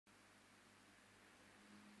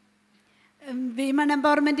Women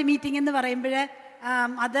empowerment meeting എന്ന് പറയുമ്പോൾ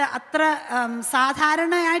അത് അത്ര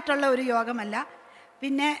സാധാരണയായിട്ടുള്ള ഒരു യോഗമല്ല.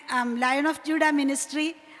 പിന്നെ ലയൺ ഓഫ് ജൂഡ മിനിസ്ട്രി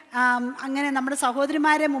അങ്ങനെ നമ്മുടെ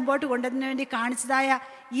സഹോദരിമാരെ മുമ്പോട്ട് കൊണ്ടുവരുന്നതിന് വേണ്ടി കാണിച്ചതായ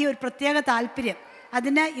ഈ ഒരു പ്രത്യേക താല്പര്യം,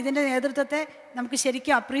 ഇതിൻ്റെ നേതൃത്വത്തെ നമുക്ക്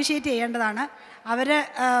ശരിക്കും അപ്രീഷിയേറ്റ് ചെയ്യേണ്ടതാണ്. അവർ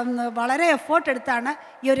വളരെ എഫേർട്ട് എടുത്താണ്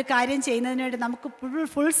ഈ ഒരു കാര്യം ചെയ്യുന്നതിന് വേണ്ടി നമുക്ക്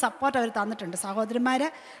ഫുൾ സപ്പോർട്ട് അവർ തന്നിട്ടുണ്ട്.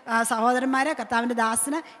 സഹോദരന്മാരെ കർത്താവിൻ്റെ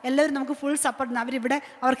ദാസന് എല്ലാവരും നമുക്ക് ഫുൾ സപ്പോർട്ട്.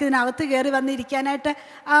 അവർക്ക് ഇതിനകത്ത് കയറി വന്നിരിക്കാനായിട്ട്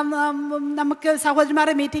നമുക്ക്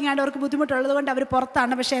സഹോദരന്മാരുടെ മീറ്റിംഗ് ആയിട്ട് അവർക്ക് ബുദ്ധിമുട്ടുള്ളത് കൊണ്ട് അവർ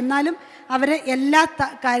പുറത്താണ്. പക്ഷേ എന്നാലും അവർ എല്ലാ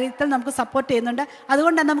കാര്യത്തിലും നമുക്ക് സപ്പോർട്ട് ചെയ്യുന്നുണ്ട്.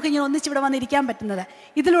 അതുകൊണ്ടാണ് നമുക്ക് ഇങ്ങനെ ഒന്നിച്ചിവിടെ വന്നിരിക്കാൻ പറ്റുന്നത്.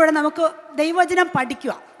 ഇതിലൂടെ നമുക്ക് ദൈവവചനം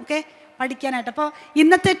പഠിക്കുക, പഠിക്കാനായിട്ട്. അപ്പോൾ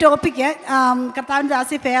ഇന്നത്തെ ടോപ്പിക്ക് കർത്താവിൻ്റെ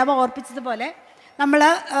ദാസി ഫേവ ഓർപ്പിച്ചതുപോലെ നമ്മൾ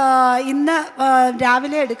ഇന്ന്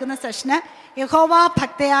രാവിലെ എടുക്കുന്ന സെഷന് യഹോവ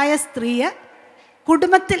ഭക്തയായ സ്ത്രീ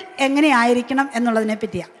കുടുംബത്തിൽ എങ്ങനെയായിരിക്കണം എന്നുള്ളതിനെ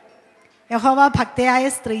പറ്റിയാണ്. യഹോവ ഭക്തയായ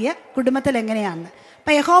സ്ത്രീ കുടുംബത്തിൽ എങ്ങനെയാണെന്ന്.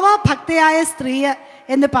 അപ്പം യഹോവ ഭക്തയായ സ്ത്രീ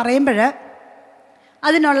എന്ന് പറയുമ്പോൾ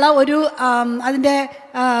അതിനുള്ള അതിൻ്റെ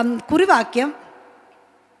കുറിവാക്യം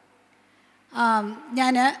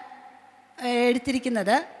ഞാൻ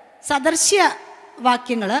എടുത്തിരിക്കുന്നത് സദൃശ്യ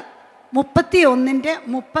വാക്യങ്ങൾ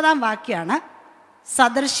 31:30 വാക്യമാണ്.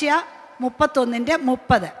 സദൃശ്യ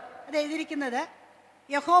 31:30. അത് എഴുതിയിരിക്കുന്നത്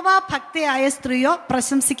യഹോവ ഭക്തയായ സ്ത്രീയോ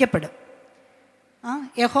പ്രശംസിക്കപ്പെടും.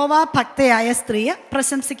 യഹോവ ഭക്തയായ സ്ത്രീ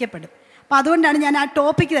പ്രശംസിക്കപ്പെടും. അപ്പം അതുകൊണ്ടാണ് ഞാൻ ആ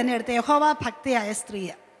ടോപ്പിക്ക് തന്നെ എടുത്തത്, യഹോവ ഭക്തയായ സ്ത്രീ.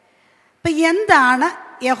 അപ്പം എന്താണ്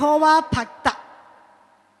യഹോവ ഭക്ത?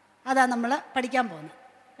 അതാ നമ്മൾ പഠിക്കാൻ പോകുന്നത്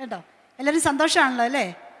കേട്ടോ. എല്ലാവരും സന്തോഷമാണല്ലോ അല്ലേ?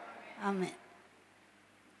 ആമേൻ.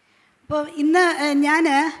 അപ്പോൾ ഇന്ന് ഞാൻ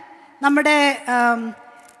നമ്മുടെ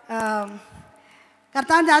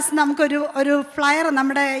കർത്താവിൻ ദാസ് നമുക്കൊരു ഫ്ലയർ,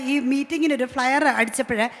 നമ്മുടെ ഈ മീറ്റിങ്ങിനൊരു ഫ്ലയർ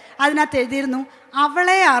അടിച്ചപ്പോൾ അതിനകത്ത് എഴുതിയിരുന്നു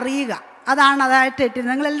അവളെ അറിയുക. അതായിട്ട്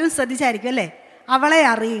ഇട്ടിരുന്നത്. നിങ്ങളെല്ലാവരും ശ്രദ്ധിച്ചായിരിക്കും അല്ലേ? അവളെ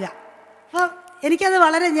അറിയുക. അപ്പോൾ എനിക്കത്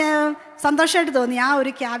വളരെ സന്തോഷമായിട്ട് തോന്നി ആ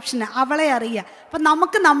ഒരു ക്യാപ്ഷന്, അവളെ അറിയുക. അപ്പം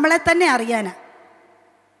നമുക്ക് നമ്മളെ തന്നെ അറിയാൻ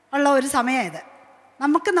ഉള്ള ഒരു സമയമായത്.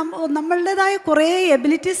 നമുക്ക് നമ്മളുടേതായ കുറേ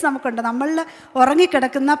എബിലിറ്റീസ് നമുക്കുണ്ട്. നമ്മളിൽ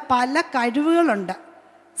ഉറങ്ങിക്കിടക്കുന്ന പല കഴിവുകളുണ്ട്.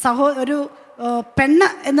 ഒരു പെണ്ണ്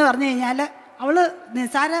എന്ന് പറഞ്ഞു കഴിഞ്ഞാൽ അവൾ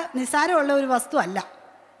നിസാരമുള്ള ഒരു വസ്തു അല്ല.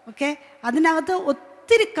 അതിനകത്ത്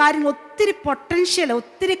ഒത്തിരി കാര്യങ്ങൾ, ഒത്തിരി പൊട്ടൻഷ്യൽ,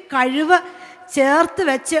 ഒത്തിരി കഴിവ് ചേർത്ത്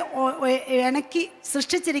വെച്ച് ഇണക്കി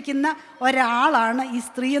സൃഷ്ടിച്ചിരിക്കുന്ന ഒരാളാണ് ഈ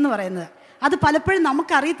സ്ത്രീ എന്ന് പറയുന്നത്. അത് പലപ്പോഴും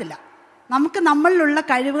നമുക്കറിയത്തില്ല. നമുക്ക് നമ്മളിലുള്ള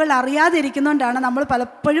കഴിവുകൾ അറിയാതിരിക്കുന്നതുകൊണ്ടാണ് നമ്മൾ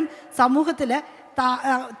പലപ്പോഴും സമൂഹത്തിൽ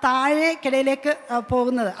താഴേക്കിടയിലേക്ക്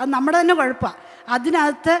പോകുന്നത്. അത് നമ്മുടെ തന്നെ കുഴപ്പമാണ്.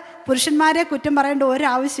 അതിനകത്ത് പുരുഷന്മാരെ കുറ്റം പറയേണ്ട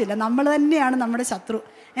ഒരാവശ്യമില്ല. നമ്മൾ തന്നെയാണ് നമ്മുടെ ശത്രു.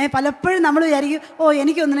 പലപ്പോഴും നമ്മൾ വിചാരിക്കും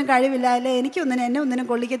എനിക്കൊന്നിനും കഴിവില്ല, അല്ലെ എന്നെ ഒന്നിനും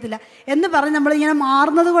കൊള്ളിക്കത്തില്ല എന്ന് പറഞ്ഞ് നമ്മളിങ്ങനെ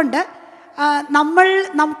മാറുന്നത് കൊണ്ട്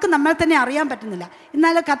നമുക്ക് നമ്മളെ തന്നെ അറിയാൻ പറ്റുന്നില്ല.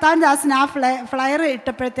 എന്നാൽ കർത്താവിൻ ദാസൻ ആ ഫ്ലയർ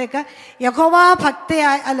ഇട്ടപ്പോഴത്തേക്ക് യഹോവ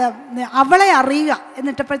ഭക്തയായ അവളെ അറിയുക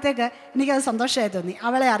എന്നിട്ടപ്പോഴത്തേക്ക് എനിക്കത് സന്തോഷമായി തോന്നി,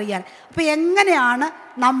 അവളെ അറിയാൻ. അപ്പോൾ എങ്ങനെയാണ്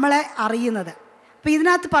നമ്മളെ അറിയുന്നത്? അപ്പോൾ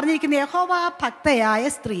ഇതിനകത്ത് പറഞ്ഞിരിക്കുന്ന യഹോവ ഭക്തയായ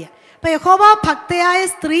സ്ത്രീ. അപ്പോൾ യഹോവ ഭക്തയായ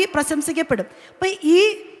സ്ത്രീ പ്രശംസിക്കപ്പെടും. അപ്പോൾ ഈ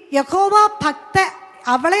യഹോവ ഭക്ത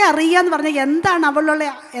അവളെ അറിയുക എന്ന് പറഞ്ഞാൽ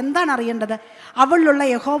എന്താണ് അറിയേണ്ടത്? അവളിലുള്ള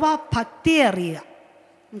യഹോവ ഭക്തിയെ അറിയുക.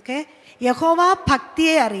 യഹോവ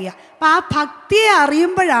ഭക്തിയെ അറിയുക. അപ്പം ആ ഭക്തിയെ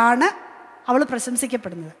അറിയുമ്പോഴാണ് അവൾ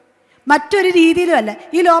പ്രശംസിക്കപ്പെടുന്നത്. മറ്റൊരു രീതിയിലും അല്ല.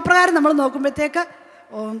 ഈ ലോകപ്രകാരം നമ്മൾ നോക്കുമ്പോഴത്തേക്ക്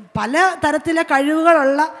പല തരത്തിലെ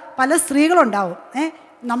കഴിവുകളുള്ള പല സ്ത്രീകളുണ്ടാവും.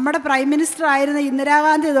 നമ്മുടെ പ്രൈം മിനിസ്റ്റർ ആയിരുന്ന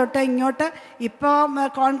ഇന്ദിരാഗാന്ധി തൊട്ട് ഇങ്ങോട്ട് ഇപ്പോൾ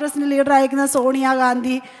കോൺഗ്രസിൻ്റെ ലീഡർ അയക്കുന്ന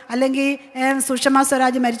സോണിയാഗാന്ധി, അല്ലെങ്കിൽ സുഷമ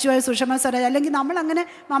സ്വരാജ്, മരിച്ചുപോയ സുഷമ സ്വരാജ്, അല്ലെങ്കിൽ നമ്മളങ്ങനെ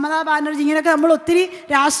മമതാ ബാനർജി, ഇങ്ങനെയൊക്കെ നമ്മൾ ഒത്തിരി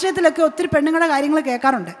രാഷ്ട്രീയത്തിലൊക്കെ ഒത്തിരി പെണ്ണുങ്ങളുടെ കാര്യങ്ങൾ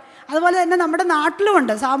കേൾക്കാറുണ്ട്. അതുപോലെ തന്നെ നമ്മുടെ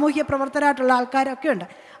നാട്ടിലുമുണ്ട് സാമൂഹ്യ പ്രവർത്തകരായിട്ടുള്ള ആൾക്കാരൊക്കെ ഉണ്ട്.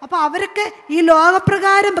 അപ്പോൾ അവരൊക്കെ ഈ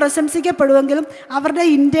ലോകപ്രകാരം പ്രശംസിക്കപ്പെടുമെങ്കിലും അവരുടെ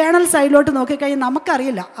ഇൻറ്റേർണൽ സൈഡിലോട്ട് നോക്കിക്കഴിഞ്ഞാൽ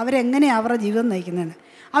നമുക്കറിയില്ല അവരെങ്ങനെയാണ് അവരുടെ ജീവിതം നയിക്കുന്നതെന്ന്.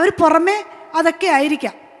 അവർ പുറമേ അതൊക്കെ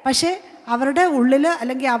ആയിരിക്കാം, പക്ഷേ അവരുടെ ഉള്ളിൽ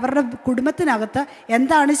അല്ലെങ്കിൽ അവരുടെ കുടുംബത്തിനകത്ത്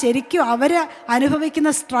എന്താണ് ശരിക്കും അവർ അനുഭവിക്കുന്ന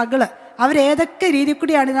സ്ട്രഗിള്, അവരേതൊക്കെ രീതിയിൽ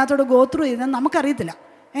കൂടിയാണ് ഇതിനകത്തോട് ഗോ ത്രൂ ചെയ്യുന്നത് നമുക്കറിയത്തില്ല.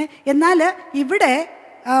 എന്നാൽ ഇവിടെ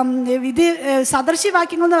ഇത്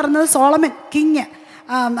സദൃശ്യവാക്യങ്ങൾ എന്ന് പറയുന്നത് സോളമൻ കിങ്,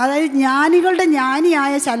 അതായത് ജ്ഞാനികളുടെ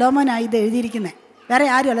ജ്ഞാനിയായ ശലോമോനായി ഇത് എഴുതിയിരിക്കുന്നത്. വേറെ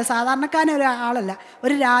ആരുമല്ല, സാധാരണക്കാരൻ ഒരാളല്ല,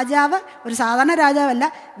 ഒരു രാജാവ്, ഒരു സാധാരണ രാജാവല്ല,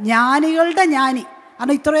 ജ്ഞാനികളുടെ ജ്ഞാനി.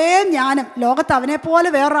 കാരണം ഇത്രയും ജ്ഞാനം ലോകത്ത് അവനെപ്പോലെ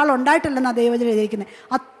വേറൊരാൾ ഉണ്ടായിട്ടില്ലെന്നാണ് ദൈവത്തിൽ എഴുതിയിരിക്കുന്നത്.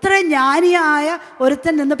 അത്ര ജ്ഞാനിയായ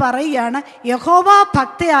ഒരുത്തൻ എന്ന് പറയുകയാണ് യഹോവ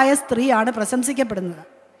ഭക്തയായ സ്ത്രീയാണ് പ്രശംസിക്കപ്പെടുന്നത്.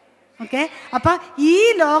 അപ്പം ഈ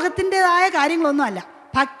ലോകത്തിൻ്റെതായ കാര്യങ്ങളൊന്നുമല്ല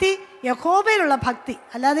ഭക്തി, യഹോവയിലുള്ള ഭക്തി,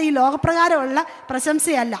 അല്ലാതെ ഈ ലോകപ്രകാരമുള്ള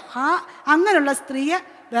പ്രശംസയല്ല. അങ്ങനെയുള്ള സ്ത്രീയെ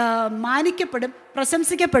മാനിക്കപ്പെടും,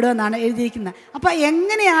 പ്രശംസിക്കപ്പെടുമെന്നാണ് എഴുതിയിരിക്കുന്നത്. അപ്പം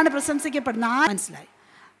എങ്ങനെയാണ് പ്രശംസിക്കപ്പെടുന്നത് മനസ്സിലായി.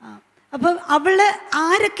 അപ്പം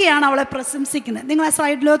ആരൊക്കെയാണ് അവളെ പ്രശംസിക്കുന്നത്? നിങ്ങൾ ആ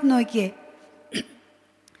സ്ലൈഡിലോട്ട് നോക്കിയേ.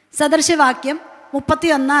 സദൃശവാക്യം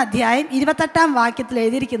 31 അധ്യായം 28 വാക്യത്തിൽ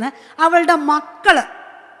എഴുതിയിരിക്കുന്നത് അവളുടെ മക്കള്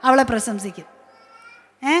അവളെ പ്രശംസിക്കും.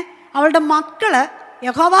 അവളുടെ മക്കള്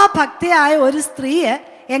യഹോവാ ഭക്തിയായ ഒരു സ്ത്രീയെ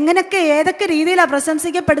ഏതൊക്കെ രീതിയിലാണ്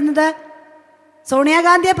പ്രശംസിക്കപ്പെടുന്നത്?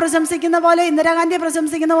 സോണിയാഗാന്ധിയെ പ്രശംസിക്കുന്ന പോലെ, ഇന്ദിരാഗാന്ധിയെ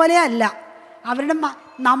പ്രശംസിക്കുന്ന പോലെ അല്ല.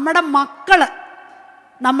 നമ്മുടെ മക്കള്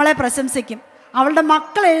നമ്മളെ പ്രശംസിക്കും. അവളുടെ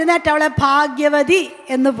മക്കൾ എഴുന്നേറ്റ് അവളെ ഭാഗ്യവതി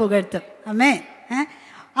എന്ന് പുകഴ്ത്തും. ആമേൻ.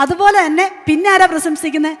 അതുപോലെ തന്നെ പിന്നെ ആരാ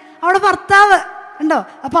പ്രശംസിക്കുന്നത്? അവളുടെ ഭർത്താവ് ഉണ്ടോ?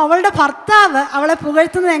 അപ്പോൾ അവളുടെ ഭർത്താവ് അവളെ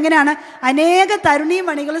പുകഴ്ത്തുന്നത് എങ്ങനെയാണ്? അനേക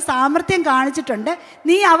തരുണീമണികൾ സാമർത്ഥ്യം കാണിച്ചിട്ടുണ്ട്,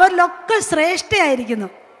 നീ അവരിലൊക്കെ ശ്രേഷ്ഠയായിരിക്കുന്നു.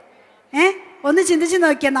 ഒന്ന് ചിന്തിച്ച്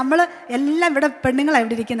നോക്കിയാൽ, നമ്മൾ എല്ലാം ഇവിടെ പെണ്ണുങ്ങളാണ്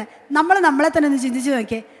ഇവിടെ ഇരിക്കുന്നത്. നമ്മളെ തന്നെ ഒന്ന് ചിന്തിച്ച്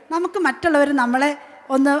നോക്കിയേ. നമുക്ക് മറ്റുള്ളവർ നമ്മളെ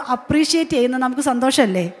ഒന്ന് അപ്രീഷിയേറ്റ് ചെയ്യുന്നത് നമുക്ക്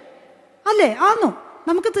സന്തോഷമല്ലേ? അല്ലേ? ആണോ?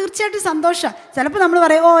 നമുക്ക് തീർച്ചയായിട്ടും സന്തോഷമാണ്. ചിലപ്പോൾ നമ്മൾ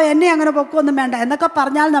പറയും, ഓ എന്നെ അങ്ങനെ പൊക്കമൊന്നും വേണ്ട എന്നൊക്കെ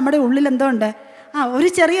പറഞ്ഞാൽ നമ്മുടെ ഉള്ളിൽ എന്തോ ഉണ്ട്? ഒരു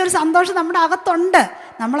ചെറിയൊരു സന്തോഷം നമ്മുടെ അകത്തുണ്ട്,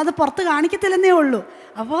 നമ്മളത് പുറത്ത് കാണിക്കത്തില്ലെന്നേ ഉള്ളൂ.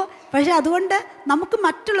 പക്ഷേ അതുകൊണ്ട് നമുക്ക്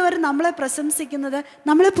മറ്റുള്ളവർ നമ്മളെ പ്രശംസിക്കുന്നത്,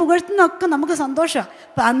 നമ്മളെ പുകഴ്ത്തുന്നതൊക്കെ നമുക്ക് സന്തോഷമാണ്.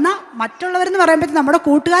 എന്നാൽ മറ്റുള്ളവരെന്ന് പറയുമ്പോഴത്തേക്കും നമ്മുടെ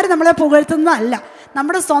കൂട്ടുകാർ നമ്മളെ പുകഴ്ത്തുന്നതല്ല,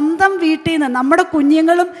 നമ്മുടെ സ്വന്തം വീട്ടിൽ നിന്ന് നമ്മുടെ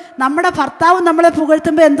കുഞ്ഞുങ്ങളും നമ്മുടെ ഭർത്താവും നമ്മളെ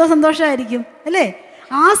പുകഴ്ത്തുമ്പോൾ എന്തോ സന്തോഷമായിരിക്കും അല്ലേ?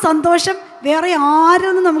 ആ സന്തോഷം വേറെ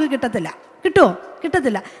ആരൊന്നും നമുക്ക് കിട്ടത്തില്ല. കിട്ടുമോ?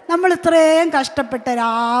 കിട്ടത്തില്ല. നമ്മൾ ഇത്രയും കഷ്ടപ്പെട്ട്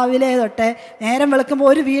രാവിലെ തൊട്ട് നേരം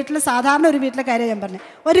വെളുക്കുമ്പോൾ സാധാരണ ഒരു വീട്ടിലെ കാര്യം ഞാൻ പറഞ്ഞു.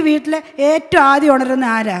 ഒരു വീട്ടിൽ ഏറ്റവും ആദ്യം ഉണരുന്ന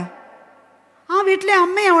ആരാ? ആ വീട്ടിലെ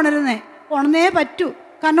അമ്മയാണ് ഉണരുന്നത്. ഉണർന്നേ പറ്റൂ.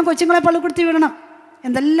 കാരണം കൊച്ചുങ്ങളെ പള്ളിക്കൂടത്തിൽ വിടണം,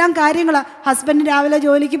 എന്തെല്ലാം കാര്യങ്ങളാണ്. ഹസ്ബൻഡ് രാവിലെ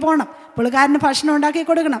ജോലിക്ക് പോകണം, പുള്ളിക്കാരന് ഭക്ഷണം ഉണ്ടാക്കി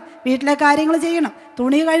കൊടുക്കണം, വീട്ടിലെ കാര്യങ്ങൾ ചെയ്യണം,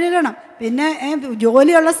 തുണി കഴുകണം. പിന്നെ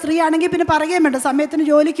ജോലിയുള്ള സ്ത്രീ ആണെങ്കിൽ പിന്നെ പറയുകയും വേണ്ട, സമയത്തിന്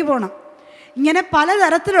ജോലിക്ക് പോകണം. ഇങ്ങനെ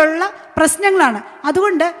പലതരത്തിലുള്ള പ്രശ്നങ്ങളാണ്.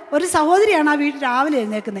 അതുകൊണ്ട് ഒരു സഹോദരിയാണ് ആ വീട്ടിൽ രാവിലെ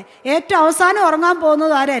എഴുന്നേൽക്കുന്നത്. ഏറ്റവും അവസാനം ഉറങ്ങാൻ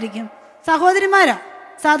പോകുന്നത് ആരായിരിക്കും? സഹോദരിമാരാ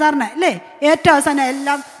സാധാരണ അല്ലേ? ഏറ്റവും അവസാനം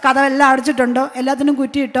എല്ലാം കഥവെല്ലാം അടച്ചിട്ടുണ്ടോ, എല്ലാത്തിനും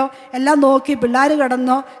കുറ്റിയിട്ടോ, എല്ലാം നോക്കി, പിള്ളേർ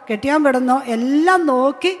കിടന്നോ, കെട്ടിയാൻ കിടന്നോ, എല്ലാം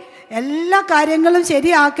നോക്കി എല്ലാ കാര്യങ്ങളും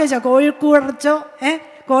ശരിയാക്കി വെച്ചോ. കോഴിക്കൂടച്ചോ,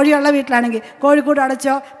 കോഴിയുള്ള വീട്ടിലാണെങ്കിൽ കോഴിക്കൂട്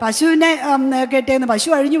അടച്ചോ, പശുവിനെ കെട്ടിയെന്ന് പശു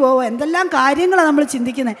അഴിഞ്ഞു പോവോ, എന്തെല്ലാം കാര്യങ്ങളാണ് നമ്മൾ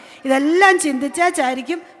ചിന്തിക്കുന്നത്. ഇതെല്ലാം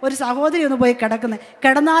ചിന്തിച്ചായിരിക്കും ഒരു സഹോദരി ഒന്ന് പോയി കിടക്കുന്നത്.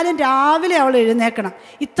 കിടന്നാലും രാവിലെ അവൾ എഴുന്നേക്കണം.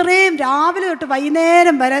 ഇത്രയും രാവിലെ തൊട്ട്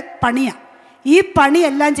വൈകുന്നേരം വരെ പണിയാണ്. ഈ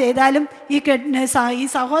പണിയെല്ലാം ചെയ്താലും ഈ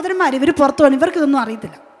സഹോദരന്മാർ ഇവർ പുറത്തു പോകണം, ഇവർക്കിതൊന്നും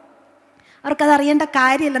അറിയത്തില്ല, അവർക്കത് അറിയേണ്ട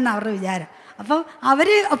കാര്യമില്ലെന്ന് അവരുടെ വിചാരം. അപ്പം അവർ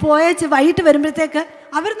പോയേച്ച് വൈകിട്ട് വരുമ്പോഴത്തേക്ക്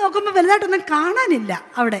അവർ നോക്കുമ്പോൾ വലുതായിട്ടൊന്നും കാണാനില്ല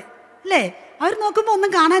അവിടെ അല്ലേ? അവർ നോക്കുമ്പോൾ ഒന്നും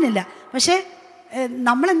കാണാനില്ല. പക്ഷേ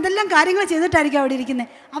നമ്മൾ എന്തെല്ലാം കാര്യങ്ങൾ ചെയ്തിട്ടായിരിക്കും അവിടെ ഇരിക്കുന്നത്.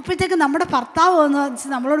 അപ്പോഴത്തേക്ക് നമ്മുടെ ഭർത്താവ്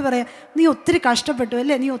എന്ന് നമ്മളോട് പറയാം, നീ ഒത്തിരി കഷ്ടപ്പെട്ടു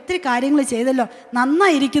അല്ലേ, നീ ഒത്തിരി കാര്യങ്ങൾ ചെയ്തല്ലോ,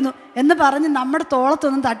 നന്നായിരിക്കുന്നു എന്ന് പറഞ്ഞ് നമ്മുടെ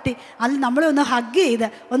തോളത്തൊന്നും തട്ടി, അല്ലെങ്കിൽ നമ്മളെ ഒന്ന് ഹഗ് ചെയ്ത്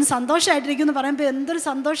ഒന്ന് സന്തോഷമായിട്ടിരിക്കും എന്ന് പറയുമ്പോൾ എന്തൊരു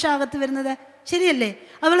സന്തോഷമാകത്ത് വരുന്നത്, ശരിയല്ലേ?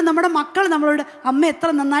 അതുപോലെ നമ്മുടെ മക്കൾ നമ്മളോട്, അമ്മ എത്ര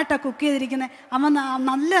നന്നായിട്ടാണ് കുക്ക് ചെയ്തിരിക്കുന്നത്, അമ്മ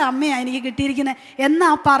നല്ല അമ്മയാണ് എനിക്ക് കിട്ടിയിരിക്കുന്നത്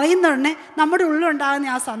എന്നാ പറയുന്നുടനെ നമ്മുടെ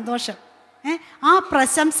ഉള്ളിലുണ്ടാകുന്ന ആ സന്തോഷം, ആ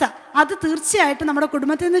പ്രശംസ, അത് തീർച്ചയായിട്ടും നമ്മുടെ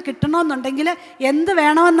കുടുംബത്തിൽ നിന്ന് കിട്ടണമെന്നുണ്ടെങ്കിൽ എന്ത്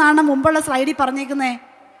വേണമെന്നാണ് മുമ്പുള്ള സ്ലൈഡിൽ പറഞ്ഞേക്കുന്നത്?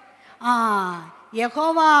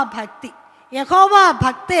 യഹോവാ ഭക്തി. യഹോവാ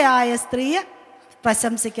ഭക്തയായ സ്ത്രീയെ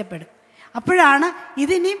പ്രശംസിക്കപ്പെടും. അപ്പോഴാണ്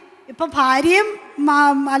ഇതിനി ഇപ്പം ഭാര്യയും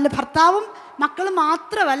ഭർത്താവും മക്കളും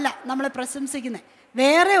മാത്രമല്ല നമ്മളെ പ്രശംസിക്കുന്നത്,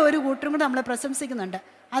 വേറെ ഒരു കൂട്ടരും കൂടെ നമ്മളെ പ്രശംസിക്കുന്നുണ്ട്.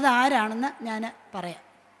 അതാരാണെന്ന് ഞാൻ പറയാം.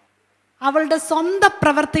 അവളുടെ സ്വന്തം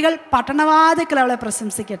പ്രവർത്തികൾ പട്ടണവാതിക്കൽ അവളെ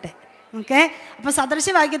പ്രശംസിക്കട്ടെ. ഓക്കെ. അപ്പോൾ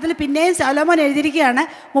സദൃശവാക്യത്തിൽ പിന്നെയും ശലോമോൻ എഴുതിയിരിക്കുകയാണ്,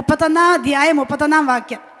 31 അധ്യായം 31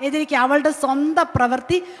 വാക്യം എഴുതിയിരിക്കുക, അവളുടെ സ്വന്തം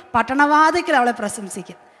പ്രവൃത്തി പട്ടണവാതിക്കൽ അവളെ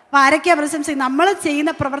പ്രശംസിക്കും. അപ്പോൾ ആരൊക്കെയാണ് പ്രശംസിക്കും? നമ്മൾ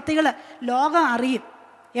ചെയ്യുന്ന പ്രവൃത്തികൾ ലോകം അറിയും.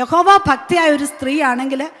 യഹോവ ഭക്തിയായ ഒരു സ്ത്രീ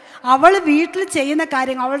ആണെങ്കിൽ അവൾ വീട്ടിൽ ചെയ്യുന്ന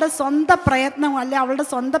കാര്യങ്ങൾ, അവളുടെ സ്വന്തം പ്രയത്നം അല്ലെ അവളുടെ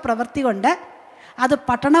സ്വന്തം പ്രവൃത്തി കൊണ്ട് അത്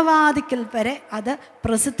പട്ടണവാതിക്കൽ വരെ അത്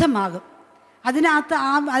പ്രസിദ്ധമാകും. അതിനകത്ത്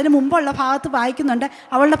അതിന് മുമ്പുള്ള ഭാഗത്ത് വായിക്കുന്നുണ്ട്,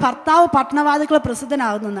 അവളുടെ ഭർത്താവ് പട്ടണവാതികൾ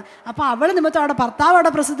പ്രസിദ്ധനാകുന്നെന്ന്. അപ്പോൾ അവൾ നിമിത്തം അവിടെ ഭർത്താവ്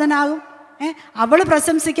അവിടെ പ്രസിദ്ധനാകും, അവൾ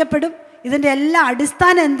പ്രശംസിക്കപ്പെടും. ഇതിൻ്റെ എല്ലാ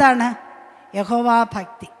അടിസ്ഥാനം എന്താണ്? യഹോവാ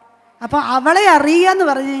ഭക്തി. അപ്പോൾ അവളെ അറിയുക എന്ന്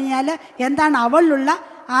പറഞ്ഞു കഴിഞ്ഞാൽ എന്താണ്? അവളിലുള്ള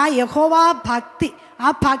ആ യഹോവാ ഭക്തി. ആ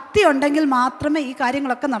ഭക്തി ഉണ്ടെങ്കിൽ മാത്രമേ ഈ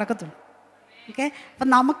കാര്യങ്ങളൊക്കെ നടക്കത്തുള്ളൂ. ഓക്കെ. അപ്പം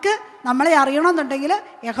നമുക്ക് നമ്മളെ അറിയണമെന്നുണ്ടെങ്കിൽ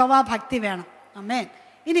യഹോവാ ഭക്തി വേണം. ആമേൻ.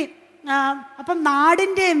 ഇനി അപ്പം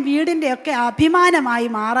നാടിൻ്റെയും വീടിൻ്റെയും ഒക്കെ അഭിമാനമായി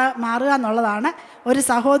മാറുക എന്നുള്ളതാണ് ഒരു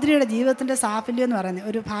സഹോദരിയുടെ ജീവിതത്തിൻ്റെ സാഫല്യം എന്ന് പറയുന്നത്,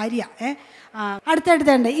 ഒരു ഭാര്യ.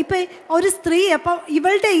 അടുത്തടുത്തുണ്ട്. ഇപ്പം ഒരു സ്ത്രീ, അപ്പോൾ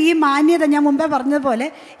ഇവളുടെ ഈ മാന്യത ഞാൻ മുമ്പേ പറഞ്ഞതുപോലെ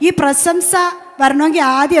ഈ പ്രശംസ വരണമെങ്കിൽ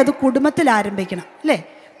ആദ്യം അത് കുടുംബത്തിൽ ആരംഭിക്കണം അല്ലേ?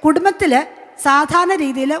 കുടുംബത്തിൽ സാധാരണ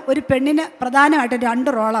രീതിയിൽ ഒരു പെണ്ണിന് പ്രധാനമായിട്ട്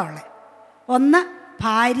 2 റോളാണ് ഉള്ളത്. ഒന്ന്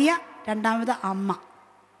ഭാര്യ, രണ്ടാമത് അമ്മ.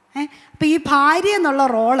 അപ്പോൾ ഈ ഭാര്യ എന്നുള്ള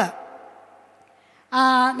റോള്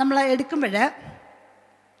നമ്മൾ എടുക്കുമ്പോൾ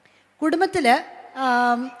കുടുംബത്തിൽ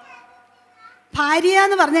ഭാര്യ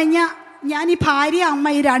എന്ന് പറഞ്ഞു കഴിഞ്ഞാൽ, ഞാൻ ഈ ഭാര്യ അമ്മ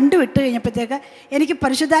ഈ രണ്ടും ഇട്ട് കഴിഞ്ഞപ്പോഴത്തേക്ക് എനിക്ക്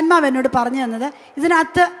പരിശുദ്ധാത്മാവ് എന്നോട് പറഞ്ഞു തന്നത്,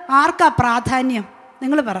 ഇതിനകത്ത് ആർക്കാ പ്രാധാന്യം?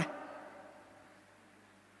 നിങ്ങൾ പറ.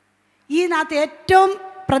 ഇതിനകത്ത് ഏറ്റവും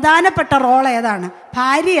പ്രധാനപ്പെട്ട റോൾ ഏതാണ്?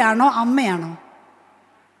 ഭാര്യയാണോ അമ്മയാണോ?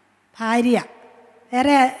 ഭാര്യ.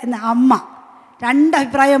 വേറെ അമ്മ.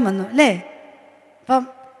 രണ്ടഭിപ്രായം വന്നു അല്ലേ? അപ്പം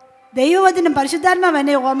ദൈവവചനം പരിശുദ്ധാത്മാവ്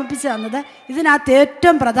എന്നെ ഓർമ്മിപ്പിച്ച് തന്നത്, ഇതിനകത്ത്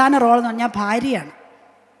ഏറ്റവും പ്രധാന റോൾ എന്ന് പറഞ്ഞാൽ ഭാര്യയാണ്.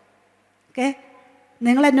 ഓക്കെ,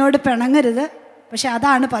 നിങ്ങളെന്നോട് പിണങ്ങരുത്, പക്ഷെ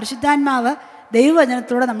അതാണ് പരിശുദ്ധാത്മാവ്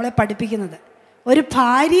ദൈവവചനത്തിലൂടെ നമ്മളെ പഠിപ്പിക്കുന്നത്. ഒരു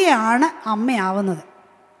ഭാര്യയാണ് അമ്മയാവുന്നത്.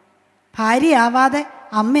 ഭാര്യയാവാതെ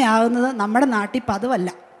അമ്മയാവുന്നത് നമ്മുടെ നാട്ടിൽ പതിവല്ല.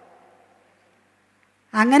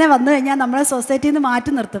 അങ്ങനെ വന്നു കഴിഞ്ഞാൽ നമ്മളെ സൊസൈറ്റിയിൽ നിന്ന്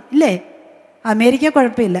മാറ്റി നിർത്തും ഇല്ലേ? അമേരിക്ക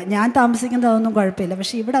കുഴപ്പമില്ല, ഞാൻ താമസിക്കുന്നതൊന്നും കുഴപ്പമില്ല,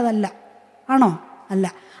 പക്ഷെ ഇവിടെ അതല്ല. ആണോ? അല്ല.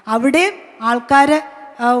 അവിടെയും ആൾക്കാർ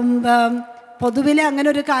പൊതുവിൽ അങ്ങനെ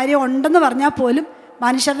ഒരു കാര്യം ഉണ്ടെന്ന് പറഞ്ഞാൽ പോലും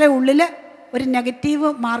മനുഷ്യരുടെ ഉള്ളിൽ ഒരു നെഗറ്റീവ്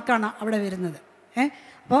മാർക്കാണ് അവിടെ വരുന്നത്.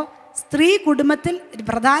 അപ്പോൾ സ്ത്രീ കുടുംബത്തിൽ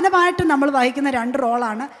പ്രധാനമായിട്ടും നമ്മൾ വഹിക്കുന്ന 2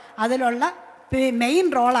 റോളാണ്. അതിലുള്ള മെയിൻ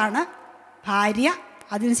റോളാണ് ഭാര്യ,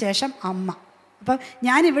 അതിനുശേഷം അമ്മ. അപ്പം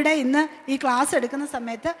ഞാനിവിടെ ഇന്ന് ഈ ക്ലാസ് എടുക്കുന്ന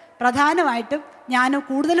സമയത്ത് പ്രധാനമായിട്ടും ഞാൻ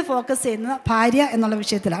കൂടുതൽ ഫോക്കസ് ചെയ്യുന്നത് ഭാര്യ എന്നുള്ള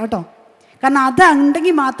വിഷയത്തിലാണ് കേട്ടോ. കാരണം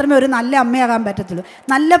അതുണ്ടെങ്കിൽ മാത്രമേ ഒരു നല്ല അമ്മയാകാൻ പറ്റത്തുള്ളൂ.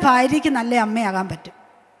 നല്ല ഭാര്യയ്ക്ക് നല്ല അമ്മയാകാൻ പറ്റും.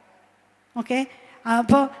 ഓക്കെ,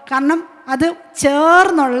 അപ്പോൾ കാരണം അത്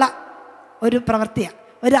ചേർന്നുള്ള ഒരു പ്രവൃത്തിയാണ്.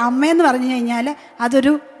 ഒരു അമ്മയെന്ന് പറഞ്ഞു കഴിഞ്ഞാൽ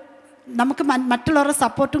അതൊരു നമുക്ക് മറ്റുള്ളവരുടെ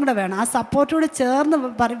സപ്പോർട്ടും കൂടെ വേണം. ആ സപ്പോർട്ടൂടെ ചേർന്ന്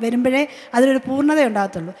വരുമ്പോഴേ അതിനൊരു പൂർണ്ണത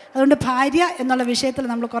ഉണ്ടാകത്തുള്ളൂ. അതുകൊണ്ട് ഭാര്യ എന്നുള്ള വിഷയത്തിൽ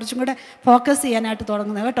നമ്മൾ കുറച്ചും കൂടെ ഫോക്കസ് ചെയ്യാനായിട്ട്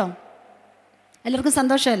തുടങ്ങുന്നത് കേട്ടോ. എല്ലാവർക്കും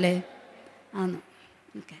സന്തോഷമല്ലേ? ആന്ന്.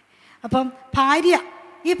 ഓക്കെ, അപ്പം ഭാര്യ,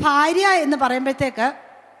 ഈ ഭാര്യ എന്ന് പറയുമ്പോഴത്തേക്ക്,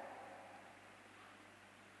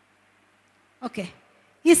 ഓക്കെ,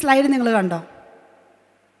 ഈ സ്ലൈഡ് നിങ്ങൾ കണ്ടോ?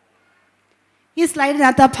 ഈ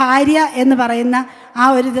സ്ലൈഡിനകത്ത് ആ ഭാര്യ എന്ന് പറയുന്ന ആ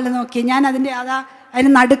ഒരു ഇതിൽ നോക്കി, ഞാൻ അതിന്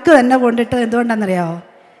നടുക്ക് തന്നെ കൊണ്ടിട്ട് എന്തുകൊണ്ടാണെന്നറിയാമോ?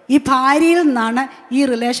 ഈ ഭാര്യയിൽ നിന്നാണ് ഈ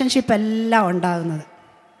റിലേഷൻഷിപ്പ് എല്ലാം ഉണ്ടാകുന്നത്.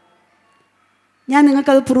 ഞാൻ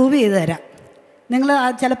നിങ്ങൾക്കത് പ്രൂവ് ചെയ്ത് തരാം. നിങ്ങൾ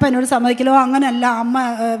ചിലപ്പോൾ എന്നോട് സമ്മതിക്കലോ, അങ്ങനെയല്ല, അമ്മ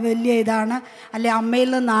വലിയ ഇതാണ്, അല്ലെ അമ്മയിൽ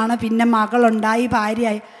നിന്നാണ് പിന്നെ മകളുണ്ടായി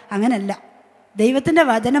ഭാര്യയായി. അങ്ങനെയല്ല. ദൈവത്തിൻ്റെ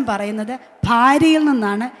വചനം പറയുന്നത് ഭാര്യയിൽ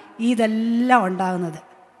നിന്നാണ് ഇതെല്ലാം ഉണ്ടാകുന്നത്.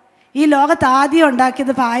 ഈ ലോകത്ത് ആദ്യം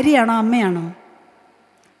ഉണ്ടാക്കിയത് ഭാര്യയാണോ അമ്മയാണോ?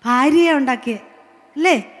 ഭാര്യയെ ഉണ്ടാക്കിയത്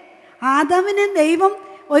അല്ലേ? ആദാമിന് ദൈവം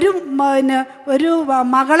ഒരു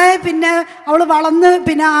മകളെ പിന്നെ അവൾ വളർന്ന്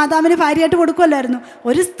പിന്നെ ആദാമിന് ഭാര്യയായിട്ട് കൊടുക്കുമല്ലായിരുന്നു.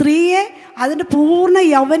 ഒരു സ്ത്രീയെ അതിൻ്റെ പൂർണ്ണ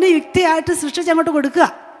യൗവനയുക്തിയായിട്ട് സൃഷ്ടിച്ച് അങ്ങോട്ട് കൊടുക്കുക,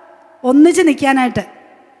 ഒന്നിച്ച് നിൽക്കാനായിട്ട്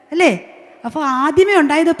അല്ലേ? അപ്പോൾ ആദ്യമേ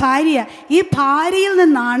ഉണ്ടായത് ഭാര്യ. ഈ ഭാര്യയിൽ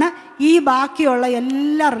നിന്നാണ് ഈ ബാക്കിയുള്ള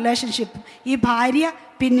എല്ലാ റിലേഷൻഷിപ്പും. ഈ ഭാര്യ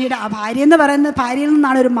പിന്നീട് ആ ഭാര്യ എന്ന് പറയുന്നത്, ഭാര്യയിൽ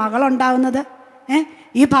നിന്നാണ് ഒരു മകളുണ്ടാകുന്നത്.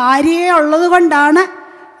 ഈ ഭാര്യയെ ഉള്ളത് കൊണ്ടാണ്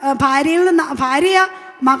ഭാര്യയിൽ നിന്ന്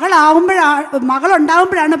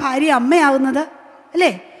മകളുണ്ടാകുമ്പോഴാണ് ഭാര്യ അമ്മയാകുന്നത് അല്ലേ?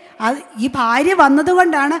 അത് ഈ ഭാര്യ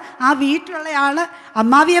വന്നതുകൊണ്ടാണ് ആ വീട്ടിലുള്ളയാൾ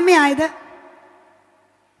അമ്മാവിയമ്മയായത്.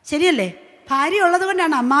 ശരിയല്ലേ? ഭാര്യ ഉള്ളത്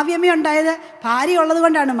കൊണ്ടാണ് അമ്മാവിയമ്മ ഉണ്ടായത്, ഭാര്യ ഉള്ളത്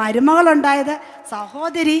കൊണ്ടാണ് മരുമകളുണ്ടായത്,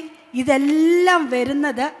 സഹോദരി. ഇതെല്ലാം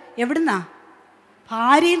വരുന്നത് എവിടുന്നാ?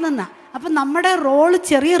 ഭാര്യയിൽ നിന്നാണ്. അപ്പം നമ്മുടെ റോള്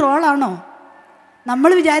ചെറിയ റോളാണോ?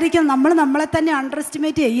 നമ്മൾ വിചാരിക്കും, നമ്മളെ തന്നെ അണ്ടർ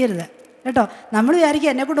എസ്റ്റിമേറ്റ് ചെയ്യരുത് കേട്ടോ. നമ്മൾ വിചാരിക്കും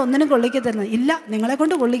എന്നെക്കൊണ്ട് ഒന്നിനും കൊള്ളിക്കത്തരുന്നത്. ഇല്ല,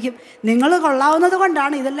 നിങ്ങളെക്കൊണ്ട് കൊള്ളിക്കും. നിങ്ങൾ കൊള്ളാവുന്നത്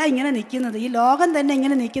കൊണ്ടാണ് ഇതെല്ലാം ഇങ്ങനെ നിൽക്കുന്നത്. ഈ ലോകം തന്നെ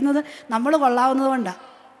ഇങ്ങനെ നിൽക്കുന്നത് നമ്മൾ കൊള്ളാവുന്നത് കൊണ്ടാണ്.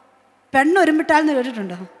 പെണ്ണൊരുമ്പിട്ടാലെന്ന്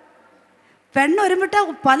കേട്ടിട്ടുണ്ടോ?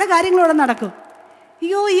 പെണ്ണൊരുമ്പിട്ടാൽ പല കാര്യങ്ങളും ഇവിടെ നടക്കും.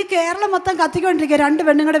 അയ്യോ, ഈ കേരളം മൊത്തം കത്തിക്കൊണ്ടിരിക്കുക 2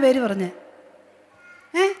 പെണ്ണുങ്ങളുടെ പേര് പറഞ്ഞ്.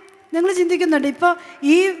 നിങ്ങൾ ചിന്തിക്കുന്നുണ്ട് ഇപ്പോൾ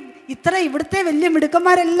ഇവിടുത്തെ വലിയ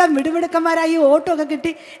മിടുക്കന്മാരെല്ലാം മിടുമിടുക്കന്മാരായി ഓട്ടമൊക്കെ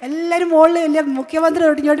കിട്ടി എല്ലാവരും മുകളിൽ വലിയ മുഖ്യമന്ത്രി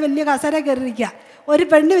ഇങ്ങോട്ട് വലിയ കസേര കയറിയിരിക്കുക. ഒരു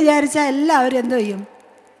പെണ്ണ് വിചാരിച്ചാൽ എല്ലാവരും എന്തോ ചെയ്യും?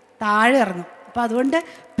 താഴെ ഇറങ്ങും. അപ്പോൾ അതുകൊണ്ട്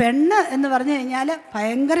പെണ്ണ് എന്ന് പറഞ്ഞു കഴിഞ്ഞാൽ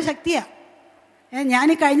ഭയങ്കര ശക്തിയാണ്. ഞാൻ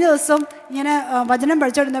ഈ കഴിഞ്ഞ ദിവസം ഇങ്ങനെ വചനം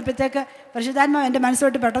പഠിച്ചുകൊണ്ടിരുന്നപ്പോഴത്തേക്ക് പരിശുദ്ധാത്മാവ് എൻ്റെ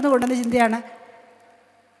മനസ്സിലോട്ട് പെട്ടെന്ന് കൊണ്ടുവന്ന ചിന്തയാണ്,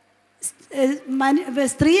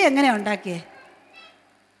 സ്ത്രീയെ എങ്ങനെയാണ് ഉണ്ടാക്കിയത്?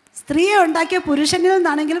 സ്ത്രീയെ ഉണ്ടാക്കിയ പുരുഷനിൽ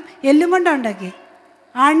നിന്നാണെങ്കിലും എല്ലും കൊണ്ടാണ് ഉണ്ടാക്കിയത്.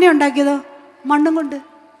 ആണിനെ ഉണ്ടാക്കിയതോ മണ്ണും കൊണ്ട്.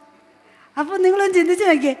 അപ്പോൾ നിങ്ങളൊന്ന് ചിന്തിച്ച്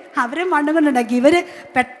നോക്കിയേ, അവരെ മണ്ണും കൊണ്ട് ഉണ്ടാക്കി. ഇവർ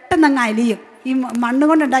പെട്ടെന്ന് അങ്ങ് അലിയും. ഈ മണ്ണ്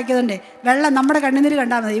കൊണ്ട് ഉണ്ടാക്കിയതുകൊണ്ട് വെള്ളം നമ്മുടെ കണ്ണുനീര്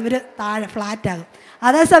കണ്ടാൽ മതി, ഇവർ താഴെ ഫ്ലാറ്റാകും.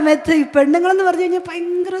 അതേ സമയത്ത് ഈ പെണ്ണുങ്ങളെന്ന് പറഞ്ഞു കഴിഞ്ഞാൽ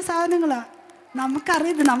ഭയങ്കര സാധനങ്ങളാണ്.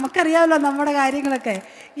 നമുക്കറിയാമല്ലോ നമ്മുടെ കാര്യങ്ങളൊക്കെ.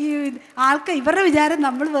 ഈ ഇവരുടെ വിചാരം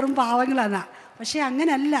നമ്മൾ വെറും പാവങ്ങളാണ്. പക്ഷേ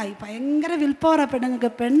അങ്ങനെയല്ല. ഈ ഭയങ്കര വിൽപ്പവറാണ് പെണ്ണുങ്ങൾക്ക്.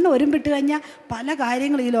 പെണ്ണ് ഒരുമ്പിട്ട് കഴിഞ്ഞാൽ പല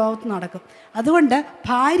കാര്യങ്ങളും ഈ ലോകത്ത് നടക്കും. അതുകൊണ്ട്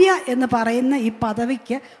ഭാര്യ എന്ന് പറയുന്ന ഈ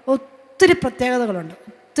പദവിക്ക് ഒത്തിരി പ്രത്യേകതകളുണ്ട്,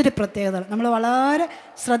 ഒത്തിരി പ്രത്യേകത. നമ്മൾ വളരെ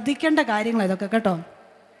ശ്രദ്ധിക്കേണ്ട കാര്യങ്ങൾ ഇതൊക്കെ കേട്ടോ.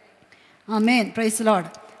 ആമേൻ, പ്രൈസ് ലോർഡ്.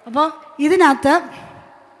 അപ്പോൾ ഇതിനകത്ത്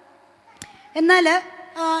എന്നാൽ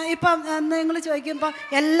ഇപ്പം നിങ്ങൾ ചോദിക്കുമ്പോൾ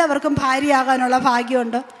എല്ലാവർക്കും ഭാര്യയാകാനുള്ള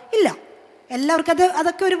ഭാഗ്യമുണ്ടോ? ഇല്ല. എല്ലാവർക്കും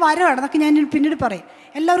അതൊക്കെ ഒരു വരമാണ്. അതൊക്കെ ഞാൻ പിന്നീട് പറയും.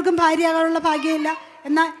 എല്ലാവർക്കും ഭാര്യയാകാനുള്ള ഭാഗ്യമില്ല.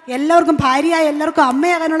 എന്നാൽ എല്ലാവർക്കും ഭാര്യയായി എല്ലാവർക്കും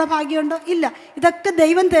അമ്മയാകാനുള്ള ഭാഗ്യമുണ്ടോ? ഇല്ല. ഇതൊക്കെ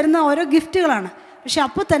ദൈവം തരുന്ന ഓരോ ഗിഫ്റ്റുകളാണ്. പക്ഷെ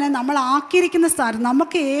അപ്പോൾ തന്നെ നമ്മൾ ആക്കിയിരിക്കുന്ന സ്ഥാനം,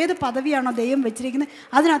 നമുക്ക് ഏത് പദവിയാണോ ദൈവം വെച്ചിരിക്കുന്നത്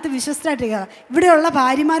അതിനകത്ത് വിശ്വസ്തരായിട്ടിരിക്കുക. ഇവിടെയുള്ള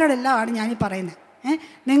ഭാര്യമാരോടെല്ലാമാണ് ഞാനീ പറയുന്നത്.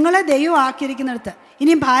 നിങ്ങളെ ദൈവം ആക്കിയിരിക്കുന്നിടത്ത്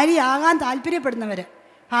ഇനിയും ഭാര്യയാകാൻ താല്പര്യപ്പെടുന്നവർ,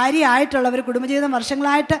 ഭാര്യയായിട്ടുള്ളവർ, കുടുംബജീവിതം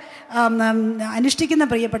വർഷങ്ങളായിട്ട് അനുഷ്ഠിക്കുന്ന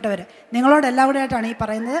പ്രിയപ്പെട്ടവർ, നിങ്ങളോടെല്ലാം കൂടെ ആയിട്ടാണ് ഈ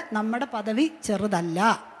പറയുന്നത്. നമ്മുടെ പദവി ചെറുതല്ല.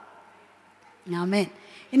 ആമേൻ.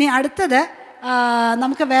 ഇനി അടുത്തത്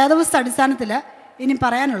നമുക്ക് വേദപുസ്തക അടിസ്ഥാനത്തിൽ ഇനി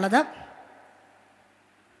പറയാനുള്ളത്,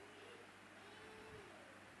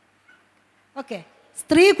 ഓക്കെ,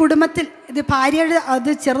 സ്ത്രീ കുടുംബത്തിൽ ഇത് ഭാര്യയുടെ അത്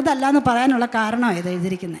ചെറുതല്ല എന്ന് പറയാനുള്ള കാരണമാണ് ഇത്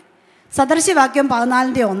എഴുതിയിരിക്കുന്നത്. സദൃശവാക്യം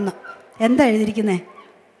 14:1 എന്താ എഴുതിയിരിക്കുന്നത്?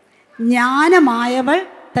 ജ്ഞാനമായവൾ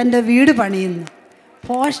തൻ്റെ വീട് പണിയുന്നു,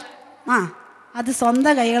 അത്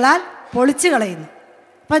സ്വന്തം കൈകളാൽ പൊളിച്ചു കളയുന്നു.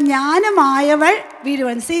 അപ്പം ജ്ഞാനമായവൾ വീട്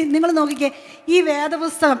പണി. നിങ്ങൾ നോക്കിക്കേ, ഈ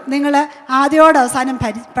വേദപുസ്തകം നിങ്ങൾ ആദ്യോടെ അവസാനം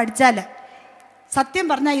പഠിച്ചാൽ സത്യം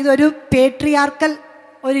പറഞ്ഞാൽ ഇതൊരു പേട്രിയാർക്കൽ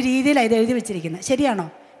ഒരു രീതിയിലാണ് ഇത് എഴുതി വെച്ചിരിക്കുന്നത്. ശരിയാണോ?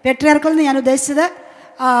 പേട്രിയാർക്കൽ എന്ന് ഞാൻ ഉദ്ദേശിച്ചത്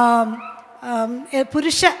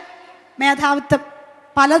പുരുഷ മേധാവിത്വം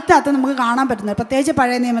പലത്തകത്ത് നമുക്ക് കാണാൻ പറ്റുന്നത്, പ്രത്യേകിച്ച്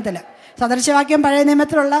പഴയ നിയമത്തിൽ. സദൃശവാക്യം പഴയ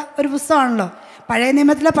നിയമത്തിലുള്ള ഒരു പുസ്തകമാണല്ലോ. പഴയ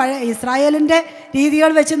നിയമത്തിലെ ഇസ്രായേലിൻ്റെ രീതികൾ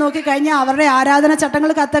വെച്ച് നോക്കിക്കഴിഞ്ഞാൽ അവരുടെ ആരാധന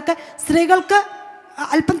ചട്ടങ്ങൾക്കകത്തൊക്കെ സ്ത്രീകൾക്ക്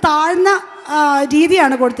അല്പം താഴ്ന്ന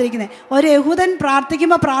രീതിയാണ് കൊടുത്തിരിക്കുന്നത്. ഒരു യഹൂദൻ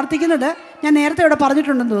പ്രാർത്ഥിക്കുന്നത് ഞാൻ നേരത്തെ ഇവിടെ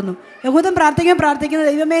പറഞ്ഞിട്ടുണ്ടെന്ന് തോന്നുന്നു. യഹൂദൻ പ്രാർത്ഥിക്കുന്നത്,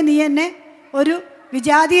 ദൈവമേ നീ എന്നെ ഒരു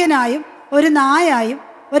വിജാതീയനായും ഒരു നായായും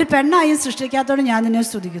ഒരു പെണ്ണായും സൃഷ്ടിക്കാത്തോട് ഞാൻ നിന്നെ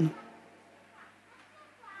സ്തുതിക്കുന്നു.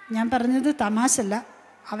 ഞാൻ പറഞ്ഞത് തമാശല്ല,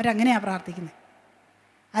 അവരങ്ങനെയാണ് പ്രാർത്ഥിക്കുന്നത്.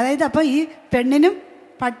 അതായത് അപ്പോൾ ഈ പെണ്ണിനും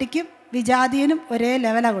പട്ടിക്കും വിജാതീയനും ഒരേ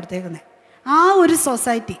ലെവലാണ് കൊടുത്തേക്കുന്നത്. ആ ഒരു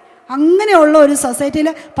സൊസൈറ്റി, അങ്ങനെയുള്ള ഒരു സൊസൈറ്റിയിൽ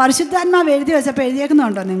പരിശുദ്ധാത്മാവ് എഴുതി വെച്ചപ്പോൾ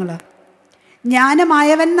എഴുതിയേക്കുന്നുണ്ടോ നിങ്ങൾ?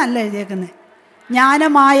 ജ്ഞാനമായവൻ എന്നല്ല എഴുതിയേക്കുന്നത്,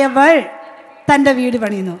 ജ്ഞാനമായവൾ തൻ്റെ വീട്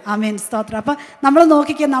പണിയുന്നു. ആമേൻ, സ്തോത്രം. അപ്പം നമ്മൾ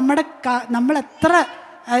നോക്കിക്കുക, നമ്മളെത്ര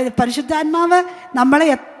പരിശുദ്ധാത്മാവ് നമ്മളെ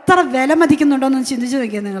എത്ര വില മതിക്കുന്നുണ്ടോ എന്ന് ചിന്തിച്ച്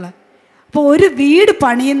നോക്കിയാൽ നിങ്ങൾ. അപ്പോൾ ഒരു വീട്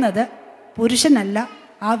പണിയുന്നത് പുരുഷനല്ല,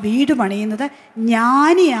 ആ വീട് പണിയുന്നത്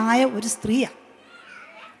ജ്ഞാനിയായ ഒരു സ്ത്രീയാണ്.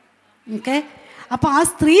 ഓക്കെ, അപ്പോൾ ആ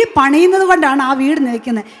സ്ത്രീ പണിയുന്നത് കൊണ്ടാണ് ആ വീട്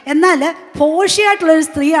നിൽക്കുന്നത്. എന്നാൽ പോഷിയായിട്ടുള്ളൊരു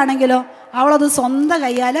സ്ത്രീ ആണെങ്കിലോ അവളത് സ്വന്തം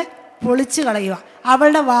കയ്യാൽ പൊളിച്ച് കളയുക.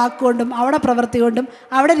 അവളുടെ വാക്കുകൊണ്ടും അവളുടെ പ്രവൃത്തി കൊണ്ടും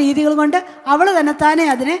അവളുടെ രീതികൾ കൊണ്ട് അവൾ തന്നെത്താനെ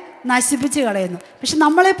അതിനെ നശിപ്പിച്ച് കളയുന്നു. പക്ഷെ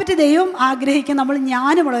നമ്മളെപ്പറ്റി ദൈവം ആഗ്രഹിക്കുക നമ്മൾ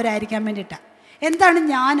ജ്ഞാനമുള്ളവരായിരിക്കാൻ വേണ്ടിയിട്ടാണ്. എന്താണ്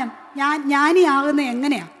ജ്ഞാനം? ജ്ഞാനിയാകുന്നത്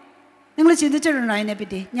എങ്ങനെയാണ്? നിങ്ങൾ ചിന്തിച്ചിട്ടുണ്ടോ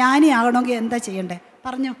അതിനെപ്പറ്റി? ജ്ഞാനിയാകണമെങ്കിൽ എന്താ ചെയ്യണ്ടേ?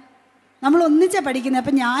 പറഞ്ഞു. നമ്മൾ ഒന്നിച്ചാണ് പഠിക്കുന്നത്.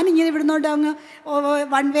 അപ്പം ഞാനിങ്ങനെ ഇവിടുന്നോട്ട് അങ്ങ്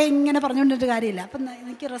വൺ വേ ഇങ്ങനെ പറഞ്ഞുകൊണ്ടിട്ട് കാര്യമില്ല. അപ്പം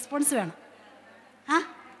എനിക്ക് റെസ്പോൺസ് വേണം.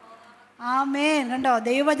 ആമേൻ. കണ്ടോ,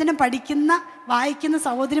 ദൈവവചനം വായിക്കുന്ന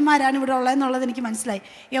സഹോദരിമാരാണ് ഇവിടെ ഉള്ളതെന്നുള്ളത് എനിക്ക് മനസ്സിലായി.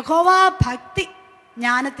 യഹോവ ഭക്തി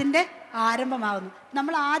ജ്ഞാനത്തിൻ്റെ ആരംഭമാകുന്നു.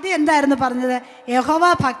 നമ്മൾ ആദ്യം എന്തായിരുന്നു പറഞ്ഞത്?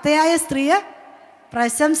 യഹോവ ഭക്തയായ സ്ത്രീ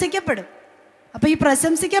പ്രശംസിക്കപ്പെടും. അപ്പോൾ ഈ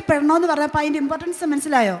പ്രശംസിക്കപ്പെടണമെന്ന് പറഞ്ഞപ്പോൾ അതിൻ്റെ ഇമ്പോർട്ടൻസ്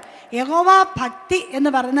മനസ്സിലായോ? യഹോവ ഭക്തി എന്ന്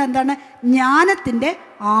പറയുന്നത് എന്താണ്? ജ്ഞാനത്തിൻ്റെ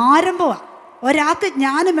ആരംഭമാണ്. ഒരാൾക്ക്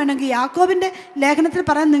ജ്ഞാനം വേണമെങ്കിൽ യാക്കോബിൻ്റെ ലേഖനത്തിൽ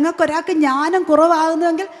പറയാൻ, നിങ്ങൾക്കൊരാൾക്ക് ജ്ഞാനം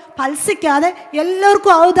കുറവാകുന്നുവെങ്കിൽ ഫൽസിക്കാതെ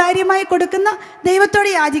എല്ലാവർക്കും ഔദാര്യമായി കൊടുക്കുന്ന ദൈവത്തോട്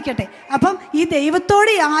യാചിക്കട്ടെ. അപ്പം ഈ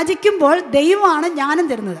ദൈവത്തോട് യാചിക്കുമ്പോൾ ദൈവമാണ് ജ്ഞാനം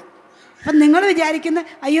തരുന്നത്. അപ്പം നിങ്ങൾ വിചാരിക്കുന്ന,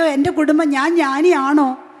 അയ്യോ എൻ്റെ കുടുംബം ഞാൻ ജ്ഞാനിയാണോ,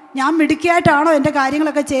 ഞാൻ മിടുക്കിയായിട്ടാണോ എൻ്റെ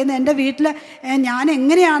കാര്യങ്ങളൊക്കെ ചെയ്യുന്നത്, എൻ്റെ വീട്ടിൽ ഞാൻ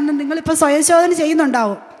എങ്ങനെയാണെന്ന് നിങ്ങളിപ്പോൾ സ്വയശോധന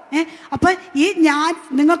ചെയ്യുന്നുണ്ടാവും. അപ്പം ഈ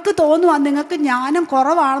നിങ്ങൾക്ക് നിങ്ങൾക്ക് ജ്ഞാനം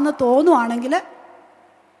കുറവാണെന്ന് തോന്നുവാണെങ്കിൽ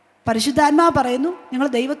പരിശുദ്ധാത്മാവ് പറയുന്നു, നിങ്ങൾ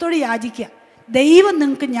ദൈവത്തോട് യാചിക്കുക, ദൈവം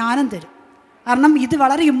നിങ്ങൾക്ക് ജ്ഞാനം തരും. കാരണം ഇത്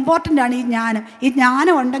വളരെ ഇമ്പോർട്ടൻ്റ് ആണ്. ഈ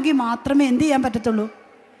ജ്ഞാനം ഉണ്ടെങ്കിൽ മാത്രമേ എന്ത് ചെയ്യാൻ പറ്റത്തുള്ളൂ?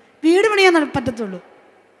 വീട് പണിയാൻ പറ്റത്തുള്ളൂ.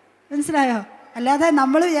 മനസ്സിലായോ? അല്ലാതെ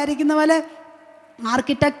നമ്മൾ വിചാരിക്കുന്ന പോലെ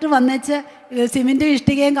ആർക്കിടെക്റ്റ് വന്നേച്ച് സിമെൻറ്റും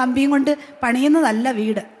ഇഷ്ടികയും കമ്പിയും കൊണ്ട് പണിയുന്നതല്ല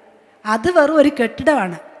വീട്. അത് വെറും ഒരു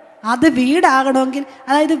കെട്ടിടമാണ്. അത് വീടാകണമെങ്കിൽ,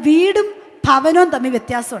 അതായത് വീടും ഭവനവും തമ്മിൽ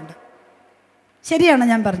വ്യത്യാസമുണ്ട്. ശരിയാണ്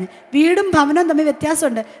ഞാൻ പറഞ്ഞത്. വീടും ഭവനവും തമ്മിൽ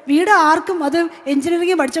വ്യത്യാസമുണ്ട്. വീട് ആർക്കും, അത്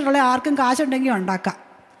എഞ്ചിനീയറിംഗ് പഠിച്ചിട്ടുള്ള ആർക്കും കാശുണ്ടെങ്കിൽ ഉണ്ടാക്കാം.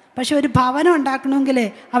 പക്ഷെ ഒരു ഭവനം ഉണ്ടാക്കണമെങ്കിൽ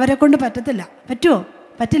അവരെ കൊണ്ട് പറ്റത്തില്ല. പറ്റുമോ?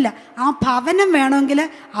 പറ്റില്ല. ആ ഭവനം വേണമെങ്കിൽ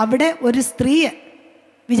അവിടെ ഒരു സ്ത്രീയെ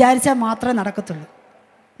വിചാരിച്ചാൽ മാത്രമേ നടക്കത്തുള്ളൂ.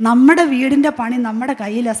 നമ്മുടെ വീടിൻ്റെ പണി നമ്മുടെ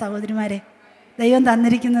കയ്യിലാണ് സഹോദരിമാരെ ദൈവം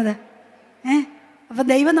തന്നിരിക്കുന്നത്. അപ്പം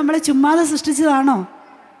ദൈവം നമ്മളെ ചുമ്മാതെ സൃഷ്ടിച്ചതാണോ?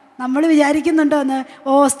 നമ്മൾ വിചാരിക്കുന്നുണ്ടോ എന്ന്?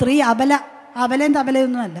 സ്ത്രീ അബലയും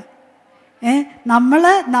തബലയൊന്നുമല്ല.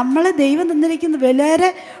 നമ്മൾ ദൈവം തന്നിരിക്കുന്ന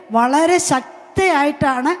വളരെ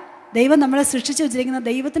ശക്തിയായിട്ടാണ് ദൈവം നമ്മളെ സൃഷ്ടിച്ചു വെച്ചിരിക്കുന്നത്.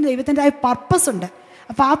 ദൈവത്തിൻ്റെ ആ പർപ്പസ് ഉണ്ട്.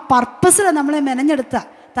 അപ്പോൾ ആ പർപ്പസിൽ നമ്മളെ മെനഞ്ഞെടുത്ത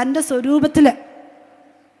തൻ്റെ സ്വരൂപത്തിൽ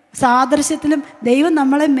സാദൃശ്യത്തിലും ദൈവം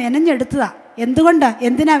നമ്മളെ മെനഞ്ഞെടുത്തതാണ്.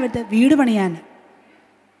 എന്തിനാ വിട്ട്? വീട് പണിയാൻ.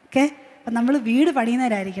 ഓക്കെ, അപ്പം നമ്മൾ വീട്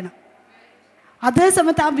പണിയുന്നവരായിരിക്കണം. അതേ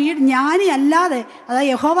സമയത്ത് ആ വീട് ജ്ഞാനി അല്ലാതെ, അതായത്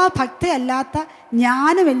യഹോവ ഭക്തയല്ലാത്ത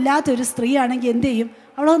ജ്ഞാനമില്ലാത്ത ഒരു സ്ത്രീയാണെങ്കിൽ എന്ത് ചെയ്യും?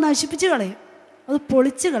 അവളത് നശിപ്പിച്ച് കളയും, അത്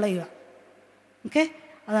പൊളിച്ച് കളയുക. ഓക്കെ,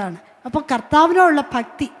 അതാണ്. അപ്പോൾ കർത്താവിനോടുള്ള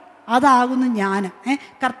ഭക്തി അതാകുന്നു ജ്ഞാനം.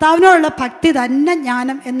 കർത്താവിനോടുള്ള ഭക്തി തന്നെ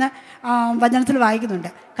ജ്ഞാനം എന്ന് വചനത്തിൽ വായിക്കുന്നുണ്ട്.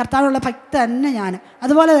 കർത്താവിനുള്ള ഭക്തി തന്നെ ജ്ഞാനം.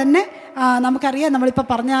 അതുപോലെ തന്നെ നമുക്കറിയാം, നമ്മളിപ്പോൾ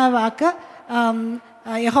പറഞ്ഞ വാക്ക്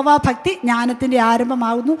യഹോവ ഭക്തി ജ്ഞാനത്തിൻ്റെ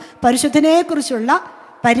ആരംഭമാകുന്നു. പരിശുദ്ധനെക്കുറിച്ചുള്ള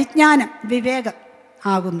പരിജ്ഞാനം വിവേകം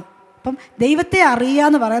ആകുന്നു. അപ്പം ദൈവത്തെ അറിയുക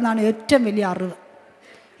എന്ന് പറയുന്നതാണ് ഏറ്റവും വലിയ അറിവ്.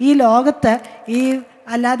 ഈ ലോകത്ത്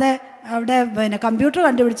അല്ലാതെ അവിടെ കമ്പ്യൂട്ടർ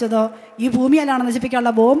കണ്ടുപിടിച്ചതോ ഈ ഭൂമിയിലാണ്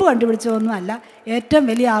നശിപ്പിക്കാനുള്ള ബോംബ് കണ്ടുപിടിച്ചതോ ഒന്നും അല്ല ഏറ്റവും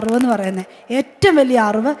വലിയ അറിവെന്ന് പറയുന്നത്. ഏറ്റവും വലിയ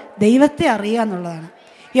അറിവ് ദൈവത്തെ അറിയുക എന്നുള്ളതാണ്.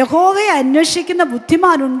 യഹോവയെ അന്വേഷിക്കുന്ന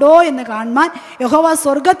ബുദ്ധിമാനുണ്ടോ എന്ന് കാണുവാൻ യഹോവ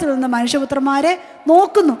സ്വർഗത്തിൽ നിന്ന് മനുഷ്യപുത്രന്മാരെ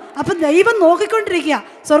നോക്കുന്നു. അപ്പം ദൈവം നോക്കിക്കൊണ്ടിരിക്കുക,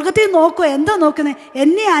 സ്വർഗത്തിൽ നോക്കുക. എന്താ നോക്കുന്നത്?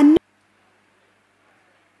 എന്നെ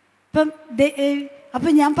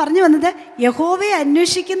അപ്പം ഞാൻ പറഞ്ഞു വന്നത്, യഹോവയെ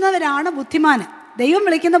അന്വേഷിക്കുന്നവരാണ് ബുദ്ധിമാൻ. ദൈവം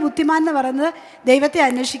വിളിക്കുന്ന ബുദ്ധിമാൻ എന്ന് പറയുന്നത് ദൈവത്തെ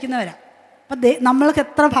അന്വേഷിക്കുന്നവരാണ്. അപ്പം നമ്മൾക്ക്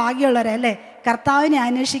എത്ര ഭാഗ്യമുള്ളവരാ അല്ലേ? കർത്താവിനെ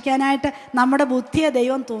അന്വേഷിക്കാനായിട്ട് നമ്മുടെ ബുദ്ധിയെ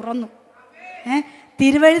ദൈവം തുറന്നു.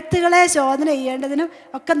 തിരുവഴുത്തുകളെ ശോധന ചെയ്യേണ്ടതിനും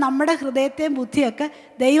ഒക്കെ നമ്മുടെ ഹൃദയത്തെയും ബുദ്ധിയൊക്കെ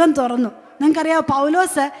ദൈവം തുറന്നു. നിങ്ങൾക്കറിയാമോ,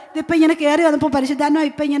 പൗലോസ് ഇതിപ്പോൾ ഇങ്ങനെ കയറി വന്നപ്പോൾ, പരിശുദ്ധാത്മാവ്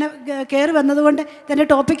ഇപ്പം ഇങ്ങനെ കയറി വന്നതുകൊണ്ട് ഇതിൻ്റെ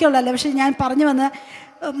ടോപ്പിക്കുള്ളതല്ല, പക്ഷേ ഞാൻ പറഞ്ഞു വന്നത്,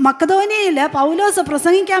 മക്കദോനിയയിൽ പൗലോസ്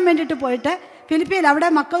പ്രസംഗിക്കാൻ വേണ്ടിയിട്ട് പോയിട്ട് ഫിലിപ്പിയിൽ അവിടെ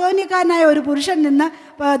മക്കദോനിയക്കാരനായ ഒരു പുരുഷൻ നിന്ന്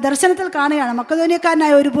ദർശനത്തിൽ കാണുകയാണ്.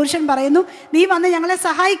 മക്കദോനിയക്കാരനായ ഒരു പുരുഷൻ പറയുന്നു, നീ വന്ന് ഞങ്ങളെ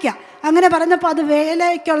സഹായിക്കുക. അങ്ങനെ പറഞ്ഞപ്പോൾ അത്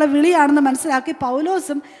വേലയ്ക്കുള്ള വിളിയാണെന്ന് മനസ്സിലാക്കി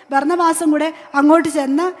പൗലോസും ബർന്നബാസും കൂടെ അങ്ങോട്ട്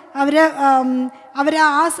ചെന്ന് അവർ ആ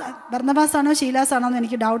ബർന്നബാസാണോ ശീലാസാണോ എന്ന്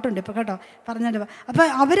എനിക്ക് ഡൗട്ടുണ്ട് ഇപ്പോൾ കേട്ടോ, പറഞ്ഞിട്ട്. അപ്പോൾ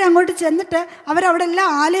അവരങ്ങോട്ട് ചെന്നിട്ട് അവരവിടെ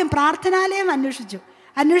എല്ലാം പ്രാർത്ഥനാലയം അന്വേഷിച്ചു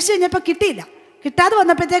കഴിഞ്ഞപ്പോൾ കിട്ടിയില്ല. കിട്ടാതെ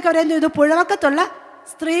വന്നപ്പോഴത്തേക്ക് അവരെന്ത് ചെയ്തു? പുഴവക്കത്തുള്ള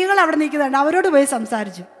സ്ത്രീകൾ അവിടെ നിൽക്കുന്നുണ്ട്, അവരോട് പോയി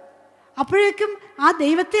സംസാരിച്ചു. അപ്പോഴേക്കും ആ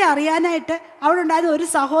ദൈവത്തെ അറിയാനായിട്ട് അവിടെ ഉണ്ടായിരുന്ന ഒരു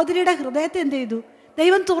സഹോദരിയുടെ ഹൃദയത്തെ എന്ത് ചെയ്തു?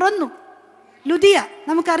 ദൈവം തുറന്നു. ലുദിയ,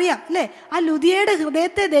 നമുക്കറിയാം അല്ലേ? ആ ലുദിയയുടെ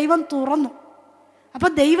ഹൃദയത്തെ ദൈവം തുറന്നു.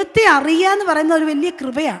 അപ്പം ദൈവത്തെ അറിയുക എന്ന് പറയുന്ന ഒരു വലിയ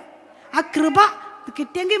കൃപയാണ്. ആ കൃപ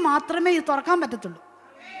കിട്ടിയെങ്കിൽ മാത്രമേ ഇത് തുറക്കാൻ പറ്റത്തുള്ളൂ.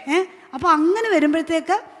 അപ്പോൾ അങ്ങനെ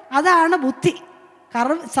വരുമ്പോഴത്തേക്ക് അതാണ് ബുദ്ധി.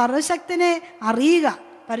 സർവശക്തനെ അറിയുക,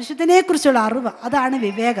 പരിശുദ്ധനെക്കുറിച്ചുള്ള അറിവ്, അതാണ്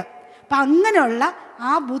വിവേകം. അപ്പം അങ്ങനെയുള്ള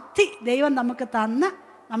ആ ബുദ്ധി ദൈവം നമുക്ക് തന്ന്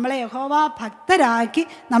നമ്മളെ യഹോവ ഭക്തരാക്കി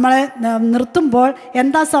നമ്മളെ നിർത്തുമ്പോൾ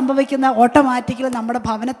എന്താ സംഭവിക്കുന്നത്? ഓട്ടോമാറ്റിക്കലി നമ്മുടെ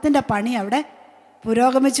ഭവനത്തിൻ്റെ പണി അവിടെ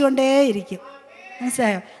പുരോഗമിച്ചുകൊണ്ടേയിരിക്കും.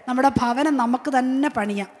 മനസ്സിലായോ? നമ്മുടെ ഭവനം നമുക്ക് തന്നെ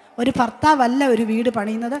പണിയാം. ഒരു ഭർത്താവല്ല ഒരു വീട്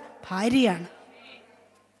പണിയുന്നത്, ഭാര്യയാണ്.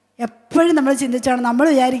 എപ്പോഴും നമ്മൾ ചിന്തിച്ചാണ്, നമ്മൾ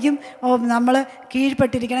വിചാരിക്കും നമ്മൾ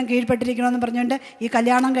കീഴ്പ്പെട്ടിരിക്കണം എന്ന് പറഞ്ഞുകൊണ്ട് ഈ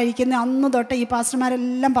കല്യാണം കഴിക്കുന്ന അന്ന് തൊട്ട് ഈ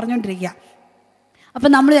പാസ്റ്റർമാരെല്ലാം പറഞ്ഞുകൊണ്ടിരിക്കുക. അപ്പം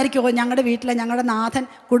നമ്മൾ വിചാരിക്കും, ഞങ്ങളുടെ വീട്ടിലെ ഞങ്ങളുടെ നാഥൻ,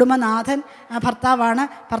 കുടുംബനാഥൻ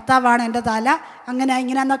ഭർത്താവാണ് എൻ്റെ തല, അങ്ങനെ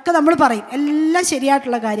ഇങ്ങനെയെന്നൊക്കെ നമ്മൾ പറയും. എല്ലാം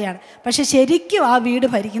ശരിയായിട്ടുള്ള കാര്യമാണ്. പക്ഷെ ശരിക്കും ആ വീട്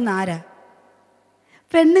ഭരിക്കുന്ന ആരാ?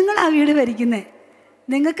 പെണ്ണുങ്ങൾ ആ വീട് ഭരിക്കുന്നത്.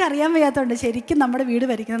 നിങ്ങൾക്കറിയാൻ വയ്യാത്തതുകൊണ്ട് ശരിക്കും നമ്മുടെ വീട്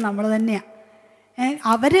ഭരിക്കുന്നത് നമ്മൾ തന്നെയാണ്.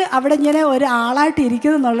 അവർ അവിടെ ഇങ്ങനെ ഒരാളായിട്ട്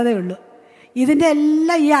ഇരിക്കുന്നു എന്നുള്ളതേ ഉള്ളൂ. ഇതിൻ്റെ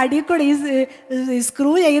എല്ലാം ഈ അടിയിൽ കൂടെ ഈ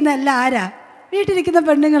സ്ക്രൂ ചെയ്യുന്ന എല്ലാം ആരാ? വീട്ടിലിരിക്കുന്ന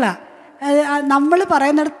പെണ്ണുങ്ങളാണ്. നമ്മൾ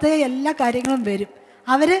പറയുന്നിടത്ത് എല്ലാ കാര്യങ്ങളും വരും.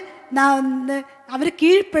 അവർ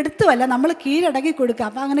കീഴ്പ്പെടുത്തുമല്ല, നമ്മൾ കീഴടങ്ങി കൊടുക്കുക.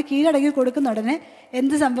 അപ്പം അങ്ങനെ കീഴടങ്ങി കൊടുക്കുന്ന ഉടനെ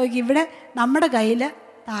എന്ത് സംഭവിക്കും? ഇവിടെ നമ്മുടെ കയ്യിൽ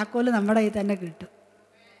താക്കോല് നമ്മുടെ കയ്യിൽ തന്നെ കിട്ടും.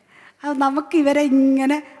 അത് നമുക്ക് ഇവരെ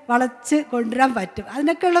ഇങ്ങനെ വളച്ച് കൊണ്ടുവരാൻ പറ്റും.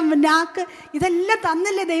 അതിനൊക്കെയുള്ള ഇതെല്ലാം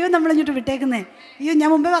തന്നില്ലേ ദൈവം നമ്മളിങ്ങോട്ട് വിട്ടേക്കുന്നേ. ഞാൻ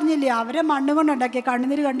മുമ്പേ പറഞ്ഞില്ലേ, അവരെ മണ്ണ് കൊണ്ടുണ്ടാക്കിയ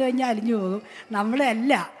കണ്ണുനീര് കണ്ടു കഴിഞ്ഞാൽ അലിഞ്ഞു പോകും.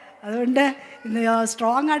 നമ്മളല്ല. അതുകൊണ്ട്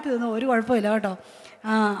സ്ട്രോങ് ആയിട്ട് നിന്നു ഒരു കുഴപ്പമില്ല കേട്ടോ.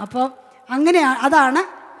 അപ്പോൾ അങ്ങനെയാണ്, അതാണ്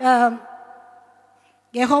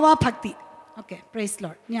യഹോവ ഭക്തി. Okay, praise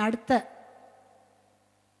Lord. ഇനി അടുത്ത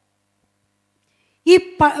ഈ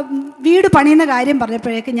വീട് പണിയുന്ന കാര്യം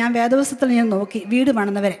പറഞ്ഞപ്പോഴേക്ക് ഞാൻ വേദപുസ്തകത്തിൽ ഞാൻ നോക്കി വീട്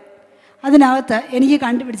പണിന്നവരെ. അതിനകത്ത് എനിക്ക്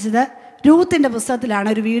കണ്ടുപിടിച്ചത് രൂത്തിൻ്റെ പുസ്തകത്തിലാണ്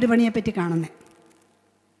ഒരു വീട് പണിയെപ്പറ്റി കാണുന്നത്.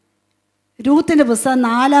 രൂത്തിൻ്റെ പുസ്തകം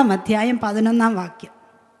 4-ാം അധ്യായം 11-ാം വാക്യം.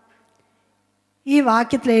 ഈ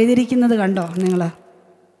വാക്യത്തിൽ എഴുതിയിരിക്കുന്നത് കണ്ടോ നിങ്ങൾ?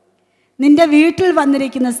 നിന്റെ വീട്ടിൽ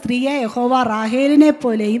വന്നിരിക്കുന്ന സ്ത്രീയെ യഹോവ റാഹേലിനെ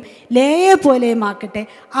പോലെയും ലേയെ പോലെയും ആക്കട്ടെ,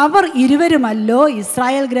 അവർ ഇരുവരുമല്ലോ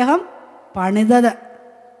ഇസ്രായേൽ ഗൃഹം പണിതത്.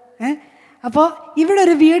 അപ്പോൾ ഇവിടെ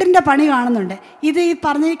ഒരു വീടിൻ്റെ പണി കാണുന്നുണ്ട്. ഇത് ഈ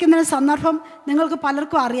പറഞ്ഞിരിക്കുന്ന സന്ദർഭം നിങ്ങൾക്ക്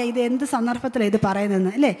പലർക്കും അറിയാം ഇത് എന്ത് സന്ദർഭത്തിലാണ് ഇത്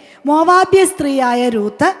പറയുന്നതെന്ന് അല്ലേ. മോവാബ്യ സ്ത്രീയായ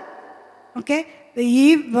രൂത്ത്, ഓക്കെ, ഈ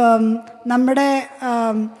നമ്മുടെ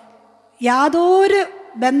യാതൊരു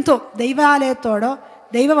ബന്ധവും ദൈവാലയത്തോടോ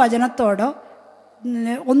ദൈവവചനത്തോടോ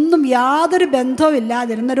ഒന്നും യാതൊരു ബന്ധവും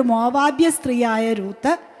ഇല്ലാതിരുന്നൊരു മോവാബ്യ സ്ത്രീയായ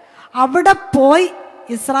രൂത്ത് അവിടെ പോയി,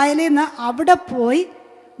 ഇസ്രായേലിൽ നിന്ന് അവിടെ പോയി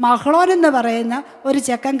മഹ്ളോൻ എന്ന് പറയുന്ന ഒരു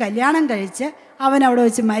ചെക്കൻ കല്യാണം കഴിച്ച് അവൻ അവിടെ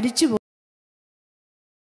വെച്ച് മരിച്ചുപോയി.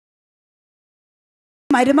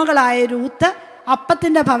 മരുമകളായ രൂത്ത്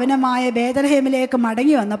അപ്പത്തിൻ്റെ ഭവനമായ ബേത്ലഹേമിലേക്ക്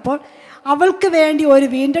മടങ്ങി വന്നപ്പോൾ അവൾക്ക് വേണ്ടി ഒരു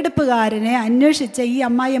വീണ്ടെടുപ്പുകാരനെ അന്വേഷിച്ച ഈ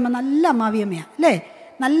അമ്മായിയമ്മ നല്ല അമ്മാവിയമ്മയാണ് അല്ലേ.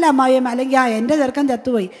 നല്ല അമ്മാവിയമ്മ. അല്ലെങ്കിൽ എൻ്റെ ചെറുക്കൻ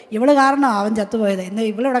ചത്തുപോയി, ഇവള് കാരണം അവൻ ചത്തുപോയത്, എന്നാൽ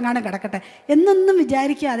ഇവളിവിടെങ്ങാനും കിടക്കട്ടെ എന്നൊന്നും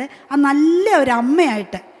വിചാരിക്കാതെ ആ നല്ല ഒരു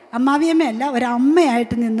അമ്മയായിട്ട്, അമ്മാവിയമ്മയല്ല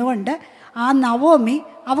ഒരമ്മയായിട്ട് നിന്നുകൊണ്ട് ആ നവോമി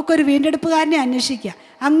അവൾക്കൊരു വീണ്ടെടുപ്പുകാരനെ അന്വേഷിക്കുക.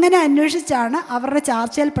 അങ്ങനെ അന്വേഷിച്ചാണ് അവരുടെ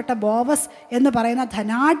ചാർച്ചയിൽപ്പെട്ട ബോവസ് എന്ന് പറയുന്ന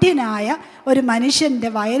ധനാഢ്യനായ ഒരു മനുഷ്യൻ്റെ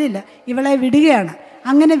വയലിൽ ഇവളെ വിടുകയാണ്.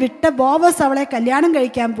 അങ്ങനെ വിട്ട ബോവസ് അവളെ കല്യാണം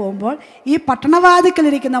കഴിക്കാൻ പോകുമ്പോൾ ഈ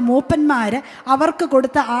പട്ടണവാതിക്കലിരിക്കുന്ന മൂപ്പന്മാർ അവർക്ക്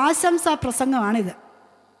കൊടുത്ത ആശംസാ പ്രസംഗമാണിത്.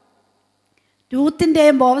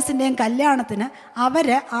 രൂത്തിൻ്റെയും ബോവസിൻ്റെയും കല്യാണത്തിന്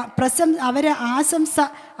അവരെ ആശംസ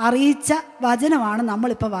അറിയിച്ച വചനമാണ്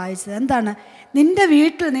നമ്മളിപ്പോൾ വായിച്ചത്. എന്താണ്? നിൻ്റെ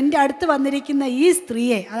വീട്ടിൽ നിൻ്റെ അടുത്ത് വന്നിരിക്കുന്ന ഈ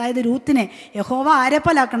സ്ത്രീയെ, അതായത് രൂത്തിനെ, യഹോവ ആരെ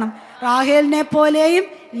പോലെ ആക്കണം? റാഹേലിനെ പോലെയും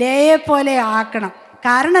ലേയെ പോലെ ആക്കണം.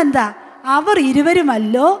 കാരണം എന്താ? അവർ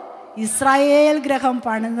ഇരുവരുമല്ലോ ഇസ്രായേൽ ഗ്രഹം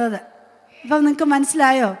പണിതത്. ഇപ്പം നിങ്ങൾക്ക്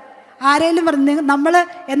മനസ്സിലായോ? ആരെങ്കിലും പറഞ്ഞു നമ്മൾ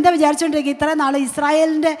എന്താ വിചാരിച്ചുകൊണ്ടിരിക്കുക? ഇത്രയും നാൾ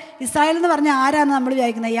ഇസ്രായേൽ എന്ന് പറഞ്ഞാൽ ആരാന്ന് നമ്മൾ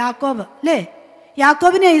വിചാരിക്കുന്നത്? യാക്കോബ് അല്ലേ?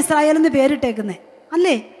 യാക്കോബിനെ ഇസ്രായേൽ എന്ന് പേരിട്ടേക്കുന്നത്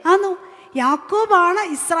അല്ലേ? ആന്നു. യാക്കോബാണ്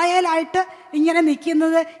ഇസ്രായേലായിട്ട് ഇങ്ങനെ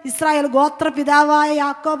നിൽക്കുന്നത്. ഇസ്രായേൽ ഗോത്രപിതാവായ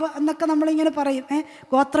യാക്കോബ് എന്നൊക്കെ നമ്മളിങ്ങനെ പറയും.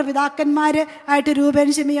 ഗോത്രപിതാക്കന്മാർ ആയിട്ട് രൂബേൻ,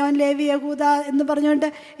 ശിമിയോൻ, ലേവി, യഹൂദ എന്ന് പറഞ്ഞുകൊണ്ട്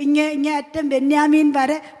ഇങ്ങേ അറ്റം ബെന്യാമീൻ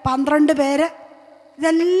വരെ 12 പേര്.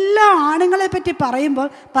 ഇതെല്ലാം ആണുങ്ങളെ പറ്റി പറയുമ്പോൾ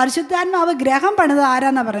പരിശുദ്ധാത്മാവ് ഗ്രഹം പണിത്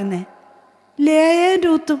ആരാന്നാ പറയുന്നത്? ലേയും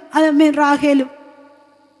രൂത്തും, റാഹേലും.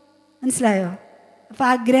 മനസ്സിലായോ? അപ്പം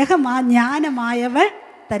ആ ഗ്രഹം, ആ ജ്ഞാനമായവൾ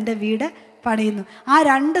തൻ്റെ വീട് പണിയുന്നു. ആ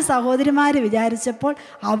 2 സഹോദരിമാർ വിചാരിച്ചപ്പോൾ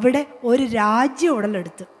അവിടെ ഒരു രാജ്യം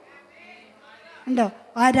ഉടലെടുത്തു. ഉണ്ടോ?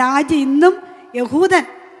 ആ രാജ്യം ഇന്നും യഹൂദൻ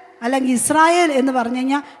അല്ലെങ്കിൽ ഇസ്രായേൽ എന്ന് പറഞ്ഞു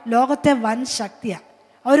കഴിഞ്ഞാൽ ലോകത്തെ വൻ ശക്തിയാണ്.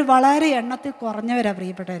 അവർ വളരെ എണ്ണത്തിൽ കുറഞ്ഞവരാണ്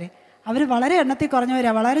പ്രിയപ്പെട്ടവർ. അവർ വളരെ എണ്ണത്തിൽ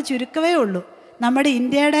കുറഞ്ഞവരാണ്, വളരെ ചുരുക്കമേ ഉള്ളൂ. നമ്മുടെ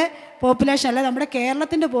ഇന്ത്യയുടെ പോപ്പുലേഷൻ അല്ല, നമ്മുടെ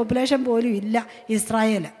കേരളത്തിൻ്റെ പോപ്പുലേഷൻ പോലും ഇല്ല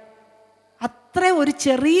ഇസ്രായേൽ. അത്ര ഒരു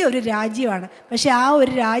ചെറിയൊരു രാജ്യമാണ്. പക്ഷേ ആ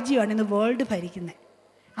ഒരു രാജ്യമാണ് ഇന്ന് വേൾഡ് ഭരിക്കുന്നത്.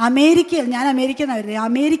 അമേരിക്കയിൽ, ഞാൻ അമേരിക്ക എന്ന് പറയുന്നത്,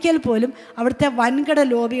 അമേരിക്കയിൽ പോലും അവിടുത്തെ വൻകിട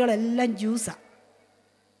ലോബികളെല്ലാം ജ്യൂസാണ്.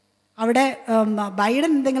 അവിടെ ബൈഡൻ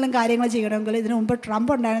എന്തെങ്കിലും കാര്യങ്ങൾ ചെയ്യണമെങ്കിൽ, ഇതിനു മുമ്പ്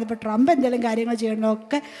ട്രംപ് ഉണ്ടായിരുന്നു, ഇപ്പോൾ ട്രംപ് എന്തെങ്കിലും കാര്യങ്ങൾ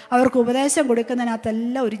ചെയ്യണമെന്നൊക്കെ അവർക്ക് ഉപദേശം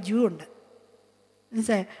കൊടുക്കുന്നതിനകത്തെല്ലാം ഒരു ജൂ ഉണ്ട്.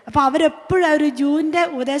 മനസ്സിലായി? അപ്പോൾ അവരെപ്പോഴും ഒരു ജൂവിൻ്റെ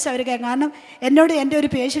ഉപദേശം അവർ കേൾക്കും. കാരണം എന്നോട് എൻ്റെ ഒരു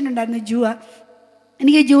പേഷ്യൻ്റ് ഉണ്ടായിരുന്നു, ജൂ.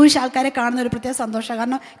 എനിക്ക് ജൂയിഷ് ആൾക്കാരെ കാണുന്ന ഒരു പ്രത്യേക സന്തോഷമാണ്.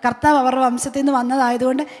 കാരണം കർത്താവ് അവരുടെ വംശത്തിൽ നിന്ന്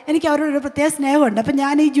വന്നതായതുകൊണ്ട് എനിക്ക് അവരോടൊരു പ്രത്യേക സ്നേഹമുണ്ട്. അപ്പം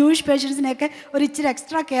ഞാൻ ഈ ജൂയിഷ് പേഷ്യൻസിനെയൊക്കെ ഒരു ഇച്ചിരി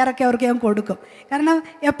എക്സ്ട്രാ കെയറൊക്കെ അവർക്ക് ഞാൻ കൊടുക്കും. കാരണം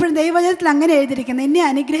എപ്പോഴും ദൈവവചനത്തിൽ അങ്ങനെ എഴുതിയിരിക്കുന്നത്, എന്നെ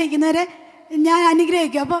അനുഗ്രഹിക്കുന്നവരെ ഞാൻ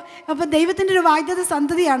അനുഗ്രഹിക്കും. അപ്പോൾ ദൈവത്തിൻ്റെ ഒരു വാഗ്ദത്ത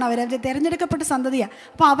സന്തതിയാണ് അവർ തിരഞ്ഞെടുക്കപ്പെട്ട സന്തതിയാണ്.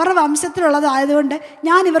 അപ്പോൾ അവരുടെ വംശത്തിലുള്ളതായതുകൊണ്ട്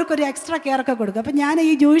ഞാൻ ഇവർക്കൊരു എക്സ്ട്രാ കെയറൊക്കെ കൊടുക്കും. അപ്പോൾ ഞാൻ ഈ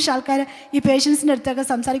ജൂയിഷ് ആൾക്കാർ ഈ പേഷ്യൻസിൻ്റെ അടുത്തൊക്കെ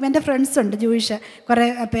സംസാരിക്കും. എൻ്റെ ഫ്രണ്ട്സ് ഉണ്ട് ജൂയിഷ്, കുറേ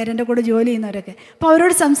പേരെൻ്റെ കൂടെ ജോലി ചെയ്യുന്നവരൊക്കെ. അപ്പോൾ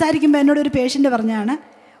അവരോട് സംസാരിക്കുമ്പോൾ എന്നോടൊരു പേഷ്യൻ്റ് പറഞ്ഞാണ്,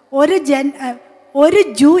 ഒരു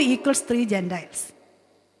ജൂ ഈക്വൽസ് 3 ജെൻറ്റൈൽസ്.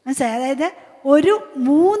 മനസ്സിലായി? അതായത് ഒരു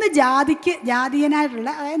 3 ജാതീയനായിട്ടുള്ള,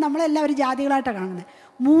 അതായത് നമ്മളെല്ലാവരും ജാതികളായിട്ടാണ് കാണുന്നത്.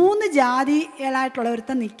 3 ജാതികളായിട്ടുള്ള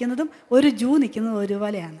ഒരുത്തൻ നിൽക്കുന്നതും ഒരു ജൂ നിൽക്കുന്നതും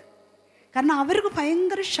ഒരുപോലെയാണ്. കാരണം അവർക്ക്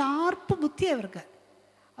ഭയങ്കര ഷാർപ്പ് ബുദ്ധിയാണ്.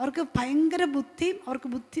 അവർക്ക് ഭയങ്കര ബുദ്ധിയും അവർക്ക്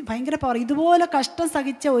ഭയങ്കര പവർ. ഇതുപോലെ കഷ്ടം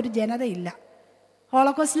സഹിച്ച ഒരു ജനതയില്ല.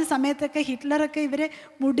 ഹോളോകോസ്റ്റിൻ്റെ സമയത്തൊക്കെ ഹിറ്റ്ലറൊക്കെ ഇവരെ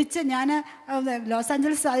മുടിച്ച്, ഞാൻ ലോസ്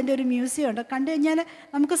ആഞ്ചലസ് അതിൻ്റെ ഒരു മ്യൂസിയം ഉണ്ട്, കണ്ടു കഴിഞ്ഞാൽ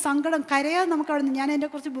നമുക്ക് സങ്കടം, കരയാൻ നമുക്ക് അവിടെ നിന്ന്, ഞാൻ എൻ്റെ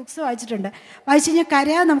കുറച്ച് ബുക്സ് വായിച്ചിട്ടുണ്ട്, വായിച്ചു കഴിഞ്ഞാൽ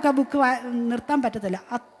കരയാൻ നമുക്ക് ആ ബുക്ക് നിർത്താൻ പറ്റത്തില്ല.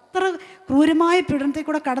 അത്ര ക്രൂരമായ പീഡനത്തിൽ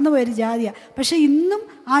കൂടെ കടന്നുപോയൊരു ജാതിയാണ്. പക്ഷേ ഇന്നും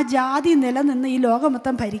ആ ജാതി നിലനിന്ന് ഈ ലോകം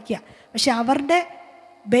മൊത്തം ഭരിക്കുക. പക്ഷെ അവരുടെ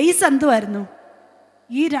ബേസ് എന്തുമായിരുന്നു?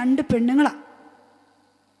 ഈ 2 പെണ്ണുങ്ങളാണ്.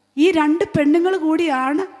 ഈ 2 പെണ്ണുങ്ങൾ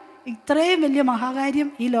കൂടിയാണ് ഇത്രയും വലിയ മഹാകാര്യം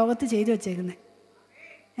ഈ ലോകത്ത് ചെയ്തു വച്ചേക്കുന്നത്.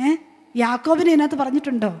 യാക്കോബിനെ ഇതിനകത്ത്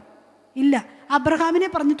പറഞ്ഞിട്ടുണ്ടോ? ഇല്ല. അബ്രഹാമിനെ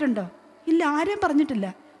പറഞ്ഞിട്ടുണ്ടോ? ഇല്ല. ആരെയും പറഞ്ഞിട്ടില്ല.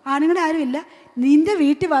 ആണുങ്ങളെ ആരും ഇല്ല. നിൻ്റെ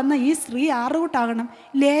വീട്ടിൽ വന്ന ഈ സ്ത്രീ 6 കൂട്ടാകണം,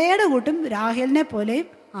 ലേയുടെ കൂട്ടും രാഹേലിനെ പോലെയും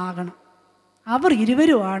ആകണം. അവർ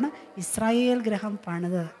ഇരുവരുമാണ് ഇസ്രായേൽ ഗ്രഹം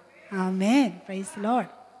പണിതത്. ആമേൻ, പ്രൈസ്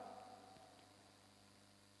ലോർഡ്.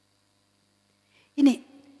 ഇനി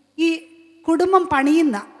ഈ കുടുംബം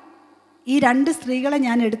പണിയുന്ന ഈ 2 സ്ത്രീകളെ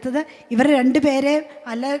ഞാൻ എടുത്തത്, ഇവരെ 2 പേരെ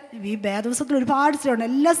അല്ല, ഈ വേദപുസ്തകത്തിൽ ഒരുപാട് സ്ത്രീകളുണ്ട്,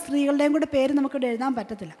 എല്ലാ സ്ത്രീകളുടെയും കൂടെ പേര് നമുക്കിവിടെ എഴുതാൻ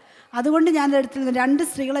പറ്റത്തില്ല. അതുകൊണ്ട് ഞാൻ എടുത്തത് 2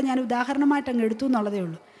 സ്ത്രീകളെ ഞാൻ ഉദാഹരണമായിട്ട് അങ്ങ് എടുത്തു എന്നുള്ളതേ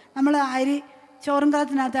ഉള്ളൂ. നമ്മൾ ചോറും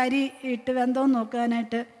കലത്തിനകത്ത് അരി ഇട്ട് വെന്തോന്ന്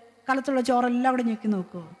നോക്കാനായിട്ട് കലത്തുള്ള ചോറെല്ലാം അവിടെ ഞെക്കി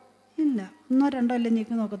നോക്കുമോ? ഇല്ല, 1 2 അല്ലേ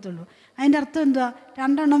ഞെക്കി നോക്കത്തുള്ളൂ. അതിൻ്റെ അർത്ഥം എന്തുവാ?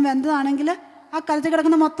 2 എണ്ണം വെന്തതാണെങ്കിൽ ആ കലത്തിൽ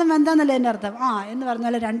കിടക്കുന്ന മൊത്തം വെന്താന്നല്ലേ എൻ്റെ അർത്ഥം. എന്ന്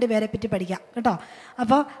പറഞ്ഞാൽ 2 പേരെ പറ്റി പഠിക്കാം കേട്ടോ.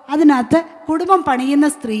 അപ്പോൾ അതിനകത്ത് കുടുംബം പണിയുന്ന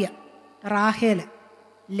സ്ത്രീ റാഹേൽ,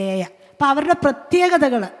 ലേയ. അപ്പോൾ അവരുടെ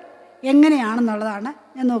പ്രത്യേകതകൾ എങ്ങനെയാണെന്നുള്ളതാണ്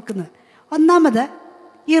ഞാൻ നോക്കുന്നത്. ഒന്നാമത്,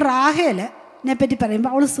 ഈ റാഹേലിനെ പറ്റി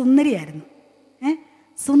പറയുമ്പോൾ അവൾ സുന്ദരിയായിരുന്നു.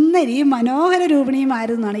 സുന്ദരിയും മനോഹര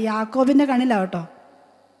രൂപിണിയുമായിരുന്നു എന്നാണ് യാക്കോബിൻ്റെ കണ്ണിലാവട്ടോ.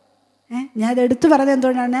 ഞാൻ ഇത് എടുത്തു പറഞ്ഞത്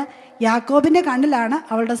എന്തുകൊണ്ടാണ്? യാക്കോബിൻ്റെ കണ്ണിലാണ്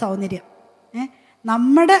അവളുടെ സൗന്ദര്യം.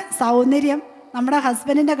 നമ്മുടെ സൗന്ദര്യം നമ്മുടെ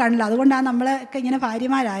ഹസ്ബൻഡിൻ്റെ കണ്ണിൽ, അതുകൊണ്ടാണ് നമ്മളൊക്കെ ഇങ്ങനെ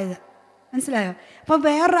ഭാര്യമാരായത്. മനസ്സിലായോ? അപ്പോൾ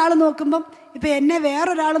വേറൊരാൾ നോക്കുമ്പം, ഇപ്പോൾ എന്നെ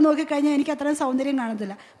വേറൊരാൾ നോക്കിക്കഴിഞ്ഞാൽ എനിക്ക് അത്രയും സൗന്ദര്യം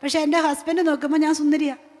കാണത്തില്ല. പക്ഷേ എൻ്റെ ഹസ്ബൻഡ് നോക്കുമ്പോൾ ഞാൻ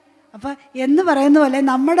സുന്ദരിയാണ്. അപ്പോൾ എന്ന് പറയുന്ന പോലെ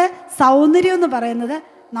നമ്മുടെ സൗന്ദര്യം എന്ന് പറയുന്നത്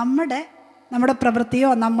നമ്മുടെ പ്രവൃത്തിയോ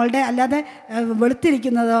നമ്മളുടെ അല്ലാതെ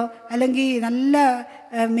വെളുത്തിരിക്കുന്നതോ അല്ലെങ്കിൽ നല്ല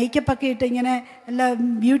മേക്കപ്പൊക്കെ ഇട്ട് ഇങ്ങനെ നല്ല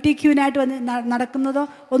ബ്യൂട്ടി ക്യൂനായിട്ട് വന്ന് നടക്കുന്നതോ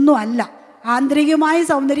ഒന്നും അല്ല. ആന്തരികമായ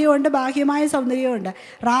സൗന്ദര്യമുണ്ട്, ബാഹ്യമായ സൗന്ദര്യമുണ്ട്.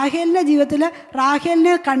 റാഹേലിൻ്റെ ജീവിതത്തിൽ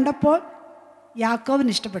റാഹേലിനെ കണ്ടപ്പോൾ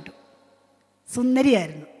യാക്കോബിന് ഇഷ്ടപ്പെട്ടു,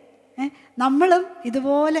 സുന്ദരിയായിരുന്നു. നമ്മളും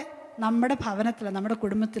ഇതുപോലെ നമ്മുടെ ഭവനത്തിൽ, നമ്മുടെ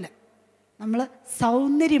കുടുംബത്തിൽ നമ്മൾ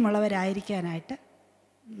സൗന്ദര്യമുള്ളവരായിരിക്കാനായിട്ട്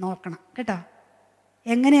നോക്കണം കേട്ടോ.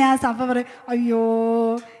 എങ്ങനെയാ സഭ പറയും, അയ്യോ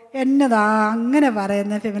എന്നതാ അങ്ങനെ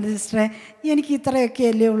പറയുന്നത് ഫെമില സിസ്റ്ററെ, എനിക്ക് ഇത്രയൊക്കെ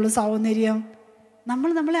അല്ലേ ഉള്ളൂ സൗന്ദര്യം.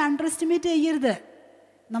 നമ്മളെ അണ്ടർ എസ്റ്റിമേറ്റ് ചെയ്യരുത്.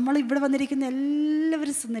 നമ്മൾ ഇവിടെ വന്നിരിക്കുന്ന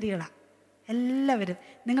എല്ലാവരും സുന്ദരികളാണ്, എല്ലാവരും.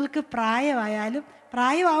 നിങ്ങൾക്ക്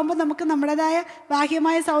പ്രായമാകുമ്പോൾ നമുക്ക് നമ്മുടേതായ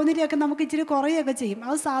ബാഹ്യമായ സൗന്ദര്യമൊക്കെ നമുക്ക് ഇച്ചിരി കുറയുകയൊക്കെ ചെയ്യും.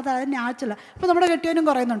 അത് സാധാരണ നാച്ചുറൽ. അപ്പോൾ നമ്മുടെ കെട്ടിയവനും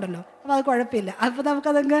കുറയുന്നുണ്ടല്ലോ, അപ്പോൾ അത് കുഴപ്പമില്ല. അപ്പോൾ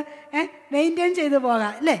നമുക്കതങ്ങ് മെയിൻറ്റെയിൻ ചെയ്ത്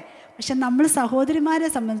പോകാം അല്ലേ. പക്ഷെ നമ്മൾ സഹോദരിമാരെ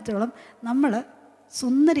സംബന്ധിച്ചിടത്തോളം നമ്മൾ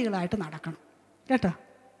സുന്ദരികളായിട്ട് നടക്കണം കേട്ടോ.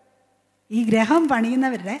 ഈ ഗ്രഹം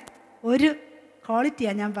പണിയുന്നവരുടെ ഒരു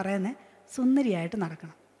ക്വാളിറ്റിയാണ് ഞാൻ പറയുന്നത്, സുന്ദരിയായിട്ട്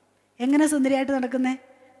നടക്കണം. എങ്ങനെ സുന്ദരിയായിട്ട് നടക്കുന്നത്?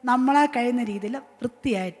 നമ്മളെ കഴിയുന്ന രീതിയിൽ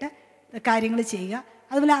വൃത്തിയായിട്ട് കാര്യങ്ങൾ ചെയ്യുക.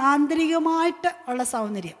 അതുപോലെ ആന്തരികമായിട്ട് ഉള്ള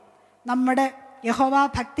സൗന്ദര്യം, നമ്മുടെ യഹോവാ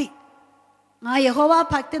ഭക്തി, ആ യഹോവാ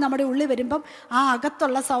ഭക്തി നമ്മുടെ ഉള്ളിൽ വരുമ്പം ആ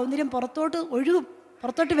അകത്തുള്ള സൗന്ദര്യം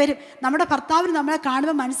പുറത്തോട്ട് വരും. നമ്മുടെ ഭർത്താവിന് നമ്മളെ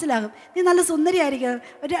കാണുമ്പോൾ മനസ്സിലാകും, നീ നല്ല സുന്ദരിയായിരിക്കും,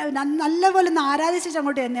 നല്ലപോലെ ഒന്ന് ആരാധിച്ചിട്ട്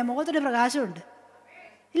അങ്ങോട്ട് തന്നെ മുഖത്തൊരു പ്രകാശമുണ്ട്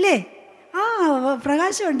ഇല്ലേ?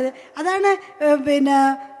 പ്രകാശമുണ്ട്. അതാണ്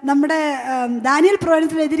നമ്മുടെ ദാനിയേൽ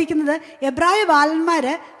പ്രവചനത്തിൽ എഴുതിയിരിക്കുന്നത്. എബ്രായ ബാലന്മാർ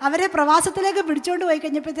അവരെ പ്രവാസത്തിലേക്ക് പിടിച്ചുകൊണ്ട് പോയി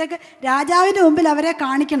കഴിഞ്ഞപ്പോഴത്തേക്ക് രാജാവിൻ്റെ മുമ്പിൽ അവരെ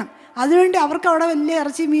കാണിക്കണം. അതിനുവേണ്ടി അവർക്ക് അവിടെ വലിയ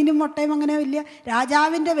ഇറച്ചി മീനും മുട്ടയും അങ്ങനെ വലിയ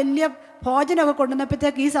രാജാവിൻ്റെ വലിയ ഭോജനമൊക്കെ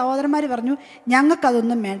കൊണ്ടുവന്നപ്പോഴത്തേക്ക് ഈ സഹോദരന്മാർ പറഞ്ഞു,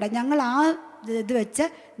 ഞങ്ങൾക്കതൊന്നും വേണ്ട, ഞങ്ങൾ ആ ഇത് വെച്ച്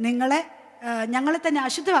ഞങ്ങളെ തന്നെ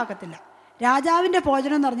അശുദ്ധമാക്കത്തില്ല. രാജാവിൻ്റെ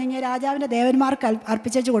ഭോജനം എന്ന് പറഞ്ഞു കഴിഞ്ഞാൽ രാജാവിൻ്റെ ദേവന്മാർക്ക്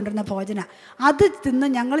അർപ്പിച്ചു കൊണ്ടിരുന്ന ഭോജന, അത് തിന്ന്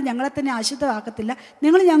ഞങ്ങളെ തന്നെ അശുദ്ധമാക്കത്തില്ല.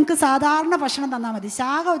 നിങ്ങൾ ഞങ്ങൾക്ക് സാധാരണ ഭക്ഷണം തന്നാൽ മതി,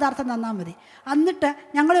 ശാഖപദാർത്ഥം തന്നാൽ മതി, എന്നിട്ട്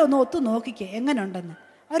ഞങ്ങളെ ഒന്ന് ഒത്തു നോക്കിക്കേ എങ്ങനെയുണ്ടെന്ന്.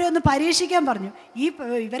 അവരെ ഒന്ന് പരീക്ഷിക്കാൻ പറഞ്ഞു.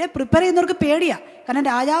 ഇവരെ പ്രിപ്പയർ ചെയ്യുന്നവർക്ക് പേടിയാണ്. കാരണം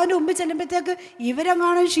രാജാവിൻ്റെ മുമ്പിൽ ചെല്ലുമ്പോഴത്തേക്ക്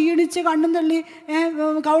ഇവരെങ്ങാനും ക്ഷീണിച്ച് കണ്ണും തള്ളി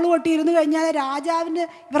കൗള് കൊട്ടിയിരുന്നു കഴിഞ്ഞാൽ രാജാവിൻ്റെ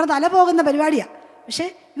ഇവരുടെ തല പോകുന്ന പരിപാടിയാണ്. പക്ഷേ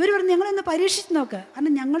ഇവർ പറഞ്ഞു, ഞങ്ങളൊന്ന് പരീക്ഷിച്ച് നോക്ക്,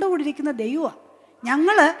 കാരണം ഞങ്ങളുടെ കൂടെ ഇരിക്കുന്ന ദൈവമാണ്.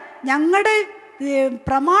 ഞങ്ങളുടെ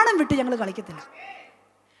പ്രമാണം വിട്ട് ഞങ്ങൾ കളിക്കത്തില്ല.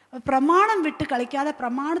 പ്രമാണം വിട്ട് കളിക്കാതെ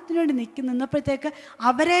പ്രമാണത്തിന് വേണ്ടി നിന്നപ്പോഴത്തേക്ക്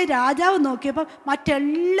അവരെ രാജാവ് നോക്കിയപ്പോൾ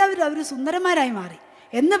മറ്റെല്ലാവരും അവർ സുന്ദരന്മാരായി മാറി.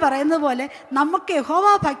 എന്ന് പറയുന്നത് പോലെ നമുക്ക്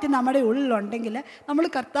യഹോവാ ഭക്തി നമ്മുടെ ഉള്ളിലുണ്ടെങ്കിൽ, നമ്മൾ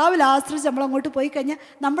കർത്താവിൽ ആശ്രയിച്ച് നമ്മളങ്ങോട്ട് പോയി കഴിഞ്ഞാൽ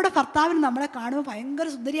നമ്മുടെ ഭർത്താവിന് നമ്മളെ കാണുമ്പോൾ ഭയങ്കര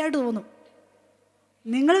സുന്ദരിയായിട്ട് തോന്നും.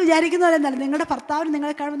 നിങ്ങൾ വിചാരിക്കുന്ന പോലെ എന്നല്ല, നിങ്ങളുടെ ഭർത്താവിന്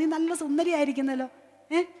നിങ്ങളെ കാണുമ്പോൾ നീ നല്ല സുന്ദരിയായിരിക്കുന്നല്ലോ.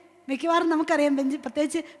 മിക്കവാറും നമുക്കറിയാം,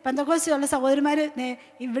 പ്രത്യേകിച്ച് പെന്തക്കോസ്തുള്ള സഹോദരിമാർ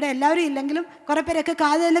ഇവിടെ എല്ലാവരും ഇല്ലെങ്കിലും കുറേ പേരൊക്കെ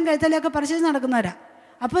കാതെല്ലാം കഴുത്തലൊക്കെ പറിച്ച് നടക്കുന്നവരാ.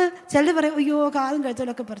 അപ്പോൾ ചിലർ പറയും, അയ്യോ കാതും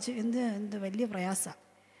കഴുത്തലൊക്കെ പറിച്ച് എന്ത് വലിയ പ്രയാസമാണ്.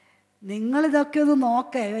 നിങ്ങളിതൊക്കെ ഒന്ന്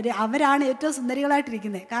നോക്കേ, അവരാണ് ഏറ്റവും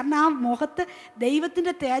സുന്ദരികളായിട്ടിരിക്കുന്നത്. കാരണം ആ മുഖത്ത്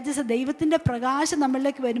ദൈവത്തിൻ്റെ തേജസ്, ദൈവത്തിൻ്റെ പ്രകാശം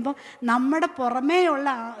നമ്മളിലേക്ക് വരുമ്പം നമ്മുടെ പുറമേയുള്ള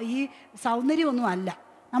ഈ സൗന്ദര്യമൊന്നും അല്ല.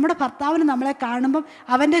 നമ്മുടെ ഭർത്താവിന് നമ്മളെ കാണുമ്പം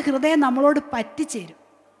അവൻ്റെ ഹൃദയം നമ്മളോട് പറ്റിച്ചേരും.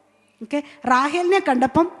 ഓക്കെ, റാഹേലിനെ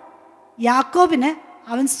കണ്ടപ്പം യാക്കോബിന്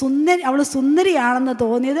അവൾ സുന്ദരിയാണെന്ന്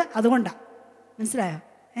തോന്നിയത് അതുകൊണ്ടാണ്. മനസ്സിലായോ?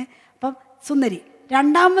 അപ്പം സുന്ദരി.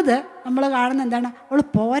 രണ്ടാമത് നമ്മൾ കാണുന്ന എന്താണ്? അവൾ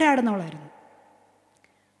പോരാടുന്നവളായിരുന്നു.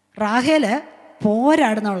 റാഹേല്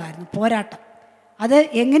പോരാടുന്നവളായിരുന്നു, പോരാട്ടം. അത്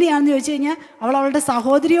എങ്ങനെയാണെന്ന് ചോദിച്ചു കഴിഞ്ഞാൽ, അവളുടെ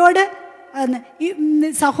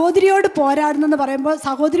സഹോദരിയോട് പോരാടുന്നെന്ന് പറയുമ്പോൾ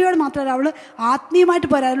സഹോദരിയോട് മാത്രമല്ല, അവൾ ആത്മീയമായിട്ട്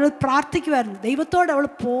പോരാടുന്നു, പ്രാർത്ഥിക്കുമായിരുന്നു. ദൈവത്തോട് അവൾ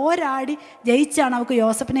പോരാടി ജയിച്ചാണ് അവൾക്ക്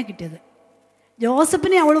യോസഫിനെ കിട്ടിയത്.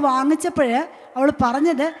 ജോസഫിനെ അവൾ വാങ്ങിച്ചപ്പോൾ അവൾ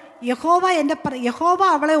പറഞ്ഞത് യഹോവ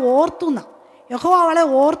അവളെ ഓർത്തുന്ന. യഹോവ അവളെ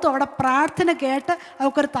ഓർത്തു, അവളുടെ പ്രാർത്ഥന കേട്ട്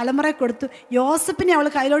അവൾക്കൊരു തലമുറ കൊടുത്തു. യോസഫിനെ അവൾ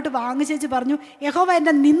കയ്യിലോട്ട് വാങ്ങിച്ചേച്ച് പറഞ്ഞു, യഹോവ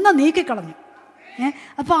എൻ്റെ നിന്ന നീക്കിക്കളഞ്ഞു.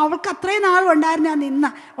 അപ്പോൾ അവൾക്ക് അത്രയും നാളും ഉണ്ടായിരുന്ന ആ നിന്ന,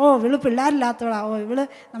 ഇവള് പിള്ളേരില്ലാത്തവളാ, ഇവള്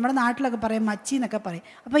നമ്മുടെ നാട്ടിലൊക്കെ പറയും മച്ചി എന്നൊക്കെ പറയും.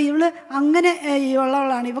 അപ്പോൾ ഇവള് അങ്ങനെ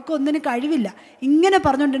ഉള്ളവളാണ്, ഇവൾക്ക് ഒന്നിനും കഴിവില്ല, ഇങ്ങനെ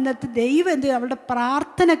പറഞ്ഞുകൊണ്ടിരുന്നിട്ട് ദൈവം എന്ത് ചെയ്യും, അവളുടെ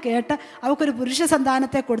പ്രാർത്ഥന കേട്ട് അവൾക്കൊരു പുരുഷ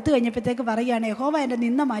സന്താനത്തെ കൊടുത്തു കഴിഞ്ഞപ്പോഴത്തേക്ക് പറയുകയാണ്, യഹോവ എൻ്റെ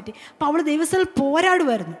നിന്ന മാറ്റി. അപ്പോൾ അവൾ ദൈവസ്ഥൽ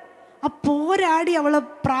പോരാടുമായിരുന്നു. ആ പോരാടി അവൾ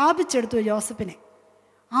പ്രാപിച്ചെടുത്തു യോസഫിനെ.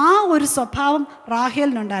 ആ ഒരു സ്വഭാവം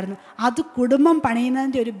റാഹേലിനുണ്ടായിരുന്നു. അത് കുടുംബം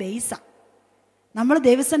പണിയുന്നതിൻ്റെ ഒരു ബേസാണ്. നമ്മൾ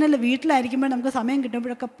ദൈവസേനയിൽ വീട്ടിലായിരിക്കുമ്പോൾ നമുക്ക് സമയം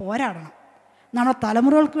കിട്ടുമ്പോഴൊക്കെ പോരാടണം. നമ്മുടെ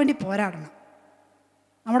തലമുറകൾക്ക് വേണ്ടി പോരാടണം,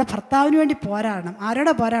 നമ്മുടെ ഭർത്താവിന് വേണ്ടി പോരാടണം.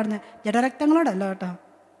 ആരോടെ പോരാടുന്നത്? ജഡരക്തങ്ങളോടല്ല കേട്ടോ,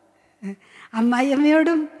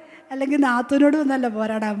 അമ്മായിയമ്മയോടും അല്ലെങ്കിൽ നാത്തൂനോടും ഒന്നല്ല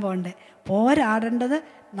പോരാടാൻ പോകണ്ടേ. പോരാടേണ്ടത്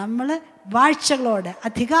നമ്മൾ വാഴ്ചകളോട്,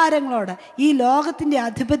 അധികാരങ്ങളോട്, ഈ ലോകത്തിൻ്റെ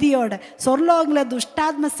അധിപതിയോട്, സ്വർലോകങ്ങളിലെ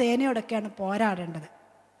ദുഷ്ടാത്മ സേനയോടൊക്കെയാണ് പോരാടേണ്ടത്.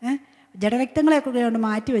 ജഡരക്തങ്ങളെയൊക്കെ കൊണ്ട്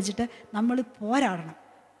മാറ്റി വെച്ചിട്ട് നമ്മൾ പോരാടണം.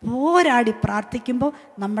 പോരാടി പ്രാർത്ഥിക്കുമ്പോൾ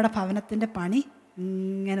നമ്മുടെ ഭവനത്തിൻ്റെ പണി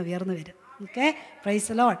ഇങ്ങനെ ഉയർന്നു വരും. Okay, praise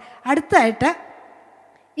the Lord. അടുത്തായിട്ട്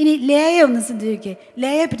ഇനി ലേയെ ഒന്ന് ചിന്തിക്കുക.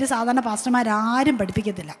 ലേയെ പറ്റി സാധാരണ പാസ്റ്റർമാരാരും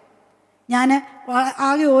പഠിപ്പിക്കത്തില്ല. ഞാൻ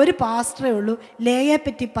ആകെ ഒരു പാസ്റ്ററേ ഉള്ളൂ ലേയെ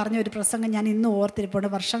പറ്റി പറഞ്ഞ ഒരു പ്രസംഗം ഞാൻ ഇന്ന് ഓർത്തിരിപ്പുണ്ട്.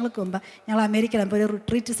 വർഷങ്ങൾക്ക് മുമ്പ് ഞങ്ങൾ അമേരിക്കയിലാകുമ്പോൾ ഒരു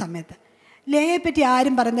റിട്രീറ്റ് സമയത്ത് ലേയെ പറ്റി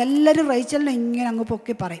ആരും പറയുന്നത്, എല്ലാവരും റേച്ചലിനെ ഇങ്ങനെ അങ്ങ്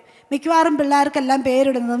പൊക്കി പറയും. മിക്കവാറും പിള്ളേർക്കെല്ലാം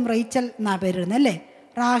പേരിടുന്നതും റേച്ചൽ എന്നാണ് പേരിടുന്നത് അല്ലേ,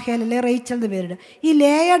 റാഹേൽ അല്ലെ റേച്ചൽ എന്ന് പേരിടും. ഈ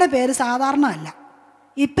ലേയുടെ പേര് സാധാരണ അല്ല.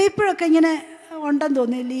 ഇപ്പോഴൊക്കെ ഇങ്ങനെ ഉണ്ടെന്ന്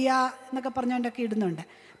തോന്നുന്നു, ലിയ എന്നൊക്കെ പറഞ്ഞുകൊണ്ടൊക്കെ ഇടുന്നുണ്ട്.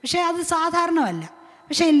 പക്ഷേ അത് സാധാരണമല്ല.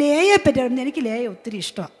 പക്ഷേ ഈ ലേയെ പറ്റി പറയുന്നത്, എനിക്ക് ലേയെ ഒത്തിരി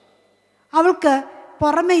ഇഷ്ടമാണ്. അവൾക്ക്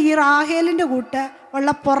പുറമെ ഈ റാഹേലിൻ്റെ കൂട്ട് ഉള്ള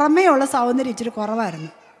പുറമേ ഉള്ള സൗന്ദര്യം ഇച്ചിരി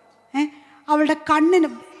കുറവായിരുന്നു. അവളുടെ കണ്ണിന്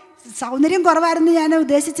സൗന്ദര്യം കുറവായിരുന്നു. ഞാൻ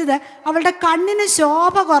ഉദ്ദേശിച്ചത് അവളുടെ കണ്ണിന്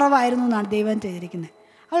ശോഭ കുറവായിരുന്നു എന്നാണ് ദൈവം ചെയ്തിരിക്കുന്നത്.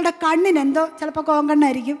 അവളുടെ കണ്ണിന് എന്തോ, ചിലപ്പോൾ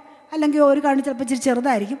കോങ്കണ്ണായിരിക്കും, അല്ലെങ്കിൽ ഒരു കണ്ണ് ചിലപ്പോൾ ഇച്ചിരി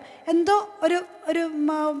ചെറുതായിരിക്കും, എന്തോ ഒരു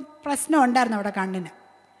പ്രശ്നം ഉണ്ടായിരുന്നു അവിടെ കണ്ണിന്.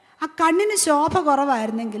 ആ കണ്ണിന് ശോഭ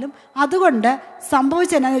കുറവായിരുന്നെങ്കിലും അതുകൊണ്ട്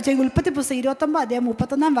സംഭവിച്ചതെന്നാന്ന് വെച്ചാൽ ഉൽപ്പത്തി പുസ്തകം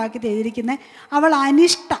 29:31 വാക്യത്തിൽ എഴുതിയിരിക്കുന്നത്,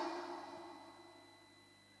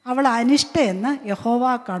 അവൾ അനിഷ്ട എന്ന് യഹോവ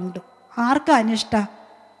കണ്ടു. ആർക്കാ അനിഷ്ട?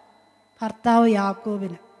 ഭർത്താവ്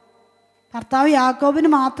യാക്കോബിന്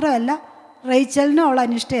മാത്രമല്ല, റേച്ചലിനും അവൾ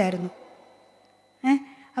അനിഷ്ടയായിരുന്നു.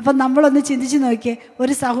 അപ്പം നമ്മളൊന്ന് ചിന്തിച്ച് നോക്കിയേ,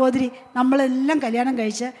 ഒരു സഹോദരി, നമ്മളെല്ലാം കല്യാണം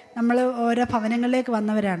കഴിച്ച് നമ്മൾ ഓരോ ഭവനങ്ങളിലേക്ക്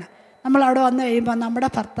വന്നവരാണ്. നമ്മളവിടെ വന്നു കഴിയുമ്പോൾ നമ്മുടെ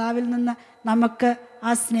ഭർത്താവിൽ നിന്ന് നമുക്ക് ആ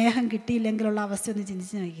സ്നേഹം കിട്ടിയില്ലെങ്കിലുള്ള അവസ്ഥ ഒന്ന്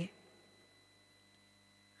ചിന്തിച്ച് നോക്കിയേ.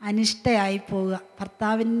 അനിഷ്ടയായി പോവുക,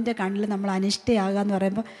 ഭർത്താവിൻ്റെ കണ്ണിൽ നമ്മൾ അനിഷ്ടയാകുക എന്ന്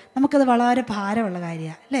പറയുമ്പോൾ നമുക്കത് വളരെ ഭാരമുള്ള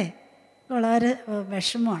കാര്യമാണ് അല്ലേ, വളരെ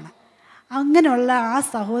വിഷമമാണ്. അങ്ങനെയുള്ള ആ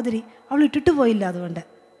സഹോദരി അവൾ ഇട്ടിട്ട് പോയില്ല. അതുകൊണ്ട്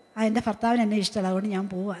എൻ്റെ ഭർത്താവിന് എന്നെ ഇഷ്ടമല്ല, അതുകൊണ്ട് ഞാൻ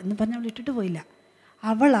പോവുക എന്ന് പറഞ്ഞ് അവൾ ഇട്ടിട്ട് പോയില്ല.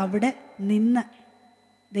 അവൾ അവിടെ നിന്ന്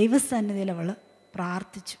ദൈവസന്നിധിയിൽ അവൾ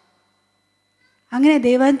പ്രാർത്ഥിച്ചു. അങ്ങനെ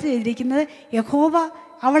ദൈവത്തിൽ ഇരിക്കുന്നത്, യഹോവ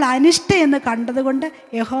അവൾ അനിഷ്ട എന്ന് കണ്ടതുകൊണ്ട്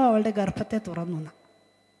യഹോവ അവളുടെ ഗർഭത്തെ തുറന്നു.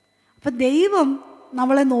 അപ്പം ദൈവം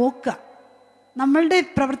നമ്മളെ നോക്കുക. നമ്മളുടെ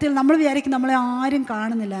പ്രവൃത്തികൾ നമ്മൾ വിചാരിക്കും നമ്മളെ ആരും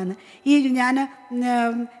കാണുന്നില്ല എന്ന്. ഞാൻ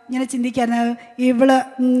ഇങ്ങനെ ചിന്തിക്കാൻ, ഇവള്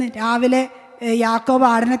രാവിലെ യാക്കോബ്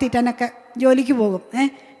ആടിനെ തീറ്റാനൊക്കെ ജോലിക്ക് പോകും.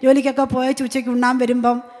 ജോലിക്കൊക്കെ പോയ ഉച്ചയ്ക്ക് ഉണ്ണാൻ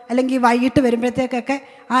വരുമ്പം അല്ലെങ്കിൽ വൈകിട്ട് വരുമ്പോഴത്തേക്കൊക്കെ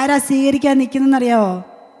ആരാ സ്വീകരിക്കാൻ നിൽക്കുന്നതെന്നറിയാവോ?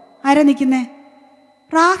 ആരാ നിൽക്കുന്നേ?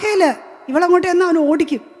 റാഹേൽ. ഇവളങ്ങോട്ട് ചെന്നാൽ അവൻ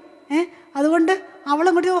ഓടിക്കും. അതുകൊണ്ട്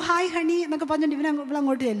അവളങ്ങോട്ട് ഹായ് ഹണി എന്നൊക്കെ പറഞ്ഞിട്ട്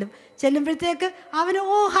ഇവളങ്ങോട്ട് ചെല്ലുമ്പോഴത്തേക്ക് അവന്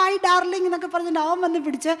ഹായ് ഡാർലിങ് എന്നൊക്കെ പറഞ്ഞിട്ട് അവൻ വന്ന്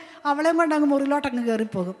പിടിച്ച് അവളെയും കൊണ്ട് അങ്ങ് മുറിലോട്ടങ്ങ്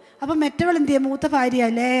കയറിപ്പോകും. അപ്പം മറ്റവൾ എന്ത് ചെയ്യും? മൂത്ത ഭാര്യ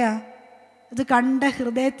ലേയാ. അത് കണ്ട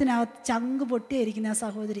ഹൃദയത്തിനകത്ത് ചങ്ക് പൊട്ടിയായിരിക്കുന്ന ആ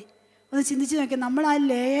സഹോദരി. ഒന്ന് ചിന്തിച്ച് നോക്കിയാൽ, നമ്മൾ ആ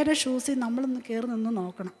ലേയുടെ ഷൂസിൽ നമ്മളൊന്ന് കയറി നിന്ന്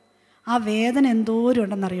നോക്കണം. ആ വേദന എന്തോരം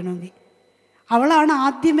ഉണ്ടെന്നറിയണമെങ്കിൽ. അവളാണ്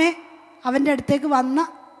ആദ്യമേ അവൻ്റെ അടുത്തേക്ക് വന്ന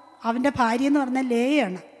അവൻ്റെ ഭാര്യ എന്ന് പറഞ്ഞാൽ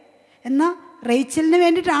ലേയാണ്. എന്നാൽ റേച്ചലിന്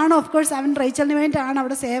വേണ്ടിയിട്ടാണ്, ഓഫ് കോഴ്സ് അവൻ റേച്ചലിന് വേണ്ടിയിട്ടാണ്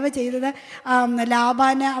അവിടെ സേവ ചെയ്തത്.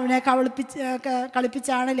 ലാബാനെ അവനെ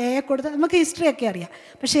കളിപ്പിച്ചാണ് ലേയെ കൊടുത്തത്. നമുക്ക് ഹിസ്റ്ററിയൊക്കെ അറിയാം.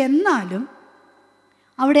 പക്ഷെ എന്നാലും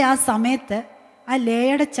അവിടെ ആ സമയത്ത് ആ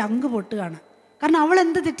ലേയുടെ ചങ്ക് പൊട്ടുകയാണ്. കാരണം അവൾ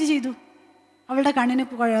എന്ത് തെറ്റ് ചെയ്തു? അവളുടെ കണ്ണിന്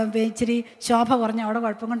ഇച്ചിരി ശോഭ കുറഞ്ഞ അവിടെ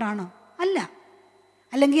കുഴപ്പം കൊണ്ടാണോ? അല്ല.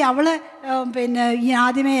 അല്ലെങ്കിൽ അവൾ ഈ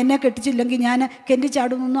ആദ്യമേ എന്നെ കെട്ടിച്ചില്ലെങ്കിൽ ഞാൻ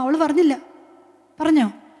കെന്റിച്ചാടുന്നൊന്നും അവൾ പറഞ്ഞോ?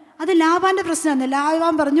 അത് ലാബാൻ്റെ പ്രശ്നമാണ്.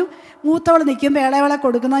 ലാബാൻ പറഞ്ഞു, മൂത്തവൾ നിൽക്കുമ്പോൾ ഇളയവളെ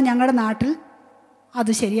കൊടുക്കുന്നത് ഞങ്ങളുടെ നാട്ടിൽ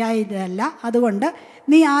അത് ശരിയായതല്ല, അതുകൊണ്ട്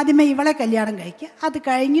നീ ആദ്യമേ ഇവളെ കല്യാണം കഴിക്കുക, അത്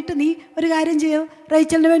കഴിഞ്ഞിട്ട് നീ ഒരു കാര്യം ചെയ്യൂ,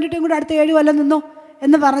 റേച്ചലിന് വേണ്ടിയിട്ടും കൂടെ അടുത്ത 7 കൊല്ലം നിന്നോ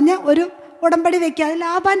എന്ന് പറഞ്ഞ് ഒരു ഉടമ്പടി വയ്ക്കുക. അത്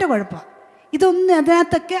ലാബാൻ്റെ കുഴപ്പമാണ്. ഇതൊന്നും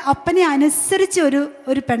അതിനകത്തൊക്കെ അപ്പനെ അനുസരിച്ച്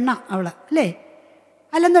ഒരു പെണ്ണാണ് അവൾ അല്ലേ.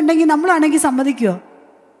 അല്ലെന്നുണ്ടെങ്കിൽ നമ്മളാണെങ്കിൽ സമ്മതിക്കുമോ?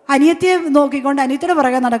 അനിയത്തിയെ നോക്കിക്കൊണ്ട് അനിയത്തിയുടെ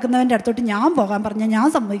പുറകെ നടക്കുന്നവൻ്റെ അടുത്തോട്ട് ഞാൻ പോകാൻ പറഞ്ഞാൽ ഞാൻ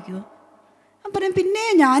സമ്മതിക്കുമോ? ഞാൻ പറയും പിന്നെ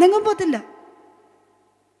ഞാനെങ്ങും പോകത്തില്ല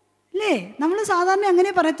അല്ലേ. നമ്മൾ സാധാരണ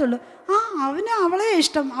അങ്ങനെ പറയത്തുള്ളൂ. അവന് അവളെ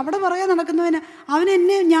ഇഷ്ടം, അവിടെ പുറകെ നടക്കുന്നവന്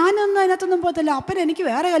അവനെന്നെ, ഞാനൊന്നും അതിനകത്തൊന്നും പോകത്തില്ല, അപ്പൻ എനിക്ക്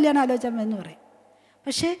വേറെ കല്യാണം ആലോചിച്ചാൽ എന്ന് പറയും.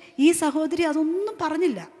 പക്ഷേ ഈ സഹോദരി അതൊന്നും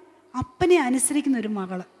പറഞ്ഞില്ല. അപ്പനെ അനുസരിക്കുന്ന ഒരു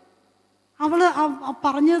മകള്. അവൾ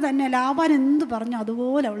പറഞ്ഞത് തന്നെ ലാബാൻ എന്ത് പറഞ്ഞു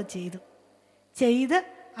അതുപോലെ അവൾ ചെയ്ത്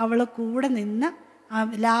അവൾ കൂടെ നിന്ന്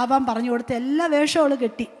ലാബാൻ പറഞ്ഞു കൊടുത്ത എല്ലാ വേഷവും അവൾ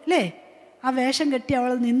കെട്ടി അല്ലേ. ആ വേഷം കെട്ടി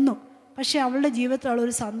അവൾ നിന്നു. പക്ഷേ അവളുടെ ജീവിതത്തിൽ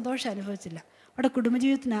അവളൊരു സന്തോഷം അനുഭവിച്ചില്ല. അവളുടെ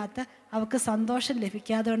കുടുംബജീവിതത്തിനകത്ത് അവൾക്ക് സന്തോഷം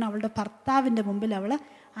ലഭിക്കാതെ കൊണ്ട് അവളുടെ ഭർത്താവിൻ്റെ മുമ്പിൽ അവൾ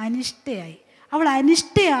അനിഷ്ടയായി. അവൾ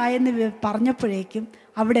അനിഷ്ടയായെന്ന് പറഞ്ഞപ്പോഴേക്കും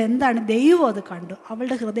അവിടെ എന്താണ്, ദൈവം അത് കണ്ടു.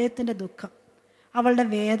 അവളുടെ ഹൃദയത്തിൻ്റെ ദുഃഖം, അവളുടെ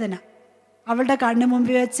വേദന, അവളുടെ കണ്ണു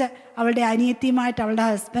മുമ്പിൽ വെച്ച് അവളുടെ അനിയത്തിയുമായിട്ട് അവളുടെ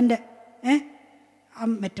ഹസ്ബൻഡ്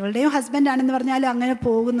മറ്റവളുടെയും ഹസ്ബൻഡാണെന്ന് പറഞ്ഞാലും അങ്ങനെ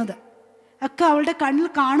പോകുന്നത് ഒക്കെ അവളുടെ കണ്ണിൽ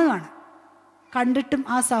കാണുകയാണ്. കണ്ടിട്ടും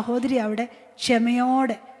ആ സഹോദരി അവിടെ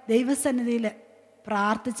ക്ഷമയോടെ ദൈവസന്നിധിയിൽ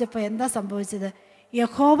പ്രാർത്ഥിച്ചപ്പോൾ എന്താ സംഭവിച്ചത്?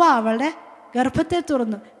 യഹോവ അവളുടെ ഗർഭത്തെ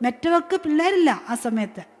തുറന്നു. മറ്റവർക്ക് പിള്ളേരില്ല ആ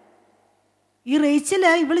സമയത്ത്. ഈ റേച്ചൽ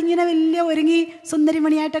ഇവളിങ്ങനെ വലിയ ഒരുങ്ങി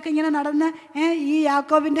സുന്ദരിമണിയായിട്ടൊക്കെ ഇങ്ങനെ നടന്ന് ഈ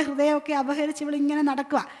യാക്കോബിൻ്റെ ഹൃദയമൊക്കെ അപഹരിച്ച് ഇവളിങ്ങനെ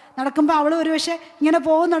നടക്കുമ്പോൾ അവൾ ഒരു പക്ഷേ ഇങ്ങനെ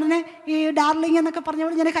പോകുന്ന ഉടനെ ഈ ഡാർലിംഗ് എന്നൊക്കെ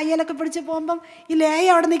പറഞ്ഞവൾ ഇങ്ങനെ കയ്യിലൊക്കെ പിടിച്ച് പോകുമ്പം ഈ ലേയ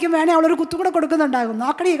അവിടെ നിൽക്കും, വേണേൽ അവളൊരു കുത്തുകൂടെ കൊടുക്കുന്നുണ്ടാകും,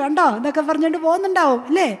 നോക്കണേ കണ്ടോ എന്നൊക്കെ പറഞ്ഞുകൊണ്ട് പോകുന്നുണ്ടാവും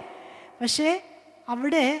അല്ലേ. പക്ഷേ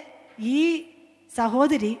അവിടെ ഈ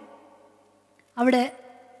സഹോദരി അവിടെ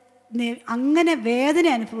അങ്ങനെ വേദന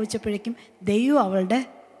അനുഭവിച്ചപ്പോഴേക്കും ദൈവം അവളുടെ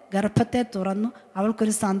ഗർഭത്തെ തുറന്നു,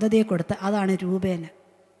 അവൾക്കൊരു സന്തതിയെ കൊടുത്ത്. അതാണ് രൂബേന്.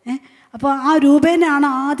 അപ്പോൾ ആ രൂബേനാണ്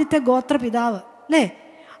ആദ്യത്തെ ഗോത്രപിതാവ് അല്ലേ.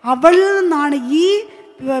 അവളിൽ നിന്നാണ് ഈ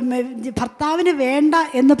ഭർത്താവിന് വേണ്ട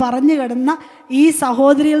എന്ന് പറഞ്ഞു കിടന്ന ഈ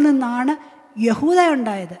സഹോദരിയിൽ നിന്നാണ് യഹൂദ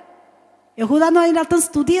ഉണ്ടായത്. യഹൂദ എന്ന് പറഞ്ഞതിൻ്റെ അർത്ഥം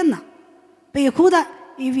സ്തുതി എന്നാണ്. ഇപ്പം യഹൂദ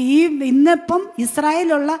ഈ ഇന്നിപ്പം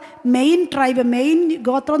ഇസ്രായേലുള്ള മെയിൻ ട്രൈബ്, മെയിൻ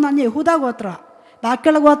ഗോത്രം എന്ന് പറഞ്ഞാൽ യഹൂദ ഗോത്രമാണ്.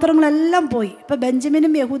 ബാക്കിയുള്ള ഗോത്രങ്ങളെല്ലാം പോയി. ഇപ്പോൾ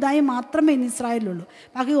ബെഞ്ചമിനും യഹൂദായും മാത്രമേ ഇന്ന് ഇസ്രായേലുള്ളൂ.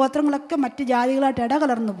 ബാക്കി ഗോത്രങ്ങളൊക്കെ മറ്റ് ജാതികളായിട്ട്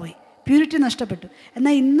ഇടകലർന്നു പോയി, പ്യൂരിറ്റി നഷ്ടപ്പെട്ടു.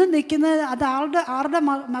 എന്നാൽ ഇന്ന് നിൽക്കുന്നത് അത് ആരുടെ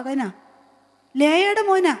മകനാ? ലേയയുടെ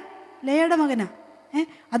മകനാ.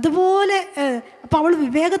 അതുപോലെ അപ്പോൾ അവൾ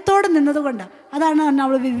വിവേകത്തോടെ നിന്നതുകൊണ്ടാണ്. അതാണ്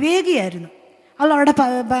അവൾ വിവേകിയായിരുന്നു. അവൾ അവിടെ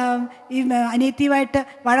ഈ അനിയത്തിയുമായിട്ട്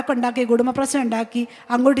വഴക്കുണ്ടാക്കി, കുടുംബപ്രശ്നം ഉണ്ടാക്കി,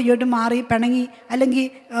 അങ്ങോട്ടും ഇങ്ങോട്ടും മാറി പിണങ്ങി, അല്ലെങ്കിൽ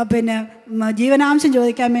പിന്നെ ജീവനാംശം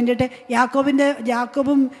ചോദിക്കാൻ വേണ്ടിയിട്ട്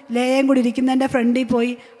യാക്കോബും ലേയും കൂടി ഇരിക്കുന്നതിൻ്റെ ഫ്രണ്ടിൽ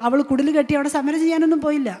പോയി അവൾ കുടിൽ കെട്ടി അവിടെ സമരം ചെയ്യാനൊന്നും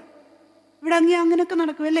പോയില്ല. ഇവിടെ അങ്ങനെയൊക്കെ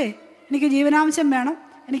നടക്കുമല്ലേ. എനിക്ക് ജീവനാംശം വേണം,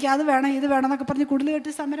 എനിക്ക് അത് വേണം, ഇത് വേണം എന്നൊക്കെ പറഞ്ഞ് കുടിൽ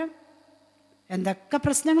കെട്ടി സമരം, എന്തൊക്കെ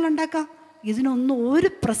പ്രശ്നങ്ങളുണ്ടാക്കാം. ഇതിനൊന്നും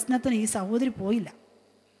ഒരു പ്രശ്നത്തിന് ഈ സഹോദരി പോയില്ല.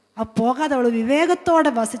 പോകാതെ അവൾ വിവേകത്തോടെ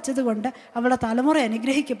വസിച്ചത് കൊണ്ട് അവളുടെ തലമുറ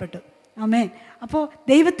അനുഗ്രഹിക്കപ്പെട്ടു. ആമേൻ. അപ്പോൾ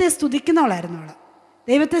ദൈവത്തെ സ്തുതിക്കുന്നവളായിരുന്നു അവൾ.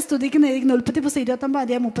 ദൈവത്തെ സ്തുതിക്കുന്ന ഉൽപ്പത്തി പുസ്തകം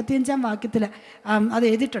 29:35 വാക്യത്തിൽ അത്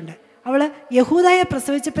എഴുതിയിട്ടുണ്ട്. അവൾ യഹൂദയെ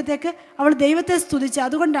പ്രസവിച്ചപ്പോഴത്തേക്ക് അവൾ ദൈവത്തെ സ്തുതിച്ച്,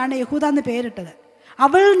 അതുകൊണ്ടാണ് യഹൂദ എന്ന് പേരിട്ടത്.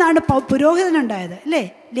 അവളിൽ നിന്നാണ് പുരോഹിതനുണ്ടായത് അല്ലേ.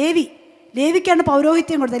 ലേവിക്കാണ്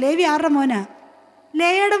പൗരോഹിത്യം കൊടുത്തത്. ലേവി ആരുടെ മോനാ?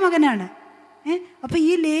 ലേയുടെ മകനാണ്. അപ്പോൾ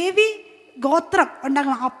ഈ ലേവി ഗോത്രം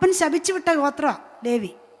ഉണ്ടാകും. അപ്പൻ ശപിച്ചു വിട്ട ഗോത്രമാണ്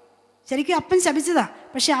ലേവി. ശരിക്കും അപ്പൻ ശപിച്ചതാ.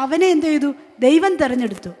 പക്ഷെ അവനെ എന്ത് ചെയ്തു? ദൈവം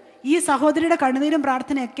തിരഞ്ഞെടുത്തു. ഈ സഹോദരിയുടെ കണ്ണുനീരും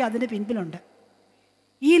പ്രാർത്ഥനയൊക്കെ അതിൻ്റെ പിൻപിലുണ്ട്.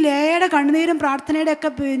 ഈ ലേയുടെ കണ്ണുനീരും പ്രാർത്ഥനയുടെ ഒക്കെ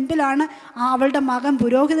പിൻപിലാണ് അവളുടെ മകൻ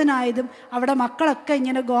പുരോഹിതനായതും അവിടെ മക്കളൊക്കെ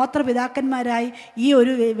ഇങ്ങനെ ഗോത്രപിതാക്കന്മാരായി ഈ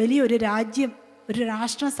ഒരു വലിയൊരു രാജ്യം, ഒരു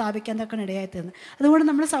രാഷ്ട്രം സ്ഥാപിക്കാൻ തക്കണ ഇടയായിത്തീർന്നു. അതുകൊണ്ട്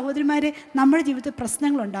നമ്മുടെ സഹോദരിമാരെ, നമ്മുടെ ജീവിതത്തിൽ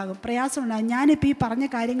പ്രശ്നങ്ങളുണ്ടാകും, പ്രയാസമുണ്ടാകും. ഞാനിപ്പോൾ ഈ പറഞ്ഞ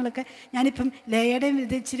കാര്യങ്ങളൊക്കെ ഞാനിപ്പം ലേയുടെയും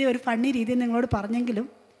ഇച്ചിരി ഒരു ഫണ്ണി രീതിയിൽ നിങ്ങളോട് പറഞ്ഞെങ്കിലും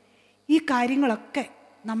ഈ കാര്യങ്ങളൊക്കെ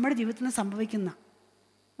നമ്മുടെ ജീവിതത്തിൽ സംഭവിക്കുന്ന,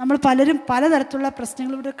 നമ്മൾ പലരും പലതരത്തിലുള്ള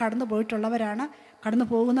പ്രശ്നങ്ങളിലൂടെ കടന്നു പോയിട്ടുള്ളവരാണ്, കടന്നു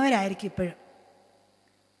പോകുന്നവരായിരിക്കും. ഇപ്പോഴും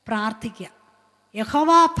പ്രാർത്ഥിക്കുക.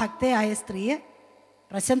 യഹോവ ഭക്തയായ സ്ത്രീയെ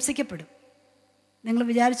പ്രശംസിക്കപ്പെടും. നിങ്ങൾ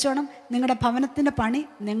വിചാരിച്ചോണം, നിങ്ങളുടെ ഭവനത്തിൻ്റെ പണി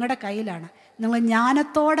നിങ്ങളുടെ കയ്യിലാണ്. നിങ്ങൾ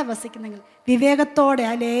ജ്ഞാനത്തോടെ വസിക്കുന്നെങ്കിൽ, വിവേകത്തോടെ,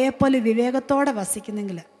 ആ ലേയെപ്പോലെ വിവേകത്തോടെ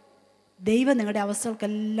വസിക്കുന്നെങ്കിൽ ദൈവം നിങ്ങളുടെ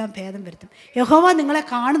അവസ്ഥകൾക്കെല്ലാം ഭേദം വരുത്തും. യഹോവ നിങ്ങളെ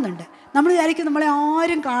കാണുന്നുണ്ട്. നമ്മൾ വിചാരിക്കും നമ്മളെ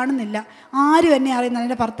ആരും കാണുന്നില്ല, ആരും എന്നെ അറിയുന്നില്ല,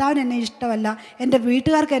 എൻ്റെ ഭർത്താവിന് എന്നെ ഇഷ്ടമല്ല, എൻ്റെ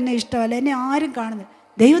വീട്ടുകാർക്ക് എന്നെ ഇഷ്ടമല്ല, എന്നെ ആരും കാണുന്നില്ല.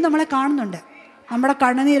 ദൈവം നമ്മളെ കാണുന്നുണ്ട്. നമ്മുടെ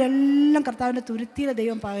കണ്ണുനീരെല്ലാം കർത്താവിൻ്റെ തുരുത്തിയിലെ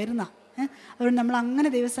ദൈവം പകരുന്ന. അതുകൊണ്ട് നമ്മൾ അങ്ങനെ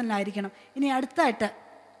ദൈവസ്ഥനിലായിരിക്കണം. ഇനി അടുത്തായിട്ട്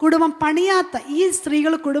കുടുംബം പണിയാത്ത ഈ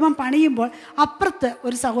സ്ത്രീകൾ കുടുംബം പണിയുമ്പോൾ അപ്പുറത്ത്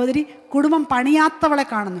ഒരു സഹോദരി കുടുംബം പണിയാത്തവളെ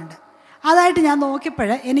കാണുന്നുണ്ട്. അതായിട്ട് ഞാൻ നോക്കിയപ്പോൾ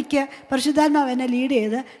എനിക്ക് പരിശുദ്ധാത്മാവ് എന്നെ ലീഡ്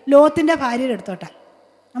ചെയ്ത് ലോത്തിൻ്റെ ഭാര്യയുടെ അടുത്തോട്ടെ.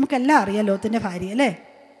 നമുക്കെല്ലാം അറിയാം ലോത്തിൻ്റെ ഭാര്യ അല്ലേ.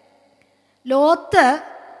 ലോത്ത്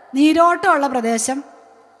നീരോട്ടമുള്ള പ്രദേശം,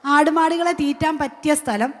 ആടുമാടുകളെ തീറ്റാൻ പറ്റിയ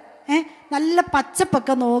സ്ഥലം, നല്ല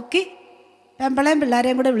പച്ചപ്പൊക്കെ നോക്കി പെമ്പളയും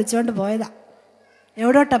പിള്ളേരെയും കൂടെ വിളിച്ചുകൊണ്ട് പോയതാ.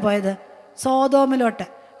 എവിടോട്ടാണ് പോയത്? സോതോമിലോട്ട്.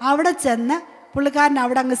 അവിടെ ചെന്ന് പുള്ളിക്കാരൻ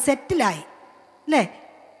അവിടെ അങ്ങ് സെറ്റിലായി അല്ലേ?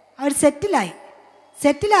 അവർ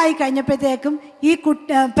സെറ്റിലായി കഴിഞ്ഞപ്പോഴത്തേക്കും ഈ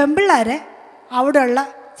പെമ്പിള്ളേരെ അവിടെയുള്ള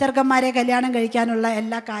ചെറുക്കന്മാരെ കല്യാണം കഴിക്കാനുള്ള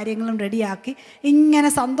എല്ലാ കാര്യങ്ങളും റെഡിയാക്കി ഇങ്ങനെ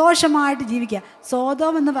സന്തോഷമായിട്ട് ജീവിക്കുക.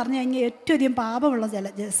 സോതോം എന്ന് പറഞ്ഞു കഴിഞ്ഞാൽ ഏറ്റവും അധികം പാപമുള്ള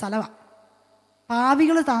സ്ഥലമാണ്,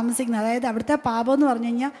 പാപികൾ താമസിക്കുന്നത്. അതായത് അവിടുത്തെ പാപം എന്ന് പറഞ്ഞു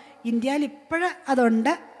കഴിഞ്ഞാൽ ഇന്ത്യയിൽ ഇപ്പോഴും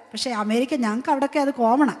അതുണ്ട്, പക്ഷേ അമേരിക്ക ഞങ്ങൾക്ക് അവിടെയൊക്കെ അത്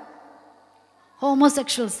കോമണാണ്.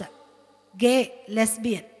 ഹോമോസെക്ഷൽസ്, ഗേ,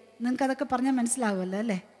 ലെസ്ബിയൻ, നിങ്ങൾക്കതൊക്കെ പറഞ്ഞാൽ മനസ്സിലാവുമല്ലോ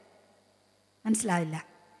അല്ലേ? മനസ്സിലാവില്ല.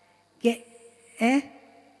 ഗേ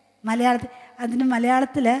മലയാളത്തിൽ അതിന്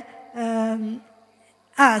മലയാളത്തിൽ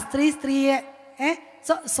സ്ത്രീയെ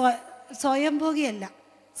സ്വയംഭോഗിയല്ല,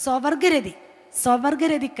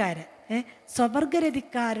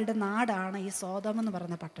 സ്വവർഗരതിക്കാരുടെ നാടാണ് ഈ സോതോം എന്ന്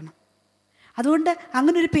പറയുന്ന പട്ടണം. അതുകൊണ്ട്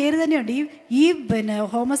അങ്ങനെ ഒരു പേര് തന്നെയുണ്ട്. ഈ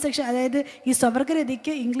ഹോമോസെക്ഷൽ, അതായത് ഈ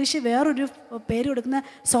സ്വവർഗരതിക്ക് ഇംഗ്ലീഷ് വേറൊരു പേര് കൊടുക്കുന്ന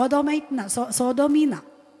സോതോമീന്ന,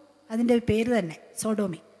 അതിൻ്റെ പേര് തന്നെ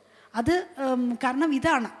സോഡോമി. അത് കാരണം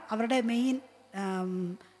ഇതാണ് അവരുടെ മെയിൻ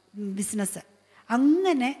ബിസിനസ്.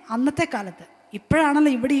 അങ്ങനെ അന്നത്തെ കാലത്ത്,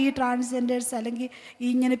 ഇപ്പോഴാണല്ലോ ഇവിടെ ഈ ട്രാൻസ്ജെൻഡേഴ്സ് അല്ലെങ്കിൽ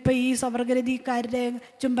ഇങ്ങനെ ഇപ്പോൾ ഈ സ്വവർഗരതിക്കാരുടെ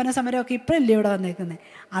ചുംബന സമരമൊക്കെ ഇപ്പോഴല്ലേ ഇവിടെ വന്നേക്കുന്നത്.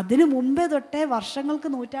 അതിനു മുമ്പേ തൊട്ടേ വർഷങ്ങൾക്ക്,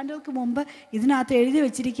 നൂറ്റാണ്ടുകൾക്ക് മുമ്പ് ഇതിനകത്ത് എഴുതി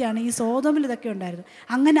വെച്ചിരിക്കുകയാണ് ഈ സോതോമിൽ ഇതൊക്കെ ഉണ്ടായിരുന്നു.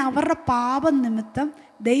 അങ്ങനെ അവരുടെ പാപം നിമിത്തം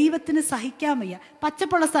ദൈവത്തിന് സഹിക്കാൻ വയ്യ.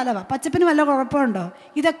 പച്ചപ്പുള്ള സ്ഥലമാണ്, പച്ചപ്പിന് വല്ല കുഴപ്പമുണ്ടോ?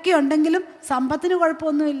 ഇതൊക്കെ ഉണ്ടെങ്കിലും സമ്പത്തിന്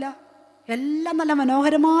കുഴപ്പമൊന്നുമില്ല, എല്ലാം നല്ല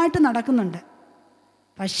മനോഹരമായിട്ട് നടക്കുന്നുണ്ട്.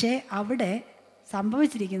 പക്ഷേ അവിടെ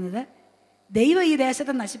സംഭവിച്ചിരിക്കുന്നത് ദൈവം ഈ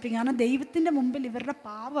ദേശത്തെ നശിപ്പിക്കും. കാരണം ദൈവത്തിൻ്റെ മുമ്പിൽ ഇവരുടെ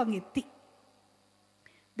പാപം അങ്ങ് എത്തി,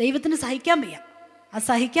 ദൈവത്തിന് സഹിക്കാൻ വയ്യ. അത്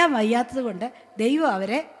സഹിക്കാൻ വയ്യാത്തത് കൊണ്ട് ദൈവം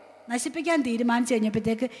അവരെ നശിപ്പിക്കാൻ തീരുമാനിച്ചു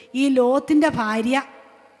കഴിഞ്ഞപ്പോഴത്തേക്ക് ഈ ലോത്തിൻ്റെ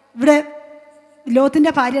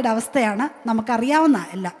ഭാര്യയുടെ അവസ്ഥയാണ് നമുക്കറിയാവുന്ന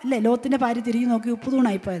എല്ലാം അല്ലേ? ലോത്തിൻ്റെ ഭാര്യ തിരിഞ്ഞു നോക്കി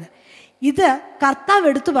ഉപ്പുതൂണായിപ്പോയത്. ഇത് കർത്താവ്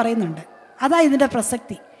എടുത്തു പറയുന്നുണ്ട്. അതാ ഇതിൻ്റെ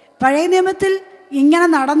പ്രസക്തി. പഴയ നിയമത്തിൽ ഇങ്ങനെ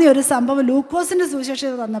നടന്ന ഒരു സംഭവം ലൂക്കോസിൻ്റെ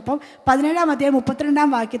സുവിശേഷം തന്നപ്പം 17-ാം അധ്യായം 32-ാം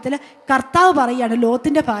വാക്യത്തിൽ കർത്താവ് പറയുകയാണ്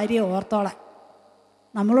ലോത്തിൻ്റെ ഭാര്യയെ ഓർത്തോളാൻ.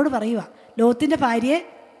 നമ്മളോട് പറയുക, ലോത്തിൻ്റെ ഭാര്യയെ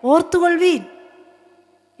ഓർത്തുകൊള്ളുവീൻ.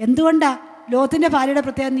 എന്തുകൊണ്ടാ ലോത്തിൻ്റെ ഭാര്യയുടെ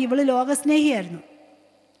പ്രത്യേകത? ഇവള് ലോകസ്നേഹിയായിരുന്നു.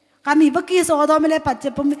 കാരണം ഇവക്ക് ഈ സോതോമിലെ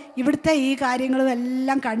പച്ചപ്പും ഇവിടുത്തെ ഈ കാര്യങ്ങളും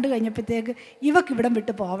എല്ലാം കണ്ടു കഴിഞ്ഞപ്പോഴത്തേക്ക് ഇവക്ക് ഇവിടം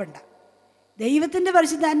വിട്ട് പോവണ്ട. ദൈവത്തിൻ്റെ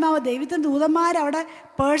പരിശുദ്ധാത്മാവ്, ദൈവത്തിൻ്റെ ദൂതന്മാരവിടെ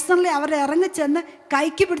പേഴ്സണലി അവരെ ഇറങ്ങിച്ചെന്ന്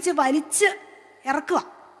കൈക്ക് പിടിച്ച് വലിച്ച് ഇറക്കുക.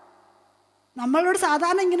 നമ്മളോട്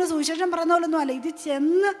സാധാരണ ഇങ്ങനെ സുവിശേഷം പറയുന്ന പോലൊന്നും അല്ല, ഇത്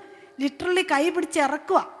ചെന്ന് ലിറ്ററലി കൈ പിടിച്ച്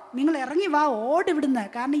ഇറക്കുക. നിങ്ങൾ ഇറങ്ങി വാ, ഓടിവിടുന്ന്,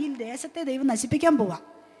 കാരണം ഈ ദേശത്തെ ദൈവം നശിപ്പിക്കാൻ പോവാ.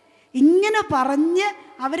 ഇങ്ങനെ പറഞ്ഞ്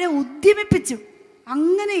അവരെ ഉദ്യമിപ്പിച്ചു.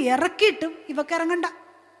 അങ്ങനെ ഇറക്കിയിട്ടും ഇവക്ക് ഇറങ്ങണ്ട.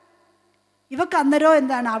 ഇവക്ക് അന്നേരം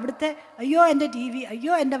എന്താണ് അവിടുത്തെ അയ്യോ എൻ്റെ TV,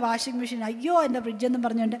 അയ്യോ എൻ്റെ വാഷിംഗ് മെഷീൻ, അയ്യോ എൻ്റെ ഫ്രിഡ്ജെന്നും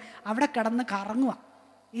പറഞ്ഞുകൊണ്ട് അവിടെ കിടന്ന് കറങ്ങുക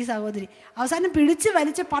ഈ സഹോദരി. അവസാനം പിടിച്ച്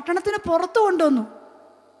വലിച്ച് പട്ടണത്തിന് പുറത്ത് കൊണ്ടുവന്നു.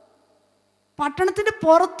 പട്ടണത്തിൻ്റെ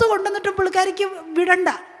പുറത്ത് കൊണ്ടുവന്നിട്ടും പുള്ളിക്കാരിക്ക് വിടണ്ട.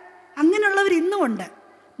 അങ്ങനെയുള്ളവർ ഇന്നുമുണ്ട്.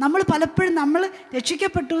 നമ്മൾ പലപ്പോഴും നമ്മൾ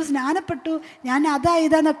രക്ഷിക്കപ്പെട്ടു, സ്നാനപ്പെട്ടു, ഞാൻ അതാ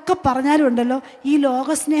ഇതാന്നൊക്കെ പറഞ്ഞാലും ഉണ്ടല്ലോ, ഈ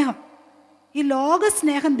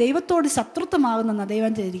ലോകസ്നേഹം ദൈവത്തോട് ശത്രുത്വമാകുന്നെന്നാണ്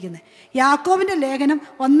ദൈവം ചെയ്തിരിക്കുന്നത്. യാക്കോബിൻ്റെ ലേഖനം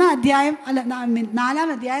 1-ാം അധ്യായം 4-ാം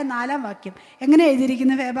അധ്യായം 4-ാം വാക്യം എങ്ങനെ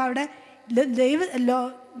എഴുതിയിരിക്കുന്നത് ഫേബ? അവിടെ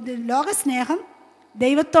ലോകസ്നേഹം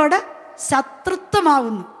ദൈവത്തോട്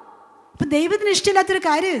ശത്രുത്വമാകുന്നു. അപ്പം ദൈവത്തിന് ഇഷ്ടമില്ലാത്തൊരു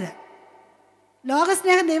കാര്യം ഇത്.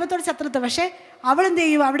 ലോകസ്നേഹം ദൈവത്തോട് ശത്രുത്വം. പക്ഷേ അവളെന്ത്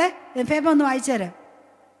ചെയ്യും? അവിടെ ഫേബ ഒന്ന് വായിച്ചുതരാം.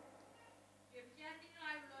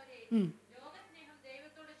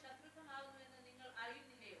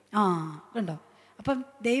 കണ്ടോ? അപ്പം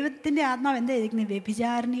ദൈവത്തിൻ്റെ ആത്മാവ് എന്താ ചെയ്തിരിക്കുന്നത്?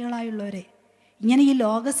 വ്യഭിചാരിണികളായുള്ളവരെ, ഇങ്ങനെ ഈ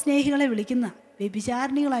ലോകസ്നേഹികളെ വിളിക്കുന്ന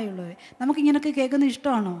വ്യഭിചാരിണികളായുള്ളവരെ. നമുക്കിങ്ങനെയൊക്കെ കേൾക്കുന്നത്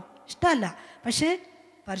ഇഷ്ടമാണോ? ഇഷ്ടമല്ല. പക്ഷേ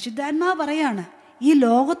പരിശുദ്ധാത്മാവ് പറയാണ്, ഈ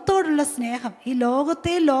ലോകത്തോടുള്ള സ്നേഹം, ഈ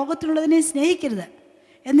ലോകത്തിലുള്ളതിനെ സ്നേഹിക്കരുത്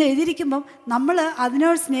എന്ന് എഴുതിയിരിക്കുമ്പം നമ്മൾ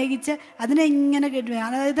അതിനോട് സ്നേഹിച്ച് അതിനെ ഇങ്ങനെ കേട്ടു.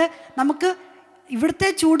 അതായത് നമുക്ക് ഇവിടുത്തെ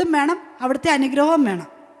ചൂടും വേണം, അവിടുത്തെ അനുഗ്രഹവും വേണം.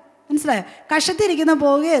 മനസ്സിലായോ? കഷത്തിരിക്കുന്ന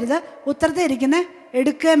പോവുകയരുത്, ഉത്തരത്തെ ഇരിക്കുന്ന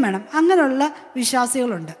എടുക്കുകയും വേണം. അങ്ങനെയുള്ള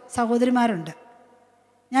വിശ്വാസികളുണ്ട്, സഹോദരിമാരുണ്ട്.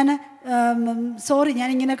 ഞാൻ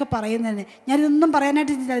ഞാനിങ്ങനെയൊക്കെ പറയുന്നതിന് ഞാനിതൊന്നും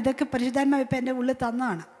പറയാനായിട്ട് ഇതൊക്കെ പരിശുദ്ധാത്മാവ് ഇപ്പം എൻ്റെ ഉള്ളിൽ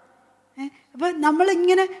തന്നതാണ്. അപ്പോൾ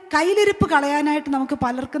നമ്മളിങ്ങനെ കയ്യിലിരിപ്പ് കളയാനായിട്ട് നമുക്ക്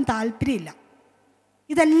പലർക്കും താല്പര്യമില്ല.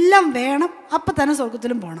 ഇതെല്ലാം വേണം, അപ്പം തന്നെ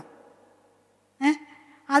സ്വർഗത്തിലും പോകണം.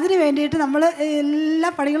 അതിന് വേണ്ടിയിട്ട് നമ്മൾ എല്ലാ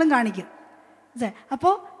പണികളും കാണിക്കും.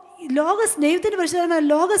 അപ്പോൾ ദൈവത്തിൻ്റെ പരിശുദ്ധമായ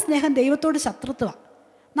ലോകസ്നേഹം ദൈവത്തോട് ശത്രുത്വമാണ്.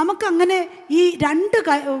 നമുക്കങ്ങനെ ഈ രണ്ട്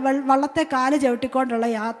വള്ളത്തെ കാല് ചവിട്ടിക്കൊണ്ടുള്ള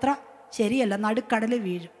യാത്ര ശരിയല്ല, നടുക്കടലിൽ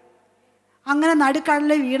വീഴും. അങ്ങനെ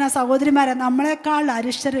നടുക്കടലിൽ വീണ സഹോദരിമാരെ നമ്മളെക്കാൾ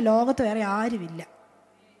അരിഷ്ടർ ലോകത്ത് വേറെ ആരുമില്ല.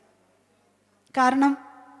 കാരണം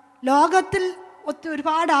ലോകത്തിൽ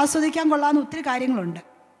ഒരുപാട് ആസ്വദിക്കാൻ കൊള്ളാവുന്ന ഒത്തിരി കാര്യങ്ങളുണ്ട്.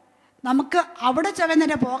 നമുക്ക് അവിടെ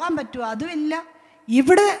ചെവന്നേരെ പോകാൻ പറ്റുമോ? അതുമില്ല.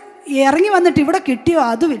 ഇവിടെ ഇറങ്ങി വന്നിട്ട് ഇവിടെ കിട്ടിയോ?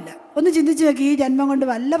 അതുമില്ല. ഒന്ന് ചിന്തിച്ച് നോക്കി, ഈ ജന്മം കൊണ്ട്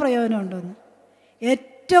വല്ല പ്രയോജനം ഉണ്ടോയെന്ന്.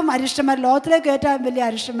 ഏറ്റവും അരിഷ്ടന്മാർ, ലോകത്തിലേക്ക് ഏറ്റവും വലിയ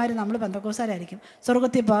അരിഷ്ടന്മാർ നമ്മൾ പെന്തക്കോസ്തുകാരായിരിക്കും,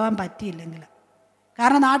 സ്വർഗത്തിൽ പോകാൻ പറ്റിയില്ലെങ്കിൽ.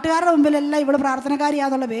 കാരണം നാട്ടുകാരുടെ മുമ്പിലെല്ലാം ഇവിടെ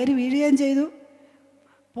പ്രാർത്ഥനക്കാരിയാന്നുള്ള പേര് വീഴുകയും ചെയ്തു.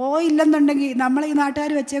 പോയില്ലെന്നുണ്ടെങ്കിൽ നമ്മളെ ഈ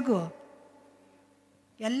നാട്ടുകാർ വെച്ചേക്കുമോ?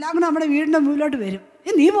 എല്ലാം കൂടെ നമ്മുടെ വീടിൻ്റെ മുമ്പിലോട്ട് വരും.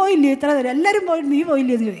 നീ പോയില്ലേ ഇത്ര നേരം, എല്ലാവരും പോയിട്ട് നീ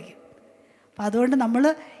പോയില്ലേ എന്ന് ചോദിക്കും. അപ്പം അതുകൊണ്ട് നമ്മൾ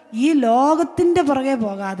ഈ ലോകത്തിൻ്റെ പുറകെ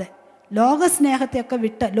പോകാതെ ലോകസ്നേഹത്തെയൊക്കെ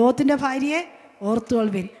വിട്ട് ലോകത്തിൻ്റെ ഭാര്യയെ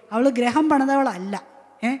ഓർത്തുകൊള്ളുവിൻ, അവൾ ഗ്രഹം പണിതവളല്ല.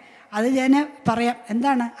 അത് ഞാൻ പറയാം.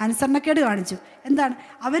 എന്താണ്? അനുസരണക്കേട് കാണിച്ചു. എന്താണ്?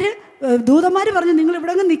 അവർ ദൂതന്മാർ പറഞ്ഞു നിങ്ങൾ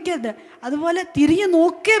ഇവിടെ അങ്ങ് നിൽക്കരുത്, അതുപോലെ തിരിഞ്ഞു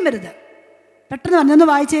നോക്കുകയും വരുത്. പെട്ടെന്ന് പറഞ്ഞൊന്ന്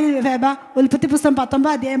വായിച്ചേ ഫേബ. ഉൽപ്പത്തി പുസ്തകം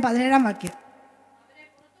 19 അധ്യായം 17 വാക്യം.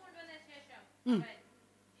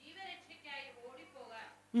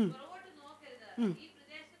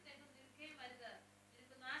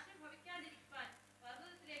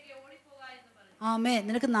 ആമേ,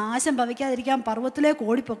 നിനക്ക് നാശം ഭവിക്കാതിരിക്കാൻ പർവ്വതത്തിലേക്ക്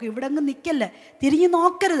ഓടിപ്പോക്കും, ഇവിടെ അങ്ങ് നിൽക്കല്ലേ, തിരിഞ്ഞു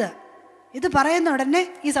നോക്കരുത്. ഇത് പറയുന്ന ഉടനെ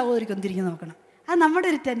ഈ സഹോദരിക്കൊന്ന് തിരിഞ്ഞു നോക്കണം. അത് നമ്മുടെ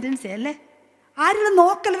ഒരു ടെൻഡൻസി അല്ലേ? ആരും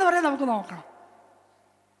നോക്കല്ലെന്ന് പറയാൻ നമുക്ക് നോക്കണം.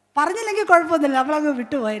 പറഞ്ഞില്ലെങ്കിൽ കുഴപ്പമൊന്നുമില്ല, നമ്മളങ്ങ്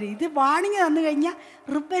വിട്ടുപോയത്. ഇത് വാണിങ് തന്നു കഴിഞ്ഞാൽ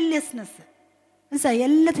റിബല്യസ്നെസ്, മനസ്സിലായി?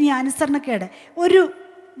 എല്ലാത്തിനും അനുസരണക്കേട്. ഒരു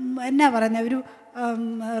എന്നാ പറയുന്നത്, ഒരു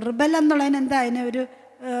റിബൽ എന്നുള്ളതിന് എന്താ അതിന് ഒരു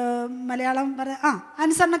മലയാളം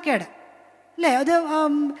അനുസരണക്കേട് അല്ലേ? അത്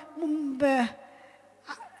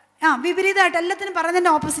വിപരീതമായിട്ട് എല്ലാത്തിനും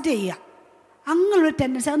പറയുന്നതിൻ്റെ ഓപ്പോസിറ്റ് ചെയ്യുക, അങ്ങനൊരു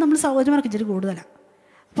ടെൻഡൻസി അത് നമ്മൾ സഹോദരന്മാർക്ക് ഇച്ചിരി കൂടുതലാണ്.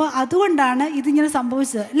 അപ്പോൾ അതുകൊണ്ടാണ് ഇതിങ്ങനെ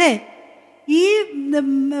സംഭവിച്ചത് അല്ലേ? ഈ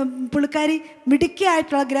പുള്ളിക്കാരി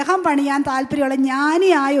മിടുക്കിയായിട്ടുള്ള ഗ്രഹം പണിയാൻ താല്പര്യമുള്ള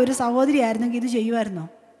ജ്ഞാനിയായ ഒരു സഹോദരിയായിരുന്നെങ്കിൽ ഇത് ചെയ്യുമായിരുന്നോ?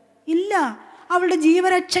 ഇല്ല. അവളുടെ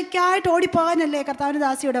ജീവരക്ഷയ്ക്കായിട്ട് ഓടിപ്പോകാനല്ലേ കർത്താവിൻ്റെ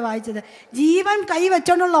ദാസിയോടെ വായിച്ചത്. ജീവൻ കൈ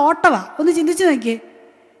വെച്ചോണ്ടുള്ള ഓട്ടവാ. ഒന്ന് ചിന്തിച്ചു നോക്കിയേ.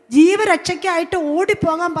 ജീവരക്ഷയ്ക്കായിട്ട്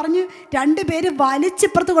ഓടിപ്പോകാൻ പറഞ്ഞ് 2 പേര്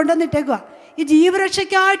വലിച്ചിപ്പുറത്ത് കൊണ്ടുവന്നിട്ടേക്കുക. ഈ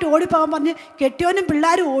ജീവരക്ഷയ്ക്കായിട്ട് ഓടിപ്പോകാൻ പറഞ്ഞ് കെട്ടിയോനും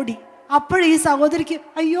പിള്ളേരും ഓടി. അപ്പോഴീ സഹോദരിക്ക്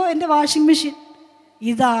അയ്യോ എൻ്റെ വാഷിംഗ് മെഷീൻ.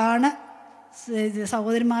 ഇതാണ്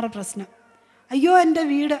സഹോദരിമാരുടെ പ്രശ്നം. അയ്യോ എൻ്റെ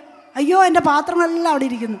വീട്, അയ്യോ എൻ്റെ പാത്രങ്ങളെല്ലാം അവിടെ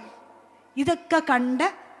ഇരിക്കുന്നു. ഇതൊക്കെ കണ്ട്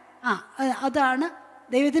അതാണ്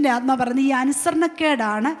ദൈവത്തിൻ്റെ ആത്മാ പറയുന്നത്. ഈ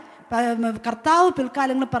അനുസരണക്കേടാണ് കർത്താവ്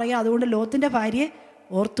പിൽക്കാലങ്ങൾ പറയുക. അതുകൊണ്ട് ലോത്തിൻ്റെ ഭാര്യയെ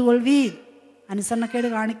ഓർത്തുകൊള്ളുവീൻ, അനുസരണക്കേട്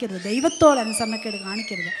കാണിക്കരുത്, ദൈവത്തോട് അനുസരണക്കേട്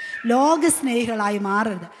കാണിക്കരുത്, ലോകസ്നേഹികളായി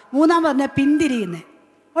മാറരുത്. 3 പറഞ്ഞ പിന്തിരിയുന്നേ.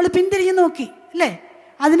 അവൾ പിന്തിരിഞ്ഞ് നോക്കി അല്ലേ?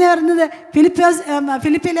 അതിനെ പറയുന്നത്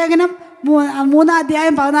ഫിലിപ്പി ലേഖനം 3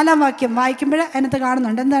 അധ്യായം 14 വാക്യം വായിക്കുമ്പോൾ അതിനകത്ത്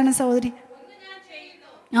കാണുന്നുണ്ട്. എന്താണ് സഹോദരി?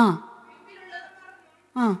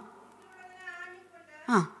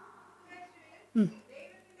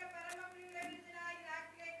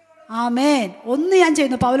 ആമേൻ. ഒന്ന് ഞാൻ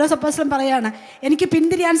ചെയ്യുന്നു. പൗലോസ് അപ്പോസ്തലൻ പറയാണ്, എനിക്ക്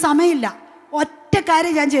പിന്തിരിയാൻ സമയമില്ല, ഒറ്റ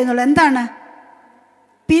കാര്യം ഞാൻ ചെയ്യുന്നുള്ളൂ. എന്താണ്?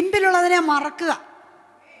 പിൻപിലുള്ളതിനെ മറക്കുക.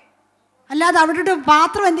 അല്ലാതെ അവിടെ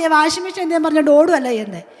പാത്രം എന്ത് ചെയ്യുക, വാഷിംഗ് മെഷീൻ എന്ത് ചെയ്യാൻ പറഞ്ഞിട്ട് ഓടുമല്ല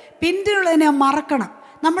ചെയ്യുന്നത്. പിന്തിലുള്ളതിനെ മറക്കണം.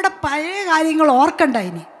 നമ്മുടെ പഴയ കാര്യങ്ങൾ ഓർക്കണ്ട.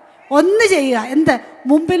 ഇനി ഒന്ന് ചെയ്യുക. എന്ത്?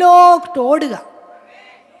 മുമ്പിലോട്ട് ഓടുക.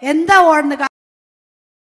 എന്താ ഓടുന്നത്?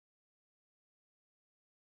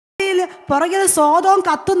 പുറകിൽ സ്വതവും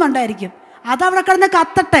കത്തുന്നുണ്ടായിരിക്കും, അതവിടെ കിടന്ന്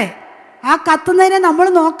കത്തട്ടെ. ആ കത്തുന്നതിനെ നമ്മൾ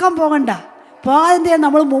നോക്കാൻ പോകണ്ട. പോകാതെ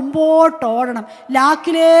നമ്മൾ മുമ്പോട്ട് ഓടണം,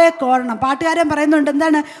 ലാക്കിലേക്ക് ഓടണം. പാട്ടുകാരൻ പറയുന്നുണ്ട്,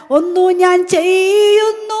 എന്താണ്? ഒന്നു ഞാൻ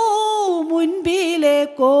ചെയ്യുന്നു,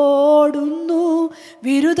 മുൻപിലേക്കോടുന്നു,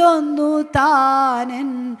 വിരുദൊന്നു താനൻ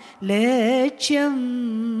ലക്ഷ്യം.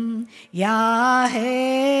 യാഹേ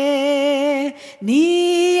നീ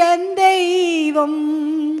എൻ ദൈവം,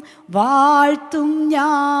 വാഴ്ത്തും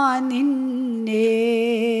ഞാൻ നിന്നെ,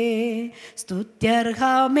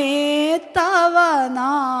 സ്തുത്യർഹമേ തവ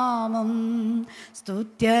നാമം,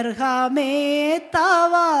 സ്തുത്യർഹമേ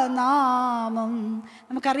തവ നാമം.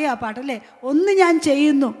 നമുക്കറിയാം പാട്ടല്ലേ? ഒന്ന് ഞാൻ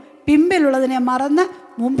ചെയ്യുന്നു, പിമ്പിലുള്ളതിനെ മറന്ന്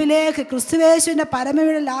മുമ്പിലേക്ക് ക്രിസ്തുവേശുവിൻ്റെ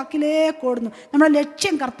പരമവിടലാക്കിലേക്ക് ഓടുന്നു. നമ്മുടെ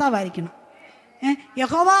ലക്ഷ്യം കർത്താവായിരിക്കണം.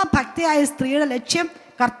 യഹോവ ഭക്തിയായ സ്ത്രീയുടെ ലക്ഷ്യം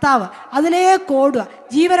കർത്താവ്, അതിലേക്ക് ഓടുക,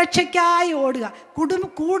 ജീവരക്ഷയ്ക്കായി ഓടുക.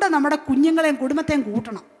 കൂടെ നമ്മുടെ കുഞ്ഞുങ്ങളെയും കുടുംബത്തെയും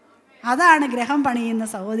കൂട്ടണം. അതാണ് ഗ്രഹം പണിയുന്ന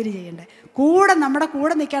സഹോദരി ചെയ്യേണ്ടത്. നമ്മുടെ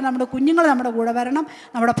കൂടെ നിൽക്കാൻ നമ്മുടെ കുഞ്ഞുങ്ങൾ നമ്മുടെ കൂടെ വരണം,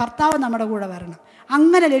 നമ്മുടെ ഭർത്താവ് നമ്മുടെ കൂടെ വരണം.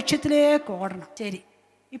 അങ്ങനെ ലക്ഷ്യത്തിലേക്ക് ഓടണം. ശരി,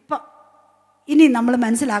 ഇപ്പം ഇനി നമ്മൾ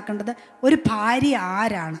മനസ്സിലാക്കേണ്ടത് ഒരു ഭാര്യ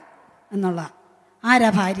ആരാണ് എന്നുള്ളതാണ്. ആരാ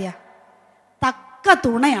ഭാര്യ? തക്ക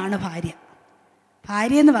തുണയാണ് ഭാര്യ.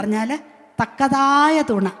 ഭാര്യ എന്ന് പറഞ്ഞാൽ തക്കതായ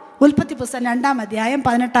തുണ. ഉൽപ്പത്തി പുസ്തകം 2 അധ്യായം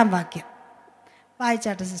 18 വാക്യം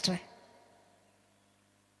വായിച്ചാട്ടെ സിസ്റ്ററെ.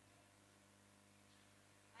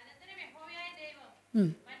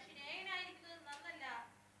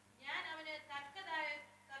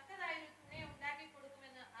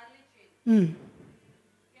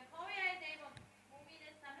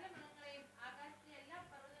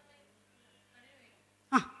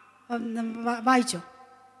 വായിച്ചോ.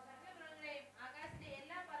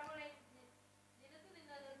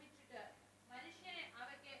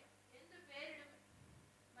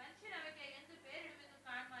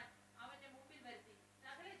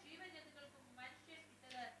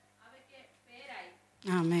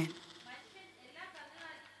 ആമേൻ.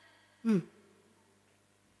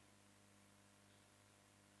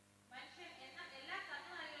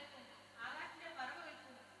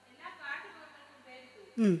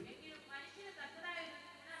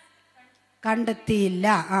 കണ്ടെത്തിയില്ല.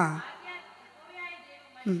 ആ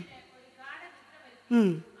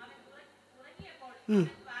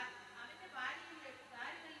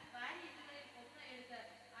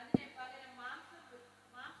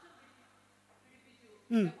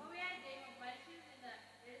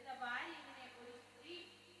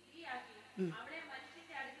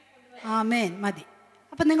ആമേൻ. മതി.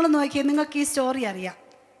 അപ്പം നിങ്ങൾ നോക്കിയേ, നിങ്ങൾക്ക് ഈ സ്റ്റോറി അറിയാം.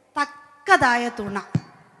 തക്കതായ തുണ.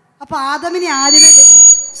 അപ്പോൾ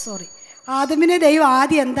ആദമിനെ ദൈവം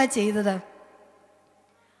ആദ്യം എന്താ ചെയ്തത്?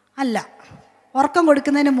 അല്ല, ഉറക്കം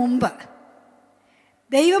കൊടുക്കുന്നതിന് മുമ്പ്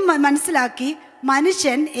ദൈവം മനസ്സിലാക്കി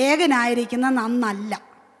മനുഷ്യൻ ഏകനായിരിക്കുന്ന നന്നല്ല,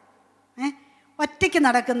 ഒറ്റയ്ക്ക്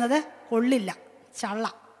നടക്കുന്നത് കൊള്ളില്ല, ചള്ള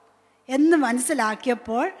എന്ന്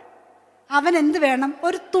മനസ്സിലാക്കിയപ്പോൾ അവൻ എന്ത് വേണം?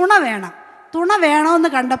 ഒരു തുണ വേണം. തുണ വേണമെന്ന്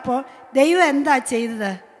കണ്ടപ്പോൾ ദൈവം എന്താ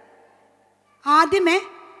ചെയ്തത്? ആദ്യമേ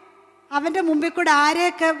അവൻ്റെ മുമ്പിൽ കൂടെ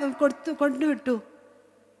ആരെയൊക്കെ കൊണ്ടുവിട്ടു?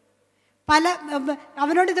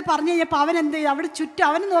 അവനോട് ഇത് പറഞ്ഞു കഴിഞ്ഞപ്പോൾ അവൻ എന്ത് ചെയ്തു? അവിടെ ചുറ്റും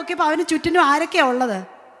അവന് നോക്കിയപ്പോൾ അവന് ചുറ്റിനും ആരൊക്കെയാണ് ഉള്ളത്?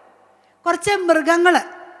 കുറച്ച് മൃഗങ്ങൾ,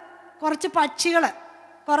 കുറച്ച് പക്ഷികൾ,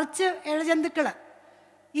 കുറച്ച് ഇഴജന്തുക്കൾ.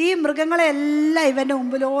 ഈ മൃഗങ്ങളെ എല്ലാം ഇവൻ്റെ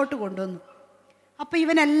മുമ്പിലോട്ട് കൊണ്ടുവന്നു. അപ്പോൾ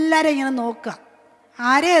ഇവനെല്ലാവരും ഇങ്ങനെ നോക്കുക.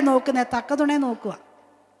 ആരെയാണ് നോക്കുന്നത്? തക്ക തുണയെ നോക്കുക.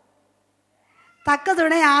 തക്ക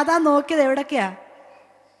തുണ ആദാ നോക്കിയത് എവിടൊക്കെയാ?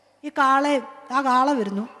 ഈ കാളയും, ആ കാള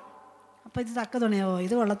വരുന്നു. അപ്പോൾ ഇത് തക്ക തുണയോ,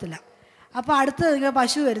 ഇത് കൊള്ളത്തില്ല. അപ്പോൾ അടുത്ത്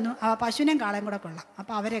പശു വരുന്നു, ആ പശുവിനെയും കാളയും കൂടെ കൊള്ളാം.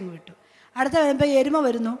 അപ്പോൾ അവരെ അങ്ങ് വിട്ടു. അടുത്ത വരുമ്പോൾ എരുമ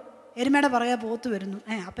വരുന്നു, എരുമയുടെ പുറകെ പോത്ത് വരുന്നു.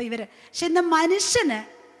 അപ്പോൾ ഇവർ. പക്ഷെ ഇന്ന് മനുഷ്യന്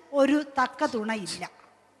ഒരു തക്ക തുണയില്ല.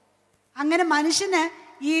 അങ്ങനെ മനുഷ്യന്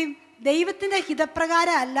ഈ ദൈവത്തിൻ്റെ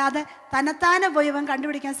ഹിതപ്രകാരം അല്ലാതെ തന്നെത്താനെ പോയി ഇവൻ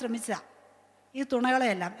കണ്ടുപിടിക്കാൻ ശ്രമിച്ചതാണ് ഈ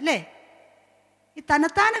തുണകളെയെല്ലാം, അല്ലേ? ഈ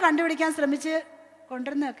തന്നെത്താനെ കണ്ടുപിടിക്കാൻ ശ്രമിച്ച്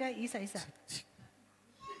കൊണ്ടുവരുന്നതൊക്കെ ഈ സൈസാണ്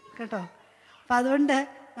കേട്ടോ. അപ്പം അതുകൊണ്ട്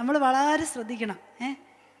നമ്മൾ വളരെ ശ്രദ്ധിക്കണം.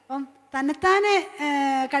 അപ്പം തന്നെത്താനെ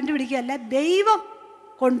കണ്ടുപിടിക്കുകയല്ല, ദൈവം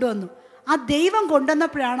കൊണ്ടുവന്നു. ആ ദൈവം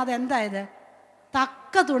കൊണ്ടുവന്നപ്പോഴാണ് അതെന്തായത്?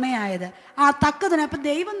 തക്ക തുണയായത്. ആ തക്ക തുണ. അപ്പം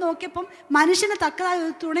ദൈവം നോക്കിയപ്പം മനുഷ്യന് തക്കതായ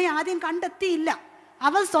ഒരു തുണ ആദ്യം കണ്ടെത്തിയില്ല.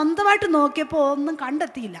 അവൻ സ്വന്തമായിട്ട് നോക്കിയപ്പോൾ ഒന്നും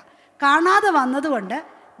കണ്ടെത്തിയില്ല. കാണാതെ വന്നതുകൊണ്ട്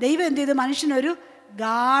ദൈവം എന്ത് ചെയ്തു? മനുഷ്യനൊരു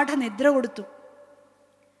ഗാഠനിദ്ര കൊടുത്തു.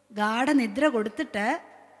 ഗാഠനിദ്ര കൊടുത്തിട്ട്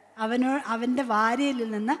അവൻ്റെ ഭാര്യയിൽ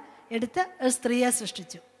നിന്ന് എടുത്ത് ഒരു സ്ത്രീയെ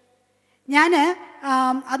സൃഷ്ടിച്ചു. ഞാൻ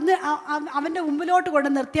അന്ന് അവൻ്റെ മുമ്പിലോട്ട് കൊണ്ട്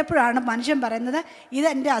നിർത്തിയപ്പോഴാണ് മനുഷ്യൻ പറയുന്നത്,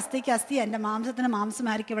 ഇതെൻ്റെ അസ്ഥിക്ക് അസ്ഥി, എൻ്റെ മാംസത്തിന്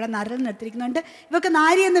മാംസമായിരിക്കും, ഇവിടെ നരൽ നിർത്തിയിരിക്കുന്നുണ്ട്, ഇവർക്ക്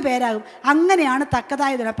നാരി എന്ന് പേരാകും. അങ്ങനെയാണ്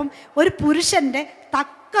തക്കതായ തുണ. അപ്പം ഒരു പുരുഷൻ്റെ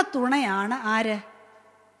തക്ക തുണയാണ് ആര്?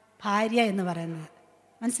 ഭാര്യ എന്ന് പറയുന്നത്.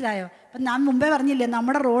 മനസ്സിലായോ? അപ്പം ഞാൻ മുമ്പേ പറഞ്ഞില്ലേ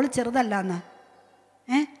നമ്മുടെ റോള് ചെറുതല്ല എന്ന്.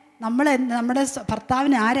 നമ്മുടെ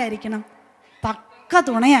ഭർത്താവിന് ആരായിരിക്കണം? തക്ക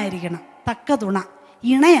തുണയായിരിക്കണം. തക്ക തുണ,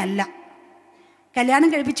 ഇണയല്ല. കല്യാണം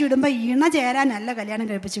കഴിപ്പിച്ച് വിടുമ്പോൾ ഇണ ചേരാനല്ല കല്യാണം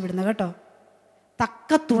കഴിപ്പിച്ച് വിടുന്നത് കേട്ടോ.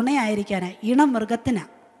 തക്ക തുണയായിരിക്കാനാണ്. ഇണ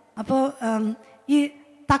മൃഗത്തിനാണ്. അപ്പോൾ ഈ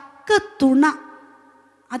തക്ക തുണ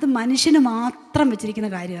അത് മനുഷ്യന് മാത്രം വെച്ചിരിക്കുന്ന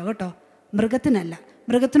കാര്യമാണ് കേട്ടോ, മൃഗത്തിനല്ല.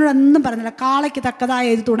 മൃഗത്തിനോടൊന്നും പറഞ്ഞില്ല. കാളയ്ക്ക് തക്കതായ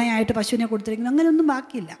ഒരു തുണയായിട്ട് പശുവിനെ കൊടുത്തിരിക്കുന്നു, അങ്ങനെയൊന്നും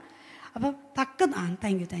ബാക്കിയില്ല. അപ്പം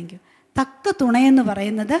താങ്ക് യു. തക്ക തുണയെന്ന്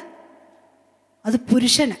പറയുന്നത് അത്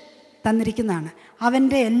പുരുഷന് തന്നിരിക്കുന്നതാണ്.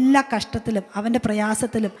 അവൻ്റെ എല്ലാ കഷ്ടത്തിലും അവൻ്റെ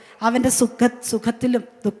പ്രയാസത്തിലും അവൻ്റെ സുഖത്തിലും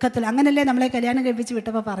ദുഃഖത്തിലും. അങ്ങനെയല്ലേ നമ്മളെ കല്യാണം കഴിപ്പിച്ച്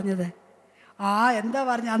വിട്ടപ്പോൾ പറഞ്ഞത്? എന്താ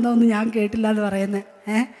പറഞ്ഞ അന്നൊന്നും ഞാൻ കേട്ടില്ല എന്ന് പറയുന്നത്.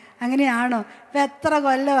 അങ്ങനെയാണോ? ഇപ്പം എത്ര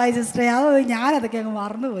കൊല്ലമായി സിസ്റ്ററെ, ഞാനതൊക്കെ അങ്ങ്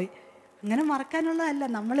മറന്നുപോയി. അങ്ങനെ മറക്കാനുള്ളതല്ല.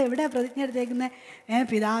 നമ്മൾ എവിടെയാണ് പ്രതിജ്ഞ എടുത്തേക്കുന്നത്?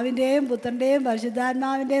 പിതാവിൻ്റെയും പുത്രൻ്റെയും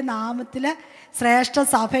പരിശുദ്ധാത്മാവിൻ്റെയും നാമത്തിൽ ശ്രേഷ്ഠ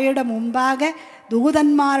സഭയുടെ മുമ്പാകെ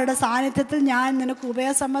ദൂതന്മാരുടെ സാന്നിധ്യത്തിൽ ഞാൻ നിനക്ക്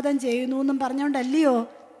ഉഭയസമ്മതം ചെയ്യുന്നു എന്നും പറഞ്ഞുകൊണ്ടല്ലയോ?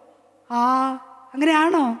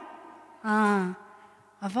 അങ്ങനെയാണോ?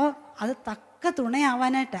 അപ്പോൾ അത് തക്ക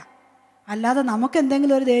തുണയാവാനായിട്ടാണ്. അല്ലാതെ നമുക്ക്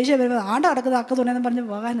എന്തെങ്കിലും ഒരു ദേഷ്യം വരുമ്പോൾ കിടക്ക് തക്ക തുണയെന്ന് പറഞ്ഞ്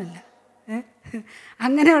പോകാനല്ല.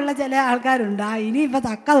 അങ്ങനെയുള്ള ചില ആൾക്കാരുണ്ട്. ഇനിയിപ്പോൾ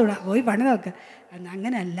തക്ക തുണ പോയി പണി നോക്ക്.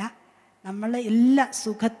 അങ്ങനെയല്ല. നമ്മൾ എല്ലാ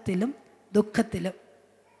സുഖത്തിലും ദുഃഖത്തിലും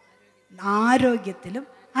ആരോഗ്യത്തിലും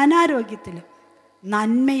അനാരോഗ്യത്തിലും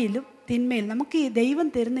നന്മയിലും തിന്മയിൽ. നമുക്ക് ഈ ദൈവം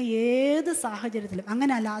തരുന്ന ഏത് സാഹചര്യത്തിലും,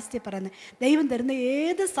 അങ്ങനെ ലാസ്റ്റ് പറയുന്നത്, ദൈവം തരുന്ന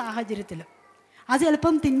ഏത് സാഹചര്യത്തിലും, അത്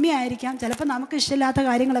ചിലപ്പം തിന്മയായിരിക്കാം, ചിലപ്പോൾ നമുക്ക് ഇഷ്ടമില്ലാത്ത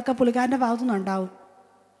കാര്യങ്ങളൊക്കെ പുള്ളിക്കാരൻ്റെ ഭാഗത്തുനിന്ന് ഉണ്ടാവും.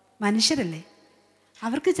 മനുഷ്യരല്ലേ,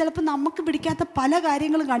 അവർക്ക് ചിലപ്പോൾ നമുക്ക് പിടിക്കാത്ത പല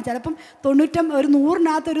കാര്യങ്ങളും കാണും. ചിലപ്പം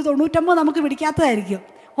 100-നകത്ത് ഒരു 99 നമുക്ക് പിടിക്കാത്തതായിരിക്കും.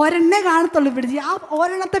 ഒരെണ്ണേ കാണത്തുള്ളൂ പിടിച്ച്. ആ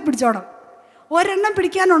ഒരെണ്ണത്തെ പിടിച്ചോണം. ഒരെണ്ണം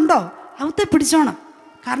പിടിക്കാനുണ്ടോ അവത്തെ പിടിച്ചോണം.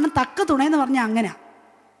 കാരണം തക്ക തുണയെന്ന് പറഞ്ഞാൽ അങ്ങനെ.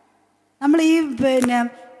 നമ്മൾ ഈ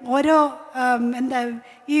ഓരോ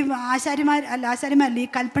ഈ ആശാരിമാരല്ല, ഈ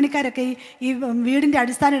കൽപ്പണിക്കാരൊക്കെ ഈ വീടിൻ്റെ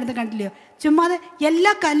അടിസ്ഥാനം എടുത്ത് കണ്ടില്ലയോ? ചുമ്മാതെ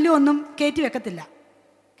എല്ലാ കല്ലും ഒന്നും കയറ്റി വെക്കത്തില്ല.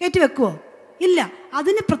 കയറ്റി വെക്കുമോ? ഇല്ല.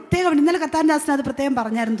 അതിന് പ്രത്യേകം, ഇന്നലെ കർത്താവിൻ്റെ ദാസൻ അത് പ്രത്യേകം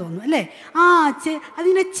പറഞ്ഞായിരുന്നു തോന്നുന്നു അല്ലേ?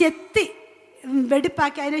 അതിനെ ചെത്തി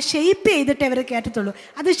വെടിപ്പാക്കി അതിനെ ഷെയ്പ്പ് ചെയ്തിട്ടേ അവർ കയറ്റത്തുള്ളൂ.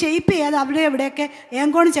 അത് ഷെയ്പ്പ് ചെയ്യാതെ അവിടെ എവിടെയൊക്കെ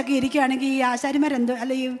ഏങ്കോണിച്ചൊക്കെ ഇരിക്കുകയാണെങ്കിൽ ഈ ആശാരിമാരെന്തോ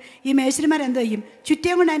അല്ല ഈ മേശരിമാരെന്തോ ചെയ്യും,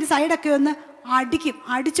 ചുറ്റിയും കൊണ്ട് അതിൻ്റെ സൈഡൊക്കെ ഒന്ന്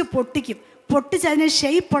അടിച്ച് പൊട്ടിച്ച് അതിനെ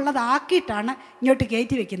ഷെയ്പ്പുള്ളതാക്കിയിട്ടാണ് ഇങ്ങോട്ട്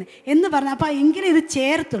കയറ്റി വെക്കുന്നത് എന്ന് പറഞ്ഞാൽ. അപ്പോൾ എങ്കിലും ഇത്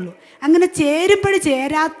ചേർത്തുള്ളൂ. അങ്ങനെ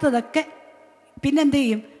ചേരാത്തതൊക്കെ പിന്നെന്ത്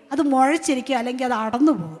ചെയ്യും? അത് മുഴച്ചിരിക്കുക, അല്ലെങ്കിൽ അത്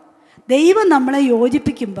അടന്നു പോകും. ദൈവം നമ്മളെ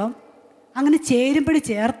യോജിപ്പിക്കുമ്പം അങ്ങനെ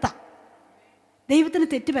ചേർത്താം. ദൈവത്തിന്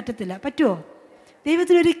തെറ്റ് പറ്റത്തില്ല. പറ്റുമോ?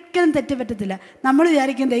 ദൈവത്തിന് ഒരിക്കലും തെറ്റ് പറ്റത്തില്ല. നമ്മൾ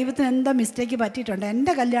വിചാരിക്കും ദൈവത്തിന് എന്തോ മിസ്റ്റേക്ക് പറ്റിയിട്ടുണ്ട്,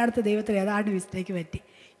 എൻ്റെ കല്യാണത്തിൽ ദൈവത്തിന് ഏതാണ്ട് മിസ്റ്റേക്ക് പറ്റി.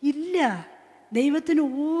 ഇല്ല, ദൈവത്തിന്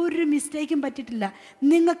ഒരു മിസ്റ്റേക്കും പറ്റിയിട്ടില്ല.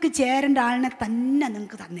 നിങ്ങൾക്ക് ചേരേണ്ട ആളിനെ തന്നെ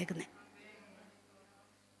നിങ്ങൾക്ക് തന്നേക്കുന്നത്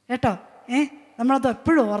കേട്ടോ. നമ്മളത്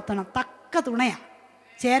എപ്പോഴും ഓർത്തണം. തക്ക തുണയാണ്.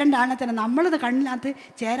 ചേരേണ്ട ആളിനെ തന്നെ. നമ്മളിത് കണ്ണിനകത്ത്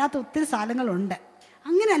ചേരാത്ത ഒത്തിരി സ്ഥലങ്ങളുണ്ട്.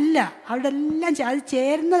 അങ്ങനെയല്ല, അവിടെ എല്ലാം അത്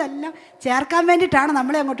ചേരുന്നതെല്ലാം ചേർക്കാൻ വേണ്ടിയിട്ടാണ്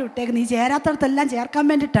നമ്മളെ അങ്ങോട്ട് വിട്ടേക്കുന്നത്. ഈ ചേരാത്തടത്തെല്ലാം ചേർക്കാൻ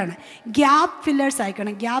വേണ്ടിയിട്ടാണ്. Gap fillers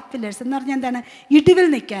ആയിക്കണം. ഗ്യാപ്പ് ഫില്ലേഴ്സ് എന്ന് പറഞ്ഞാൽ എന്താണ്? ഇടിവിൽ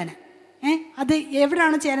നിൽക്കാൻ. അത്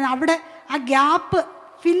എവിടെയാണ് ചേരുന്നത് അവിടെ ആ ഗ്യാപ്പ്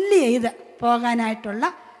ഫില്ല് ചെയ്ത് പോകാനായിട്ടുള്ള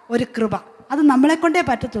ഒരു കൃപ. അത് നമ്മളെ കൊണ്ടേ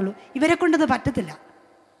പറ്റത്തുള്ളൂ. ഇവരെ കൊണ്ടത് പറ്റത്തില്ല.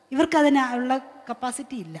 ഇവർക്കതിനുള്ള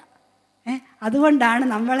കപ്പാസിറ്റി ഇല്ല. അതുകൊണ്ടാണ്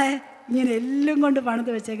നമ്മളെ ഇങ്ങനെ എല്ലാം കൊണ്ട് പണിത്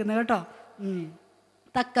വെച്ചേക്കുന്നത് കേട്ടോ.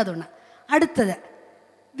 തക്കതുണ. അടുത്തത്,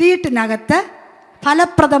 വീട്ടിനകത്ത്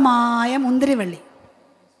ഫലപ്രദമായ മുന്തിരിവള്ളി.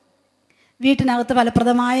 വീട്ടിനകത്ത്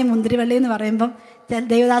ഫലപ്രദമായ മുന്തിരിവള്ളി എന്ന് പറയുമ്പം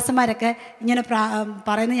ദേവദാസന്മാരൊക്കെ ഇങ്ങനെ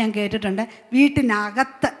പറയുന്നത് ഞാൻ കേട്ടിട്ടുണ്ട്.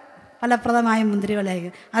 വീട്ടിനകത്ത് ഫലപ്രദമായ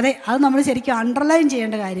മുന്തിരിവള്ളിയായിരിക്കും. അതെ, അത് നമ്മൾ ശരിക്കും അണ്ടർലൈൻ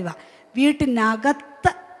ചെയ്യേണ്ട കാര്യമാണ്.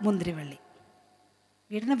 വീട്ടിനകത്ത് മുന്തിരിവള്ളി.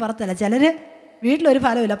 വീട്ടിന് പുറത്തല്ല. ചിലർ വീട്ടിലൊരു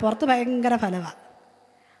ഫലമില്ല, പുറത്ത് ഭയങ്കര ഫലമാണ്.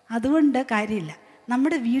 അതുകൊണ്ട് കാര്യമില്ല.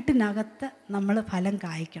 നമ്മുടെ വീട്ടിനകത്ത് നമ്മൾ ഫലം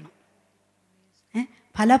കായ്ക്കണം.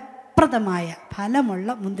 ഫലപ്രദമായ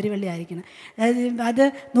ഫലമുള്ള മുന്തിരിവള്ളി ആയിരിക്കണം. അത്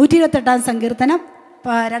 128-ാം സങ്കീർത്തനം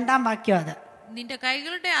 2-ാം വാക്യം. അത് നിന്റെ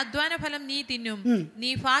കൈകളുടെ അധ്വാന ഫലം നീ തിന്നും, നീ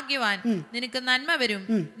ഭാഗ്യവാൻ, നിനക്ക് നന്മ വരും.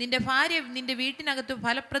 നിന്റെ ഭാര്യ നിന്റെ വീട്ടിനകത്ത്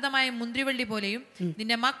ഫലപ്രദമായ മുന്തിരിവള്ളി പോലെയും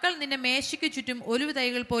നിന്റെ മക്കൾ നിന്റെ മേശയ്ക്ക് ചുറ്റും ഒലിവ്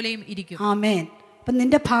തൈകൾ പോലെയും ഇരിക്കും. ആമേൻ. അപ്പം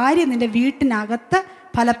നിന്റെ ഭാര്യ നിന്റെ വീട്ടിനകത്ത്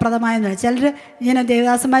ഫലപ്രദമായെന്ന്. ചിലർ ഇങ്ങനെ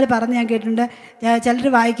ദേവദാസന്മാർ പറഞ്ഞ് ഞാൻ കേട്ടിട്ടുണ്ട്. ചിലർ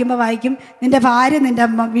വായിക്കും നിന്റെ ഭാര്യ നിന്റെ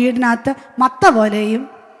വീടിനകത്ത് മത്ത പോലെയും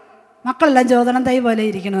മക്കളെല്ലാം ചോദനം തൈ പോലെ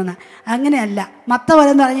ഇരിക്കണമെന്ന്. അങ്ങനെയല്ല. മത്ത പോലെ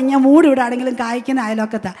എന്ന് പറഞ്ഞു കഴിഞ്ഞാൽ മൂടി വിടാണെങ്കിലും കായ്ക്കുന്ന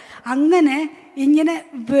അയലോക്കത്താണ്. അങ്ങനെ ഇങ്ങനെ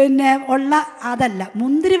ഉള്ള അതല്ല.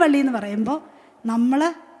 മുന്തിരിവള്ളി എന്ന് പറയുമ്പോൾ നമ്മൾ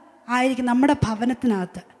ആയിരിക്കും നമ്മുടെ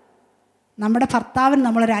ഭവനത്തിനകത്ത് നമ്മുടെ ഭർത്താവിന്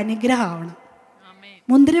നമ്മളൊരു അനുഗ്രഹമാവണം.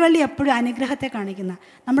 മുന്തിരിവള്ളി എപ്പോഴും അനുഗ്രഹത്തെ കാണിക്കുന്ന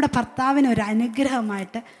നമ്മുടെ ഭർത്താവിന് ഒരു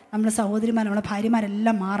അനുഗ്രഹമായിട്ട് നമ്മുടെ സഹോദരിമാർ നമ്മുടെ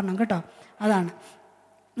ഭാര്യമാരെല്ലാം മാറണം കേട്ടോ. അതാണ്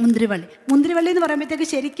മുന്തിരിവള്ളി. മുന്തിരിവള്ളി എന്ന് പറയുമ്പോഴത്തേക്ക്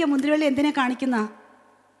ശരിക്കും മുന്തിരിവള്ളി എന്തിനെ കാണിക്കുന്ന?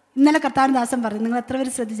 ഇന്നലെ കർത്താവിൻ്റെ ദാസൻ പറഞ്ഞു. നിങ്ങൾ എത്ര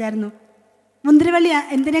പേര് ശ്രദ്ധിച്ചായിരുന്നു? മുന്തിരിവള്ളി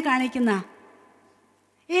എന്തിനെ കാണിക്കുന്ന?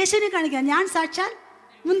 യേശുവിനെ കാണിക്കുക. ഞാൻ സാക്ഷാൽ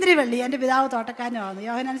മുന്തിരിവള്ളി, എൻ്റെ പിതാവ് തോട്ടക്കാരനാണ്.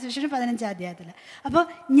 യോഹന്നാൻ സുവിശേഷം 15-ാം അധ്യായത്തിൽ. അപ്പോൾ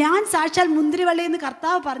ഞാൻ സാക്ഷാൽ മുന്തിരിവള്ളി എന്ന്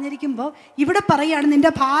കർത്താവ് പറഞ്ഞിരിക്കുമ്പോൾ ഇവിടെ പറയുകയാണ്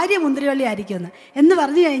നിൻ്റെ ഭാര്യ മുന്തിരിവള്ളി ആയിരിക്കുമെന്ന്. എന്ന്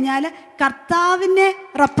പറഞ്ഞു കഴിഞ്ഞാൽ കർത്താവിനെ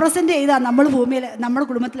റെപ്രസെൻ്റ് ചെയ്താണ് നമ്മൾ ഭൂമിയിൽ നമ്മുടെ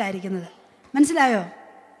കുടുംബത്തിലായിരിക്കുന്നത്. മനസ്സിലായോ?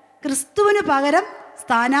 ക്രിസ്തുവിന് പകരം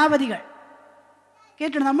സ്ഥാനാപതികൾ.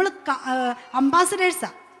 കേട്ടോ, നമ്മൾ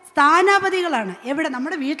അംബാസഡേഴ്സാണ്, സ്ഥാനാപതികളാണ്. എവിടെ?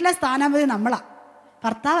 നമ്മുടെ വീട്ടിലെ സ്ഥാനാപതി നമ്മളാണ്,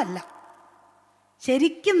 ഭർത്താവല്ല.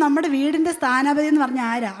 ശരിക്കും നമ്മുടെ വീടിൻ്റെ സ്ഥാനാപതി എന്ന് പറഞ്ഞാൽ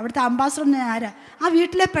ആരാ? അവിടുത്തെ അംബാസഡർ എന്ന് പറഞ്ഞാൽ ആരാ? ആ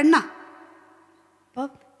വീട്ടിലെ പെണ്ണാ. അപ്പോൾ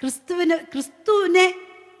ക്രിസ്തുവിനെ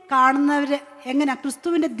കാണുന്നവർ എങ്ങനെയാ?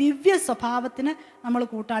 ക്രിസ്തുവിൻ്റെ ദിവ്യ സ്വഭാവത്തിന് നമ്മൾ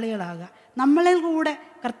കൂട്ടാളികളാകുക. നമ്മളിൽ കൂടെ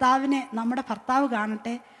കർത്താവിനെ നമ്മുടെ ഭർത്താവ്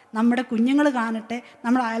കാണട്ടെ, നമ്മുടെ കുഞ്ഞുങ്ങൾ കാണട്ടെ,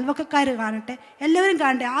 നമ്മുടെ അയൽവക്കക്കാർ കാണട്ടെ, എല്ലാവരും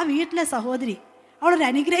കാണട്ടെ. ആ വീട്ടിലെ സഹോദരി അവളൊരു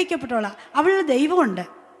അനുഗ്രഹിക്കപ്പെട്ടവളാണ്, അവളൊരു ദൈവമുണ്ട്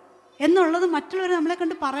എന്നുള്ളത് മറ്റുള്ളവർ നമ്മളെ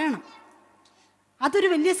കണ്ട് പറയണം. അതൊരു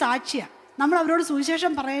വലിയ സാക്ഷിയാണ്. നമ്മൾ അവരോട്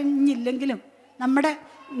സുവിശേഷം പറഞ്ഞില്ലെങ്കിലും നമ്മൾ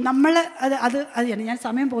അത് ചെയ്യണം. ഞാൻ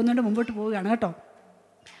സമയം പോകുന്നതുകൊണ്ട് മുമ്പോട്ട് പോവുകയാണ് കേട്ടോ.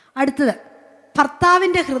 അടുത്തത്,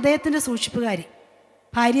 ഭർത്താവിൻ്റെ ഹൃദയത്തിൻ്റെ സൂക്ഷിപ്പുകാരി.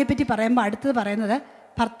 ഭാര്യയെപ്പറ്റി പറയുമ്പോൾ അടുത്തത് പറയുന്നത്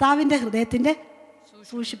ഭർത്താവിൻ്റെ ഹൃദയത്തിൻ്റെ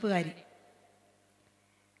സൂക്ഷിപ്പുകാരി.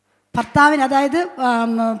 ഭർത്താവിന്, അതായത്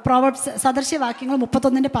പ്രോവർബ്സ് സദൃശ്യവാക്യങ്ങൾ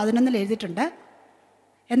 31:11 എഴുതിയിട്ടുണ്ട്.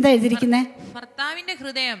 എന്താ എഴുതിയിരിക്കുന്നത്? ഭർത്താവിന്റെ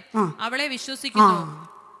ഹൃദയം അവളെ വിശ്വസിക്കുന്നു.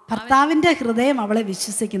 ഭർത്താവിന്റെ ഹൃദയം അവളെ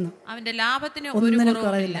വിശ്വസിക്കുന്നു, അവന്റെ ലാഭത്തിന് ഒന്നിനും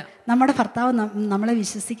കുറവില്ല. നമ്മുടെ ഭർത്താവ് നമ്മളെ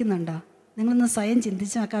വിശ്വസിക്കുന്നുണ്ടോ? നിങ്ങളൊന്ന് സ്വയം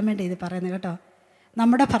ചിന്തിച്ച് നോക്കാൻ വേണ്ടി ഇത് പറയുന്നത് കേട്ടോ.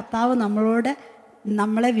 നമ്മുടെ ഭർത്താവ്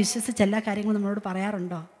നമ്മളെ വിശ്വസിച്ച് എല്ലാ കാര്യങ്ങളും നമ്മളോട്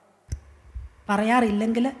പറയാറുണ്ടോ?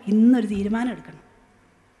 പറയാറില്ലെങ്കിൽ ഇന്നൊരു തീരുമാനം എടുക്കണം.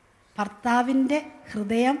 ഭർത്താവിൻ്റെ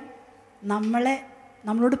ഹൃദയം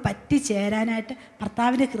നമ്മളോട് പറ്റിച്ചേരാനായിട്ട്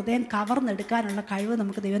ഭർത്താവിൻ്റെ ഹൃദയം കവർന്നെടുക്കാനുള്ള കഴിവ്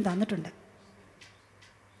നമുക്ക് ദൈവം തന്നിട്ടുണ്ട്.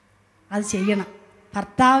 അത് ചെയ്യണം.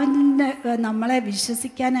 ഭർത്താവിൻ്റെ നമ്മളെ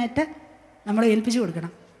വിശ്വസിക്കാനായിട്ട് നമ്മളെ ഏൽപ്പിച്ചു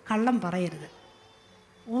കൊടുക്കണം. കള്ളം പറയരുത്.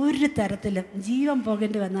 ഒരു തരത്തിലും ജീവൻ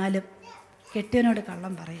പോകേണ്ടി വന്നാലും കെട്ടിയവനോട്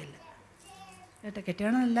കള്ളം പറയല്ല കേട്ടോ.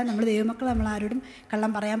 കെട്ടിയവനല്ല, നമ്മൾ ദൈവമക്കൾ, നമ്മൾ ആരോടും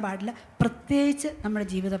കള്ളം പറയാൻ പാടില്ല. പ്രത്യേകിച്ച് നമ്മുടെ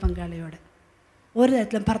ജീവിത പങ്കാളിയോട് ഒരു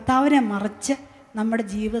തരത്തിലും ഭർത്താവിനെ മറിച്ച് നമ്മുടെ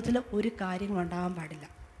ജീവിതത്തിൽ ഒരു കാര്യങ്ങളും ഉണ്ടാകാൻ പാടില്ല.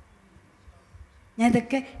 ഞാൻ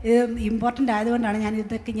ഇതൊക്കെ ഇമ്പോർട്ടൻ്റ് ആയതുകൊണ്ടാണ് ഞാൻ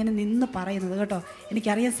ഇതൊക്കെ ഇങ്ങനെ നിന്ന് പറയുന്നത് കേട്ടോ.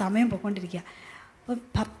 എനിക്കറിയാം സമയം പോയിക്കൊണ്ടിരിക്കുക. അപ്പം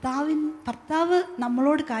ഭർത്താവ്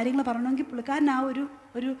നമ്മളോട് കാര്യങ്ങൾ പറയണമെങ്കിൽ പുള്ളിക്കാരൻ ആ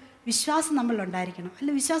ഒരു വിശ്വാസം നമ്മളിലുണ്ടായിരിക്കണം. അല്ല,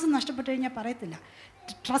 വിശ്വാസം നഷ്ടപ്പെട്ടു കഴിഞ്ഞാൽ പറയത്തില്ല.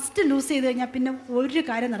 ട്രസ്റ്റ് ലൂസ് ചെയ്ത് കഴിഞ്ഞാൽ പിന്നെ ഒരു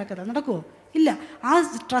കാര്യം നടക്കുമോ? ഇല്ല. ആ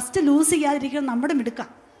ട്രസ്റ്റ് ലൂസ് ചെയ്യാതിരിക്കണം നമ്മുടെ മിടുക്ക.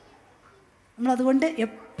 നമ്മളതുകൊണ്ട്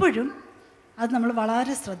എപ്പോഴും അത് നമ്മൾ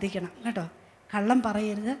വളരെ ശ്രദ്ധിക്കണം കേട്ടോ. കള്ളം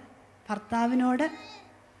പറയരുത്.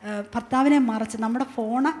 ഭർത്താവിനെ മറിച്ച് നമ്മുടെ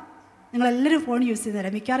ഫോണ്, നിങ്ങളെല്ലാവരും ഫോൺ യൂസ്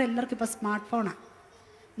ചെയ്യുന്നവരാണ്, മിക്കവാറും എല്ലാവർക്കും ഇപ്പോൾ സ്മാർട്ട് ഫോണാണ്.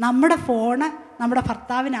 നമ്മുടെ ഫോണ് നമ്മുടെ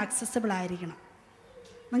ഭർത്താവിന് ആക്സസിബിൾ ആയിരിക്കണം.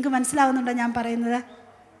 നിങ്ങൾക്ക് മനസ്സിലാവുന്നുണ്ടോ ഞാൻ പറയുന്നത്?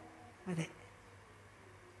 അതെ,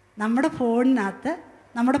 നമ്മുടെ ഫോണിനകത്ത്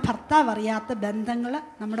നമ്മുടെ ഭർത്താവ് അറിയാത്ത ബന്ധങ്ങൾ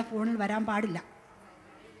നമ്മുടെ ഫോണിൽ വരാൻ പാടില്ല.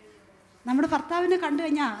 നമ്മുടെ ഭർത്താവിനെ കണ്ടു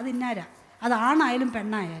കഴിഞ്ഞാൽ അത് ഇന്നാരാ, അത് ആണായാലും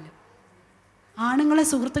പെണ്ണായാലും. ആണുങ്ങളെ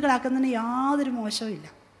സുഹൃത്തുക്കളാക്കുന്നതിന് യാതൊരു മോശവും ഇല്ല,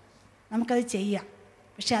 നമുക്കത് ചെയ്യാം.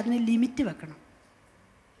 പക്ഷെ അതിന് ലിമിറ്റ് വെക്കണം,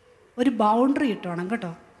 ഒരു ബൗണ്ടറി ഇട്ടോണം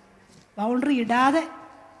കേട്ടോ. ബൗണ്ടറി ഇടാതെ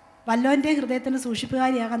വല്ലവൻ്റെ ഹൃദയത്തിൻ്റെ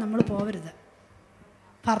സൂക്ഷിപ്പുകാരിയാകാൻ നമ്മൾ പോകരുത്.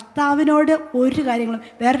 ഭർത്താവിനോട് ഒരു കാര്യങ്ങളും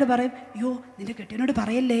വേറെ പറയും, അയ്യോ നിൻ്റെ കെട്ടിയനോട്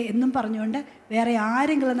പറയല്ലേ എന്നും പറഞ്ഞുകൊണ്ട് വേറെ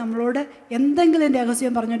ആരെങ്കിലും നമ്മളോട് എന്തെങ്കിലും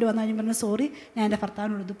രഹസ്യം പറഞ്ഞുകൊണ്ട് വന്നു കഴിഞ്ഞാൽ പറഞ്ഞു, സോറി ഞാൻ എൻ്റെ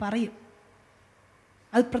ഭർത്താവിനോട് ഇത് പറയും.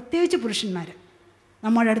 അത് പ്രത്യേകിച്ച് പുരുഷന്മാർ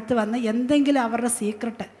നമ്മുടെ അടുത്ത് വന്ന് എന്തെങ്കിലും അവരുടെ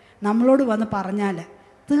സീക്രട്ട് നമ്മളോട് വന്ന് പറഞ്ഞാൽ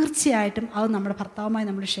തീർച്ചയായിട്ടും അത് നമ്മുടെ ഭർത്താവുമായി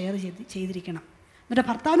നമ്മൾ ഷെയർ ചെയ്തിരിക്കണം. എന്നിട്ട്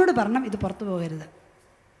ഭർത്താവിനോട് പറഞ്ഞാൽ ഇത് പുറത്തു പോകരുത്.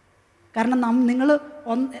 കാരണം നിങ്ങൾ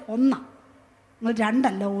ഒന്നാണ്, നിങ്ങൾ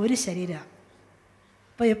രണ്ടല്ല, ഒരു ശരീരമാണ്.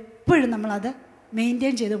 അപ്പോൾ എപ്പോഴും നമ്മളത്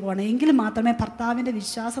മെയിൻറ്റെയിൻ ചെയ്ത് പോകണം. എങ്കിൽ മാത്രമേ ഭർത്താവിൻ്റെ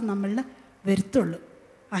വിശ്വാസം നമ്മളിൽ വരുത്തുള്ളൂ.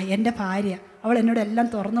 എൻ്റെ ഭാര്യ, അവൾ എന്നോട് എല്ലാം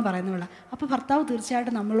തുറന്ന് പറയുന്നവളാണ്. അപ്പോൾ ഭർത്താവ്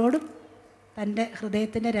തീർച്ചയായിട്ടും നമ്മളോടും തൻ്റെ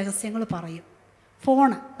ഹൃദയത്തിൻ്റെ രഹസ്യങ്ങൾ പറയും.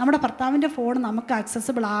 ഫോണ്, നമ്മുടെ ഭർത്താവിൻ്റെ ഫോൺ നമുക്ക്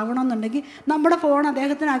ആക്സസിബിൾ ആവണമെന്നുണ്ടെങ്കിൽ നമ്മുടെ ഫോൺ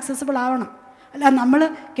അദ്ദേഹത്തിന് ആക്സസിബിൾ ആവണം. അല്ല, നമ്മൾ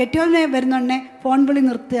കെട്ടിയവനെ വരുന്നുണ്ടെ ഫോൺ വിളി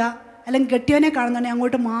നിർത്തുക, അല്ലെങ്കിൽ കെട്ടിയവനെ കാണുന്നുണ്ടെങ്കിൽ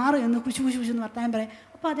അങ്ങോട്ട് മാറി എന്ന് കുശു എന്ന് വർത്താനം പറയാം.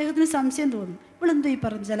 അപ്പോൾ അദ്ദേഹത്തിന് സംശയം തോന്നും, ഇവളെന്തോ ഈ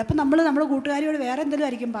പറഞ്ഞു. ചിലപ്പോൾ നമ്മൾ നമ്മുടെ കൂട്ടുകാരിയോട് വേറെ എന്തെങ്കിലും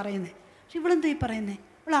ആയിരിക്കും പറയുന്നത്, പക്ഷെ ഇവളെന്തോ ഈ പറയുന്നത്,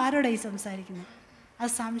 ഇവൾ ആരോടായി സംസാരിക്കുന്നത്? ആ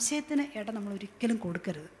സംശയത്തിന് നമ്മൾ ഒരിക്കലും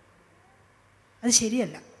കൊടുക്കരുത്. അത്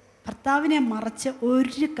ശരിയല്ല. ഭർത്താവിനെ മറച്ച്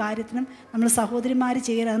ഒരു കാര്യത്തിനും നമ്മൾ സഹോദരിമാർ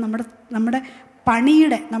ചെയ്യരുത്. നമ്മുടെ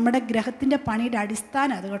നമ്മുടെ ഗ്രഹത്തിൻ്റെ പണിയുടെ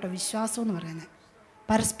അടിസ്ഥാനം അത് കേട്ടോ, വിശ്വാസം എന്ന് പറയുന്നത്.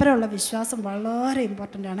 പരസ്പരമുള്ള വിശ്വാസം വളരെ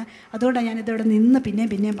ഇമ്പോർട്ടൻ്റ് ആണ്. അതുകൊണ്ടാണ് ഞാനിതോടെ നിന്ന്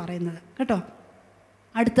പിന്നെയും പറയുന്നത് കേട്ടോ.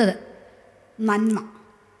 അടുത്തത് നന്മ.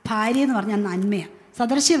 ഭാര്യ എന്ന് പറഞ്ഞാൽ നന്മയാണ്.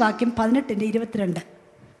 സദൃശ്യവാക്യം 18:22.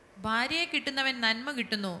 ഭാര്യയെ കിട്ടുന്നവൻ നന്മ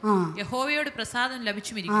കിട്ടുന്നു, യഹോവയോട് പ്രസാദം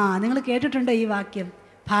ലഭിച്ചുമിരിക്കും. നിങ്ങൾ കേട്ടിട്ടുണ്ടോ ഈ വാക്യം?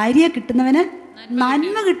 ഭാര്യയെ കിട്ടുന്നവന്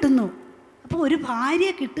നന്മ കിട്ടുന്നു. അപ്പോൾ ഒരു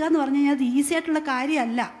ഭാര്യയെ കിട്ടുക എന്ന് പറഞ്ഞു കഴിഞ്ഞാൽ അത് ഈസി ആയിട്ടുള്ള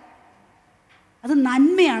കാര്യമല്ല. അത്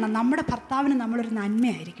നന്മയാണ്. നമ്മുടെ ഭർത്താവിന് നമ്മളൊരു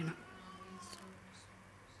നന്മയായിരിക്കണം.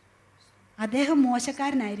 അദ്ദേഹം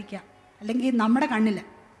മോശക്കാരനായിരിക്കാം, അല്ലെങ്കിൽ നമ്മുടെ കണ്ണിൽ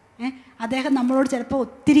അദ്ദേഹം നമ്മളോട് ചിലപ്പോൾ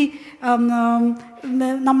ഒത്തിരി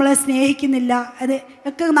നമ്മളെ സ്നേഹിക്കുന്നില്ല, അത്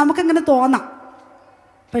ഒക്കെ നമുക്കങ്ങനെ തോന്നാം.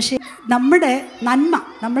 പക്ഷേ നമ്മുടെ നന്മ,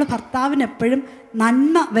 നമ്മൾ ഭർത്താവിന് എപ്പോഴും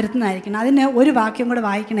നന്മ വരുത്തുന്നതായിരിക്കണം. അതിന് ഒരു വാക്യം കൂടെ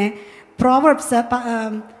വായിക്കണേ. പ്രോവർബ്സ്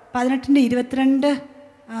 18:22.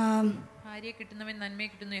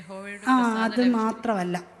 അത്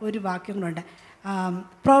മാത്രമല്ല, ഒരു വാക്യം കൂടെ ഉണ്ട്.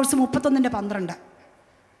 പ്രോവർബ്സ് 31:12.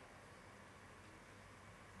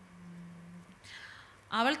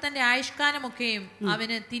 അവൾ തന്റെ ആയുഷ്കാലമൊക്കെയും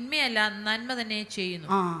അവന് തിന്മയല്ല നന്മ തന്നെ ചെയ്യുന്നു.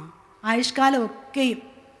 ആയുഷ്കാലമൊക്കെയും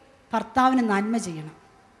ഭർത്താവിന് നന്മ ചെയ്യണം.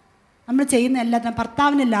 നമ്മൾ ചെയ്യുന്ന എല്ലാത്തിനും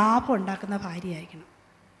ഭർത്താവിന് ലാഭം ഉണ്ടാക്കുന്ന ഭാര്യയായിരിക്കണം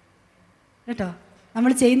കേട്ടോ.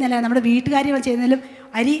 നമ്മൾ ചെയ്യുന്നില്ല, നമ്മുടെ വീട്ടുകാര്യങ്ങൾ ചെയ്യുന്നതിലും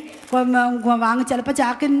അരി ചിലപ്പോൾ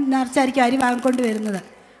ചാക്കിൻ നിറച്ചായിരിക്കും അരി വാങ്ങിക്കൊണ്ട് വരുന്നത്.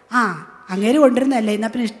 അങ്ങേര് കൊണ്ടുവരുന്നതല്ലേ, എന്നാൽ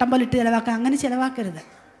പിന്നെ ഇഷ്ടം പോലെ ഇട്ട് ചിലവാക്കുക, അങ്ങനെ ചിലവാക്കരുത്.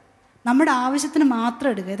 നമ്മുടെ ആവശ്യത്തിന് മാത്രം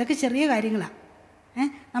എടുക്കുക. ഇതൊക്കെ ചെറിയ കാര്യങ്ങളാണ്.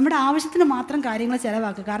 നമ്മുടെ ആവശ്യത്തിന് മാത്രം കാര്യങ്ങൾ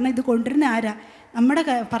ചിലവാക്കുക. കാരണം ഇത് കൊണ്ടുവരുന്ന ആരാ? നമ്മുടെ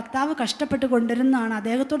ഭർത്താവ് കഷ്ടപ്പെട്ട് കൊണ്ടുവരുന്നതാണ്.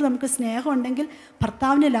 അദ്ദേഹത്തോട് നമുക്ക് സ്നേഹം ഉണ്ടെങ്കിൽ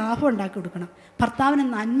ഭർത്താവിന് ലാഭം ഉണ്ടാക്കി കൊടുക്കണം, ഭർത്താവിന്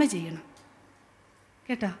നന്മ ചെയ്യണം.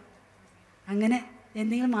 കേട്ടോ? അങ്ങനെ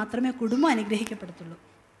എന്തെങ്കിലും മാത്രമേ കുടുംബം അനുഗ്രഹിക്കപ്പെടത്തുള്ളൂ.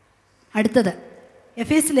 അടുത്തത്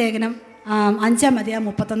എഫേസ്യ ലേഖനം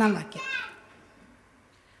 5:31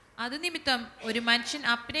 അത് നിമിത്തം ഒരു മനുഷ്യൻ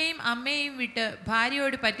അപ്പനെയും അമ്മയെയും വിട്ട്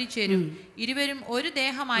ഭാര്യയോട് പറ്റിച്ചേരും, ഇരുവരും ഒരു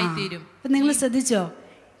ദേഹമായി തീരും. അപ്പം നിങ്ങൾ ശ്രദ്ധിച്ചോ?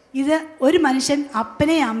 ഇത് ഒരു മനുഷ്യൻ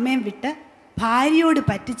അപ്പനെയും അമ്മയും വിട്ട് ഭാര്യയോട്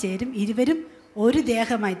പറ്റിച്ചേരും, ഇരുവരും ഒരു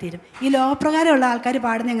ദേഹമായി തീരും. ഈ ലോകപ്രകാരമുള്ള ആൾക്കാർ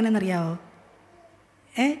പാടുന്നത് എങ്ങനെയെന്നറിയാവോ?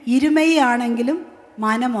 ഇരുമയാണെങ്കിലും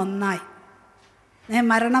മനം ഒന്നായി,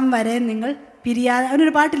 മരണം വരെ നിങ്ങൾ പിരിയാതെ.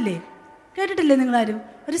 അവനൊരു പാട്ടില്ലേ, കേട്ടിട്ടില്ലേ നിങ്ങളാരും?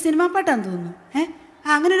 ഒരു സിനിമാ പാട്ടാന്ന് തോന്നുന്നു.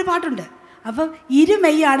 അങ്ങനെ ഒരു പാട്ടുണ്ട്. അപ്പം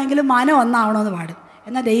ഇരുമെയ്യാണെങ്കിലും മനം ഒന്നാവണമെന്ന് പാടും.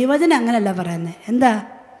 എന്നാൽ ദൈവജനം അങ്ങനെയല്ല പറയുന്നത്. എന്താ?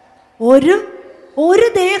 ഒരു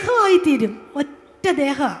ദേഹമായി തീരും. ഒറ്റ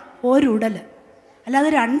ദേഹമാണ്, ഒരു ഉടൽ. അല്ലാതെ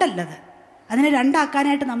രണ്ടല്ലത്. അതിനെ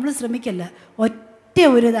രണ്ടാക്കാനായിട്ട് നമ്മൾ ശ്രമിക്കല്ല. ഒറ്റ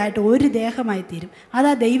ഒരു ഇതായിട്ട് ഒരു ദേഹമായി തീരും.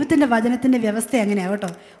 അതാ ദൈവത്തിൻ്റെ വചനത്തിൻ്റെ വ്യവസ്ഥ എങ്ങനെയാണ് കേട്ടോ.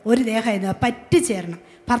 ഒരു ദേഹമായിരുന്നു പറ്റിച്ചേരണം.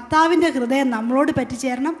 ഭർത്താവിൻ്റെ ഹൃദയം നമ്മളോട്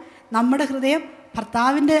പറ്റിച്ചേരണം, നമ്മുടെ ഹൃദയം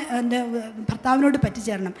ഭർത്താവിനോട്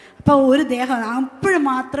പറ്റിച്ചേരണം. അപ്പോൾ ഒരു ദേഹം, അപ്പോഴും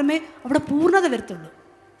മാത്രമേ അവിടെ പൂർണ്ണത വരത്തുള്ളൂ.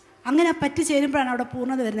 അങ്ങനെ പറ്റിച്ചേരുമ്പോഴാണ് അവിടെ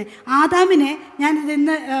പൂർണ്ണത വരുന്നത്. ആദാമിനെ ഞാൻ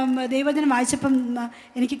ഇന്ന് ദൈവജനം വായിച്ചപ്പം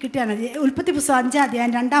എനിക്ക് കിട്ടിയാണ്. ഉൽപ്പത്തി പുസ്തകം 5-ാം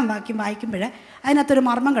അധ്യായം 2-ാം വാക്യം വായിക്കുമ്പോൾ അതിനകത്തൊരു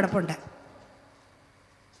മർമ്മം കിടപ്പുണ്ട്.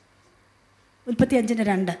 ഉൽപ്പത്തി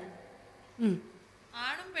 5:2.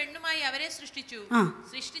 ആണും പെണ്ണുമായി അവരെ സൃഷ്ടിച്ചു,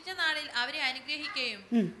 സൃഷ്ടിച്ച നാളിൽ അവരെ അനുഗ്രഹിക്കുകയും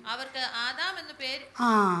അവർക്ക് ആദാം എന്ന്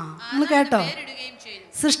പേരിടുകയും ചെയ്തു.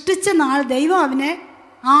 സൃഷ്ടിച്ച നാൾ ദൈവം അവനെ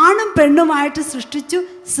ആണും പെണ്ണുമായിട്ട് സൃഷ്ടിച്ചു.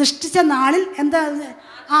 സൃഷ്ടിച്ച നാളിൽ എന്താ?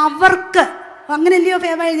 അവർക്ക്, അങ്ങനെയല്ലയോ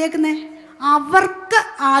ഫേവ എഴുതിയേക്കുന്നേ? അവർക്ക്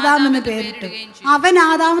ആദാം എന്ന് പേരിട്ടു. അവൻ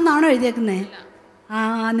ആദാം എന്നാണോ എഴുതിയേക്കുന്നേ?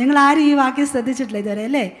 നിങ്ങൾ ആരും ഈ വാക്യം ശ്രദ്ധിച്ചിട്ടില്ല ഇതുവരെ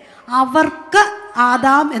അല്ലേ? അവർക്ക്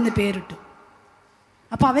ആദാം എന്ന് പേരിട്ടു.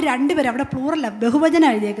 അപ്പോൾ അവർ രണ്ടുപേരും, അവിടെ പ്ലൂറല്ല, ബഹുവചനം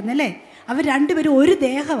എഴുതിയേക്കുന്നല്ലേ? അവർ രണ്ടുപേരും ഒരു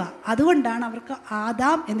ദേഹമാണ്. അതുകൊണ്ടാണ് അവർക്ക്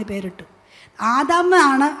ആദാം എന്ന് പേരിട്ടു.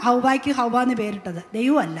 ആദാമാണ് ഹൗവായ്ക്ക് ഹൗവ എന്ന് പേരിട്ടത്,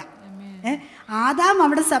 ദൈവമല്ല. ആദാം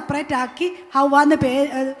അവിടെ സെപ്പറേറ്റ് ആക്കി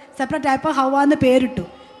സെപ്പറേറ്റ് ആയപ്പോൾ ഹൗവ എന്ന് പേരിട്ടു.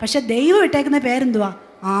 പക്ഷെ ദൈവം ഇട്ടേക്കുന്ന പേരെന്തുവാ?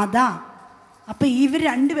 ആദാം. അപ്പോൾ ഇവർ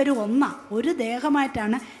രണ്ടുപേരും ഒരു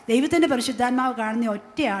ദേഹമായിട്ടാണ് ദൈവത്തിൻ്റെ പരിശുദ്ധാത്മാവ് കാണുന്ന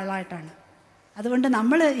ഒറ്റയാളായിട്ടാണ്. അതുകൊണ്ട്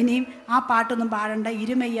നമ്മൾ ഇനിയും ആ പാട്ടൊന്നും പാടേണ്ട.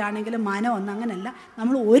 ഇരുമെയ്യാണെങ്കിലും മനം ഒന്ന്, അങ്ങനെയല്ല.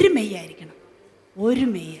 നമ്മൾ ഒരു മെയ്യായിരിക്കണം, ഒരു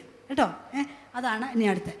മെയ്യ് കേട്ടോ. അതാണ് ഇനി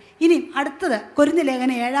അടുത്ത്. ഇനി അടുത്തത് കൊരിന്ത്യർ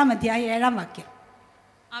ലേഖനം 7-ാം അധ്യായം 7-ാം വാക്യം.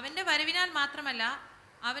 അവന്റെ വരവിനാൽ മാത്രമല്ല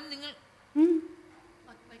അവൻ നിങ്ങൾ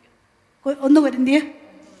 1 കൊരിന്ത്യർ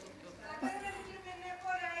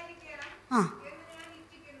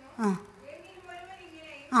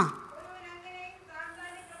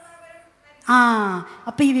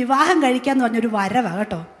അപ്പം ഈ വിവാഹം കഴിക്കാന്ന് പറഞ്ഞൊരു വരവാണ്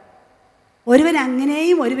കേട്ടോ. ഒരുവൻ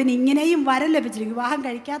അങ്ങനെയും ഒരുവൻ ഇങ്ങനെയും വരം ലഭിച്ചിരിക്കും. വിവാഹം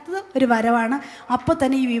കഴിക്കാത്തത് ഒരു വരവാണ്. അപ്പോൾ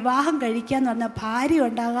തന്നെ ഈ വിവാഹം കഴിക്കാന്ന് പറഞ്ഞാൽ ഭാര്യ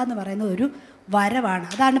ഉണ്ടാകുക എന്ന് പറയുന്നത് ഒരു വരവാണ്.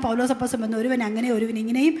 അതാണ് പൗലോസ് അപ്പോസ്തലൻ പറഞ്ഞത്, ഒരുവൻ അങ്ങനെ ഒരുവൻ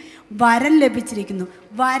ഇങ്ങനെയും വരം ലഭിച്ചിരിക്കുന്നു.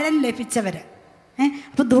 വരം ലഭിച്ചവർ.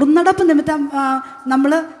 അപ്പോൾ ദുർനടപ്പ് നിമിത്തം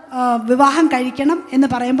നമ്മൾ വിവാഹം കഴിക്കണം എന്ന്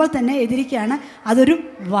പറയുമ്പോൾ തന്നെ എതിരിക്കുകയാണ്, അതൊരു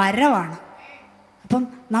വരവാണ്. അപ്പം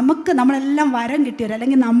നമ്മളെല്ലാം വരം കിട്ടിയവർ,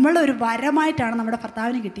 അല്ലെങ്കിൽ നമ്മളൊരു വരമായിട്ടാണ് നമ്മുടെ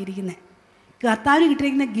ഭർത്താവിന് കിട്ടിയിരിക്കുന്നത്. ഭർത്താവിന്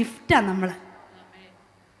കിട്ടിയിരിക്കുന്ന ഗിഫ്റ്റാണ്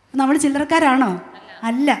നമ്മൾ ചില്ലറക്കാരാണോ?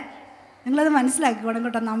 അല്ല. നിങ്ങളത് മനസ്സിലാക്കിക്കോണം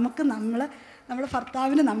കേട്ടോ. നമ്മുടെ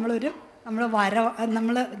ഭർത്താവിന്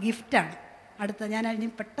നമ്മൾ ഗിഫ്റ്റാണ്. അടുത്ത ഞാൻ ഇനി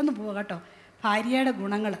പെട്ടെന്ന് പോവാം കേട്ടോ. ഭാര്യയുടെ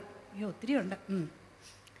ഗുണങ്ങൾ ഒത്തിരി ഉണ്ട്.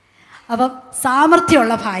 അപ്പം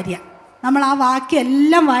സാമർഥ്യമുള്ള ഭാര്യ, നമ്മൾ ആ വാക്യം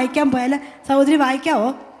എല്ലാം വായിക്കാൻ പോയാൽ, സഹോദരി വായിക്കാവോ?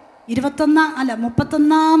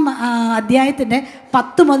 31-ാം അധ്യായത്തിൻ്റെ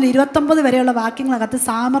 10 മുതൽ 29 വരെയുള്ള വാക്യങ്ങളകത്ത്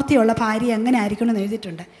സാമർഥ്യമുള്ള ഭാര്യ എങ്ങനെ ആയിരിക്കണം എന്ന്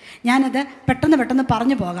എഴുതിയിട്ടുണ്ട്. ഞാനത് പെട്ടെന്ന്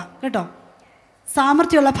പറഞ്ഞു പോകാം കേട്ടോ.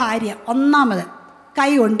 സാമർഥ്യമുള്ള ഭാര്യ, ഒന്നാമത്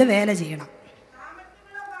കൈ കൊണ്ട് വേല ചെയ്യണം.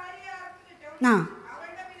 ആ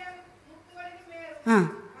ആ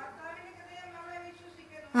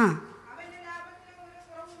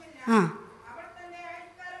ആ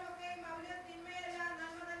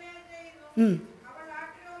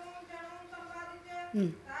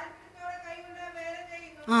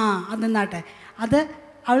ആ അതെന്നാട്ടെ, അത്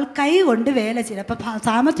അവൾ കൈ കൊണ്ട് വേല ചെയ്യണം. അപ്പം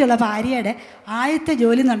സാമർഥ്യമുള്ള ഭാര്യയുടെ ആദ്യത്തെ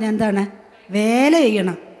ജോലി എന്ന് പറഞ്ഞാൽ എന്താണ്? വേല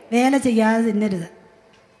ചെയ്യണം. വേല ചെയ്യാതെ തിന്നരുത്.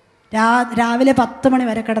 രാവിലെ 10 മണി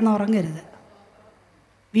വരെ കിടന്ന് ഉറങ്ങരുത്.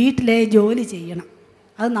 വീട്ടിലെ ജോലി ചെയ്യണം.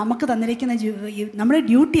 അത് നമുക്ക് തന്നിരിക്കുന്ന നമ്മുടെ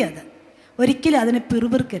ഡ്യൂട്ടി. അത് ഒരിക്കലും അതിനെ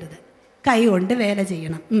പിറുപിറുക്കരുത്. കൈ കൊണ്ട് വേല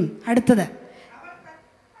ചെയ്യണം. അടുത്തത്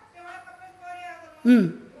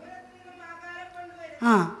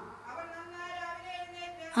ആ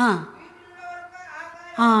ആ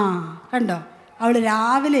ആ കണ്ടോ, അവൾ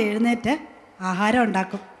രാവിലെ എഴുന്നേറ്റ് ആഹാരം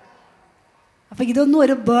ഉണ്ടാക്കും. അപ്പോൾ ഇതൊന്നും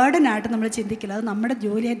ഒരു ബേർഡനായിട്ട് നമ്മൾ ചിന്തിക്കില്ല. അത് നമ്മുടെ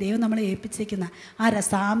ജോലിയെ ദൈവം നമ്മളെ ഏൽപ്പിച്ചിരിക്കുന്ന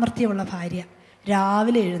സാമർഥ്യമുള്ള ഭാര്യ.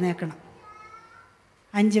 രാവിലെ എഴുന്നേൽക്കണം.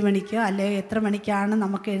 5 മണിക്കോ അല്ലെങ്കിൽ എത്ര മണിക്കാണ്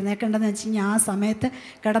നമുക്ക് എഴുന്നേൽക്കേണ്ടതെന്ന് വെച്ച് കഴിഞ്ഞാൽ ആ സമയത്ത്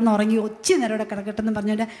കിടന്നുറങ്ങി ഒച്ചി നേരം ഇവിടെ കിടക്കട്ടെന്ന്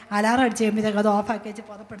പറഞ്ഞുകൊണ്ട് അലാറം അടിച്ച് കഴിയുമ്പോഴത്തേക്ക് അത് ഓഫാക്കി വെച്ച്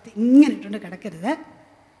പുതപ്പെടുത്തി ഇങ്ങനെ ഇട്ടുകൊണ്ട് കിടക്കരുത്.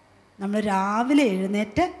 നമ്മൾ രാവിലെ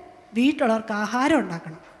എഴുന്നേറ്റ് വീട്ടിലുള്ളവർക്ക് ആഹാരം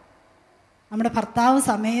ഉണ്ടാക്കണം. നമ്മുടെ ഭർത്താവ്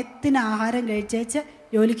സമയത്തിന് ആഹാരം കഴിച്ചേച്ച്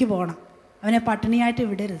ജോലിക്ക് പോകണം. അവനെ പട്ടിണിയായിട്ട്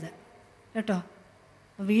വിടരുത് കേട്ടോ.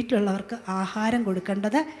 വീട്ടിലുള്ളവർക്ക് ആഹാരം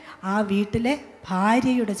കൊടുക്കേണ്ടത് ആ വീട്ടിലെ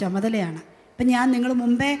ഭാര്യയുടെ ചുമതലയാണ്. ഇപ്പം ഞാൻ നിങ്ങൾ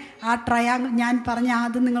മുമ്പേ ആ ട്രയാങ്കിൾ ഞാൻ പറഞ്ഞ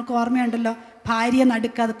ആദ്യം നിങ്ങൾക്ക് ഓർമ്മയുണ്ടല്ലോ, ഭാര്യ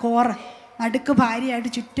നടുക്ക്, അത് നടുക്ക് ഭാര്യയായിട്ട്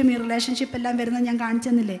ചുറ്റും ഈ റിലേഷൻഷിപ്പ് എല്ലാം വരുന്നത് ഞാൻ കാണിച്ചു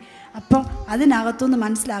തന്നില്ലേ. അപ്പോൾ അതിനകത്തുനിന്ന്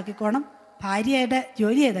മനസ്സിലാക്കിക്കോണം ഭാര്യയുടെ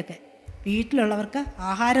ജോലി ഏതൊക്കെ. വീട്ടിലുള്ളവർക്ക്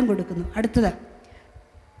ആഹാരം കൊടുക്കുന്നു. അടുത്തത്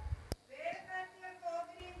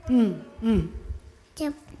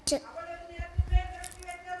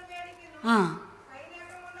ആ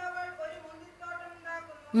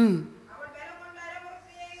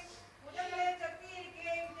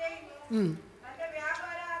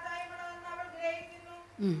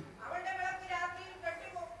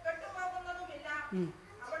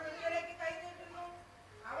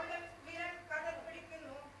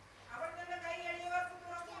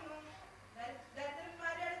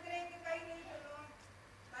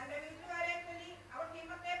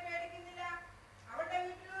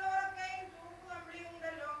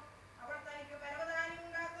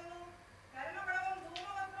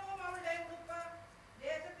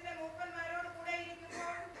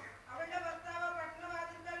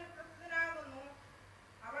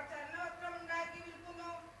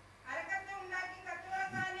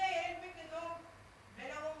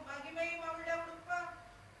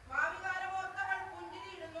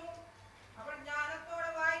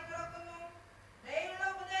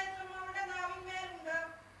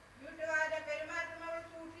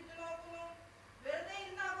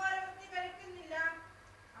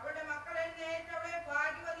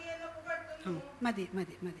മതി.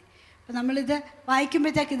 അപ്പം നമ്മളിത്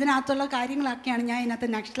വായിക്കുമ്പോഴത്തേക്ക് ഇതിനകത്തുള്ള കാര്യങ്ങളൊക്കെയാണ് ഞാൻ ഇതിനകത്ത്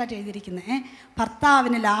നെക്സ്റ്റിലായിട്ട് എഴുതിയിരിക്കുന്നത്.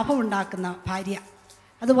 ഭർത്താവിന് ലാഭം ഉണ്ടാക്കുന്ന ഭാര്യ,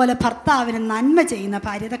 അതുപോലെ ഭർത്താവിന് നന്മ ചെയ്യുന്ന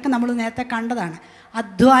ഭാര്യ, ഇതൊക്കെ നമ്മൾ നേരത്തെ കണ്ടതാണ്.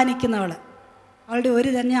 അധ്വാനിക്കുന്നവൾ, അവളുടെ ഒരു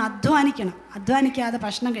തന്നെ അധ്വാനിക്കണം, അധ്വാനിക്കാതെ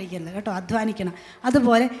ഭക്ഷണം കഴിക്കരുത് കേട്ടോ, അധ്വാനിക്കണം.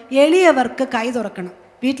 അതുപോലെ എളിയവർക്ക് കൈ തുറക്കണം.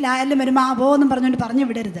 വീട്ടിലായാലും വരുമ്പോൾ ആ പോന്നും പറഞ്ഞുകൊണ്ട് പറഞ്ഞു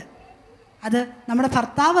വിടരുത്. അത് നമ്മുടെ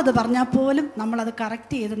ഭർത്താവ് അത് പറഞ്ഞാൽ പോലും നമ്മളത്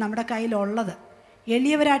കറക്റ്റ് ചെയ്ത് നമ്മുടെ കയ്യിലുള്ളത്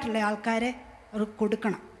എളിയവരായിട്ടുള്ള ആൾക്കാരെ അവർക്ക്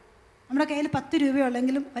കൊടുക്കണം. നമ്മുടെ കയ്യിൽ 10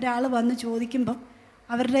 രൂപയുള്ളെങ്കിലും ഒരാൾ വന്ന് ചോദിക്കുമ്പം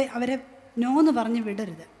അവരെ നോന്ന് പറഞ്ഞ്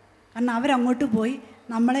വിടരുത്. കാരണം അവരങ്ങോട്ട് പോയി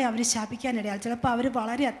നമ്മളെ അവർ ശാപിക്കാനിടയാൽ ചിലപ്പോൾ അവർ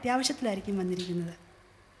വളരെ അത്യാവശ്യത്തിലായിരിക്കും വന്നിരിക്കുന്നത്.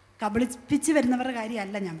 കബളിപ്പിച്ച് വരുന്നവരുടെ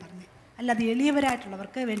കാര്യമല്ല ഞാൻ പറഞ്ഞത്. അല്ലാതെ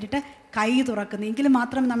എളിയവരായിട്ടുള്ളവർക്ക് വേണ്ടിയിട്ട് കൈ തുറക്കുന്നു എങ്കിലും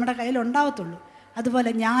മാത്രമേ നമ്മുടെ കയ്യിൽ ഉണ്ടാവത്തുള്ളൂ. അതുപോലെ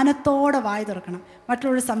ജ്ഞാനത്തോടെ വായി തുറക്കണം.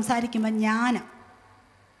 മറ്റുള്ളവർ സംസാരിക്കുമ്പോൾ ജ്ഞാനം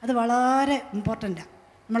അത് വളരെ ഇമ്പോർട്ടൻ്റാണ്.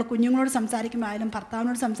 നമ്മൾ കുഞ്ഞുങ്ങളോട് സംസാരിക്കുമ്പോഴായാലും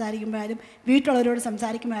ഭർത്താവിനോട് സംസാരിക്കുമ്പോഴായാലും വീട്ടിലുള്ളവരോട്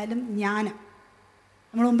സംസാരിക്കുമ്പോഴായാലും ജ്ഞാനം.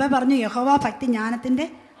 നമ്മൾ മുമ്പേ പറഞ്ഞു യഹോവ ഭക്തി ജ്ഞാനത്തിൻ്റെ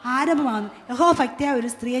ആരംഭമാകുന്നു. യഹോവ ഭക്തിയായ ഒരു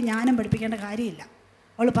സ്ത്രീയെ ജ്ഞാനം പഠിപ്പിക്കേണ്ട കാര്യമില്ല.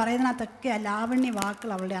 അവൾ പറയുന്നതിനകത്തൊക്കെ ആ ലാവണ്യ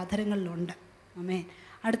വാക്കുകൾ അവളുടെ അധരങ്ങളിലുണ്ട്. ആമേൻ.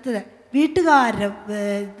 അടുത്തത് വീട്ടുകാരുടെ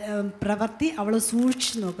പ്രവൃത്തി അവൾ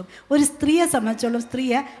സൂക്ഷിച്ച് നോക്കും. ഒരു സ്ത്രീയെ സംബന്ധിച്ചുള്ള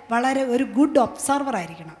സ്ത്രീയെ വളരെ ഒരു ഗുഡ് ഒബ്സർവർ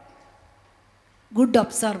ആയിരിക്കണം. Good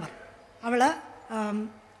observer. അവൾ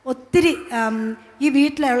ഒത്തിരി ഈ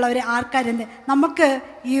വീട്ടിലുള്ളവർ ആൾക്കാരെന്ത് നമുക്ക്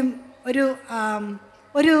ഈ ഒരു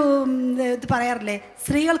ഇത് പറയാറില്ലേ,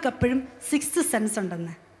 സ്ത്രീകൾക്ക് എപ്പോഴും 6th സെൻസ്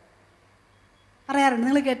ഉണ്ടെന്ന് പറയാറുണ്ട്.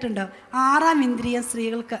 നിങ്ങൾ കേട്ടിട്ടുണ്ടോ? 6ാം ഇന്ദ്രിയം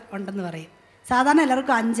സ്ത്രീകൾക്ക് ഉണ്ടെന്ന് പറയും. സാധാരണ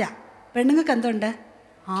എല്ലാവർക്കും 5, പെണ്ണുങ്ങൾക്ക് എന്തുണ്ട്?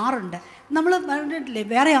 6 നമ്മൾ പറഞ്ഞിട്ടില്ലേ,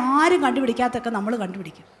 വേറെ ആരും കണ്ടുപിടിക്കാത്തൊക്കെ നമ്മൾ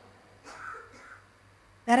കണ്ടുപിടിക്കും.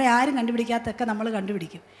 വേറെ ആരും കണ്ടുപിടിക്കാത്തൊക്കെ നമ്മൾ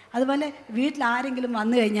കണ്ടുപിടിക്കും. അതുപോലെ വീട്ടിൽ ആരെങ്കിലും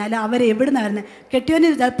വന്നു കഴിഞ്ഞാൽ അവരെവിടുന്ന് വരുന്നത്, കെട്ടിയവന്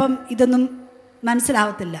ചിലപ്പം ഇതൊന്നും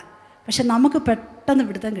മനസ്സിലാവത്തില്ല, പക്ഷെ നമുക്ക് പെട്ടെന്ന്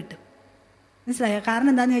പിടുത്തം കിട്ടും. മനസ്സിലായോ? കാരണം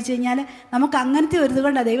എന്താണെന്ന് വെച്ച് കഴിഞ്ഞാൽ നമുക്ക് അങ്ങനത്തെ ഒരു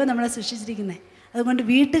ഇതുകൊണ്ടാണ് ദൈവം നമ്മളെ സൃഷ്ടിച്ചിരിക്കുന്നത്. അതുകൊണ്ട്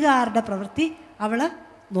വീട്ടുകാരുടെ പ്രവൃത്തി അവൾ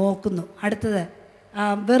നോക്കുന്നു. അടുത്തത്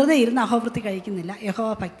വെറുതെ ഇരുന്ന് അഹോവൃത്തി കഴിക്കുന്നില്ല.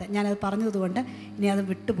 യഹോവ ഭക്തൻ. ഞാനത് പറഞ്ഞതുകൊണ്ട് ഇനി അത്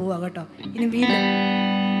വിട്ടുപോവാ കേട്ടോ. ഇനി വീണ്ടും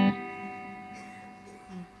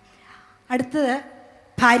അടുത്തത്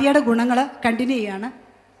ഭാര്യയുടെ ഗുണങ്ങൾ കണ്ടിന്യൂ ചെയ്യാണ്.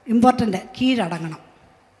 ഇമ്പോർട്ടൻ്റ്, കീഴടങ്ങണം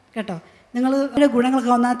കേട്ടോ. നിങ്ങളുടെ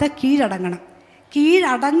ഗുണങ്ങളൊക്കെ ഒന്നാമത്തെ കീഴടങ്ങണം.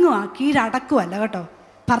 കീഴടക്കുമല്ല കേട്ടോ.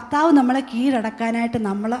 ഭർത്താവ് നമ്മളെ കീഴടക്കാനായിട്ട്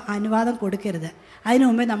നമ്മൾ അനുവാദം കൊടുക്കരുത്. അതിനു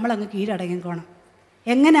മുമ്പേ നമ്മളങ്ങ് കീഴടങ്ങിക്കോണം.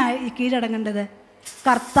 എങ്ങനെയാണ് ഈ കീഴടങ്ങേണ്ടത്?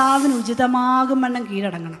 കർത്താവിന് ഉചിതമാകും വണ്ണം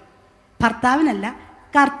കീഴടങ്ങണം. ഭർത്താവിനല്ല,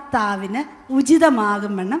 കർത്താവിന്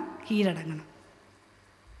ഉചിതമാകും വണ്ണം കീഴടങ്ങണം.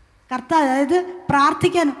 കർത്താവ്, അതായത്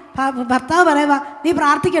പ്രാർത്ഥിക്കാൻ ഭർത്താവ് പറയുക നീ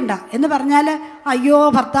പ്രാർത്ഥിക്കണ്ട എന്ന് പറഞ്ഞാൽ അയ്യോ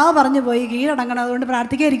ഭർത്താവ് പറഞ്ഞു പോയി കീഴടങ്ങണം അതുകൊണ്ട്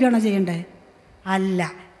പ്രാർത്ഥിക്കാതിരിക്കുകയാണോ ചെയ്യണ്ടേ? അല്ല,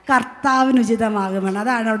 കർത്താവിന് ഉചിതമാകും വേണം.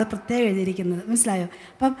 അതാണ് അവിടെ പ്രത്യേകം എഴുതിയിരിക്കുന്നത്. മനസ്സിലായോ?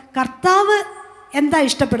 അപ്പം കർത്താവ് എന്താ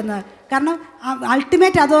ഇഷ്ടപ്പെടുന്നത്? കാരണം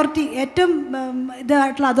അൾട്ടിമേറ്റ് അതോറിറ്റി, ഏറ്റവും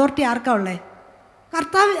ഇതായിട്ടുള്ള അതോറിറ്റി ആർക്കാ ഉള്ളത്?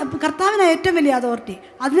 കർത്താവിന് ഏറ്റവും വലിയ അതോറിറ്റി.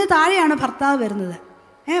 അതിന് താഴെയാണ് ഭർത്താവ് വരുന്നത്.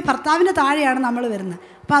 ഭർത്താവിന് താഴെയാണ് നമ്മൾ വരുന്നത്.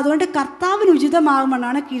 അപ്പോൾ അതുകൊണ്ട് കർത്താവിന്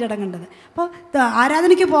ഉചിതമാകുമ്പോഴാണ് കീഴടങ്ങേണ്ടത്. അപ്പോൾ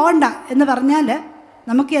ആരാധനയ്ക്ക് പോകണ്ട എന്ന് പറഞ്ഞാൽ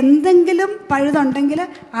നമുക്ക് എന്തെങ്കിലും പഴുതുണ്ടെങ്കിൽ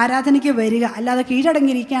ആരാധനയ്ക്ക് വരിക, അല്ലാതെ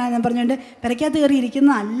കീഴടങ്ങിയിരിക്കുകയാണെന്ന് പറഞ്ഞുകൊണ്ട് പെരയ്ക്കകത്ത് കയറി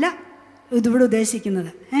ഇരിക്കുന്നതല്ല ഇതിവിടെ ഉദ്ദേശിക്കുന്നത്.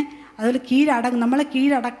 അതുപോലെ നമ്മളെ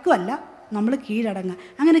കീഴടക്കുമല്ല, നമ്മൾ കീഴടങ്ങുക.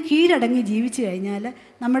 അങ്ങനെ കീഴടങ്ങി ജീവിച്ചു കഴിഞ്ഞാൽ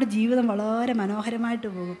നമ്മുടെ ജീവിതം വളരെ മനോഹരമായിട്ട്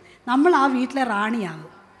പോകും. നമ്മൾ ആ വീട്ടിലെ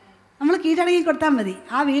റാണിയാകും. നമ്മൾ കീഴടങ്ങി കൊടുത്താൽ മതി.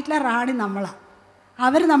 ആ വീട്ടിലെ റാണി നമ്മളാണ്.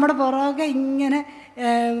 അവർ നമ്മുടെ പുറകെ ഇങ്ങനെ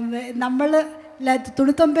നമ്മൾ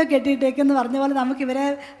തുണിത്തൊമ്പെ കെട്ടിയിട്ടേക്കെന്ന് പറഞ്ഞ പോലെ നമുക്കിവരെ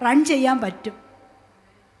റൺ ചെയ്യാൻ പറ്റും.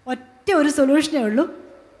 ഒറ്റ ഒരു സൊല്യൂഷനേ ഉള്ളൂ,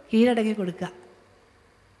 കീഴടങ്ങി കൊടുക്കുക,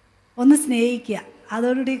 ഒന്ന് സ്നേഹിക്കുക.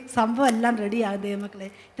 അതോടുകൂടി സംഭവം എല്ലാം റെഡിയാകും ദൈവമക്കളെ.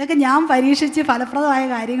 ഇതൊക്കെ ഞാൻ പരീക്ഷിച്ച് ഫലപ്രദമായ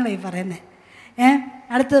കാര്യങ്ങളായി പറയുന്നത്.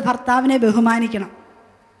 അടുത്തത് ഭർത്താവിനെ ബഹുമാനിക്കണം.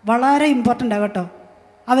 വളരെ ഇമ്പോർട്ടൻ്റ് ആണ് കേട്ടോ.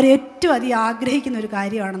 അവരേറ്റവും അധികം ആഗ്രഹിക്കുന്ന ഒരു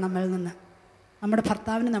കാര്യമാണ് നമ്മളിൽ നിന്ന്. നമ്മുടെ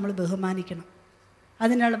ഭർത്താവിനെ നമ്മൾ ബഹുമാനിക്കണം.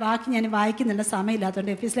 അതിനുള്ള ബാക്കി ഞാൻ വായിക്കുന്നില്ല,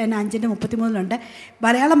 സമയമില്ലാത്തതുകൊണ്ട്. എഫീസിലെ 5:33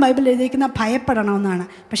 മലയാളം ബൈബിളിൽ എഴുതിയിരിക്കുന്ന ഭയപ്പെടണമെന്നാണ്.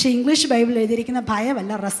 പക്ഷേ ഇംഗ്ലീഷ് ബൈബിളിൽ എഴുതിയിരിക്കുന്ന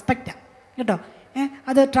ഭയമല്ല, റെസ്പെക്റ്റാണ് കേട്ടോ.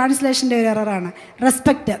 അത് ട്രാൻസ്ലേഷൻ്റെ ഒരു എററാണ്.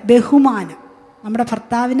 റെസ്പെക്റ്റ്, ബഹുമാനം. നമ്മുടെ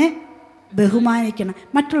ഭർത്താവിനെ ബഹുമാനിക്കണം.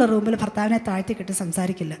 മറ്റുള്ള റൂമിൽ ഭർത്താവിനെ താഴ്ത്തിക്കെട്ടി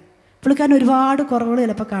സംസാരിക്കില്ല. പുള്ളിക്കാരൻ ഒരുപാട് കുറവുകൾ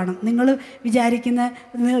ചിലപ്പോൾ കാണും. നിങ്ങൾ വിചാരിക്കുന്ന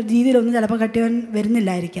രീതിയിലൊന്നും ചിലപ്പോൾ കെട്ടിയവൻ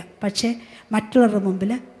വരുന്നില്ലായിരിക്കാം. പക്ഷേ മറ്റുള്ളവരുടെ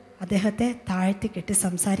മുമ്പിൽ അദ്ദേഹത്തെ താഴ്ത്തിക്കെട്ടി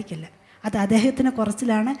സംസാരിക്കില്ല. അത് അദ്ദേഹത്തിന്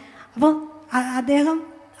കുറച്ചിലാണ്. അപ്പോൾ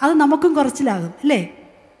അത് നമുക്കും കുറച്ചിലാകും അല്ലേ?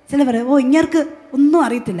 ചില പറയും ഓ ഇങ്ങർക്ക് ഒന്നും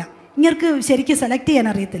അറിയത്തില്ല, ഇങ്ങർക്ക് ശരിക്കും സെലക്ട് ചെയ്യാൻ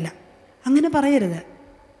അറിയത്തില്ല. അങ്ങനെ പറയരുത്.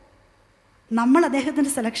 നമ്മൾ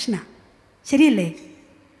അദ്ദേഹത്തിൻ്റെ സെലക്ഷനാണ്, ശരിയല്ലേ?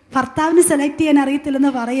 ഭർത്താവിന് സെലക്ട് ചെയ്യാൻ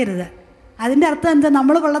അറിയത്തില്ലെന്ന് പറയരുത്. അതിൻ്റെ അർത്ഥം എന്താ?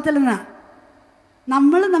 നമ്മൾ കൊള്ളത്തില്ലെന്നാ.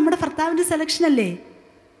 നമ്മൾ നമ്മുടെ ഭർത്താവിൻ്റെ സെലക്ഷനല്ലേ?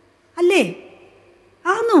 അല്ലേ?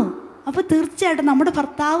 ആണോ? അപ്പോൾ തീർച്ചയായിട്ടും നമ്മുടെ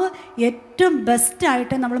ഭർത്താവ് ഏറ്റവും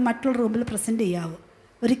ബെസ്റ്റായിട്ട് നമ്മൾ മറ്റുള്ള റൂമിൽ പ്രസൻറ്റ് ചെയ്യാവൂ.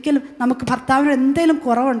 ഒരിക്കലും നമുക്ക് ഭർത്താവിന് എന്തെങ്കിലും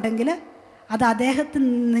കുറവുണ്ടെങ്കിൽ അത് അദ്ദേഹത്തിന്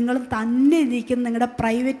നിങ്ങൾ തന്നെ ഇരിക്കുന്ന നിങ്ങളുടെ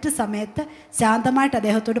പ്രൈവറ്റ് സമയത്ത് ശാന്തമായിട്ട്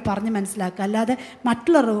അദ്ദേഹത്തോട് പറഞ്ഞ് മനസ്സിലാക്കുക. അല്ലാതെ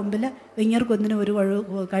മറ്റുള്ള റൂമിൽ ഇങ്ങർക്കൊന്നിനും ഒരു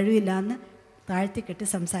കഴിവില്ല എന്ന് താഴ്ത്തിക്കെട്ടി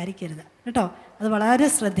സംസാരിക്കരുത് കേട്ടോ. അത് വളരെ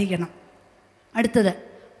ശ്രദ്ധിക്കണം. അടുത്തത്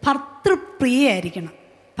ഭർത്തൃപ്രിയയായിരിക്കണം.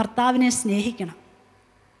 ഭർത്താവിനെ സ്നേഹിക്കണം.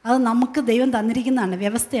 അത് നമുക്ക് ദൈവം തന്നിരിക്കുന്നതാണ്,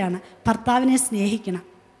 വ്യവസ്ഥയാണ്. ഭർത്താവിനെ സ്നേഹിക്കണം.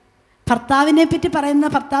 ഭർത്താവിനെ പറ്റി പറയുന്ന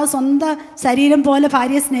ഭർത്താവ് സ്വന്തം ശരീരം പോലെ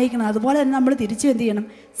ഭാര്യയെ സ്നേഹിക്കണം. അതുപോലെ തന്നെ നമ്മൾ തിരിച്ചു എന്ത് ചെയ്യണം?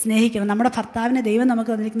 സ്നേഹിക്കണം. നമ്മുടെ ഭർത്താവിനെ ദൈവം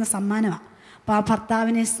നമുക്ക് തന്നിരിക്കുന്ന സമ്മാനമാണ്. അപ്പോൾ ആ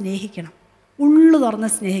ഭർത്താവിനെ സ്നേഹിക്കണം. ഉള്ളു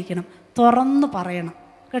തുറന്ന് സ്നേഹിക്കണം, തുറന്ന് പറയണം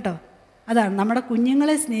കേട്ടോ. അതാണ് നമ്മുടെ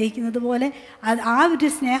കുഞ്ഞുങ്ങളെ സ്നേഹിക്കുന്നത് പോലെ. ആ ഒരു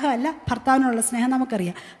സ്നേഹമല്ല ഭർത്താവിനുള്ള സ്നേഹം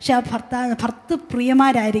നമുക്കറിയാം. പക്ഷെ ആ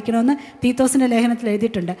ഭർത്തൃപ്രിയമാരായിരിക്കണമെന്ന് തീത്തോസിൻ്റെ ലേഖനത്തിൽ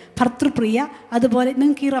എഴുതിയിട്ടുണ്ട്. ഭർത്തൃപ്രിയ. അതുപോലെ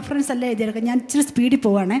നിങ്ങൾക്ക് ഈ റെഫറൻസ് അല്ല എഴുതിയെടുക്കാം, ഞാൻ ഇച്ചിരി സ്പീഡിൽ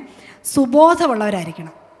പോവുകയാണേ.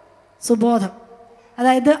 സുബോധമുള്ളവരായിരിക്കണം. സുബോധം,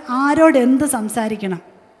 അതായത് ആരോട് എന്ത് സംസാരിക്കണം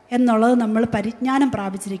എന്നുള്ളത് നമ്മൾ പരിജ്ഞാനം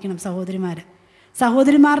പ്രാപിച്ചിരിക്കണം.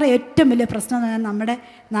 സഹോദരിമാരുടെ ഏറ്റവും വലിയ പ്രശ്നം എന്ന് പറഞ്ഞാൽ നമ്മുടെ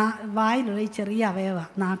വായിലുള്ള ഈ ചെറിയ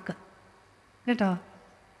അവയവമാണ് നാക്ക് കേട്ടോ.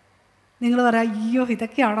 നിങ്ങൾ പറയാം അയ്യോ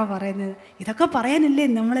ഇതൊക്കെയാണോ പറയുന്നത്? ഇതൊക്കെ പറയാനില്ലേ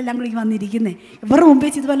നമ്മളെല്ലാം കൂടി വന്നിരിക്കുന്നത്? ഇവരുടെ മുമ്പേ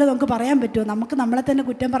ഇതുപോലെ നമുക്ക് പറയാൻ പറ്റുമോ? നമുക്ക് നമ്മളെ തന്നെ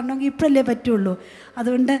കുറ്റം പറഞ്ഞെങ്കിൽ ഇപ്പോഴല്ലേ പറ്റുള്ളൂ.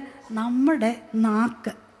 അതുകൊണ്ട് നമ്മുടെ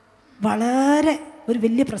നാക്ക് വളരെ ഒരു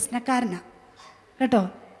വലിയ പ്രശ്നക്കാരനാണ് കേട്ടോ.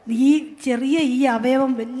 ഈ ചെറിയ ഈ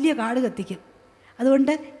അവയവം വലിയ കാട് കത്തിക്കും.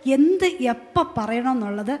 അതുകൊണ്ട് എപ്പോൾ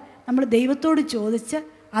പറയണമെന്നുള്ളത് നമ്മൾ ദൈവത്തോട് ചോദിച്ച്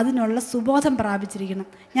അതിനുള്ള സുബോധം പ്രാപിച്ചിരിക്കണം.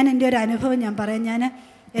 ഞാൻ എൻ്റെ ഒരു അനുഭവം ഞാൻ പറയാം. ഞാൻ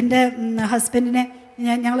എൻ്റെ ഹസ്ബൻഡിനെ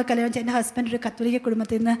ഞങ്ങൾ കല്യാണം എൻ്റെ ഹസ്ബൻഡ് ഒരു കത്തോലിക്ക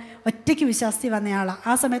കുടുംബത്തിൽ നിന്ന് ഒറ്റയ്ക്ക് വിശ്വാസി വന്നയാളാണ്.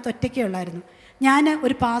 ആ സമയത്ത് ഒറ്റയ്ക്കേ ഉള്ളായിരുന്നു. ഞാൻ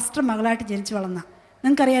ഒരു പാസ്റ്റർ മകളായിട്ട് ജനിച്ചു വളർന്ന.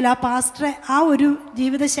 നിങ്ങൾക്കറിയാലോ ആ പാസ്റ്ററെ ആ ഒരു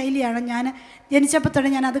ജീവിതശൈലിയാണ്. ഞാൻ ജനിച്ചപ്പോൾ തന്നെ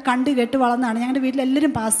ഞാനത് കണ്ട് കേട്ട് വളർന്നതാണ്. ഞങ്ങളുടെ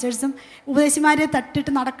വീട്ടിലെല്ലാവരും പാസ്റ്റേഴ്സും ഉപദേശിമാരെ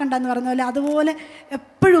തട്ടിട്ട് നടക്കണ്ടെന്ന് പറഞ്ഞ പോലെ അതുപോലെ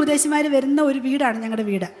എപ്പോഴും ഉപദേശിമാർ വരുന്ന ഒരു വീടാണ് ഞങ്ങളുടെ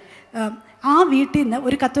വീട്. ആ വീട്ടിൽ നിന്ന്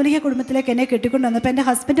ഒരു കത്തോലിക്ക കുടുംബത്തിലേക്ക് എന്നെ കെട്ടിക്കൊണ്ട് വന്നപ്പോൾ എൻ്റെ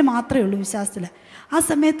ഹസ്ബൻഡ് മാത്രമേ ഉള്ളൂ വിശ്വാസത്തിൽ. ആ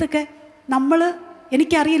സമയത്തൊക്കെ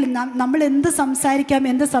എനിക്കറിയില്ല നമ്മൾ എന്ത് സംസാരിക്കാം,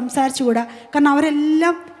 എന്ത് സംസാരിച്ചുകൂടാ. കാരണം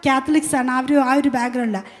അവരെല്ലാം കാത്തലിക്സാണ്. ആ ഒരു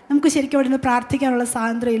ബാക്ക്ഗ്രൗണ്ടിലാണ്. നമുക്ക് ശരിക്കും അവിടെ നിന്ന് പ്രാർത്ഥിക്കാനുള്ള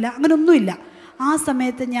സ്വാതന്ത്ര്യമില്ല, അങ്ങനെയൊന്നുമില്ല. ആ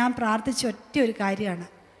സമയത്ത് ഞാൻ പ്രാർത്ഥിച്ച ഒറ്റ ഒരു കാര്യമാണ്,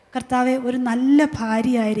 കർത്താവെ ഒരു നല്ല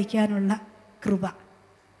ഭാര്യയായിരിക്കാനുള്ള കൃപ.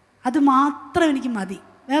 അത് മാത്രം എനിക്ക് മതി,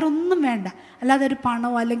 വേറെ ഒന്നും വേണ്ട. അല്ലാതെ ഒരു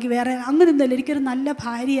പണമോ അല്ലെങ്കിൽ വേറെ അങ്ങനെയൊന്നുമില്ല. എനിക്കൊരു നല്ല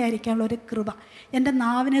ഭാര്യയായിരിക്കാനുള്ള ഒരു കൃപ, എൻ്റെ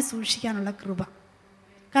നാവിനെ സൂക്ഷിക്കാനുള്ള കൃപ.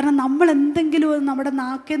 കാരണം നമ്മൾ എന്തെങ്കിലും നമ്മുടെ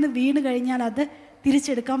നാക്കിൽ നിന്ന് വീണ് കഴിഞ്ഞാൽ അത്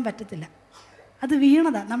തിരിച്ചെടുക്കാൻ പറ്റത്തില്ല. അത്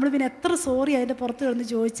വീണതാണ്. നമ്മൾ പിന്നെ എത്ര സോറി അതിൻ്റെ പുറത്ത് കിടന്ന്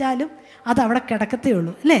ചോദിച്ചാലും അത് അവിടെ കിടക്കത്തേ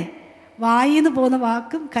ഉള്ളൂ, അല്ലേ? വായിൽ നിന്ന് പോകുന്ന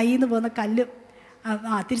വാക്കും കയ്യിൽ നിന്ന് പോകുന്ന കല്ലും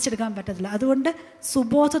തിരിച്ചെടുക്കാൻ പറ്റത്തില്ല. അതുകൊണ്ട്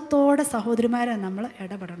സുബോധത്തോടെ സഹോദരിമാരെ നമ്മൾ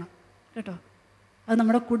ഇടപെടണം കേട്ടോ. അത്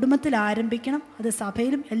നമ്മുടെ കുടുംബത്തിൽ ആരംഭിക്കണം, അത്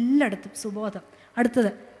സഭയിലും എല്ലായിടത്തും സുബോധം.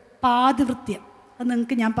 അടുത്തത് പാതിവൃത്യം. അത്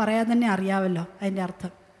നിങ്ങൾക്ക് ഞാൻ പറയാൻ തന്നെ അറിയാമല്ലോ അതിൻ്റെ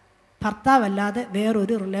അർത്ഥം. ഭർത്താവല്ലാതെ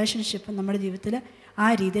വേറൊരു റിലേഷൻഷിപ്പും നമ്മുടെ ജീവിതത്തിൽ ആ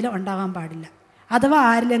രീതിയിൽ ഉണ്ടാകാൻ പാടില്ല. അഥവാ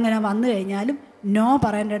ആരിലെങ്ങനെ വന്നു കഴിഞ്ഞാലും നോ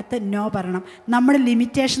പറയേണ്ട അടുത്ത് നോ പറയണം. നമ്മുടെ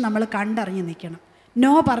ലിമിറ്റേഷൻ നമ്മൾ കണ്ടറിഞ്ഞ് നിൽക്കണം.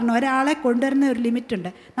 നോ പറഞ്ഞ ഒരാളെ കൊണ്ടുവരുന്ന ഒരു ലിമിറ്റുണ്ട്.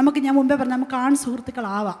 ഞാൻ മുമ്പേ പറഞ്ഞു, നമുക്ക് ആൺ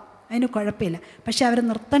സുഹൃത്തുക്കളാവാം, അതിന് കുഴപ്പമില്ല. പക്ഷേ അവർ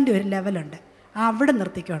നിർത്തേണ്ട ഒരു ലെവലുണ്ട്, അവിടെ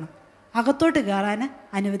നിർത്തിക്കണം. അകത്തോട്ട് കയറാൻ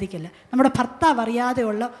അനുവദിക്കില്ല. നമ്മുടെ ഭർത്താവ്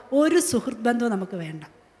അറിയാതെയുള്ള ഒരു സുഹൃത്ത് ബന്ധവും നമുക്ക് വേണ്ട.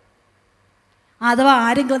 അഥവാ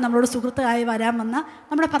ആരെങ്കിലും നമ്മളോട് സുഹൃത്തായി വരാൻ വന്നാൽ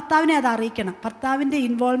നമ്മുടെ ഭർത്താവിനെ അത് അറിയിക്കണം. ഭർത്താവിൻ്റെ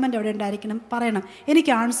ഇൻവോൾവ്മെൻറ്റ് അവിടെ ഉണ്ടായിരിക്കണം. പറയണം,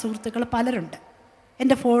 എനിക്ക് ആൺ സുഹൃത്തുക്കൾ പലരുണ്ട്.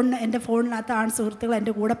 എൻ്റെ ഫോണിനകത്ത് ആൺ സുഹൃത്തുക്കൾ,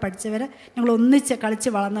 എൻ്റെ കൂടെ പഠിച്ചവർ, ഞങ്ങൾ ഒന്നിച്ച് കളിച്ച്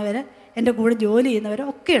വളർന്നവർ, എൻ്റെ കൂടെ ജോലി ചെയ്യുന്നവർ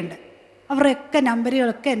ഒക്കെയുണ്ട്. അവരുടെയൊക്കെ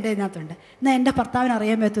നമ്പറുകളൊക്കെ എൻ്റെ ഇതിനകത്തുണ്ട്. എന്നാൽ എൻ്റെ ഭർത്താവിന്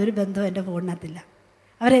അറിയാൻ പറ്റാത്ത ഒരു ബന്ധവും എൻ്റെ ഫോണിനകത്തില്ല.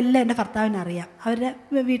 അവരെല്ലാം എൻ്റെ ഭർത്താവിനെ അറിയാം, അവരുടെ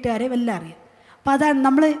വീട്ടുകാരെയും എല്ലാം അറിയാം. അപ്പോൾ അതാണ്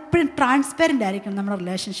നമ്മൾ എപ്പോഴും ട്രാൻസ്പെറൻ്റ് ആയിരിക്കണം നമ്മുടെ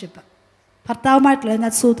റിലേഷൻഷിപ്പ്. ഭർത്താവുമായിട്ടുള്ള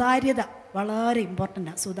അതിനകത്ത് സുതാര്യത വളരെ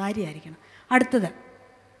ഇമ്പോർട്ടൻ്റാണ്. സുതാര്യമായിരിക്കണം. അടുത്തത്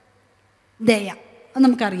ദയ. അത്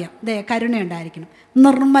നമുക്കറിയാം, ദയ, കരുണയുണ്ടായിരിക്കണം.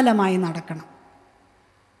 നിർമ്മലമായി നടക്കണം.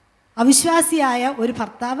 അവിശ്വാസിയായ ഒരു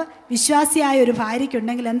ഭർത്താവ് വിശ്വാസിയായ ഒരു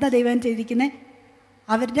ഭാര്യയ്ക്കുണ്ടെങ്കിൽ എന്താ ദൈവം ചെയ്തിരിക്കുന്നത്?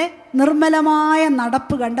 അവരുടെ നിർമ്മലമായ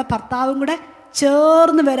നടപ്പ് കണ്ട ഭർത്താവും കൂടെ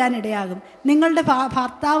ചേർന്ന് വരാനിടയാകും. നിങ്ങളുടെ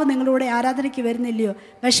ഭർത്താവ് നിങ്ങളുടെ ആരാധനയ്ക്ക് വരുന്നില്ലയോ,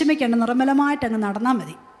 വിഷമിക്കേണ്ട, നിർമ്മലമായിട്ട് അങ്ങ് നടന്നാൽ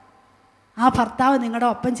മതി. ആ ഭർത്താവ് നിങ്ങളുടെ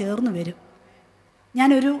ഒപ്പം ചേർന്ന് വരും.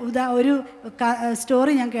 ഞാനൊരു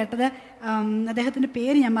സ്റ്റോറി ഞാൻ കേട്ടത്, അദ്ദേഹത്തിൻ്റെ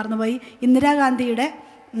പേര് ഞാൻ മറന്നുപോയി. ഇന്ദിരാഗാന്ധിയുടെ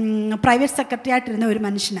പ്രൈവറ്റ് സെക്രട്ടറി ആയിട്ടിരുന്ന ഒരു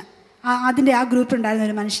മനുഷ്യന്, അതിൻ്റെ ആ ഗ്രൂപ്പിലുണ്ടായിരുന്ന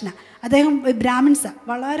ഒരു മനുഷ്യന്. അദ്ദേഹം ബ്രാഹ്മിൻസ്,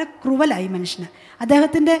 വളരെ ക്രൂവലായി മനുഷ്യന്.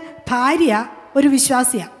 അദ്ദേഹത്തിൻ്റെ ഭാര്യ ഒരു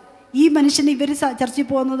വിശ്വാസിയാണ്. ഈ മനുഷ്യന് ഇവർ ചർച്ചയിൽ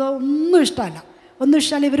പോകുന്നതോ ഒന്നും ഇഷ്ടമല്ല.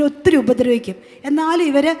 ഇവർ ഒത്തിരി ഉപദ്രവിക്കും. എന്നാലും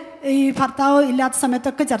ഇവർ ഈ ഭർത്താവ് ഇല്ലാത്ത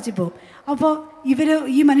സമയത്തൊക്കെ ചർച്ചയിൽ പോകും. അപ്പോൾ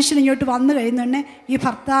ഈ മനുഷ്യൻ ഇങ്ങോട്ട് വന്നു കഴിയുന്നുടനെ ഈ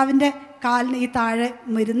ഭർത്താവിൻ്റെ കാലിന് ഈ താഴെ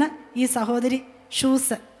ഇരുന്ന് ഈ സഹോദരി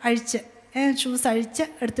ഷൂസ് അഴിച്ച്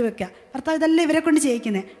എടുത്ത് വെക്കുക. ഭർത്താവ് ഇതെല്ലാം ഇവരെ കൊണ്ട്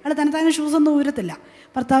ചെയ്യിക്കുന്നത്. അയാൾ തന്നെ ഷൂസൊന്നും ഊരത്തില്ല.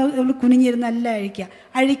 ഭർത്താവ് ഇവൾ കുനിഞ്ഞിരുന്ന് എല്ലാം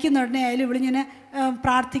അഴിക്കുന്ന ഉടനെ ആയാലും ഇവളിങ്ങനെ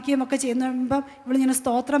പ്രാർത്ഥിക്കുകയും ഒക്കെ ചെയ്യുമ്പം ഇവളിങ്ങനെ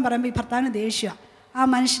സ്തോത്രം പറയുമ്പോൾ ഈ ഭർത്താവിന് ദേഷ്യമാണ്. ആ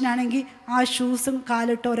മനുഷ്യനാണെങ്കിൽ ആ ഷൂസും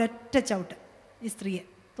കാലിട്ട് ഒരൊറ്റ ചവിട്ട് ഈ സ്ത്രീയെ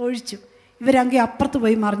തൊഴിച്ചു. ഇവരാണെങ്കിൽ അപ്പുറത്ത്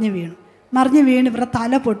പോയി മറിഞ്ഞ് വീണ് ഇവരുടെ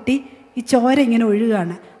തല പൊട്ടി ഈ ചോര ഇങ്ങനെ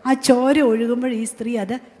ഒഴുകുകയാണ്. ആ ചോര ഒഴുകുമ്പോൾ ഈ സ്ത്രീ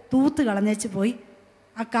അത് തൂത്ത് കളഞ്ഞേച്ച് പോയി.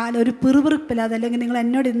 ആ കാലം ഒരു പിറുപിറുപ്പില്ലാതെ, അല്ലെങ്കിൽ നിങ്ങൾ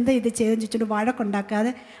എന്നോട് എന്താ ഇത് ചെയ്തെന്ന് ചോദിച്ചുകൊണ്ട്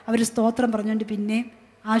വഴക്കുണ്ടാക്കാതെ അവർ സ്തോത്രം പറഞ്ഞുകൊണ്ട് പിന്നെയും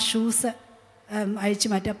ആ ഷൂസ് അഴിച്ചു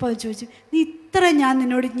മാറ്റി. അപ്പോൾ ചോദിച്ചു, നീ ഇത്ര ഞാൻ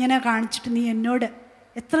നിന്നോട് ഇങ്ങനെ കാണിച്ചിട്ട് നീ എന്നോട്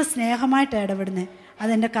എത്ര സ്നേഹമായിട്ട് ഇടപെടുന്നത്?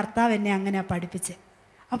 അതെൻ്റെ കർത്താവ് എന്നെ അങ്ങനെയാണ് പഠിപ്പിച്ചത്.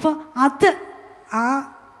 അപ്പോൾ അത് ആ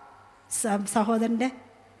സഹോദരൻ്റെ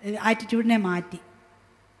ആറ്റിറ്റ്യൂഡിനെ മാറ്റി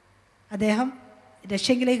അദ്ദേഹം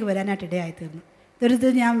രക്ഷയിലേക്ക് വരാനായിട്ട് ഇടയായിത്തീർന്നു. ഇതൊരിത്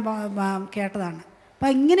ഞാൻ കേട്ടതാണ്. അപ്പം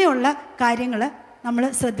ഇങ്ങനെയുള്ള കാര്യങ്ങൾ നമ്മൾ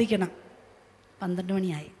ശ്രദ്ധിക്കണം. 12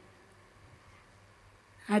 മണിയായി.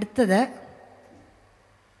 അടുത്തത്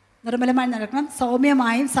നിർമ്മലമായി നടക്കണം,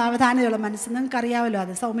 സൗമ്യമായും സാവധാനതയുള്ള മനസ്സ്. നിങ്ങൾക്കറിയാമല്ലോ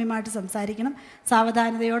അത്. സൗമ്യമായിട്ട് സംസാരിക്കണം,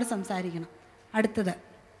 സാവധാനതയോടെ സംസാരിക്കണം. അടുത്തത്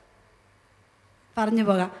പറഞ്ഞു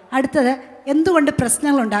പോകാം. അടുത്തത് എന്തുകൊണ്ട്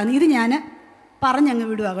പ്രശ്നങ്ങളുണ്ടാകുന്നു? ഇത് ഞാൻ പറഞ്ഞങ്ങ്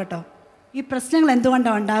വിടുക കേട്ടോ. ഈ പ്രശ്നങ്ങൾ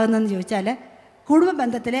എന്തുകൊണ്ടാണ് ഉണ്ടാകുന്നതെന്ന് ചോദിച്ചാൽ, കുടുംബ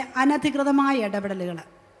ബന്ധത്തിലെ അനധികൃതമായ ഇടപെടലുകൾ.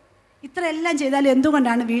 ഇത്ര എല്ലാം ചെയ്താലും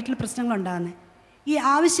എന്തുകൊണ്ടാണ് വീട്ടിൽ പ്രശ്നങ്ങളുണ്ടാകുന്നത്? ഈ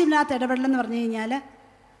ആവശ്യമില്ലാത്ത ഇടപെടലെന്ന് പറഞ്ഞു കഴിഞ്ഞാൽ,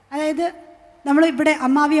 അതായത് നമ്മളിവിടെ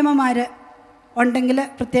അമ്മാവിയമ്മമാർ ഉണ്ടെങ്കിൽ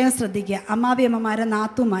പ്രത്യേകം ശ്രദ്ധിക്കുക. അമ്മാവിയമ്മമാർ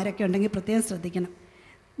നാത്തുമാരൊക്കെ ഉണ്ടെങ്കിൽ പ്രത്യേകം ശ്രദ്ധിക്കണം.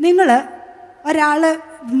 നിങ്ങൾ ഒരാൾ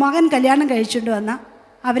മകൻ കല്യാണം കഴിച്ചുകൊണ്ട് വന്നാൽ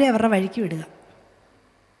അവരെ അവരുടെ വഴിക്ക് വിടുക.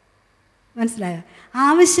 മനസ്സിലായോ?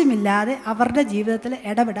 ആവശ്യമില്ലാതെ അവരുടെ ജീവിതത്തിൽ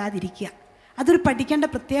ഇടപെടാതിരിക്കുക. അതൊരു പഠിക്കേണ്ട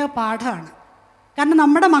പ്രത്യേക പാഠമാണ്. കാരണം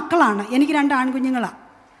നമ്മുടെ മക്കളാണ്. എനിക്ക് 2 ആൺകുഞ്ഞുങ്ങളാണ്.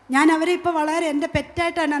 ഞാൻ അവരെ ഇപ്പോൾ വളരെ എൻ്റെ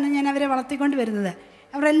പെറ്റായിട്ടാണ് ഞാൻ അവരെ വളർത്തിക്കൊണ്ട് വരുന്നത്.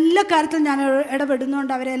 അവരുടെ എല്ലാ കാര്യത്തിലും ഞാൻ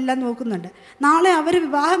ഇടപെടുന്നതുകൊണ്ട് അവരെ എല്ലാം നോക്കുന്നുണ്ട്. നാളെ അവർ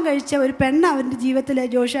വിവാഹം കഴിച്ച ഒരു പെണ്ണ് അവരുടെ ജീവിതത്തിൽ,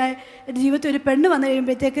 ജീവിതത്തിൽ ഒരു പെണ്ണ് വന്നു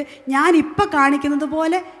കഴിയുമ്പോഴത്തേക്ക് ഞാനിപ്പോൾ കാണിക്കുന്നത്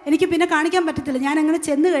പോലെ എനിക്ക് പിന്നെ കാണിക്കാൻ പറ്റത്തില്ല. ഞാൻ അങ്ങനെ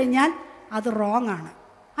ചെന്ന് കഴിഞ്ഞാൽ അത് റോങ് ആണ്.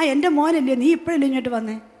 എൻ്റെ മോനല്ലേ, നീ ഇപ്പോഴല്ലേ ഇങ്ങോട്ട്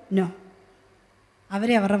വന്നേ? നോ,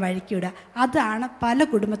 അവരെ അവരുടെ വഴിക്ക് വിടുക. അതാണ് പല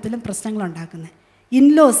കുടുംബത്തിലും പ്രശ്നങ്ങളുണ്ടാക്കുന്നത്.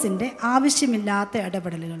 ഇൻലോസിൻ്റെ ആവശ്യമില്ലാത്ത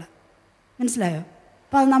ഇടപെടലുകൾ. മനസ്സിലായോ?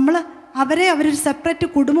 അപ്പോൾ നമ്മൾ അവരെ അവരൊരു സെപ്പറേറ്റ്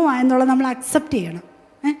കുടുംബമായെന്നുള്ളത് നമ്മൾ അക്സെപ്റ്റ് ചെയ്യണം.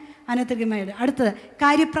 അനധികമായിട്ട്. അടുത്തത്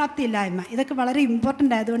കാര്യപ്രാപ്തി ഇല്ലായ്മ. ഇതൊക്കെ വളരെ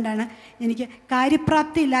ഇമ്പോർട്ടൻ്റ് ആയതുകൊണ്ടാണ് എനിക്ക്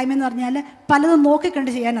കാര്യപ്രാപ്തി ഇല്ലായ്മ എന്ന് പറഞ്ഞാൽ പലതും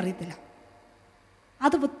നോക്കിക്കണ്ട് ചെയ്യാൻ അറിയത്തില്ല.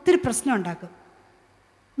 അത് ഒത്തിരി പ്രശ്നം ഉണ്ടാക്കും.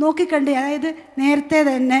 നോക്കിക്കണ്ട്, അതായത് നേരത്തെ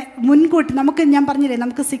തന്നെ മുൻകൂട്ടി നമുക്ക്, ഞാൻ പറഞ്ഞില്ലേ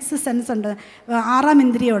നമുക്ക് 6 സെൻസ് ഉണ്ട്, 6-ാം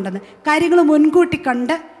ഇന്ദ്രിയം ഉണ്ടെന്ന്. കാര്യങ്ങൾ മുൻകൂട്ടി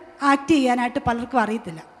കണ്ട് ആക്ട് ചെയ്യാനായിട്ട് പലർക്കും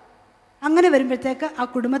അറിയത്തില്ല. അങ്ങനെ വരുമ്പോഴത്തേക്ക് ആ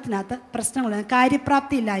കുടുംബത്തിനകത്ത് പ്രശ്നങ്ങളുണ്ട്.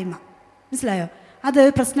 കാര്യപ്രാപ്തി ഇല്ലായ്മ, മനസ്സിലായോ? അത്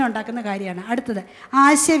പ്രശ്നം ഉണ്ടാക്കുന്ന കാര്യമാണ്. അടുത്തത്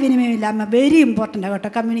ആശയവിനിമയം ഇല്ലായ്മ. വെരി ഇമ്പോർട്ടൻ്റ് കേട്ടോ.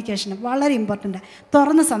 കമ്മ്യൂണിക്കേഷൻ വളരെ ഇമ്പോർട്ടൻ്റ്.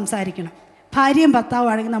 തുറന്ന് സംസാരിക്കണം. ഭാര്യയും ഭർത്താവും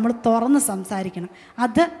ആണെങ്കിൽ നമ്മൾ തുറന്ന് സംസാരിക്കണം.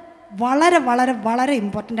 അത് വളരെ വളരെ വളരെ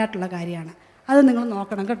ഇമ്പോർട്ടൻ്റ് ആയിട്ടുള്ള കാര്യമാണ്. അത് നിങ്ങൾ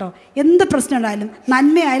നോക്കണം കേട്ടോ. എന്ത് പ്രശ്നം ഉണ്ടായാലും,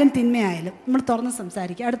 നന്മയായാലും തിന്മയായാലും നമ്മൾ തുറന്ന്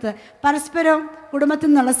സംസാരിക്കുക. അടുത്തത് പരസ്പരം കുടുംബത്തിൽ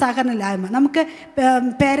നിന്നുള്ള സഹകരണമില്ലായ്മ. നമുക്ക്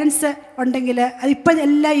പേരൻസ് ഉണ്ടെങ്കിൽ അതിപ്പോൾ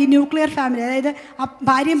എല്ലാം ഈ ന്യൂക്ലിയർ ഫാമിലി, അതായത്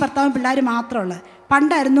ഭാര്യയും ഭർത്താവും പിള്ളേരും മാത്രമുള്ളത്.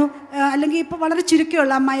 പണ്ടായിരുന്നു, അല്ലെങ്കിൽ ഇപ്പോൾ വളരെ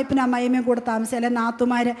ചുരുക്കമുള്ള അമ്മായിപ്പനും അമ്മായിമ്മയും കൂടെ താമസിക്കുക, അല്ലെങ്കിൽ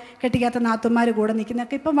നാത്തുമാർ, കെട്ടിക്കാത്ത നാത്തുമാർ കൂടെ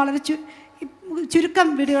നിൽക്കുന്നതൊക്കെ ഇപ്പം വളരെ ചുരുക്കം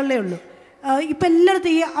വീടുകളിലേ ഉള്ളൂ. ഇപ്പം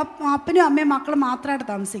എല്ലായിടത്തും ഈ അപ്പനും അമ്മയും മക്കളും മാത്രമായിട്ട്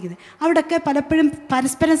താമസിക്കുന്നത്. അവിടെയൊക്കെ പലപ്പോഴും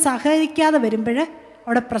പരസ്പരം സഹകരിക്കാതെ വരുമ്പോൾ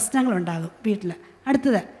അവിടെ പ്രശ്നങ്ങളുണ്ടാകും വീട്ടിൽ.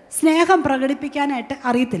 അടുത്തത് സ്നേഹം പ്രകടിപ്പിക്കാനായിട്ട്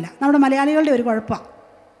അറിയത്തില്ല. നമ്മുടെ മലയാളികളുടെ ഒരു കുഴപ്പമാണ്,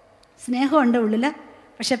 സ്നേഹമുണ്ട് ഉള്ളിൽ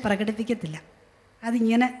പക്ഷെ പ്രകടിപ്പിക്കത്തില്ല.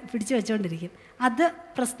 അതിങ്ങനെ പിടിച്ചു വെച്ചുകൊണ്ടിരിക്കും. അത്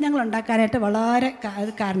പ്രശ്നങ്ങൾ ഉണ്ടാക്കാനായിട്ട് വളരെ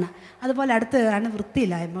കാരണം. അതുപോലെ അടുത്തതാണ്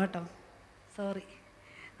വൃത്തിയില്ലായ്മ കേട്ടോ. സോറി,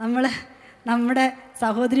 നമ്മുടെ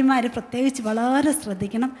സഹോദരിമാർ പ്രത്യേകിച്ച് വളരെ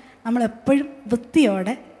ശ്രദ്ധിക്കണം. നമ്മളെപ്പോഴും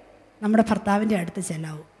വൃത്തിയോടെ നമ്മുടെ ഭർത്താവിൻ്റെ അടുത്ത്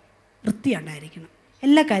ചെല്ലാവും. വൃത്തിയുണ്ടായിരിക്കണം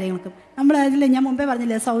എല്ലാ കാര്യങ്ങൾക്കും. അതിൽ ഞാൻ മുമ്പേ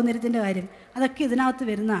പറഞ്ഞില്ലേ സൗന്ദര്യത്തിൻ്റെ കാര്യം, അതൊക്കെ ഇതിനകത്ത്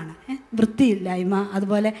വരുന്നതാണ്. വൃത്തിയില്ലായ്മ,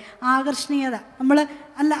 അതുപോലെ ആകർഷണീയത. നമ്മൾ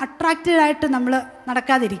നല്ല അട്രാക്റ്റീവായിട്ട് നമ്മൾ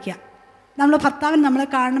നടക്കാതിരിക്കുക. നമ്മൾ ഭർത്താവിന് നമ്മളെ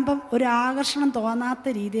കാണുമ്പം ഒരു ആകർഷണം തോന്നാത്ത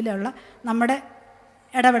രീതിയിലുള്ള നമ്മുടെ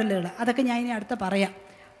ഇടപെടലുകൾ, അതൊക്കെ ഞാൻ ഇനി അടുത്ത് പറയാം.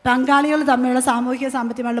 പങ്കാളികൾ തമ്മിലുള്ള സാമൂഹിക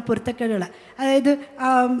സാമ്പത്തികമായുള്ള പൊരുത്തക്കേടുകൾ, അതായത്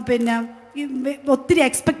പിന്നെ ഒത്തിരി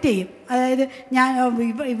എക്സ്പെക്റ്റ് ചെയ്യും. അതായത്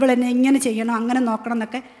ഇവളെന്നെ ഇങ്ങനെ ചെയ്യണം, അങ്ങനെ നോക്കണം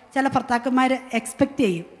എന്നൊക്കെ ചില ഭർത്താക്കന്മാർ എക്സ്പെക്റ്റ്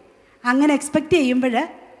ചെയ്യും. അങ്ങനെ എക്സ്പെക്റ്റ് ചെയ്യുമ്പോൾ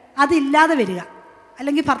അതില്ലാതെ വരിക.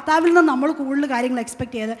 അല്ലെങ്കിൽ ഭർത്താവിൽ നിന്ന് നമ്മൾ കൂടുതൽ കാര്യങ്ങൾ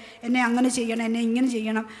എക്സ്പെക്റ്റ് ചെയ്ത് എന്നെ അങ്ങനെ ചെയ്യണം, എന്നെ ഇങ്ങനെ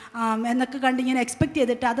ചെയ്യണം എന്നൊക്കെ കണ്ട് ഇങ്ങനെ എക്സ്പെക്റ്റ്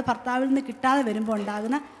ചെയ്തിട്ട് അത് ഭർത്താവിൽ നിന്ന് കിട്ടാതെ വരുമ്പോൾ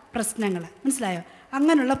ഉണ്ടാകുന്ന പ്രശ്നങ്ങൾ, മനസ്സിലായോ?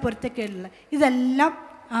 അങ്ങനെയുള്ള പൊരുത്തക്കേടുകൾ ഇതെല്ലാം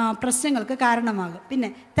പ്രശ്നങ്ങൾക്ക് കാരണമാകും. പിന്നെ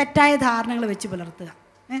തെറ്റായ ധാരണകൾ വെച്ച് പുലർത്തുക.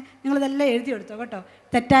 നിങ്ങളിതെല്ലാം എഴുതിയെടുത്തോ കേട്ടോ.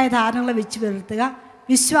 തെറ്റായ ധാരണകൾ വെച്ച് പുലർത്തുക,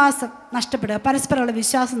 വിശ്വാസം നഷ്ടപ്പെടുക, പരസ്പരമുള്ള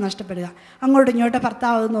വിശ്വാസം നഷ്ടപ്പെടുക. അങ്ങോട്ടും ഇങ്ങോട്ടും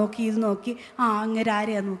ഭർത്താവ് അത് നോക്കി ഇത് നോക്കി അങ്ങനെ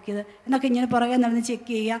ആരെയാണ് നോക്കിയത് എന്നൊക്കെ ഇങ്ങനെ പുറകെ നടന്ന് ചെക്ക്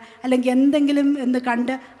ചെയ്യുക. അല്ലെങ്കിൽ എന്തെങ്കിലും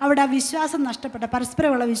കണ്ട് അവിടെ ആ വിശ്വാസം നഷ്ടപ്പെട്ട,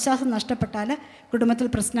 പരസ്പരമുള്ള വിശ്വാസം നഷ്ടപ്പെട്ടാൽ കുടുംബത്തിൽ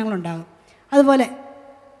പ്രശ്നങ്ങളുണ്ടാകും. അതുപോലെ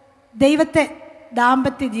ദൈവത്തെ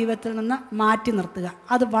ദാമ്പത്യ ജീവിതത്തിൽ നിന്ന് മാറ്റി നിർത്തുക.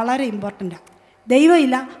 അത് വളരെ ഇമ്പോർട്ടൻ്റാണ്.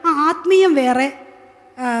 ദൈവമില്ല, ആത്മീയം വേറെ,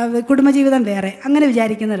 കുടുംബജീവിതം വേറെ, അങ്ങനെ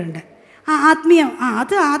വിചാരിക്കുന്നവരുണ്ട്.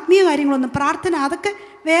 അത് ആത്മീയ കാര്യങ്ങളൊന്നും, പ്രാർത്ഥന അതൊക്കെ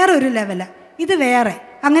വേറെ ഒരു ലെവല്, ഇത് വേറെ.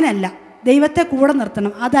 അങ്ങനെയല്ല, ദൈവത്തെ കൂടെ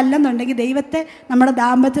നിർത്തണം. അതല്ലെന്നുണ്ടെങ്കിൽ ദൈവത്തെ നമ്മുടെ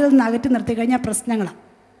ദാമ്പത്യത്തിൽ നിന്ന് അകറ്റി നിർത്തി കഴിഞ്ഞാൽ പ്രശ്നങ്ങളാണ്.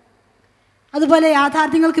 അതുപോലെ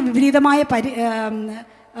യാഥാർത്ഥ്യങ്ങൾക്ക് വിപരീതമായ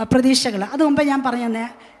പ്രതീക്ഷകൾ, അത് മുമ്പേ ഞാൻ പറഞ്ഞു തന്നെ,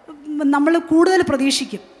 നമ്മൾ കൂടുതൽ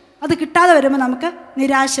പ്രതീക്ഷിക്കും, അത് കിട്ടാതെ വരുമ്പോൾ നമുക്ക്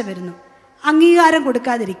നിരാശ വരുന്നു. അംഗീകാരം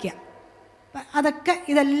കൊടുക്കാതിരിക്കുക, അതൊക്കെ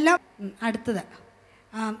ഇതെല്ലാം. അടുത്തത്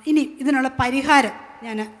ഇനി ഇതിനുള്ള പരിഹാരം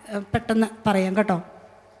ഞാൻ പെട്ടെന്ന് പറയാം കേട്ടോ.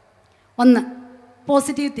 1,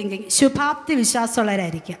 പോസിറ്റീവ് തിങ്കിങ്, ശുഭാപ്തി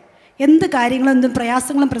വിശ്വാസമുള്ളവരായിരിക്കുക. എന്ത് കാര്യങ്ങളും എന്തും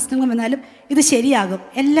പ്രയാസങ്ങളും പ്രശ്നങ്ങളും വന്നാലും ഇത് ശരിയാകും,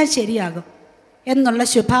 എല്ലാം ശരിയാകും എന്നുള്ള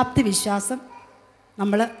ശുഭാപ്തി വിശ്വാസം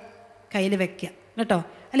നമ്മൾ കയ്യിൽ വയ്ക്കുക കേട്ടോ.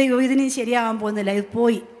 അല്ലെങ്കിൽ ഇതിന് ശരിയാകാൻ പോകുന്നില്ല, ഇത്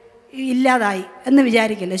പോയി ഇല്ലാതായി എന്ന്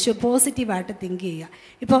വിചാരിക്കില്ല. പോസിറ്റീവായിട്ട് തിങ്ക് ചെയ്യുക.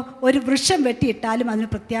 ഇപ്പോൾ ഒരു വൃക്ഷം വെട്ടിയിട്ടാലും അതിന്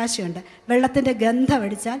പ്രത്യാശയുണ്ട്. വെള്ളത്തിൻ്റെ ഗന്ധം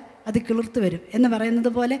അടിച്ചാൽ അത് കിളിർത്ത് വരും എന്ന് പറയുന്നത്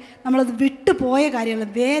പോലെ നമ്മളത് വിട്ടുപോയ കാര്യങ്ങൾ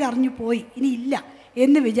വേരറിഞ്ഞു പോയി, ഇനി ഇല്ല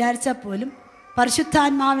എന്ന് വിചാരിച്ചാൽ പോലും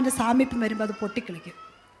പരിശുദ്ധാത്മാവിൻ്റെ സാമീപ്യം വരുമ്പോൾ അത് പൊട്ടിക്കിളിക്കും.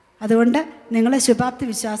 അതുകൊണ്ട് നിങ്ങളെ ശുഭാപ്തി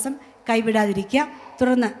വിശ്വാസം കൈവിടാതിരിക്കുക.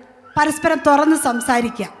 തുടർന്ന് പരസ്പരം തുറന്ന്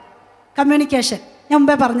സംസാരിക്കുക. കമ്മ്യൂണിക്കേഷൻ ഞാൻ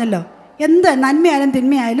മുമ്പേ പറഞ്ഞല്ലോ, എന്ത് നന്മയായാലും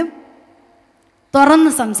തിന്മയായാലും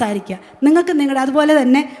തുറന്ന് സംസാരിക്കുക. നിങ്ങൾക്ക് നിങ്ങളുടെ, അതുപോലെ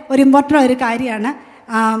തന്നെ ഒരു ഇമ്പോർട്ടൻ്റ് ഒരു കാര്യമാണ്.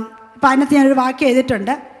 ഇപ്പം അതിനകത്ത് ഞാനൊരു വാക്ക്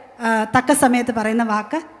എഴുതിയിട്ടുണ്ട്, തക്ക സമയത്ത് പറയുന്ന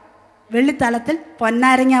വാക്ക് വെള്ളിത്തലത്തിൽ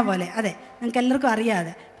പൊന്നാരങ്ങ പോലെ. അതെ, നിങ്ങൾക്ക് എല്ലാവർക്കും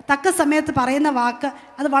അറിയാതെ തക്ക സമയത്ത് പറയുന്ന വാക്ക്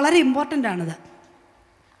അത് വളരെ ഇമ്പോർട്ടൻ്റ് ആണിത്.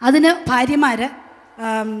 അതിന് ഭാര്യമാർ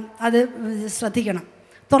അത് ശ്രദ്ധിക്കണം,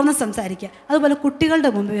 തുറന്ന് സംസാരിക്കുക. അതുപോലെ കുട്ടികളുടെ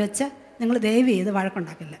മുമ്പിൽ വെച്ച് നിങ്ങൾ ദയവ് ചെയ്ത്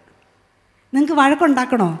വഴക്കുണ്ടാക്കില്ല. നിങ്ങൾക്ക്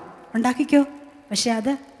വഴക്കുണ്ടാക്കണോ, ഉണ്ടാക്കിക്കോ, പക്ഷേ അത്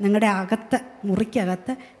നിങ്ങളുടെ അകത്ത്,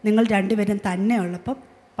 മുറിക്കകത്ത് നിങ്ങൾ രണ്ടുപേരും തന്നെ ഉള്ളപ്പം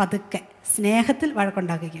പതുക്കെ സ്നേഹത്തിൽ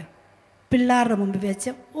വഴക്കുണ്ടാക്കിക്കോ. പിള്ളേരുടെ മുമ്പിൽ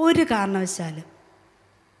വെച്ച് ഒരു കാരണവശാലും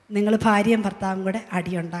നിങ്ങൾ ഭാര്യയും ഭർത്താവും കൂടെ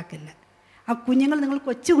അടിയുണ്ടാക്കില്ല. ആ കുഞ്ഞുങ്ങൾ, നിങ്ങൾ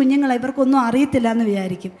കൊച്ചു കുഞ്ഞുങ്ങളെ, ഇവർക്കൊന്നും അറിയത്തില്ല എന്ന്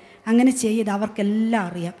വിചാരിക്കും. അങ്ങനെ ചെയ്ത് അവർക്കെല്ലാം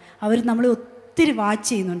അറിയാം. അവർ നമ്മളെ ഒത്തിരി വാച്ച്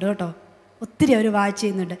ചെയ്യുന്നുണ്ട് കേട്ടോ, ഒത്തിരി അവർ വാച്ച്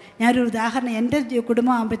ചെയ്യുന്നുണ്ട്. ഞാനൊരു ഉദാഹരണം, എൻ്റെ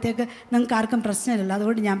കുടുംബം ആകുമ്പോഴത്തേക്ക് നിങ്ങൾക്ക് ആർക്കും പ്രശ്നമില്ലല്ലോ,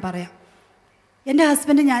 അതുകൊണ്ട് ഞാൻ പറയാം. എൻ്റെ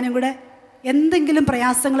ഹസ്ബൻഡ് ഞാനും കൂടെ എന്തെങ്കിലും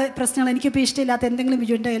പ്രശ്നങ്ങൾ എനിക്കിപ്പോൾ ഇഷ്ടമില്ലാത്ത എന്തെങ്കിലും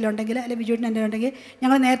ബിജുവിൻ്റെ കയ്യിലുണ്ടെങ്കിൽ, അല്ലെങ്കിൽ ബിജുവിൻ്റെ എൻ്റെ ഉണ്ടെങ്കിൽ,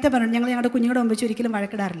 ഞങ്ങൾ നേരത്തെ പറഞ്ഞു ഞങ്ങളുടെ കുഞ്ഞുങ്ങളുടെ മുമ്പ് വെച്ച് ഒരിക്കലും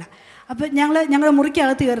വഴക്കിടാറില്ല. അപ്പോൾ ഞങ്ങളുടെ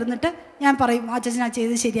മുറിക്കകത്ത് കയറുന്നിട്ട് ഞാൻ പറയും, അച്ഛൻ ആ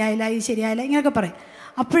ചെയ്ത് ശരിയായില്ല, ഇത് ശരിയായില്ല, ഇങ്ങനെയൊക്കെ പറയും.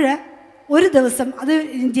 അപ്പോൾ ഒരു ദിവസം, അത്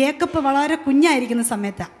ജേക്കപ്പ് വളരെ കുഞ്ഞായിരിക്കുന്ന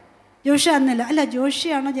സമയത്താണ്, ജോഷി അന്നല്ല, അല്ല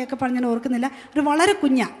ജോഷിയാണോ ജേക്കപ്പാണോ ഞാൻ ഓർക്കുന്നില്ല, ഒരു വളരെ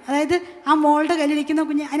കുഞ്ഞാണ്, അതായത് ആ മോളുടെ കയ്യിലിരിക്കുന്ന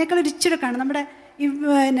കുഞ്ഞ് അതിനേക്കാൾ ഒരു ഇച്ചിരി കാണും, നമ്മുടെ ഈ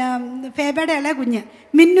ഫേബയുടെ ഇളയ കുഞ്ഞ്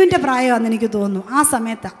മിന്നുവിൻ്റെ പ്രായമാണെന്ന് എനിക്ക് തോന്നുന്നു. ആ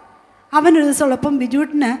സമയത്താണ് അവനൊരു ദിവസം ഉള്ളപ്പം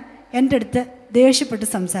ബിജുട്ടിന് എൻ്റെ അടുത്ത് ദേഷ്യപ്പെട്ട്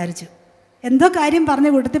സംസാരിച്ചു. എന്തോ കാര്യം പറഞ്ഞ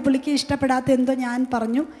കൂട്ടത്തിൽ പുള്ളിക്ക് ഇഷ്ടപ്പെടാത്ത എന്തോ ഞാൻ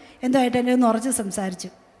പറഞ്ഞു, എന്തോ ആയിട്ട് എന്നെ ഒന്ന് ഉറച്ച് സംസാരിച്ചു.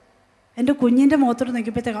 എൻ്റെ കുഞ്ഞിൻ്റെ മുഖത്തോട്ട്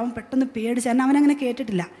നോക്കിയപ്പോഴത്തേക്ക് അവൻ പെട്ടെന്ന് പേടിച്ച്, കാരണം അവനങ്ങനെ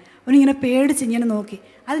കേട്ടിട്ടില്ല. അവനിങ്ങനെ പേടിച്ച് ഇങ്ങനെ നോക്കി.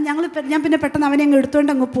 അത് ഞാൻ പിന്നെ പെട്ടെന്ന് അവനെ അങ്ങ്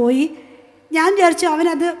എടുത്തുകൊണ്ട് അങ്ങ് പോയി. ഞാൻ വിചാരിച്ചു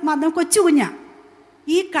അവനത് കൊച്ചു കുഞ്ഞാണ്.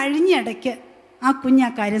 ഈ കഴിഞ്ഞ ഇടയ്ക്ക് ആ കുഞ്ഞ്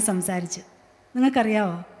ആ കാര്യം സംസാരിച്ച്.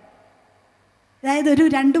 നിങ്ങൾക്കറിയാവോ, അതായത് ഒരു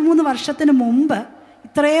 2-3 വർഷത്തിന് മുമ്പ്,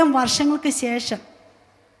 ഇത്രയും വർഷങ്ങൾക്ക് ശേഷം,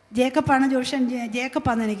 ജേക്കപ്പാണ്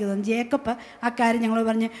ജേക്കപ്പാന്ന് എനിക്ക് തോന്നുന്നു, ജേക്കപ്പ് ആ കാര്യം ഞങ്ങൾ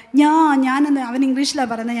പറഞ്ഞ് ഞാനെന്ന് അവൻ ഇംഗ്ലീഷിലാണ്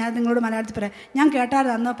പറയുന്നത്, ഞാൻ നിങ്ങളോട് മലയാളത്തിൽ പറയാം. ഞാൻ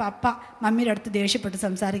കേട്ടായിരുന്നു അന്ന് പപ്പ മമ്മിയുടെ അടുത്ത് ദേഷ്യപ്പെട്ട്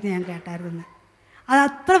സംസാരിക്കുന്നത് ഞാൻ കേട്ടായിരുന്നു. അത്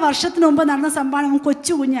അത്ര വർഷത്തിന് മുമ്പ് നടന്ന സംഭവമാണ്. അവൻ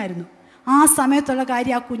കൊച്ചു കുഞ്ഞായിരുന്നു. ആ സമയത്തുള്ള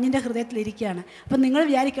കാര്യം ആ കുഞ്ഞിൻ്റെ ഹൃദയത്തിലിരിക്കുകയാണ്. അപ്പം നിങ്ങൾ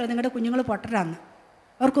വിചാരിക്കണം നിങ്ങളുടെ കുഞ്ഞുങ്ങൾ പൊട്ടരാന്ന്.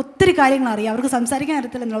 അവർക്ക് ഒത്തിരി കാര്യങ്ങൾ അറിയാം. അവർക്ക് സംസാരിക്കാൻ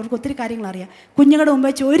അറിയത്തില്ലെന്നല്ല, അവർക്ക് ഒത്തിരി കാര്യങ്ങൾ അറിയാം. കുഞ്ഞുങ്ങളുടെ മുമ്പ്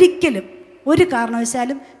വെച്ച് ഒരിക്കലും ഒരു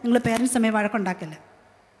കാരണവശാലും നിങ്ങൾ പേരൻസ് തമ്മിൽ വഴക്കുണ്ടാക്കില്ല.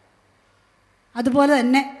 അതുപോലെ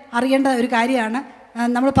തന്നെ അറിയേണ്ട ഒരു കാര്യമാണ്,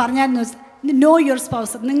 നമ്മൾ പറഞ്ഞായിരുന്നു, നോ യുവർ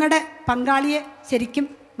സ്പൗസ്. നിങ്ങളുടെ പങ്കാളിയെ ശരിക്കും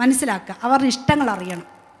മനസ്സിലാക്കുക, അവരുടെ ഇഷ്ടങ്ങൾ അറിയണം,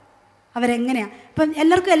 അവരെങ്ങനെയാണ്. ഇപ്പം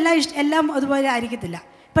എല്ലാവർക്കും എല്ലാം അതുപോലെ ആയിരിക്കത്തില്ല.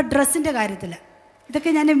 ഇപ്പം ഡ്രസ്സിൻ്റെ കാര്യത്തിൽ, ഇതൊക്കെ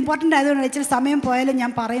ഞാൻ ഇമ്പോർട്ടൻ്റ് ആയതുകൊണ്ട് ഇച്ചിരി സമയം പോയാലും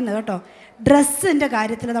ഞാൻ പറയുന്നത് കേട്ടോ. ഡ്രസ്സിൻ്റെ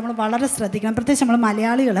കാര്യത്തിൽ നമ്മൾ വളരെ ശ്രദ്ധിക്കണം. പ്രത്യേകിച്ച് നമ്മൾ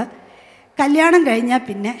മലയാളികൾ കല്യാണം കഴിഞ്ഞാൽ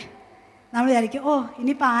പിന്നെ നമ്മൾ വിചാരിക്കും, ഓ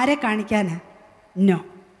ഇനിയിപ്പോൾ ആരെ കാണിക്കാനാ, നോ,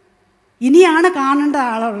 ഇനിയാണ് കാണേണ്ട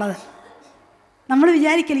ആളുള്ളത്. നമ്മൾ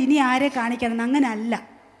വിചാരിക്കില്ല ഇനി ആരെ കാണിക്കണം, അങ്ങനെ അല്ല.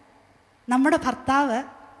 നമ്മുടെ ഭർത്താവ്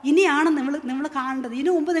ഇനിയാണ് നമ്മൾ കാണേണ്ടത്.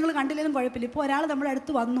 ഇതിനു മുമ്പ് നിങ്ങൾ കണ്ടില്ലെങ്കിലും കുഴപ്പമില്ല. ഇപ്പോൾ ഒരാൾ നമ്മുടെ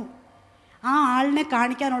അടുത്ത് വന്നു, ആ ആളിനെ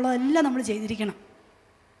കാണിക്കാനുള്ളതെല്ലാം നമ്മൾ ചെയ്തിരിക്കണം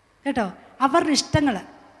കേട്ടോ. അവരുടെ ഇഷ്ടങ്ങൾ,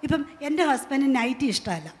 ഇപ്പം എൻ്റെ ഹസ്ബൻഡിന് നൈറ്റി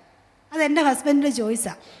ഇഷ്ടമല്ല, അതെൻ്റെ ഹസ്ബൻഡിൻ്റെ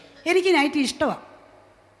ചോയ്സാണ്. എനിക്ക് നൈറ്റി ഇഷ്ടമാണ്,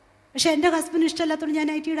 പക്ഷേ എൻ്റെ ഹസ്ബൻഡിന് ഇഷ്ടമല്ലാത്തതുകൊണ്ട് ഞാൻ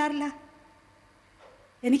നൈറ്റി ഇടാറില്ല.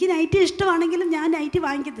 എനിക്ക് നൈറ്റി ഇഷ്ടമാണെങ്കിലും ഞാൻ നൈറ്റി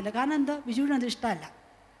വാങ്ങിക്കത്തില്ല. കാരണം എന്താ, ബിജുവിന് അത് ഇഷ്ടമല്ല.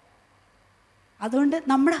 അതുകൊണ്ട്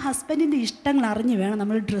നമ്മുടെ ഹസ്ബൻഡിൻ്റെ ഇഷ്ടങ്ങൾ അറിഞ്ഞ് വേണം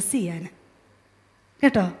നമ്മൾ ഡ്രസ്സ് ചെയ്യാൻ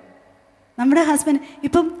കേട്ടോ. നമ്മുടെ ഹസ്ബൻഡ്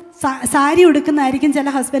ഇപ്പം സാരി ഉടുക്കുന്നതായിരിക്കും ചില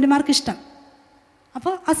ഹസ്ബൻഡുമാർക്ക് ഇഷ്ടം.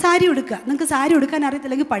 അപ്പോൾ ആ സാരി ഉടുക്കുക. നിങ്ങൾക്ക് സാരി ഉടുക്കാൻ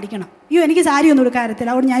അറിയത്തില്ലെങ്കിൽ പഠിക്കണം. അയ്യോ എനിക്ക് സാരി ഒന്നും ഉടുക്കാൻ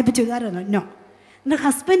അറിയത്തില്ല, അതുകൊണ്ട് ഞാനിപ്പോൾ ചുരിദാറൊന്നും. നോ, നിങ്ങളുടെ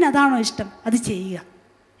ഹസ്ബൻഡ് അതാണോ ഇഷ്ടം അത് ചെയ്യുക.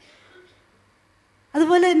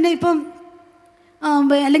 അതുപോലെ തന്നെ ഇപ്പം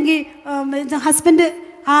അല്ലെങ്കിൽ ഹസ്ബൻഡ്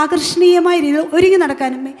ആകർഷണീയമായ രീതിയിൽ ഒരുങ്ങി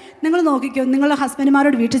നടക്കാനും നിങ്ങൾ നോക്കിക്കോ. നിങ്ങളുടെ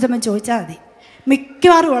ഹസ്ബൻഡുമാരോട് വീട്ടിൽ ചെന്ന് ചോദിച്ചാൽ മതി.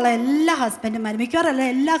 മിക്കവാറും ഉള്ള എല്ലാ ഹസ്ബൻഡുമാരും, മിക്കവാറും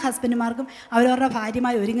എല്ലാ ഹസ്ബൻഡുമാർക്കും അവരവരുടെ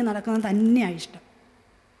ഭാര്യമാർ ഒരുങ്ങി നടക്കുന്നത് തന്നെയാണ് ഇഷ്ടം.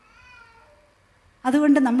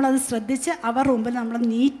 അതുകൊണ്ട് നമ്മളത് ശ്രദ്ധിച്ച് അവരുടെ മുമ്പിൽ നമ്മൾ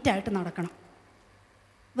നീറ്റായിട്ട് നടക്കണം,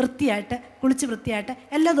 വൃത്തിയായിട്ട് കുളിച്ച് വൃത്തിയായിട്ട്.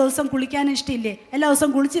 എല്ലാ ദിവസവും കുളിക്കാനും ഇഷ്ടമില്ലേ, എല്ലാ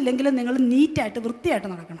ദിവസവും കുളിച്ചില്ലെങ്കിലും നിങ്ങൾ നീറ്റായിട്ട് വൃത്തിയായിട്ട്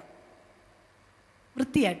നടക്കണം,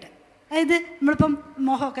 വൃത്തിയായിട്ട്. അതായത് നമ്മളിപ്പം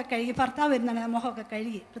മുഖമൊക്കെ കഴുകി, ഭർത്താവ് വരുന്നുണ്ടെങ്കിൽ മുഖമൊക്കെ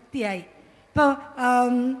കഴുകി വൃത്തിയായി, ഇപ്പോൾ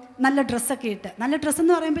നല്ല ഡ്രസ്സൊക്കെ ഇട്ട്. നല്ല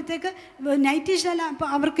ഡ്രസ്സെന്ന് പറയുമ്പോഴത്തേക്ക് നൈറ്റി ഇഷ്ടമല്ല. ഇപ്പോൾ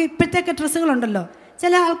അവർക്ക് ഇപ്പോഴത്തേക്ക് ഡ്രസ്സുകളുണ്ടല്ലോ,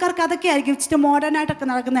 ചില ആൾക്കാർക്ക് അതൊക്കെ ആയിരിക്കും ഇച്ചിരി മോഡേണായിട്ടൊക്കെ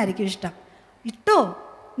നടക്കുന്നതായിരിക്കും ഇഷ്ടം. ഇട്ടോ,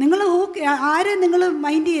 നിങ്ങൾ ആരെയും നിങ്ങൾ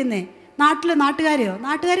മൈൻഡ് ചെയ്യുന്നേ, നാട്ടുകാരെയോ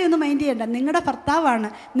ഒന്നും മൈൻഡ് ചെയ്യണ്ട. നിങ്ങളുടെ ഭർത്താവാണ്,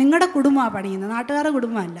 നിങ്ങളുടെ കുടുംബമാണ് പണിയുന്നത്, നാട്ടുകാരുടെ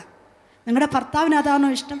കുടുംബമല്ല. നിങ്ങളുടെ ഭർത്താവിന് അതാണോ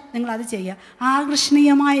ഇഷ്ടം, നിങ്ങളത് ചെയ്യുക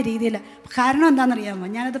ആകർഷണീയമായ രീതിയിൽ. കാരണം എന്താണെന്നറിയാമോ,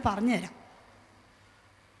 ഞാനത് പറഞ്ഞുതരാം.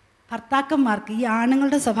 ഭർത്താക്കന്മാർക്ക് ഈ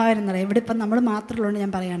ആണുങ്ങളുടെ സ്വഭാവം എന്നറിയാം. ഇവിടെ ഇപ്പം നമ്മൾ മാത്രമുള്ളതുകൊണ്ട്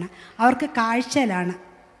ഞാൻ പറയുകയാണ്, അവർക്ക് കാഴ്ചയിലാണ്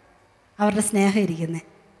അവരുടെ സ്നേഹം ഇരിക്കുന്നത്.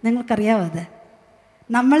 നിങ്ങൾക്കറിയാമോ അത്?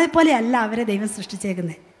 നമ്മളെപ്പോലെ അല്ല അവരെ ദൈവം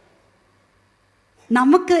സൃഷ്ടിച്ചേക്കുന്നത്.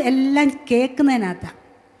 നമുക്ക് എല്ലാം കേൾക്കുന്നതിനകത്താണ്.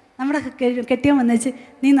 നമ്മുടെ കെട്ടിയവൻ വന്നേച്ച്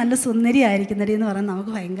നീ നല്ല സുന്ദരിയായിരിക്കുന്നടി എന്ന് പറയുന്നത്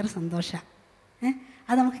നമുക്ക് ഭയങ്കര സന്തോഷമാണ്.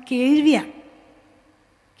 അത് നമുക്ക് കേൾവിയാണ്,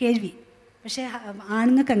 കേൾവി. പക്ഷേ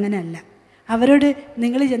ആണുങ്ങൾക്ക് അങ്ങനെയല്ല. അവരോട്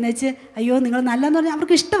നിങ്ങൾ ചെന്നേച്ച് അയ്യോ നിങ്ങൾ നല്ലതെന്ന് പറഞ്ഞാൽ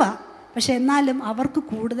അവർക്ക് ഇഷ്ടമാണ്. പക്ഷെ എന്നാലും അവർക്ക്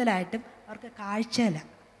കൂടുതലായിട്ടും അവർക്ക്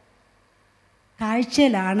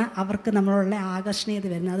കാഴ്ചയിലാണ് അവർക്ക് നമ്മളുള്ള ആകർഷണീയത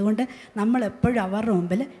വരുന്നത്. അതുകൊണ്ട് നമ്മളെപ്പോഴും അവരുടെ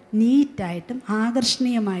മുമ്പിൽ നീറ്റായിട്ടും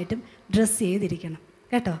ആകർഷണീയമായിട്ടും ഡ്രസ്സ് ചെയ്തിരിക്കണം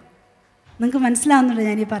കേട്ടോ. നിങ്ങൾക്ക് മനസ്സിലാവുന്നുണ്ടോ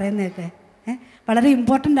ഞാനീ പറയുന്നതൊക്കെ? വളരെ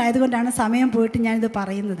ഇമ്പോർട്ടൻ്റ് ആയതുകൊണ്ടാണ് സമയം പോയിട്ട് ഞാനിത്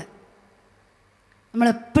പറയുന്നത്.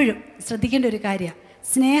 നമ്മളെപ്പോഴും ശ്രദ്ധിക്കേണ്ട ഒരു കാര്യമാണ്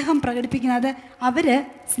സ്നേഹം പ്രകടിപ്പിക്കുന്നത്. അവർ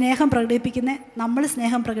സ്നേഹം പ്രകടിപ്പിക്കുന്ന നമ്മൾ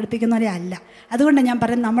സ്നേഹം പ്രകടിപ്പിക്കുന്നവരെ അല്ല. അതുകൊണ്ടാണ് ഞാൻ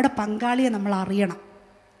പറയുന്നത് നമ്മുടെ പങ്കാളിയെ നമ്മൾ അറിയണം.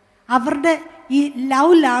 അവരുടെ ഈ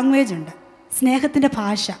ലവ് ലാംഗ്വേജ് ഉണ്ട്, സ്നേഹത്തിൻ്റെ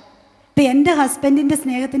ഭാഷ. ഇപ്പം എൻ്റെ ഹസ്ബൻഡിൻ്റെ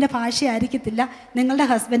സ്നേഹത്തിൻ്റെ ഭാഷയായിരിക്കത്തില്ല നിങ്ങളുടെ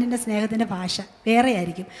ഹസ്ബൻഡിൻ്റെ സ്നേഹത്തിൻ്റെ ഭാഷ വേറെ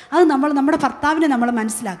ആയിരിക്കും. അത് നമ്മുടെ ഭർത്താവിനെ നമ്മൾ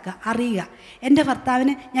മനസ്സിലാക്കുക, അറിയുക. എൻ്റെ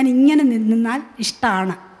ഭർത്താവിന് ഞാൻ ഇങ്ങനെ നിന്നാൽ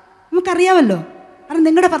ഇഷ്ടമാണ്, നമുക്കറിയാമല്ലോ. കാരണം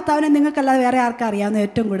നിങ്ങളുടെ ഭർത്താവിനെ നിങ്ങൾക്കല്ലാതെ വേറെ ആർക്കും അറിയാവുന്ന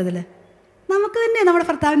ഏറ്റവും കൂടുതൽ നമുക്ക് തന്നെ നമ്മുടെ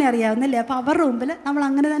ഭർത്താവിനെ അറിയാവുന്നല്ലേ. അപ്പോൾ അവരുടെ മുമ്പിൽ നമ്മൾ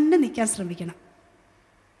അങ്ങനെ തന്നെ നിൽക്കാൻ ശ്രമിക്കണം.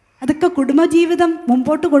 അതൊക്കെ കുടുംബജീവിതം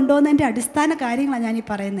മുമ്പോട്ട് കൊണ്ടുപോകുന്നതിൻ്റെ അടിസ്ഥാന കാര്യങ്ങളാണ് ഞാനീ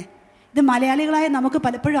പറയുന്നത്. ഇത് മലയാളികളായ നമുക്ക്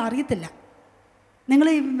പലപ്പോഴും അറിയത്തില്ല. നിങ്ങൾ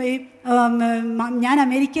ഞാൻ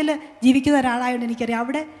അമേരിക്കയിൽ ജീവിക്കുന്ന ഒരാളായതുകൊണ്ട് എനിക്കറിയാം.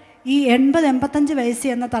 അവിടെ ഈ 80-85 വയസ്സ്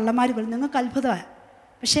എന്ന തള്ളമാർ പോലും നിങ്ങൾക്ക് അത്ഭുതമാണ്.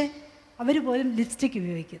 പക്ഷേ അവർ പോലും ലിപ്സ്റ്റിക്ക്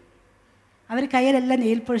ഉപയോഗിക്കും. അവർ കയ്യിലെല്ലാം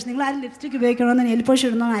നെയിൽ പോളിഷ്. നിങ്ങൾ ആരും ലിപ്സ്റ്റിക്ക് ഉപയോഗിക്കണമെന്ന് നെയിൽ പോളിഷ്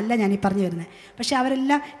ഇടണമെന്നല്ല ഞാനീ പറഞ്ഞു വരുന്നത്. പക്ഷേ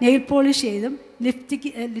അവരെല്ലാം നെയിൽ പോളിഷ് ചെയ്തും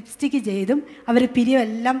ലിപ്സ്റ്റിക്ക് ചെയ്തും അവർ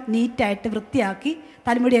പിരിവെല്ലാം നീറ്റായിട്ട് വൃത്തിയാക്കി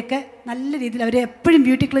തലമുടിയൊക്കെ നല്ല രീതിയിൽ അവർ എപ്പോഴും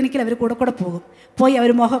ബ്യൂട്ടി ക്ലിനിക്കിൽ അവർ കൂടെ പോയി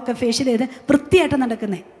അവർ മുഖമൊക്കെ ഫേഷ്യൽ ചെയ്ത് വൃത്തിയായിട്ട്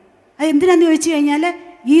നടക്കുന്നത്. അത് എന്തിനാന്ന് ചോദിച്ചു കഴിഞ്ഞാൽ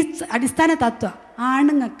ഈ അടിസ്ഥാന തത്വം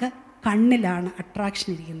ആണുങ്ങൾക്ക് കണ്ണിലാണ് അട്രാക്ഷൻ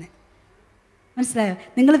ഇരിക്കുന്നത്. മനസ്സിലായോ?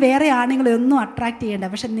 നിങ്ങൾ വേറെ ആണുങ്ങളെ ഒന്നും അട്രാക്റ്റ് ചെയ്യേണ്ട,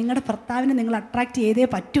 പക്ഷെ നിങ്ങളുടെ ഭർത്താവിനെ നിങ്ങൾ അട്രാക്റ്റ് ചെയ്തേ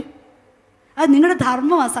പറ്റൂ. അത് നിങ്ങളുടെ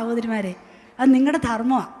ധർമ്മമാണ് സഹോദരിമാരെ, അത് നിങ്ങളുടെ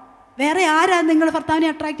ധർമ്മമാണ്. വേറെ ആരാണ് നിങ്ങളുടെ ഭർത്താവിനെ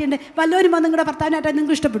അട്രാക്റ്റ് ചെയ്യേണ്ടത്? വല്ലവരും വന്ന് നിങ്ങളുടെ ഭർത്താവിനെ അട്രാക്ട്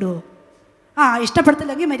നിങ്ങൾക്ക് ഇഷ്ടപ്പെടുമോ?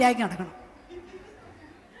 ഇഷ്ടപ്പെടുത്തില്ലെങ്കിൽ മര്യാദയ്ക്ക് നടക്കണം.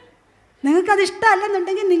 നിങ്ങൾക്കത്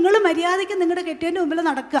ഇഷ്ടമല്ലെന്നുണ്ടെങ്കിൽ നിങ്ങൾ മര്യാദയ്ക്ക് നിങ്ങളുടെ കെട്ടിയവൻ്റെ മുമ്പിൽ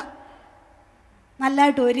നടക്കുക,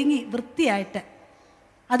 നല്ലതായിട്ട് ഒരുങ്ങി വൃത്തിയായിട്ട്.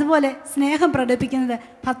 അതുപോലെ സ്നേഹം പ്രകടിപ്പിക്കുന്നത്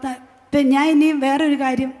ഇപ്പം ഞാൻ ഇനിയും വേറൊരു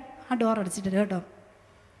കാര്യം ഡോർ അടിച്ചിട്ടില്ല കേട്ടോ.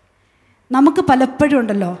 നമുക്ക് പലപ്പോഴും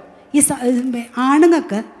ഉണ്ടല്ലോ ഈ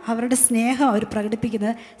ആണുങ്ങൾക്ക് അവരുടെ സ്നേഹം അവർ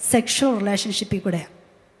പ്രകടിപ്പിക്കുന്നത് സെക്ഷൽ റിലേഷൻഷിപ്പിൽ കൂടെയാണ്.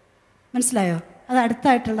 മനസ്സിലായോ? അത്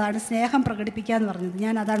അടുത്തായിട്ടുള്ളതാണ് സ്നേഹം പ്രകടിപ്പിക്കുക എന്ന് പറഞ്ഞത്.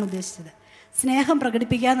 ഞാൻ അതാണ് ഉദ്ദേശിച്ചത്. സ്നേഹം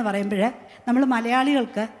പ്രകടിപ്പിക്കുക എന്ന് പറയുമ്പോൾ നമ്മൾ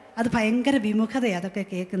മലയാളികൾക്ക് അത് ഭയങ്കര വിമുഖതയാണ് അതൊക്കെ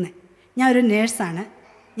കേൾക്കുന്നത്. ഞാൻ ഒരു നേഴ്സാണ്.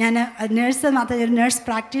 ഞാൻ നേഴ്സ് മാത്രമല്ല, ഒരു നേഴ്സ്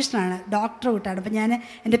പ്രാക്ടീഷണറാണ്, ഡോക്ടർ കൂട്ടാണ്. അപ്പോൾ ഞാൻ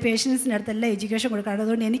എൻ്റെ പേഷ്യൻസിൻ്റെ അടുത്തെല്ലാം എഡ്യൂക്കേഷൻ കൊടുക്കാറുണ്ട്.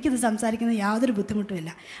 അതുകൊണ്ട് എനിക്കിത് സംസാരിക്കുന്നത് യാതൊരു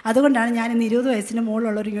ബുദ്ധിമുട്ടുമില്ല. അതുകൊണ്ടാണ് ഞാൻ ഇന്ന് 20 വയസ്സിന്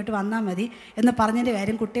മുകളിലുള്ളവർ ഇങ്ങോട്ട് വന്നാൽ മതി എന്ന് പറഞ്ഞതിൻ്റെ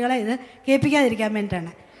കാര്യം കുട്ടികളെ ഇത് കേൾപ്പിക്കാതിരിക്കാൻ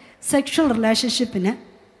വേണ്ടിയിട്ടാണ്. സെക്ഷൽ റിലേഷൻഷിപ്പിന്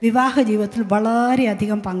വിവാഹ ജീവിതത്തിൽ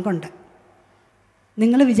വളരെയധികം പങ്കുണ്ട്.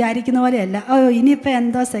 നിങ്ങൾ വിചാരിക്കുന്ന പോലെയല്ല ഇനിയിപ്പോൾ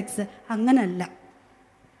എന്തോ സെക്സ്, അങ്ങനല്ല.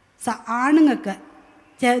 ആണുങ്ങൾക്ക്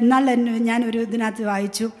എന്നാൽ ഞാനൊരു ഇതിനകത്ത്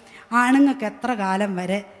വായിച്ചു, ആണുങ്ങൾക്ക് എത്ര കാലം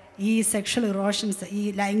വരെ ഈ സെക്ഷൽ ഇറോഷൻസ്, ഈ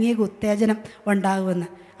ലൈംഗിക ഉത്തേജനം ഉണ്ടാകുമെന്ന്.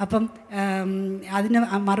 അപ്പം അതിന്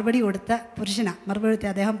മറുപടി കൊടുത്ത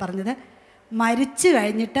അദ്ദേഹം പറഞ്ഞത് മരിച്ചു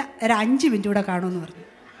കഴിഞ്ഞിട്ട് ഒരു 5 മിനിറ്റ് കൂടെ കാണുമെന്ന് പറഞ്ഞു.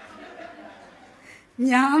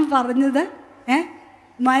 ഞാൻ പറഞ്ഞത്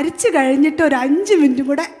മരിച്ചു കഴിഞ്ഞിട്ട് ഒരു 5 മിനിറ്റ്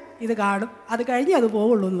കൂടെ ഇത് കാണും, അത് കഴിഞ്ഞ് അത്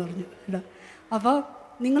പോവുള്ളൂ എന്ന് പറഞ്ഞു കേട്ടോ. അപ്പോൾ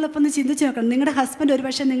നിങ്ങളിപ്പോൾ ഒന്ന് ചിന്തിച്ച് നോക്കണം. നിങ്ങളുടെ ഹസ്ബൻഡ് ഒരു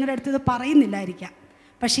പക്ഷേ നിങ്ങളുടെ അടുത്ത് ഇത് പറയുന്നില്ലായിരിക്കാം,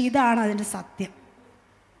 പക്ഷേ ഇതാണ് അതിൻ്റെ സത്യം.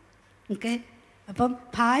 ഓക്കെ. അപ്പം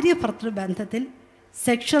ഭാര്യ ഭർത്തൃ ബന്ധത്തിൽ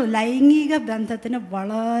ലൈംഗിക ബന്ധത്തിന്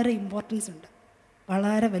വളരെ ഇമ്പോർട്ടൻസ് ഉണ്ട്,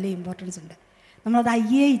 വളരെ വലിയ ഇമ്പോർട്ടൻസ് ഉണ്ട്. നമ്മളത്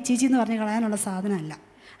അയ്യേ ഇച്ചീച്ചി എന്ന് പറഞ്ഞ് കളയാനുള്ള സാധനമല്ല.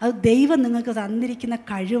 അത് ദൈവം നിങ്ങൾക്ക് തന്നിരിക്കുന്ന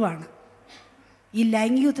കഴിവാണ്. ഈ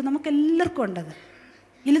ലൈംഗികത്വം നമുക്ക് എല്ലാവർക്കും ഉണ്ടത്.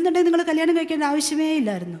 ഇല്ലെന്നുണ്ടെങ്കിൽ നിങ്ങൾ കല്യാണം കഴിക്കേണ്ട ആവശ്യമേ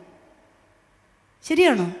ഇല്ലായിരുന്നു.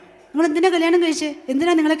 ശരിയാണോ? നിങ്ങൾ എന്തിനാണ് കല്യാണം കഴിച്ചേ?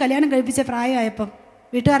 എന്തിനാണ് നിങ്ങളെ കല്യാണം കഴിപ്പിച്ച പ്രായമായപ്പം?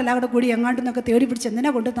 വീട്ടുകാരെല്ലാം കൂടി എങ്ങാണ്ടെന്നൊക്കെ തേടി പിടിച്ച്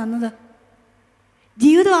എന്തിനാണ് കൊണ്ട് തന്നത്?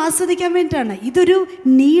 ജീവിതം ആസ്വദിക്കാൻ വേണ്ടിയിട്ടാണ്. ഇതൊരു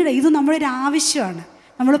നീഡ്, ഇത് നമ്മുടെ ഒരു ആവശ്യമാണ്.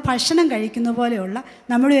 നമ്മൾ ഭക്ഷണം കഴിക്കുന്ന പോലെയുള്ള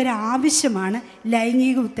നമ്മുടെ ഒരു ആവശ്യമാണ്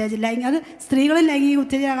ലൈംഗിക ഉത്തേജനം. അത് സ്ത്രീകളും ലൈംഗിക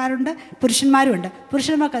ഉത്തേജനക്കാരുണ്ട്, പുരുഷന്മാരും ഉണ്ട്.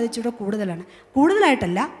 പുരുഷന്മാർക്ക് അത് ഇച്ചിരി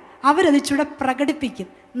കൂടുതലായിട്ടല്ല, അവരത് ഇച്ചിരി പ്രകടിപ്പിക്കും,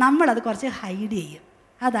 നമ്മളത് കുറച്ച് ഹൈഡ് ചെയ്യും.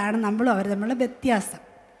 അതാണ് നമ്മളും അവർ തമ്മിലുള്ള വ്യത്യാസം.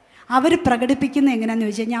 അവർ പ്രകടിപ്പിക്കുന്നത് എങ്ങനെയാണെന്ന്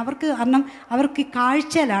ചോദിച്ചു കഴിഞ്ഞാൽ അവർക്ക്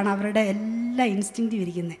കാഴ്ചയിലാണ് അവരുടെ എല്ലാ ഇൻസ്റ്റിങ്ക്റ്റും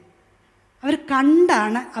ഇരിക്കുന്നത്. അവർ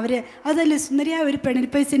കണ്ടാണ് അതല്ലേ സുന്ദരിയായ ഒരു പെണ്ണിന്,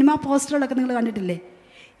 ഇപ്പോൾ ഈ സിനിമാ പോസ്റ്ററുകളൊക്കെ നിങ്ങൾ കണ്ടിട്ടില്ലേ?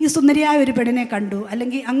 ഈ സുന്ദരിയായ ഒരു പെണ്ണിനെ കണ്ടു,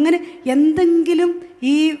 അല്ലെങ്കിൽ അങ്ങനെ എന്തെങ്കിലും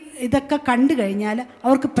ഈ ഇതൊക്കെ കണ്ടു കഴിഞ്ഞാൽ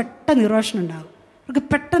അവർക്ക് പെട്ടെന്ന് ഇറോഷൻ ഉണ്ടാകും, അവർക്ക്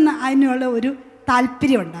പെട്ടെന്ന് അതിനുള്ള ഒരു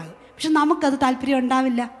താല്പര്യം ഉണ്ടാകും. പക്ഷെ നമുക്കത് താല്പര്യം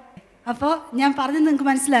ഉണ്ടാവില്ല. അപ്പോൾ ഞാൻ പറഞ്ഞത് നിങ്ങൾക്ക്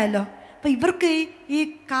മനസ്സിലായല്ലോ. അപ്പോൾ ഇവർക്ക് ഈ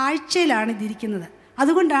കാഴ്ചയിലാണ് ഇതിരിക്കുന്നത്.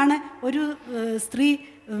 അതുകൊണ്ടാണ് ഒരു സ്ത്രീ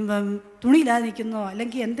തുണിയില്ലാതെ നിൽക്കുന്നോ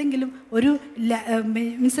അല്ലെങ്കിൽ എന്തെങ്കിലും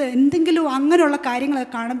എന്തെങ്കിലും അങ്ങനെയുള്ള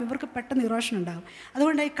കാര്യങ്ങളൊക്കെ കാണുമ്പോൾ ഇവർക്ക് പെട്ടെന്ന് ഇറോഷൻ ഉണ്ടാകും.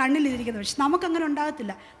 അതുകൊണ്ട് ഈ കണ്ണിലിരിക്കുന്നത്. പക്ഷെ നമുക്കങ്ങനെ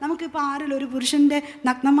ഉണ്ടാകത്തില്ല. നമുക്കിപ്പോൾ ആരെങ്കിലും ഒരു പുരുഷൻ്റെ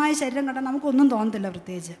നഗ്നമായ ശരീരം കണ്ടാൽ നമുക്കൊന്നും തോന്നത്തില്ല,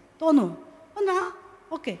 പ്രത്യേകിച്ച് തോന്നുമോ?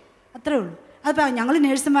 ഓക്കെ, അത്രേ ഉള്ളൂ. അതിപ്പോൾ ഞങ്ങൾ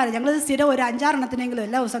നേഴ്സുമാർ, ഞങ്ങൾ സ്ഥിരം ഒരു 5-6 എണ്ണത്തിനെങ്കിലും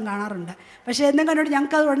എല്ലാ ദിവസം കാണാറുണ്ട്. പക്ഷേ എന്തും കണ്ടോട്ട്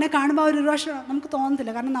ഞങ്ങൾക്ക് അത് ഉടനെ കാണുമ്പോൾ ഒരു രോഷം നമുക്ക്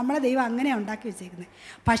തോന്നത്തില്ല. കാരണം നമ്മളെ ദൈവം അങ്ങനെയാണ് ഉണ്ടാക്കി വെച്ചേക്കുന്നത്.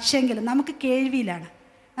 പക്ഷേങ്കിലും നമുക്ക് കേൾവിയിലാണ്.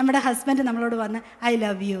 നമ്മുടെ ഹസ്ബൻഡ് നമ്മളോട് വന്ന് ഐ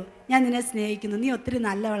ലവ് യു, ഞാൻ നിന്നെ സ്നേഹിക്കുന്നു, നീ ഒത്തിരി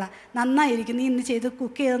നല്ലവളാണ്, നന്നായിരിക്കുന്നു, നീ ഇന്ന് ചെയ്ത്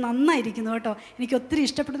കുക്ക് ചെയ്ത് നന്നായിരിക്കുന്നു കേട്ടോ, എനിക്ക് ഒത്തിരി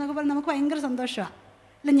ഇഷ്ടപ്പെട്ടു എന്നൊക്കെ പറഞ്ഞാൽ നമുക്ക് ഭയങ്കര സന്തോഷമാണ്.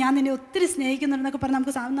 അല്ല ഞാൻ നിന്നെ ഒത്തിരി സ്നേഹിക്കുന്നുണ്ടെന്നൊക്കെ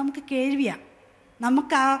പറഞ്ഞാൽ നമുക്ക് കേൾവിയാണ്.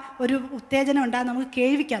 നമുക്ക് ആ ഒരു ഉത്തേജനം ഉണ്ടാകും നമുക്ക്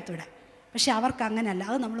കേൾവിക്കകത്തൂടെ. പക്ഷെ അവർക്ക് അങ്ങനെയല്ല.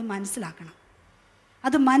 അത് നമ്മൾ മനസ്സിലാക്കണം.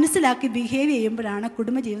 അത് മനസ്സിലാക്കി ബിഹേവ് ചെയ്യുമ്പോഴാണ്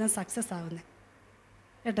കുടുംബജീവിതം സക്സസ് ആവുന്നത്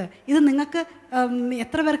കേട്ടോ. ഇത് നിങ്ങൾക്ക്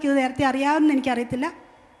എത്ര പേർക്ക് ഇത് നേരത്തെ അറിയാമെന്ന് എനിക്കറിയത്തില്ല.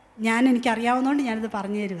 എനിക്കറിയാവുന്നതുകൊണ്ട് ഞാനിത്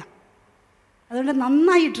പറഞ്ഞു തരിക. അതുകൊണ്ട്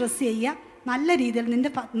നന്നായി ഡ്രസ്സ് ചെയ്യുക, നല്ല രീതിയിൽ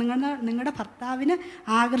നിങ്ങളുടെ ഭർത്താവിന്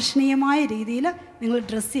ആകർഷണീയമായ രീതിയിൽ നിങ്ങൾ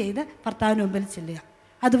ഡ്രസ്സ് ചെയ്ത് ഭർത്താവിന് മുമ്പിൽ ചെല്ലുക.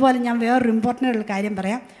 അതുപോലെ ഞാൻ വേറൊരു ഇമ്പോർട്ടൻ്റ് കാര്യം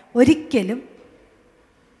പറയാം. ഒരിക്കലും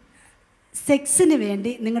സെക്സിന്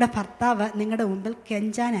വേണ്ടി നിങ്ങളുടെ ഭർത്താവ് നിങ്ങളുടെ മുമ്പിൽ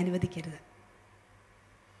കെഞ്ചാൻ അനുവദിക്കരുത്.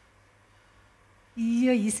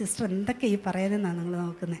 അയ്യോ ഈ സിസ്റ്റർ എന്തൊക്കെ ഈ പറയുന്നതെന്നാണ് നിങ്ങൾ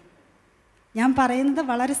നോക്കുന്നത്. ഞാൻ പറയുന്നത്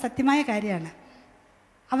വളരെ സത്യമായ കാര്യമാണ്.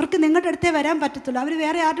 അവർക്ക് നിങ്ങളുടെ അടുത്തേ വരാൻ പറ്റത്തുള്ളൂ. അവർ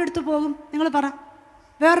വേറെ ആരുടെ അടുത്ത് പോകും? നിങ്ങൾ പറ.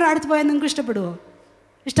 വേറൊരു അടുത്ത് പോയാൽ നിങ്ങൾക്ക് ഇഷ്ടപ്പെടുമോ?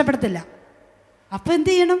 ഇഷ്ടപ്പെടത്തില്ല. അപ്പോൾ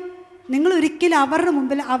എന്ത് ചെയ്യണം? നിങ്ങൾ ഒരിക്കലും അവരുടെ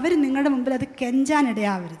മുമ്പിൽ, അവർ നിങ്ങളുടെ മുമ്പിൽ അത്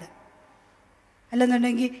കെഞ്ചാനിടയാവരുത്.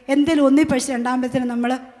 അല്ലെന്നുണ്ടെങ്കിൽ എന്തെങ്കിലും ഒന്നി പഴിച്ച് രണ്ടാകുമ്പോഴത്തേനും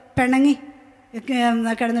നമ്മൾ പിണങ്ങി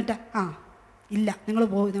കിടന്നിട്ട് ഇല്ല നിങ്ങൾ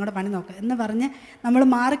പോകും, നിങ്ങളുടെ പണി നോക്കുക എന്ന് പറഞ്ഞ് നമ്മൾ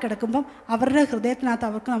മാറിക്കിടക്കുമ്പം അവരുടെ ഹൃദയത്തിനകത്ത്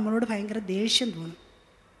അവർക്ക് നമ്മളോട് ഭയങ്കര ദേഷ്യം തോന്നും.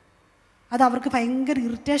 അത് അവർക്ക് ഭയങ്കര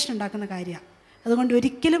ഇറിറ്റേഷൻ ഉണ്ടാക്കുന്ന കാര്യമാണ്. അതുകൊണ്ട്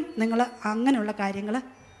ഒരിക്കലും നിങ്ങൾ അങ്ങനെയുള്ള കാര്യങ്ങൾ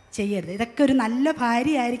ചെയ്യരുത്. ഇതൊക്കെ ഒരു നല്ല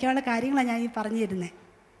ഭാര്യയായിരിക്കാനുള്ള കാര്യങ്ങളാണ് ഞാൻ ഈ പറഞ്ഞു തരുന്നത്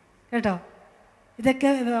കേട്ടോ. ഇതൊക്കെ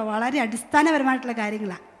വളരെ അടിസ്ഥാനപരമായിട്ടുള്ള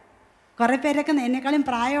കാര്യങ്ങളാണ്. കുറേ പേരൊക്കെ എന്നെക്കാളും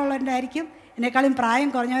പ്രായമുള്ളവരുണ്ടായിരിക്കും, എന്നെക്കാളും പ്രായം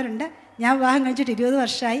കുറഞ്ഞവരുണ്ട്. ഞാൻ വിവാഹം കഴിച്ചിട്ട് 20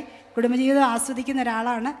 വർഷമായി, കുടുംബജീവിതം ആസ്വദിക്കുന്ന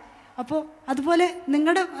ഒരാളാണ്. അപ്പോൾ അതുപോലെ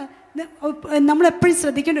നമ്മളെപ്പോഴും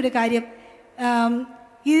ശ്രദ്ധിക്കേണ്ട ഒരു കാര്യം,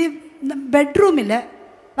 ഈ ബെഡ്റൂമിൽ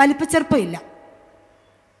വലിപ്പച്ചെറുപ്പമില്ല.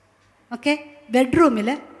 ഓക്കെ, ബെഡ്റൂമിൽ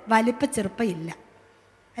വലിപ്പച്ചെറുപ്പമില്ല.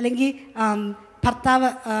 അല്ലെങ്കിൽ ഭർത്താവ്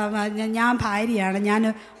ഞാൻ ഭാര്യയാണ്, ഞാൻ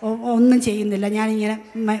ഒന്നും ചെയ്യുന്നില്ല, ഞാനിങ്ങനെ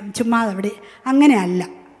ചുമ്മാതെ അവിടെ, അങ്ങനെയല്ല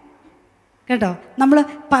കേട്ടോ. നമ്മൾ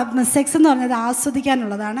സെക്സ് എന്ന് പറഞ്ഞത്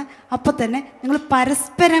ആസ്വദിക്കാനുള്ളതാണ്. അപ്പോൾ തന്നെ നിങ്ങൾ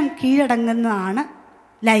പരസ്പരം കീഴടങ്ങുന്നതാണ്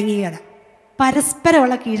ലൈംഗികത.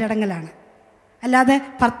 പരസ്പരമുള്ള കീഴടങ്ങലാണ്, അല്ലാതെ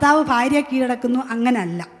ഭർത്താവ് ഭാര്യ കീഴടക്കുന്നു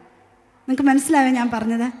അങ്ങനെയല്ല. നിങ്ങൾക്ക് മനസ്സിലായോ ഞാൻ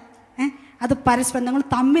പറഞ്ഞത്? അത് പരസ്പരം നിങ്ങൾ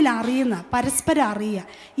തമ്മിൽ അറിയുന്ന, പരസ്പരം അറിയുക.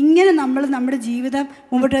 ഇങ്ങനെ നമ്മൾ നമ്മുടെ ജീവിതം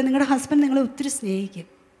മുമ്പോട്ട്, നിങ്ങളുടെ ഹസ്ബൻഡ് നിങ്ങളെ ഒത്തിരി സ്നേഹിക്കും.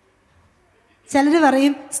 ചിലർ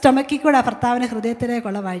പറയും സ്റ്റൊമക്കിൽ കൂടെ ഭർത്താവിന്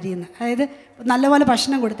ഹൃദയത്തിലേക്കുള്ള വഴിയെന്ന്. അതായത് നല്ലപോലെ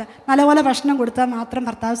ഭക്ഷണം കൊടുത്താൽ മാത്രം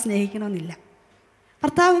ഭർത്താവ് സ്നേഹിക്കണമെന്നില്ല.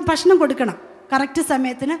 ഭർത്താവ് ഭക്ഷണം കൊടുക്കണം, കറക്റ്റ്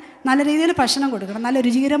സമയത്തിന് നല്ല രീതിയിൽ ഭക്ഷണം കൊടുക്കണം, നല്ല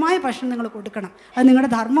രുചികരമായ ഭക്ഷണം നിങ്ങൾ കൊടുക്കണം. അത്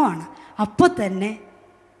നിങ്ങളുടെ ധർമ്മമാണ്. അപ്പോൾ തന്നെ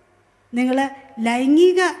നിങ്ങൾ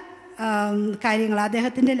ലൈംഗിക കാര്യങ്ങൾ,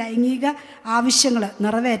 അദ്ദേഹത്തിൻ്റെ ലൈംഗിക ആവശ്യങ്ങൾ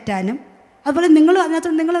നിറവേറ്റാനും, അതുപോലെ നിങ്ങൾ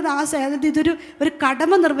അതിനകത്ത് നിങ്ങളത് അതായത് ഇതൊരു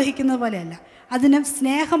കടമ നിർവഹിക്കുന്നത് പോലെയല്ല, അതിന്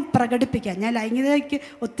സ്നേഹം പ്രകടിപ്പിക്കാൻ. ഞാൻ ലൈംഗികതയ്ക്ക്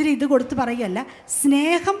ഒത്തിരി ഇത് കൊടുത്ത് പറയുകയല്ല,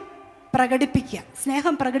 സ്നേഹം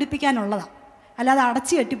പ്രകടിപ്പിക്കാനുള്ളതാണ്, അല്ലാതെ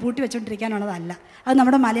അടച്ചു കെട്ടി പൂട്ടി വെച്ചുകൊണ്ടിരിക്കാനുള്ളതല്ല. അത്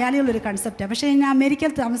നമ്മുടെ മലയാളികളൊരു കൺസെപ്റ്റാണ്. പക്ഷേ ഞാൻ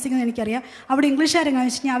അമേരിക്കയിൽ താമസിക്കുന്നത് എനിക്കറിയാം. അവിടെ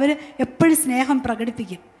ഇംഗ്ലീഷുകാരെങ്ങനെയാണെന്ന് വെച്ച് കഴിഞ്ഞാൽ അവർ എപ്പോഴും സ്നേഹം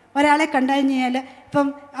പ്രകടിപ്പിക്കും. ഒരാളെ കണ്ടു കഴിഞ്ഞാൽ ഇപ്പം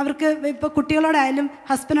അവർക്ക് ഇപ്പോൾ കുട്ടികളോടായാലും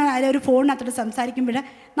ഹസ്ബൻഡോടായാലും ഒരു ഫോണിനകത്തോട്ട് സംസാരിക്കുമ്പോൾ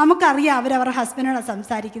നമുക്കറിയാം അവരവരുടെ ഹസ്ബൻഡോടാണ്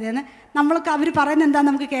സംസാരിക്കുന്നതെന്ന്. അവർ പറയുന്നത്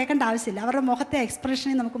എന്താണെന്ന് നമുക്ക് കേൾക്കേണ്ട ആവശ്യമില്ല. അവരുടെ മുഖത്തെ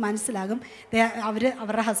എക്സ്പ്രഷനിൽ നമുക്ക് മനസ്സിലാകും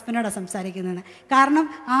അവരുടെ ഹസ്ബൻഡോടാണ് സംസാരിക്കുന്നതെന്ന്. കാരണം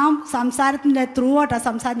ആ സംസാരത്തിൻ്റെ ത്രൂ ഔട്ട്, ആ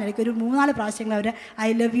സംസാരത്തിനിടയ്ക്ക് ഒരു 3-4 പ്രാവശ്യങ്ങൾ അവർ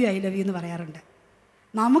ഐ ലവ് യു എന്ന് പറയാറുണ്ട്.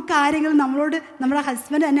 നമുക്കാരെങ്കിലും നമ്മളോട് നമ്മുടെ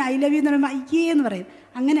ഹസ്ബൻഡ് തന്നെ ഐ ലവ് യു എന്ന് പറയുമ്പോൾ അയ്യേ എന്ന് പറയും.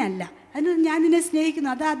 അങ്ങനെയല്ല. അതിന് ഞാൻ നിന്നെ സ്നേഹിക്കുന്നു,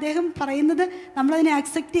 അത് അദ്ദേഹം പറയുന്നത് നമ്മളതിനെ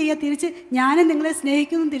അക്സെപ്റ്റ് ചെയ്യുക. തിരിച്ച് ഞാനും നിങ്ങളെ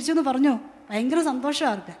സ്നേഹിക്കുന്നു തിരിച്ചൊന്ന് പറഞ്ഞു, ഭയങ്കര സന്തോഷം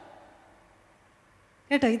അവർക്ക്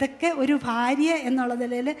കേട്ടോ. ഇതൊക്കെ ഒരു ഭാര്യ എന്നുള്ള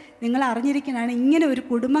നിലയിൽ നിങ്ങൾ അറിഞ്ഞിരിക്കുന്നതാണ്. ഇങ്ങനെ ഒരു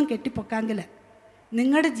കുടുംബം കെട്ടിപ്പൊക്കാമെങ്കിൽ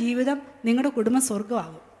നിങ്ങളുടെ ജീവിതം, നിങ്ങളുടെ കുടുംബം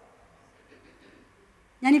സ്വർഗമാകും.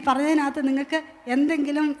 ഞാൻ ഈ പറഞ്ഞതിനകത്ത് നിങ്ങൾക്ക്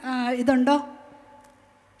എന്തെങ്കിലും ഇതുണ്ടോ,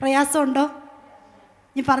 പ്രയാസമുണ്ടോ?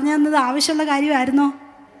 ഈ പറഞ്ഞു തന്നത് ആവശ്യമുള്ള കാര്യമായിരുന്നോ?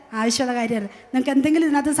 ആവശ്യമുള്ള കാര്യമല്ല. നിങ്ങൾക്ക് എന്തെങ്കിലും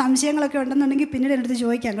ഇതിനകത്ത് സംശയങ്ങളൊക്കെ ഉണ്ടെന്നുണ്ടെങ്കിൽ പിന്നീട് എൻ്റെ അടുത്ത്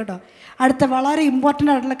ചോദിക്കാം കേട്ടോ. അടുത്ത വളരെ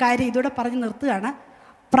ഇമ്പോർട്ടൻ്റ് ആയിട്ടുള്ള കാര്യം ഇതോടെ പറഞ്ഞ് നിർത്തുകയാണ്,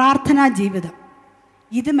 പ്രാർത്ഥനാ ജീവിതം.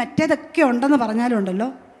 ഇത് മറ്റേതൊക്കെ ഉണ്ടെന്ന് പറഞ്ഞാലുണ്ടല്ലോ,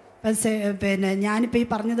 പിന്നെ ഞാനിപ്പോൾ ഈ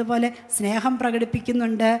പറഞ്ഞതുപോലെ സ്നേഹം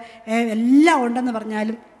പ്രകടിപ്പിക്കുന്നുണ്ട്, എല്ലാം ഉണ്ടെന്ന്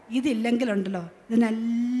പറഞ്ഞാലും ഇതില്ലെങ്കിലുണ്ടല്ലോ,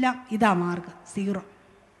 ഇതിനെല്ലാം ഇതാ മാർഗം, 0.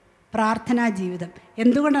 പ്രാർത്ഥനാ ജീവിതം.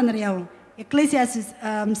 എന്തുകൊണ്ടാണെന്നറിയാമോ? എക്ലീസിയാസ്റ്റിസ്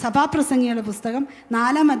സഭാപ്രസംഗികളുടെ പുസ്തകം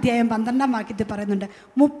 4-ാം അധ്യായം 12-ാം വാക്യത്തിൽ പറയുന്നുണ്ട്,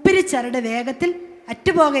 മുപ്പിരി ചരട് വേഗത്തിൽ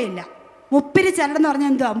അറ്റുപോകയില്ല, മുപ്പിരി ചരട് എന്ന്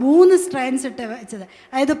പറഞ്ഞാൽ എന്തുവാ? 3 സ്ട്രെയിൻസ് ഇട്ട് വെച്ചത്.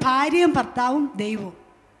 അതായത് ഭാര്യയും ഭർത്താവും ദൈവവും.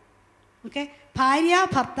 ഓക്കെ, ഭാര്യ,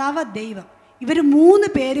 ഭർത്താവ്, ദൈവം, ഇവർ 3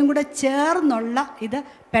 പേരും കൂടെ ചേർന്നുള്ള ഇത്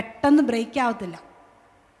പെട്ടെന്ന് ബ്രേക്ക് ആവത്തില്ല.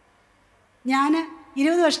 ഞാൻ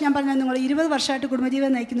 20 വർഷം, ഞാൻ പറഞ്ഞാൽ നിങ്ങൾ 20 വർഷമായിട്ട്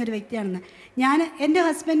കുടുംബജീവിതം നയിക്കുന്ന ഒരു വ്യക്തിയാണെന്ന്. എൻ്റെ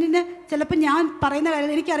ഹസ്ബൻഡിന് ചിലപ്പോൾ ഞാൻ പറയുന്ന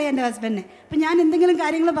കാര്യം എനിക്കറിയാം, എൻ്റെ ഹസ്ബൻഡിനെ. അപ്പം ഞാൻ എന്തെങ്കിലും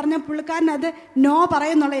കാര്യങ്ങൾ പറഞ്ഞാൽ പുള്ളിക്കാരൻ അത് നോ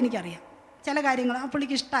പറയുമെന്നുള്ളത് എനിക്കറിയാം. ചില കാര്യങ്ങൾ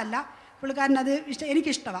പുള്ളിക്ക് ഇഷ്ടമല്ല, പുള്ളിക്കാരനത്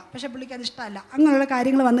എനിക്കിഷ്ടമാണ്, പക്ഷേ പുള്ളിക്ക് അത് ഇഷ്ടമല്ല. അങ്ങനെയുള്ള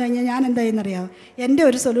കാര്യങ്ങൾ വന്നു കഴിഞ്ഞാൽ ഞാൻ എന്താ ചെയ്യുന്നറിയാമോ? എൻ്റെ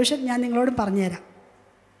ഒരു സൊല്യൂഷൻ ഞാൻ നിങ്ങളോട് പറഞ്ഞുതരാം.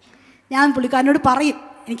 ഞാൻ പുള്ളിക്കാരനോട് പറയും,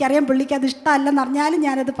 എനിക്കറിയാം പുള്ളിക്ക് അത് ഇഷ്ടമല്ലെന്ന് അറിഞ്ഞാലും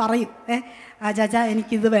ഞാനത് പറയും. ചാച്ചാ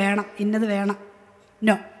എനിക്കിത് വേണം, ഇന്നത് വേണം.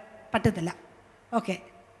 നോ, പറ്റത്തില്ല. ഓക്കെ,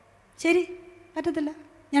 ശരി, പറ്റത്തില്ല.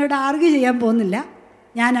 ഞാനിവിടെ ആർഗ്യൂ ചെയ്യാൻ പോകുന്നില്ല.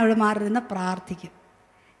 ഞാൻ അവിടെ മാറി നിന്ന് പ്രാർത്ഥിക്കും.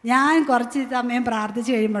 ഞാൻ കുറച്ച് സമയം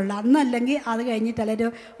പ്രാർത്ഥിച്ച് കഴിയുമ്പോഴുള്ള അന്നല്ലെങ്കിൽ അത് കഴിഞ്ഞിട്ട് അല്ലെങ്കിൽ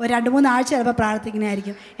ഒരു 2-3 ആഴ്ച ചിലപ്പോൾ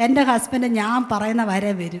പ്രാർത്ഥിക്കുന്നതായിരിക്കും. എൻ്റെ ഹസ്ബൻഡ് ഞാൻ പറയുന്ന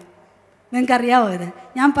വരെ വരും. നിങ്ങൾക്കറിയാമോ ഇത്?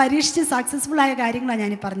 ഞാൻ പരീക്ഷിച്ച് സക്സസ്ഫുള്ളായ കാര്യങ്ങളാണ്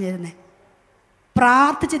ഞാനീ പറഞ്ഞു തരുന്നത്.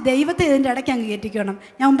 പ്രാർത്ഥിച്ച് ദൈവത്തെ ഇതിൻ്റെ ഇടയ്ക്ക് അങ്ങ് കയറ്റിക്കണം.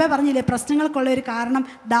 ഞാൻ മുമ്പേ പറഞ്ഞില്ലേ, പ്രശ്നങ്ങൾക്കുള്ള ഒരു കാരണം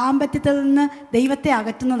ദാമ്പത്യത്തിൽ നിന്ന് ദൈവത്തെ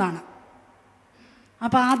അകറ്റുന്നതാണ്.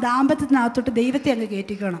 അപ്പോൾ ആ ദാമ്പത്യത്തിനകത്തോട്ട് ദൈവത്തെ അങ്ങ്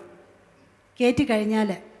കയറ്റിക്കണം.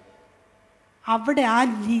 കയറ്റിക്കഴിഞ്ഞാൽ അവിടെ ആ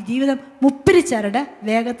ജീവിതം മുപ്പിരിച്ചരട്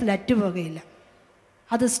വേഗത്തിൽ അറ്റുപോകുകയില്ല.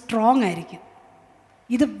 അത് സ്ട്രോങ് ആയിരിക്കും.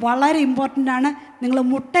 ഇത് വളരെ ഇമ്പോർട്ടൻ്റ് ആണ്. നിങ്ങൾ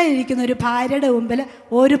മുട്ടയിരിക്കുന്ന ഒരു ഭാര്യയുടെ മുമ്പിൽ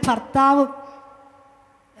ഒരു ഭർത്താവും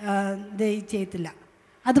ചെയ്യത്തില്ല.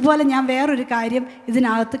 അതുപോലെ ഞാൻ വേറൊരു കാര്യം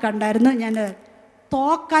ഇതിനകത്ത് കണ്ടായിരുന്നു. ഞാൻ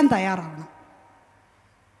തോൽക്കാൻ തയ്യാറാവണം.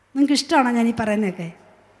 നിങ്ങൾക്ക് ഇഷ്ടമാണോ ഞാൻ ഈ പറയുന്നതൊക്കെ?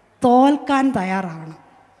 തോൽക്കാൻ തയ്യാറാവണം.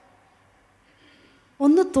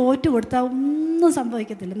 ഒന്ന് തോറ്റു കൊടുത്താൽ ഒന്നും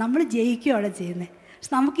സംഭവിക്കത്തില്ല. നമ്മൾ ജയിക്കുകയാണ് ചെയ്യുന്നത്.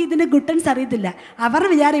 പക്ഷെ നമുക്ക് ഇതിൻ്റെ ഗുട്ടൻസ് അറിയത്തില്ല. അവരുടെ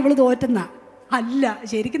വിചാരം ഇവൾ തോറ്റുന്ന അല്ല,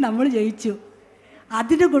 ശരിക്കും നമ്മൾ ജയിച്ചു.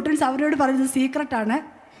 അതിൻ്റെ ഗുട്ടൻസ് അവരോട് പറയുന്നത് സീക്രട്ടാണ്.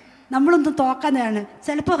 നമ്മളൊന്ന് തോക്കാനാണ്.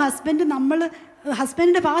 ചിലപ്പോൾ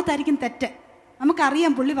ഹസ്ബൻഡിൻ്റെ ഭാഗത്തായിരിക്കും തെറ്റ്.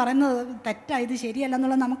 നമുക്കറിയാം പുള്ളി പറയുന്നത് തെറ്റാണ്, ഇത് ശരിയല്ല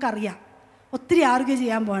എന്നുള്ളത് നമുക്കറിയാം. ഒത്തിരി ആർഗ്യൂ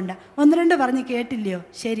ചെയ്യാൻ പോകണ്ട. 1-2 പറഞ്ഞ് കേട്ടില്ലയോ,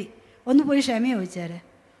 ശരി, ഒന്ന് പോയി ക്ഷമ ചോദിച്ചാൽ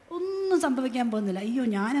ഒന്നും സംഭവിക്കാൻ പോകുന്നില്ല. അയ്യോ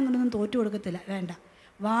ഞാനങ്ങനൊന്നും തോറ്റു കൊടുക്കത്തില്ല, വേണ്ട.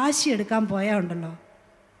 വാശി എടുക്കാൻ പോയാൽ ഉണ്ടല്ലോ,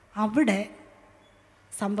 അവിടെ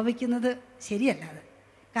സംഭവിക്കുന്നത് ശരിയല്ല അത്.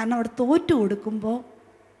 കാരണം അവിടെ തോറ്റു കൊടുക്കുമ്പോൾ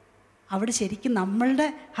അവിടെ ശരിക്കും നമ്മളുടെ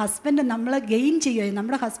ഹസ്ബൻഡ് നമ്മളെ ഗെയിൻ ചെയ്യുകയും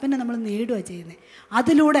നമ്മുടെ ഹസ്ബൻഡ് നമ്മൾ നേടുകയാണ് ചെയ്യുന്നത്.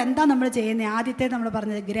 അതിലൂടെ എന്താ നമ്മൾ ചെയ്യുന്നത്? ആദ്യത്തെ നമ്മൾ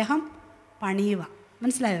പറഞ്ഞത് ഗ്രഹം പണിയുക.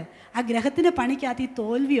 മനസ്സിലായോ? ആ ഗ്രഹത്തിൻ്റെ പണിക്കകത്ത് ഈ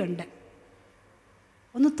തോൽവിയുണ്ട്.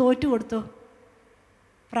 ഒന്ന് തോറ്റു കൊടുത്തോ.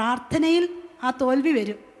 പ്രാർത്ഥനയിൽ ആ തോൽവി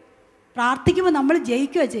വരും. പ്രാർത്ഥിക്കുമ്പോൾ നമ്മൾ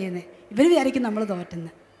ജയിക്കുകയാണ് ചെയ്യുന്നത്. ഇവർ വിചാരിക്കും നമ്മൾ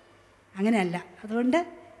തോറ്റുന്നത്. അങ്ങനെയല്ല. അതുകൊണ്ട്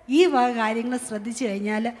ഈ കാര്യങ്ങൾ ശ്രദ്ധിച്ചു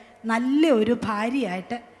കഴിഞ്ഞാൽ നല്ല ഒരു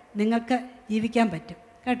ഭാര്യയായിട്ട് നിങ്ങൾക്ക് ജീവിക്കാൻ പറ്റും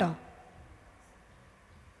കേട്ടോ.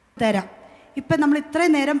 തരാം. ഇപ്പം നമ്മൾ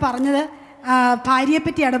ഇത്രയും നേരം പറഞ്ഞത്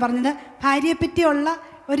ഭാര്യയെപ്പറ്റിയാണ് പറഞ്ഞത്. ഭാര്യയെപ്പറ്റിയുള്ള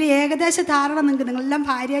ഒരു ഏകദേശ ധാരണ നിങ്ങളെല്ലാം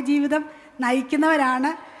ഭാര്യ ജീവിതം നയിക്കുന്നവരാണ്,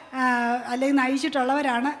 അല്ലെങ്കിൽ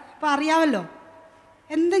നയിച്ചിട്ടുള്ളവരാണ്. അപ്പോൾ അറിയാമല്ലോ.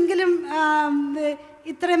 എന്തെങ്കിലും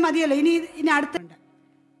ഇത്രയും മതിയല്ലോ.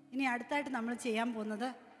 ഇനി അടുത്തായിട്ട് നമ്മൾ ചെയ്യാൻ പോകുന്നത്,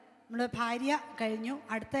 നമ്മൾ ഭാര്യ കഴിഞ്ഞു.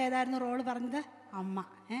 അടുത്ത ഏതായിരുന്നു റോള് പറഞ്ഞത്? അമ്മ.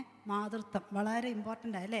 മാതൃത്വം വളരെ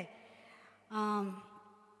ഇമ്പോർട്ടൻ്റ് അല്ലേ?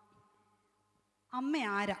 അമ്മ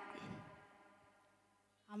ആരാ?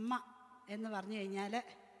 അമ്മ എന്ന് പറഞ്ഞു കഴിഞ്ഞാൽ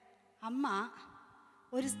അമ്മ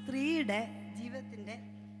ഒരു സ്ത്രീയുടെ ജീവിതത്തിൻ്റെ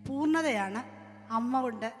പൂർണ്ണതയാണ് അമ്മ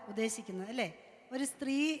കൊണ്ട് ഉദ്ദേശിക്കുന്നത് അല്ലേ? ഒരു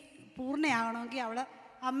സ്ത്രീ പൂർണ്ണയാകണമെങ്കിൽ അവൾ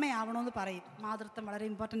അമ്മയാവണമെന്ന് പറയും. മാതൃത്വം വളരെ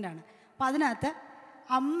ഇമ്പോർട്ടൻ്റ് ആണ്. അപ്പം അതിനകത്ത്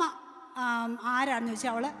അമ്മ ആരാണെന്ന്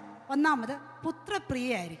ചോദിച്ചാൽ അവൾ ഒന്നാമത്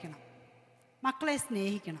പുത്രപ്രിയയായിരിക്കണം, മക്കളെ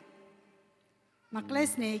സ്നേഹിക്കണം.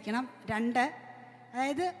 2,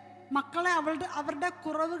 അതായത് മക്കളെ അവരുടെ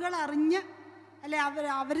കുറവുകൾ അറിഞ്ഞ് അല്ലെ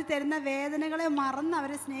അവർ തരുന്ന വേദനകളെ മറന്ന്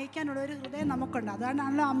അവരെ സ്നേഹിക്കാനുള്ള ഒരു ഹൃദയം നമുക്കുണ്ട്.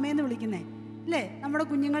 അതാണല്ലോ അമ്മയെന്ന് വിളിക്കുന്നത് അല്ലേ? നമ്മുടെ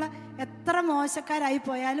കുഞ്ഞുങ്ങൾ എത്ര മോശക്കാരായി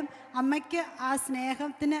പോയാലും അമ്മയ്ക്ക് ആ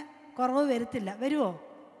സ്നേഹത്തിന് കുറവ് വരത്തില്ല. വരുമോ?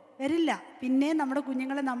 വരില്ല. പിന്നെ നമ്മുടെ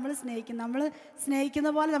കുഞ്ഞുങ്ങളെ നമ്മൾ സ്നേഹിക്കും. നമ്മൾ സ്നേഹിക്കുന്ന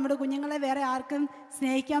പോലെ നമ്മുടെ കുഞ്ഞുങ്ങളെ വേറെ ആർക്കും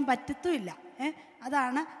സ്നേഹിക്കാൻ പറ്റത്തുമില്ല.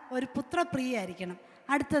 അതാണ് ഒരു പുത്രപ്രിയയായിരിക്കണം.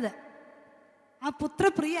 അടുത്തത്, ആ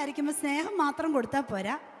പുത്രപ്രിയയായിരിക്കുമ്പോൾ സ്നേഹം മാത്രം കൊടുത്താൽ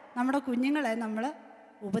പോരാ, നമ്മുടെ കുഞ്ഞുങ്ങളെ നമ്മൾ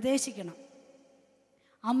ഉപദേശിക്കണം.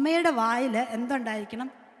 അമ്മയുടെ വായിൽ എന്തുണ്ടായിരിക്കണം?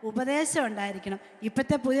 ഉപദേശം ഉണ്ടായിരിക്കണം.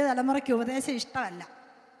 ഇപ്പോഴത്തെ പുതിയ തലമുറയ്ക്ക് ഉപദേശം ഇഷ്ടമല്ല.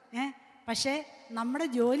 പക്ഷേ നമ്മുടെ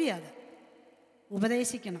ജോലി അത്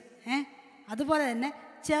ഉപദേശിക്കണം. അതുപോലെ തന്നെ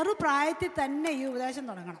ചെറുപ്രായത്തിൽ തന്നെ ഈ ഉപദേശം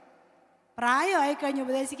തുടങ്ങണം. പ്രായമായി കഴിഞ്ഞ്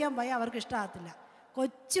ഉപദേശിക്കാൻ പോയാൽ അവർക്ക് ഇഷ്ടമാകത്തില്ല.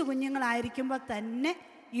 കൊച്ചു കുഞ്ഞുങ്ങളായിരിക്കുമ്പോൾ തന്നെ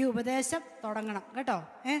ഈ ഉപദേശം തുടങ്ങണം കേട്ടോ.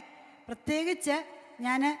 പ്രത്യേകിച്ച്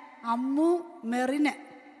ഞാൻ അമ്മു, മെറിന്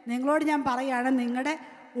നിങ്ങളോട് ഞാൻ പറയുകയാണ്, നിങ്ങളുടെ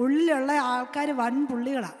ഉള്ളിലുള്ള ആൾക്കാർ വൻ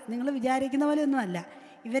പുള്ളികളാണ്. നിങ്ങൾ വിചാരിക്കുന്ന പോലെ ഒന്നുമല്ല.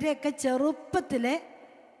 ഇവരെയൊക്കെ ചെറുപ്പത്തിലെ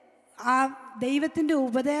ആ ദൈവത്തിൻ്റെ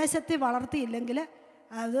ഉപദേശത്തെ വളർത്തിയില്ലെങ്കിൽ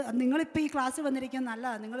അത് നിങ്ങളിപ്പോൾ ഈ ക്ലാസ് വന്നിരിക്കുന്നത്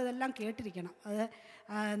നല്ലതാണ്. നിങ്ങളിതെല്ലാം കേട്ടിരിക്കണം. അത്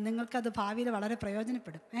നിങ്ങൾക്കത് ഭാവിയിൽ വളരെ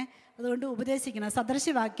പ്രയോജനപ്പെടും. അതുകൊണ്ട് ഉപദേശിക്കണം.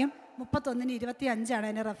 സദൃശവാക്യം 31:25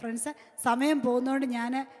 അതിൻ്റെ റെഫറൻസ്. സമയം പോകുന്നതുകൊണ്ട്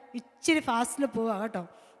ഞാൻ ഇച്ചിരി ഫാസ്റ്റിൽ പോവാം കേട്ടോ.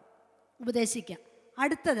 ഉപദേശിക്കാം.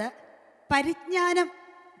 അടുത്തത് പരിജ്ഞാനം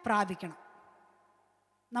പ്രാപിക്കണം.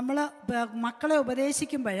 നമ്മൾ മക്കളെ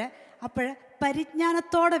ഉപദേശിക്കുമ്പോൾ അപ്പോൾ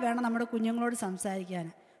പരിജ്ഞാനത്തോടെ വേണം നമ്മുടെ കുഞ്ഞുങ്ങളോട് സംസാരിക്കാൻ.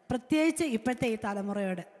 പ്രത്യേകിച്ച് ഇപ്പോഴത്തെ ഈ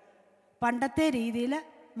തലമുറയോട്. പണ്ടത്തെ രീതിയിൽ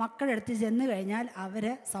മക്കളെടുത്ത് ചെന്ന് കഴിഞ്ഞാൽ അവർ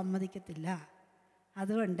സമ്മതിക്കത്തില്ല.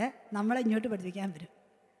 അതുകൊണ്ട് നമ്മളെ ഇങ്ങോട്ട് പഠിപ്പിക്കാൻ വരും.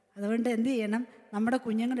 അതുകൊണ്ട് എന്ത് ചെയ്യണം? നമ്മുടെ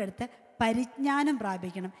കുഞ്ഞുങ്ങളുടെ അടുത്ത് പരിജ്ഞാനം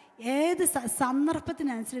പ്രാപിക്കണം. ഏത്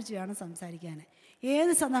സന്ദർഭത്തിനനുസരിച്ച് വേണം സംസാരിക്കാൻ.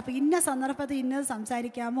 ഏത് സന്ദർഭം, ഇന്ന സന്ദർഭത്തിൽ ഇന്നത്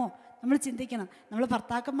സംസാരിക്കാമോ നമ്മൾ ചിന്തിക്കണം. നമ്മൾ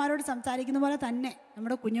ഭർത്താക്കന്മാരോട് സംസാരിക്കുന്ന പോലെ തന്നെ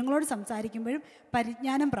നമ്മുടെ കുഞ്ഞുങ്ങളോട് സംസാരിക്കുമ്പോഴും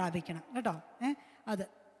പരിജ്ഞാനം പ്രാപിക്കണം കേട്ടോ. അത്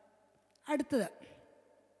അടുത്തത്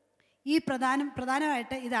ഈ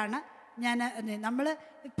പ്രധാനമായിട്ട് ഇതാണ്. നമ്മൾ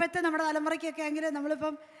ഇപ്പോഴത്തെ നമ്മുടെ തലമുറയ്ക്കൊക്കെ ആണെങ്കിൽ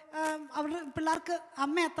നമ്മളിപ്പം അവരുടെ പിള്ളേർക്ക്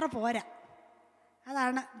അമ്മ അത്ര പോരാ.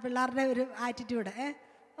 അതാണ് പിള്ളേരുടെ ഒരു ആറ്റിറ്റ്യൂഡ്.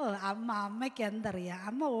 അമ്മയ്ക്ക് എന്തറിയാം,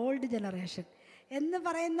 അമ്മ ഓൾഡ് ജനറേഷൻ എന്ന്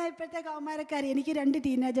പറയുന്ന ഇപ്പോഴത്തെ കൗമാരക്കാർ. എനിക്ക് 2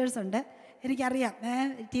 ടീനേജേഴ്സ് ഉണ്ട്. എനിക്കറിയാം.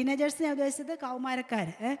 ടീനേജേഴ്സിനെ ഉദ്ദേശിച്ചത് കൗമാരക്കാർ.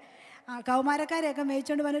 കൗമാരക്കാരെയൊക്കെ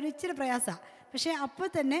മേയിച്ചുകൊണ്ട് പോകാൻ ഒരു ഇച്ചിരി പ്രയാസമാണ്. പക്ഷേ അപ്പോൾ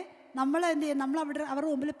തന്നെ നമ്മൾ എന്ത് ചെയ്യും? നമ്മൾ അവരുടെ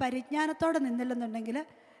മുമ്പിൽ പരിജ്ഞാനത്തോടെ നിന്നില്ലെന്നുണ്ടെങ്കിൽ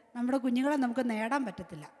നമ്മുടെ കുഞ്ഞുങ്ങളെ നമുക്ക് നേടാൻ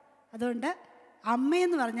പറ്റത്തില്ല. അതുകൊണ്ട്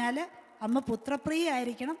അമ്മയെന്ന് പറഞ്ഞാൽ അമ്മ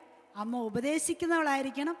പുത്രപ്രിയയായിരിക്കണം, അമ്മ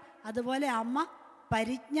ഉപദേശിക്കുന്നവളായിരിക്കണം, അതുപോലെ അമ്മ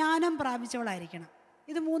പരിജ്ഞാനം പ്രാപിച്ചവളായിരിക്കണം.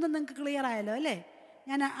 ഇത് 3 നിങ്ങൾക്ക് ക്ലിയർ ആയല്ലോ അല്ലേ?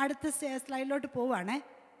 ഞാൻ അടുത്ത സ്ലൈഡിലോട്ട് പോവുകയാണേ.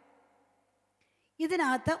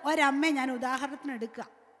 ഇതിനകത്ത് ഒരമ്മയെ ഞാൻ ഉദാഹരണത്തിന് എടുക്കുക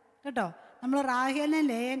കേട്ടോ. നമ്മൾ റാഹേലിനെയും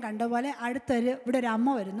ലേയെയും കണ്ട പോലെ ഇവിടെ ഒരു അമ്മ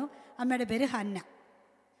വരുന്നു. അമ്മയുടെ പേര് ഹന്ന.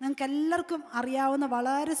 നിങ്ങൾക്ക് എല്ലാവർക്കും അറിയാവുന്ന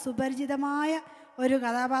വളരെ സുപരിചിതമായ ഒരു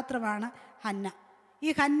കഥാപാത്രമാണ് ഹന്ന. ഈ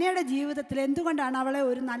ഹന്നയുടെ ജീവിതത്തിൽ എന്തുകൊണ്ടാണ് അവളെ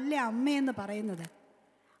ഒരു നല്ല അമ്മയെന്ന് പറയുന്നത്?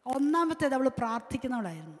 ഒന്നാമത്തേത്, അവൾ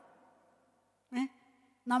പ്രാർത്ഥിക്കുന്നവളായിരുന്നു.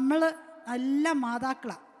 നമ്മൾ നല്ല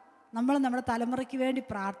മാതാക്കളാണ്. നമ്മൾ നമ്മുടെ തലമുറയ്ക്ക് വേണ്ടി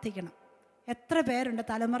പ്രാർത്ഥിക്കണം. എത്ര പേരുണ്ട്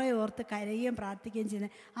തലമുറയെ ഓർത്ത് കരയുകയും പ്രാർത്ഥിക്കുകയും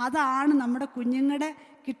ചെയ്യുന്നത്? അതാണ് നമ്മുടെ കുഞ്ഞുങ്ങളുടെ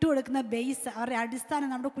കിട്ടുകൊടുക്കുന്ന ബേസ്, അവരുടെ അടിസ്ഥാനം.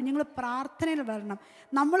 നമ്മുടെ കുഞ്ഞുങ്ങൾ പ്രാർത്ഥനയിൽ വളരണം.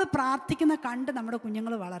 നമ്മൾ പ്രാർത്ഥിക്കുന്ന കണ്ട് നമ്മുടെ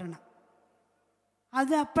കുഞ്ഞുങ്ങൾ വളരണം.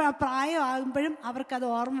 അത് പ്രായമാകുമ്പോഴും അവർക്കത്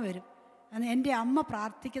ഓർമ്മ വരും. എൻ്റെ അമ്മ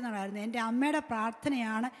പ്രാർത്ഥിക്കുന്നവരായിരുന്നു, എൻ്റെ അമ്മയുടെ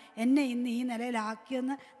പ്രാർത്ഥനയാണ് എന്നെ ഇന്ന് ഈ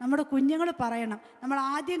നിലയിലാക്കിയെന്ന് നമ്മുടെ കുഞ്ഞുങ്ങൾ പറയണം. നമ്മൾ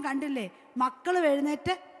ആദ്യം കണ്ടില്ലേ, മക്കൾ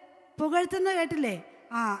എഴുന്നേറ്റ് പുകഴ്ത്തുന്ന കേട്ടില്ലേ?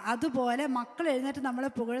 അതുപോലെ മക്കൾ എഴുന്നേറ്റ് നമ്മളെ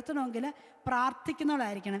പുകഴ്ത്തണമെങ്കിൽ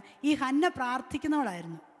പ്രാർത്ഥിക്കുന്നവളായിരിക്കണം. ഈ ഹന്ന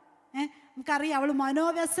പ്രാർത്ഥിക്കുന്നവളായിരുന്നു. നമുക്കറിയാം, അവൾ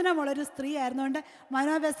മനോവ്യസനമുള്ളൊരു സ്ത്രീ ആയിരുന്നുകൊണ്ട്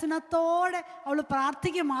മനോവ്യസനത്തോടെ അവൾ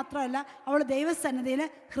പ്രാർത്ഥിക്കുക മാത്രമല്ല, അവൾ ദൈവസന്നിധിയിൽ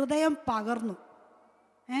ഹൃദയം പകർന്നു.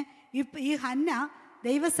 ഈ ഹന്ന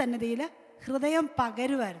ദൈവസന്നിധിയിൽ ഹൃദയം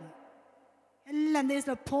പകരുമായിരുന്നു. എല്ലാം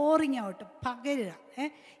ദൈവം പോറിങ് ഔട്ട്, പകരുക.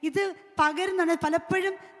 ഇത് പകരുന്നുണ്ട്.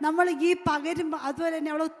 പലപ്പോഴും നമ്മൾ ഈ പകരുമ്പോൾ അതുപോലെ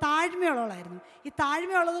തന്നെ അവൾ താഴ്മയുള്ളവളായിരുന്നു. ഈ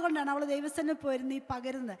താഴ്മയുള്ളത് കൊണ്ടാണ് അവൾ ദൈവസന്നിധിയിൽ പോയിരുന്നത് ഈ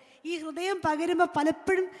പകരുന്നത്. ഈ ഹൃദയം പകരുമ്പോൾ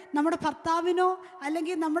പലപ്പോഴും നമ്മുടെ ഭർത്താവിനോ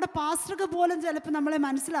അല്ലെങ്കിൽ നമ്മുടെ പാസ്റ്റർക്ക് പോലും ചിലപ്പോൾ നമ്മളെ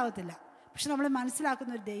മനസ്സിലാകത്തില്ല. പക്ഷെ നമ്മളെ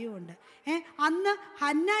മനസ്സിലാക്കുന്ന ഒരു ദൈവമുണ്ട്. അന്ന്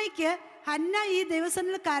ഹന്ന ഈ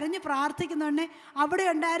ദൈവസന്നിധിയിൽ കരഞ്ഞ് പ്രാർത്ഥിക്കുന്നതുകൊണ്ട് അവിടെ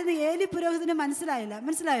ഉണ്ടായിരുന്ന ഏലി പുരോഹിതന്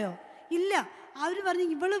മനസ്സിലായോ? ഇല്ല. അവർ പറഞ്ഞു,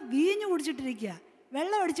 ഇവള് വീഞ്ഞു കുടിച്ചിട്ടിരിക്കുക,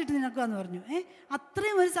 വെള്ളം അടിച്ചിട്ട് നിനക്കുമെന്ന് പറഞ്ഞു.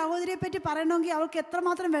 അത്രയും ഒരു സഹോദരിയെ പറ്റി പറയണമെങ്കിൽ അവൾക്ക്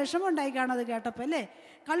എത്രമാത്രം വിഷമം ഉണ്ടായി കാണും അത് കേട്ടപ്പോൾ അല്ലേ?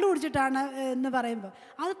 കള്ളു കുടിച്ചിട്ടാണ് എന്ന് പറയുമ്പോൾ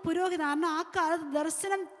അത് പുരോഹിതൻ. കാരണം ആ കാലത്ത്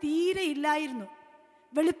ദർശനം തീരെ ഇല്ലായിരുന്നു.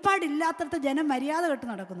 വെളിപ്പാടില്ലാത്തടത്ത് ജനം മര്യാദ കെട്ട്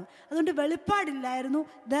നടക്കുന്നു. അതുകൊണ്ട് വെളിപ്പാടില്ലായിരുന്നു,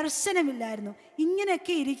 ദർശനമില്ലായിരുന്നു.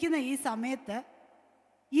 ഇങ്ങനെയൊക്കെ ഇരിക്കുന്ന ഈ സമയത്ത്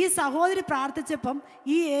ഈ സഹോദരി പ്രാർത്ഥിച്ചപ്പം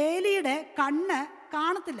ഈ ഏലിയുടെ കണ്ണ്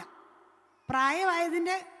കാണത്തില്ല.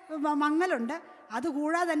 പ്രായമായതിൻ്റെ മങ്ങലുണ്ട്.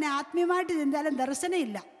 അതുകൂടാതെ തന്നെ ആത്മീയമായിട്ട് ചിന്താലും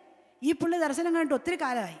ദർശനമില്ല. ഈ പുള്ളി ദർശനം കണ്ടിട്ട് ഒത്തിരി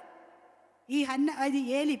കാലമായി. ഈ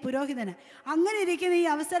ഏലി പുരോഹിതന്. അങ്ങനെ ഇരിക്കുന്ന ഈ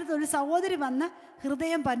അവസരത്തിൽ ഒരു സഹോദരി വന്ന്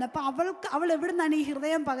ഹൃദയം പകർന്നു. അപ്പോൾ അവൾ എവിടെ നിന്നാണ് ഈ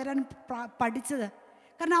ഹൃദയം പകരാൻ പഠിച്ചത്?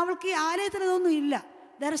 കാരണം അവൾക്ക് ഈ ആലയത്തിൽ ഇതൊന്നും ഇല്ല,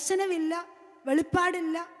 ദർശനമില്ല,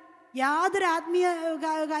 വെളിപ്പാടില്ല, യാതൊരു ആത്മീയ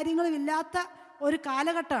കാര്യങ്ങളും ഇല്ലാത്ത ഒരു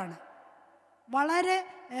കാലഘട്ടമാണ്. വളരെ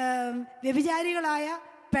വ്യഭിചാരികളായ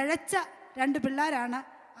പിഴച്ച 2 പിള്ളേരാണ്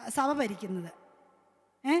സഭ ഭരിക്കുന്നത്.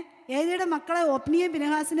 ഏലിയുടെ മക്കളെ ഒപ്നിയെയും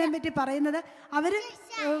പിനഹാസിനെയും പറ്റി പറയുന്നത് അവർ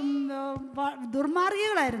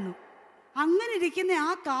ദുർമാർഗികളായിരുന്നു. അങ്ങനെ ഇരിക്കുന്ന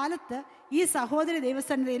ആ കാലത്ത് ഈ സഹോദരി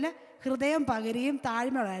ദൈവസന്നിധിയിൽ ഹൃദയം പകരുകയും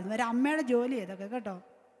താഴ്മയുള്ളായിരുന്നു. ഒരു അമ്മയുടെ ജോലി ഇതൊക്കെ കേട്ടോ.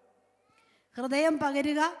 ഹൃദയം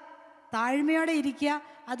പകരുക, താഴ്മയോടെ ഇരിക്കുക.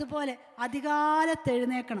 അതുപോലെ അധികാലത്ത്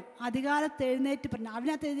എഴുന്നേൽക്കണം. അധികാലത്ത് എഴുന്നേറ്റ്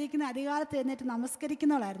അതിനകത്ത് എഴുതിയിരിക്കുന്ന അധികാലത്ത് എഴുന്നേറ്റ്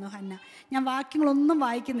നമസ്കരിക്കുന്നവളായിരുന്നു ഹന്ന. ഞാൻ വാക്യങ്ങളൊന്നും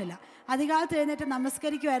വായിക്കുന്നില്ല. അധികാലത്ത് എഴുന്നേറ്റ്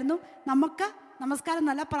നമസ്കരിക്കുമായിരുന്നു. നമുക്ക് നമസ്കാരം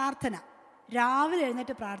നല്ല പ്രാർത്ഥന, രാവിലെ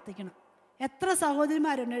എഴുന്നേറ്റ് പ്രാർത്ഥിക്കണം. എത്ര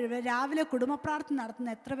സഹോദരിമാരുണ്ട് ഇവിടെ രാവിലെ കുടുംബ പ്രാർത്ഥന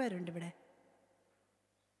നടത്തുന്ന? എത്ര പേരുണ്ട് ഇവിടെ?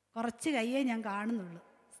 കുറച്ച് കയ്യേ ഞാൻ കാണുന്നുള്ളൂ.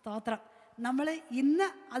 സ്തോത്രം. നമ്മൾ ഇന്ന്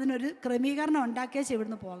അതിനൊരു ക്രമീകരണം ഉണ്ടാക്കിയേച്ച്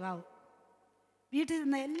ഇവിടുന്ന് പോകാവൂ. വീട്ടിൽ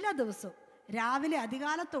നിന്ന് എല്ലാ ദിവസവും രാവിലെ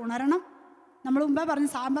അധികാലത്ത് ഉണരണം. നമ്മൾ മുമ്പേ പറഞ്ഞ്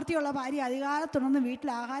സാമർഥ്യമുള്ള ഭാര്യ അധികാലത്ത് ഉണർന്ന് വീട്ടിൽ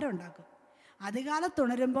ആഹാരം ഉണ്ടാക്കും. അധികാലത്ത്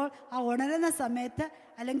ഉണരുമ്പോൾ ആ ഉണരുന്ന സമയത്ത്,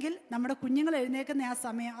 അല്ലെങ്കിൽ നമ്മുടെ കുഞ്ഞുങ്ങൾ എഴുന്നേൽക്കുന്ന ആ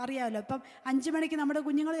സമയം അറിയാമല്ലോ. ഇപ്പം 5 മണിക്ക് നമ്മുടെ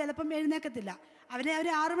കുഞ്ഞുങ്ങൾ ചിലപ്പം എഴുന്നേൽക്കത്തില്ല. അവർ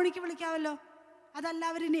 6 മണിക്ക് വിളിക്കാമല്ലോ. അതല്ല,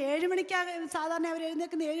 അവരിനി 7 മണിക്കാണ് സാധാരണ അവർ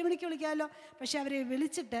എഴുന്നേൽക്കുന്ന, 7 മണിക്ക് വിളിക്കാമല്ലോ. പക്ഷെ അവരെ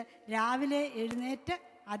വിളിച്ചിട്ട് രാവിലെ എഴുന്നേറ്റ്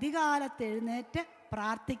അധികാലത്ത് എഴുന്നേറ്റ്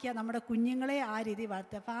പ്രാർത്ഥിക്കുക. നമ്മുടെ കുഞ്ഞുങ്ങളെ ആ രീതി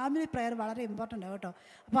വളർത്തുക. ഫാമിലി പ്രെയർ വളരെ ഇമ്പോർട്ടൻ്റ് ആണ് കേട്ടോ.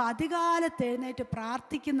 അപ്പോൾ അധികാലത്ത് എഴുന്നേറ്റ്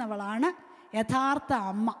പ്രാർത്ഥിക്കുന്നവളാണ് യഥാർത്ഥ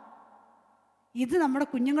അമ്മ. ഇത് നമ്മുടെ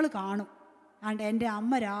കുഞ്ഞുങ്ങൾ കാണും. ആണ്ട് എൻ്റെ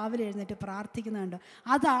അമ്മ രാവിലെ എഴുന്നേറ്റ് പ്രാർത്ഥിക്കുന്നുണ്ട്.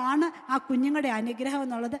 അതാണ് ആ കുഞ്ഞുങ്ങളുടെ അനുഗ്രഹം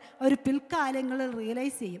എന്നുള്ളത് അവർ പിൽക്കാലങ്ങളിൽ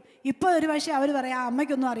റിയലൈസ് ചെയ്യും. ഇപ്പോൾ ഒരു പക്ഷേ അവർ പറയാം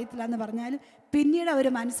അമ്മയ്ക്കൊന്നും അറിയത്തില്ല എന്ന് പറഞ്ഞാലും പിന്നീട് അവർ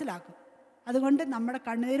മനസ്സിലാക്കും. അതുകൊണ്ട് നമ്മുടെ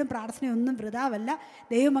കണ്ണുനീരും പ്രാർത്ഥനയും ഒന്നും വൃഥാവല്ല.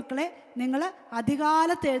 ദൈവമക്കളെ, നിങ്ങൾ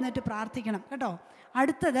അധികാലത്ത് എഴുന്നേറ്റ് പ്രാർത്ഥിക്കണം കേട്ടോ.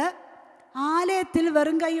 അടുത്തത്, ആലയത്തിൽ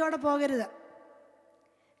വെറും കൈയോടെ പോകരുത്.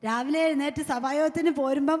 രാവിലെ എഴുന്നേറ്റ് സഭായോഗത്തിന്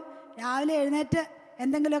പോരുമ്പം രാവിലെ എഴുന്നേറ്റ്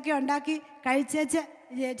എന്തെങ്കിലുമൊക്കെ ഉണ്ടാക്കി കഴിച്ചേച്ച്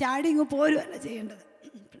ചാടി ഇങ്ങ് പോരുമല്ല ചെയ്യേണ്ടത്.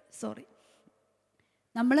 സോറി.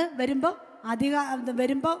 നമ്മൾ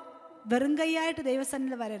വരുമ്പോൾ വെറും കൈയായിട്ട്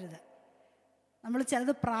ദൈവസന്നിധിയിൽ വരരുത്. നമ്മൾ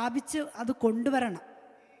ചിലത് പ്രാപിച്ച് അത് കൊണ്ടുവരണം.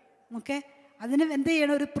 ഓക്കെ, അതിന് എന്ത്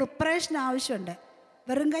ചെയ്യണം? ഒരു പ്രിപ്പറേഷൻ ആവശ്യമുണ്ട്.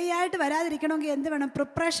 വെറും കൈയായിട്ട് വരാതിരിക്കണമെങ്കിൽ എന്ത് വേണം?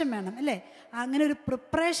 പ്രിപ്പറേഷൻ വേണം, അല്ലേ? അങ്ങനെ ഒരു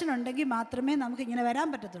പ്രിപ്പറേഷൻ ഉണ്ടെങ്കിൽ മാത്രമേ നമുക്ക് ഇങ്ങനെ വരാൻ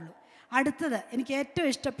പറ്റത്തുള്ളൂ. അടുത്തത്, എനിക്ക് ഏറ്റവും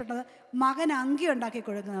ഇഷ്ടപ്പെട്ടത്, മകൻ അങ്കി ഉണ്ടാക്കി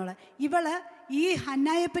കൊടുക്കുന്നവൾ. ഇവള് ഈ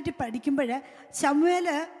ഹന്നായെപ്പറ്റി പഠിക്കുമ്പോൾ ശമൂവേൽ,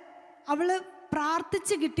 അവൾ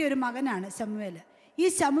പ്രാർത്ഥിച്ച് കിട്ടിയ ഒരു മകനാണ് ശമൂവേൽ. ഈ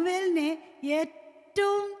ശമൂവേലിനെ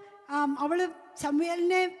ഏറ്റവും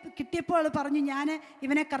ശമൂവേലിനെ കിട്ടിയപ്പോൾ അവൾ പറഞ്ഞു, ഞാൻ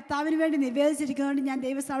ഇവനെ കർത്താവിന് വേണ്ടി നിവേദിച്ചിരിക്കുന്നതുകൊണ്ട് ഞാൻ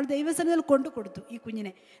അവൾ ദൈവസന്നിധിയിൽ കൊണ്ടു കൊടുത്തു. ഈ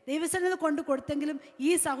കുഞ്ഞിനെ ദൈവസന്നിധിയിൽ കൊണ്ടു കൊടുത്തെങ്കിലും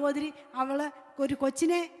ഈ സഹോദരി ഒരു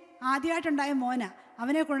കൊച്ചിനെ ആദ്യമായിട്ടുണ്ടായ മോന,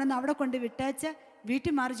 അവനെ കൊണ്ടുവന്ന് അവിടെ കൊണ്ട് വിട്ടേച്ച്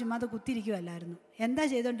വീട്ടിൽ മാറി ചുമ്മാതെ കുത്തിയിരിക്കുമല്ലായിരുന്നു. എന്താ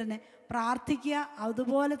ചെയ്തുകൊണ്ടിരുന്നത്? പ്രാർത്ഥിക്കുക.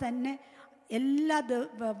 അതുപോലെ തന്നെ എല്ലാ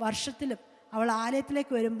വർഷത്തിലും അവൾ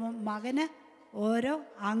ആലയത്തിലേക്ക് വരുമ്പോൾ മകന് ഓരോ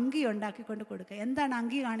അങ്കി ഉണ്ടാക്കിക്കൊണ്ട് കൊടുക്കുക. എന്താണ്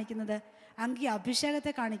അങ്കി കാണിക്കുന്നത്? അങ്കി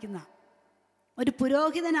അഭിഷേകത്തെ കാണിക്കുന്ന. ഒരു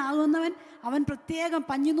പുരോഹിതനാകുന്നവൻ അവൻ പ്രത്യേകം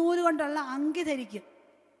പഞ്ഞിനൂല് കൊണ്ടുള്ള അങ്കി ധരിക്കും.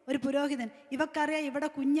 ഒരു പുരോഹിതൻ. ഇവക്കറിയാം ഇവിടെ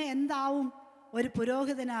കുഞ്ഞ് എന്താവും? ഒരു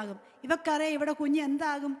പുരോഹിതനാകും. ഇവക്കറിയാം ഇവിടെ കുഞ്ഞ്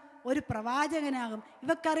എന്താകും? ഒരു പ്രവാചകനാകും.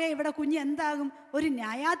 ഇവക്കറിയാം ഇവിടെ കുഞ്ഞ് എന്താകും? ഒരു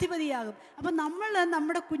ന്യായാധിപതിയാകും. അപ്പം നമ്മൾ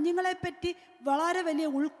നമ്മുടെ കുഞ്ഞുങ്ങളെപ്പറ്റി വളരെ വലിയ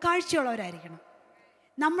ഉൾക്കാഴ്ചയുള്ളവരായിരിക്കണം.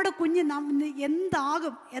 നമ്മുടെ കുഞ്ഞ് എന്താകും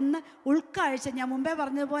എന്ന ഉൾക്കാഴ്ച, ഞാൻ മുമ്പേ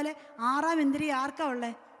പറഞ്ഞതുപോലെ 6ാം ഇന്ദ്രിയം ആർക്കാ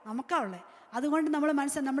ഉള്ളത്? നമുക്കാ ഉള്ളത്. അതുകൊണ്ട് നമ്മൾ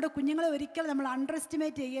നമ്മുടെ കുഞ്ഞുങ്ങളെ ഒരിക്കലും നമ്മൾ അണ്ടർ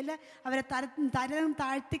എസ്റ്റിമേറ്റ് ചെയ്യല്ല. അവരെ തരം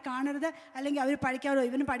താഴ്ത്തി കാണരുത്. അല്ലെങ്കിൽ അവർ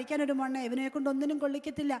ഇവന് പഠിക്കാനൊരു മണ്ണ, ഇവനെ കൊണ്ട് ഒന്നിനും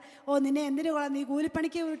കൊള്ളിക്കത്തില്ല, നിന്നെ എന്തിനു കൊള്ളാം, നീ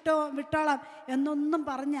കൂലിപ്പണിക്ക് വിട്ടോളാം എന്നൊന്നും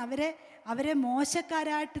പറഞ്ഞ് അവരെ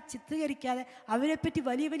മോശക്കാരായിട്ട് ചിത്രീകരിക്കാതെ അവരെപ്പറ്റി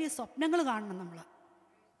വലിയ വലിയ സ്വപ്നങ്ങൾ കാണണം. നമ്മൾ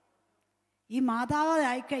ഈ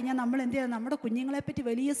മാതാവായിക്കഴിഞ്ഞാൽ നമ്മൾ എന്ത് ചെയ്യണം? നമ്മുടെ കുഞ്ഞുങ്ങളെപ്പറ്റി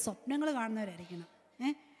വലിയ സ്വപ്നങ്ങൾ കാണുന്നവരായിരിക്കണം.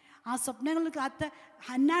 ആ സ്വപ്നങ്ങൾക്കകത്ത്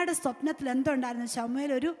ഹന്നായുടെ സ്വപ്നത്തിൽ എന്തുണ്ടായിരുന്നു?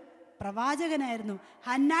 ശമൂവേൽ ഒരു പ്രവാചകനായിരുന്നു.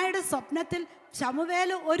 ഹന്നായുടെ സ്വപ്നത്തിൽ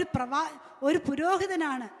ശമൂവേൽ ഒരു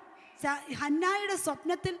പുരോഹിതനാണ്. ഹന്നായുടെ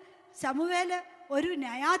സ്വപ്നത്തിൽ ശമൂവേൽ ഒരു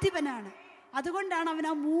ന്യായാധിപനാണ്. അതുകൊണ്ടാണ് അവൻ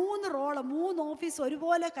ആ 3 ഓഫീസ്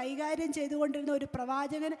ഒരുപോലെ കൈകാര്യം ചെയ്തുകൊണ്ടിരുന്ന ഒരു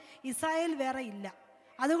പ്രവാചകൻ ഇസ്രായേൽ വേറെ ഇല്ല.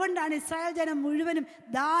 അതുകൊണ്ടാണ് ഇസ്രായേൽ ജനം മുഴുവനും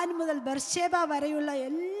ദാൻ മുതൽ ബർശേബ വരെയുള്ള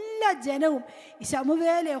എല്ലാ ജനവും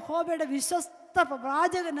ശമൂവേൽ യഹോവയുടെ വിശ്വസ്ത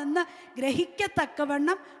പ്രവാചകനെന്ന്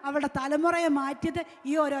ഗ്രഹിക്കത്തക്കവണ്ണം അവരുടെ തലമുറയെ മാറ്റിയത്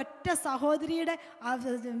ഈ ഒരൊറ്റ സഹോദരിയുടെ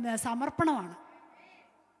സമർപ്പണമാണ്.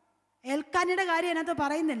 എൽക്കാനയുടെ കാര്യം അതിനകത്ത്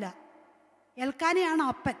പറയുന്നില്ല. എൽക്കാനയാണ്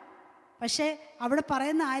അപ്പൻ. പക്ഷേ അവിടെ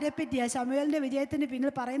പറയുന്ന ആരെപ്പറ്റിയാ? ശമൂവേലിൻ്റെ വിജയത്തിന്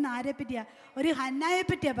പിന്നിൽ പറയുന്ന ആരെപ്പറ്റിയാ? ഒരു ഹന്നായെ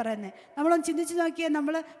പറ്റിയാണ് പറയുന്നത്. നമ്മളൊന്ന് ചിന്തിച്ച് നോക്കിയാൽ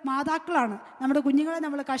നമ്മൾ മാതാക്കളാണ്. നമ്മുടെ കുഞ്ഞുങ്ങളെ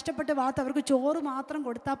നമ്മൾ കഷ്ടപ്പെട്ട് വളർത്ത്. അവർക്ക് ചോറ് മാത്രം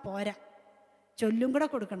കൊടുത്താൽ പോരാ, ചൊല്ലും കൂടെ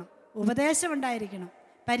കൊടുക്കണം, ഉപദേശം ഉണ്ടായിരിക്കണം,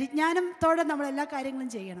 പരിജ്ഞാനത്തോടെ നമ്മൾ എല്ലാ കാര്യങ്ങളും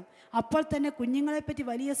ചെയ്യണം. അപ്പോൾ തന്നെ കുഞ്ഞുങ്ങളെപ്പറ്റി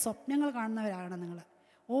വലിയ സ്വപ്നങ്ങൾ കാണുന്നവരാണ് നിങ്ങൾ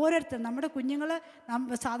ഓരോരുത്തരും. നമ്മുടെ കുഞ്ഞുങ്ങൾ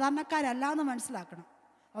സാധാരണക്കാരല്ല എന്ന് മനസ്സിലാക്കണം.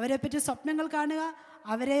 അവരെപ്പറ്റി സ്വപ്നങ്ങൾ കാണുക.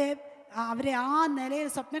 അവരെ ആ നിലയിൽ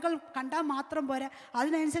സ്വപ്നങ്ങൾ കണ്ടാൽ മാത്രം പോരാ,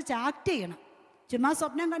 അതിനനുസരിച്ച് ആക്ട് ചെയ്യണം. ചുമ്മാ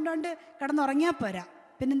സ്വപ്നം കണ്ടുകൊണ്ട് കിടന്നുറങ്ങിയാൽ പോരാ,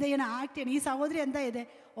 പിന്നെന്ത് ചെയ്യണം? ആക്ട് ചെയ്യണം. ഈ സഹോദരി എന്താ ചെയ്തേ?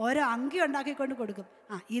 ഓരോ അങ്കി ഉണ്ടാക്കിക്കൊണ്ട് കൊടുക്കും.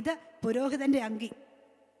 ഇത് പുരോഹിതൻ്റെ അങ്കി.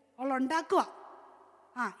 അവൾ ഉണ്ടാക്കുക.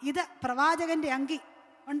 ഇത് പ്രവാചകൻ്റെ അങ്കി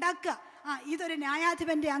ഉണ്ടാക്കുക, ഇതൊരു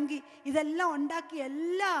ന്യായാധിപൻ്റെ അങ്കി, ഇതെല്ലാം ഉണ്ടാക്കി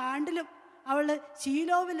എല്ലാ ആണ്ടിലും അവൾ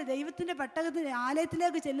ശീലോവിൽ ദൈവത്തിൻ്റെ പെട്ടകത്തിന്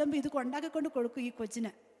ആലയത്തിലേക്ക് ചെല്ലുമ്പോൾ ഇത് ഉണ്ടാക്കിക്കൊണ്ട് കൊടുക്കും ഈ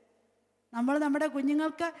കൊച്ചിന്. നമ്മൾ നമ്മുടെ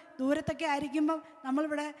കുഞ്ഞുങ്ങൾക്ക് ദൂരത്തൊക്കെ ആയിരിക്കുമ്പം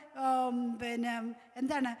നമ്മളിവിടെ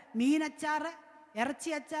എന്താണ് മീനച്ചാറ്,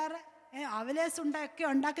 ഇറച്ചി അച്ചാറ്, അവലേസുണ്ടൊക്കെ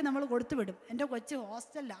ഉണ്ടാക്കി നമ്മൾ കൊടുത്തു വിടും. എൻ്റെ കൊച്ച്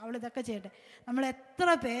ഹോസ്റ്റലിലാണ്, അവൾ ഇതൊക്കെ ചെയ്യട്ടെ. നമ്മൾ എത്ര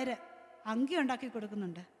പേര് അങ്കി ഉണ്ടാക്കി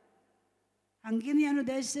കൊടുക്കുന്നുണ്ട്. അങ്കിന്ന് ഞാൻ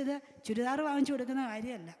ഉദ്ദേശിച്ചത് ചുരിദാർ വാങ്ങിച്ചു കൊടുക്കുന്ന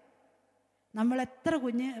കാര്യമല്ല. നമ്മളെത്ര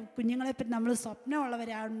കുഞ്ഞുങ്ങളെപ്പറ്റി നമ്മൾ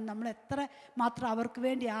സ്വപ്നമുള്ളവരാണ്. നമ്മൾ എത്ര മാത്രം അവർക്ക്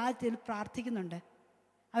വേണ്ടി ആദ്യത്തിൽ പ്രാർത്ഥിക്കുന്നുണ്ട്.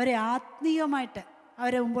 അവരെ ആത്മീയമായിട്ട്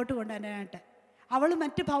അവരെ മുമ്പോട്ട് കൊണ്ടുവരാനായിട്ട്. അവൾ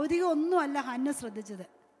മറ്റ് ഭൗതികം ഒന്നുമല്ല ഹന്ന ശ്രദ്ധിച്ചത്.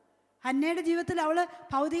 ഹന്നയുടെ ജീവിതത്തിൽ അവൾ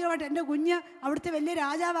ഭൗതികമായിട്ട് എൻ്റെ കുഞ്ഞ് അവിടുത്തെ വലിയ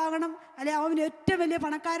രാജാവാകണം, അല്ലെ അവൻ ഏറ്റവും വലിയ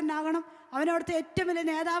പണക്കാരനാകണം, അവനവിടുത്തെ ഏറ്റവും വലിയ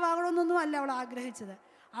നേതാവാകണമെന്നൊന്നും അല്ല അവൾ ആഗ്രഹിച്ചത്.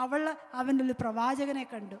 അവൾ അവൻ്റെ ഒരു പ്രവാചകനെ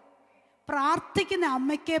കണ്ടു. പ്രാർത്ഥിക്കുന്ന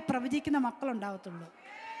അമ്മയ്ക്ക് പ്രവചിക്കുന്ന മക്കളുണ്ടാകത്തുള്ളൂ.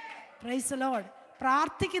 Praise Lord.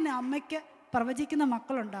 പ്രാർത്ഥിക്കുന്ന അമ്മയ്ക്ക് പ്രവചിക്കുന്ന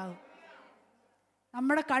മക്കളുണ്ടാകും.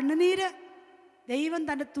 നമ്മുടെ കണ്ണുനീര് ദൈവം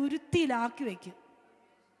തൻ്റെ തുരുത്തിയിലാക്കി വയ്ക്കും.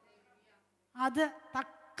 അത്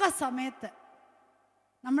തക്ക സമയത്ത്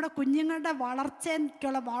നമ്മുടെ കുഞ്ഞുങ്ങളുടെ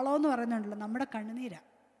വളർച്ചയ്ക്കുള്ള വളമെന്ന് പറയുന്നുണ്ടല്ലോ നമ്മുടെ കണ്ണുനീരാണ്.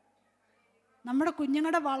 നമ്മുടെ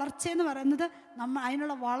കുഞ്ഞുങ്ങളുടെ വളർച്ചയെന്ന് പറയുന്നത്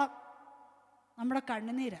അതിനുള്ള വളം നമ്മുടെ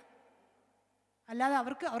കണ്ണുനീരാണ്. അല്ലാതെ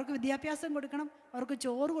അവർക്ക് വിദ്യാഭ്യാസം കൊടുക്കണം, അവർക്ക്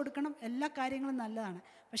ചോറ് കൊടുക്കണം, എല്ലാ കാര്യങ്ങളും നല്ലതാണ്.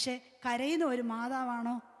 പക്ഷേ കരയുന്ന ഒരു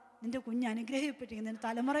മാതാവാണോ നിൻ്റെ കുഞ്ഞ് അനുഗ്രഹിക്കപ്പെട്ടിരിക്കുന്നത്?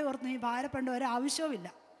 തലമുറ ഓർത്ത് നീ ഭാരപ്പെടേണ്ട ഒരാവശ്യവുമില്ല.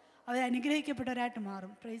 അവർ അനുഗ്രഹിക്കപ്പെട്ടവരായിട്ട്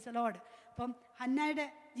മാറും. Praise the Lord. അപ്പം ഹന്നയുടെ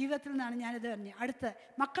ജീവിതത്തിൽ നിന്നാണ് ഞാനിത് പറഞ്ഞത്. അടുത്ത്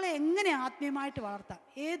മക്കളെ എങ്ങനെ ആത്മീയമായിട്ട് വളർത്താം,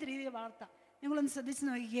 ഏത് രീതിയിൽ വളർത്താം, നിങ്ങളൊന്ന് ശ്രദ്ധിച്ച്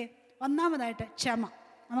നോക്കിക്കേ. ഒന്നാമതായിട്ട് ക്ഷമ.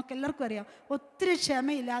 നമുക്കെല്ലാവർക്കും അറിയാം, ഒത്തിരി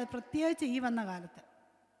ക്ഷമയില്ലാതെ, പ്രത്യേകിച്ച് ഈ വന്ന കാലത്ത്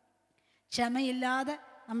ക്ഷമയില്ലാതെ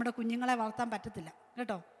നമ്മുടെ കുഞ്ഞുങ്ങളെ വളർത്താൻ പറ്റത്തില്ല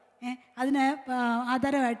കേട്ടോ. അതിന്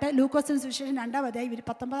ആധാരമായിട്ട് ലൂക്കോസിന് സുവിശേഷം 2-ാം അധ്യായം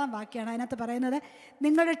 19-ാം വാക്യമാണ്. അതിനകത്ത് പറയുന്നത്,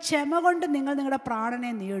 നിങ്ങളുടെ ക്ഷമ കൊണ്ട് നിങ്ങൾ നിങ്ങളുടെ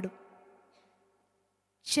പ്രാണനെ നേടും.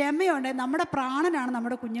 ക്ഷമയുണ്ട്. നമ്മുടെ പ്രാണനാണ്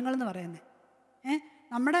നമ്മുടെ കുഞ്ഞുങ്ങളെന്ന് പറയുന്നത്.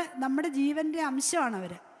 നമ്മുടെ ജീവൻ്റെ അംശമാണ്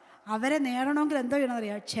അവർ. അവരെ നേടണമെങ്കിൽ എന്തോ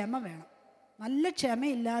ചെയ്യണമെന്നറിയാം, ക്ഷമ വേണം. നല്ല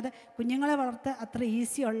ക്ഷമയില്ലാതെ കുഞ്ഞുങ്ങളെ വളർത്ത് അത്ര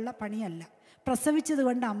ഈസിയുള്ള പണിയല്ല. പ്രസവിച്ചത്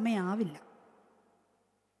കൊണ്ട് അമ്മയാവില്ല.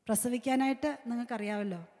 പ്രസവിക്കാനായിട്ട്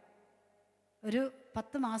നിങ്ങൾക്കറിയാമല്ലോ, ഒരു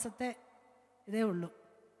 10 മാസത്തെ ഇതേ ഉള്ളൂ.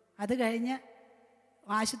 അത് കഴിഞ്ഞ്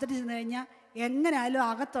ആശുപത്രി ചെന്ന് കഴിഞ്ഞാൽ എങ്ങനെയായാലും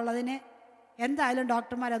അകത്തുള്ളതിനെ എന്തായാലും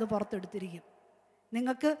ഡോക്ടർമാരത് പുറത്തെടുത്തിരിക്കും.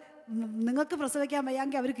 നിങ്ങൾക്ക് പ്രസവിക്കാൻ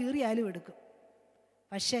വയ്യാമെങ്കിൽ അവർ കീറിയാലും എടുക്കും.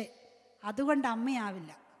 പക്ഷേ അതുകൊണ്ട്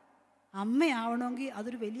അമ്മയാവില്ല. അമ്മയാവണമെങ്കിൽ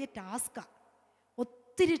അതൊരു വലിയ ടാസ്ക്കാണ്.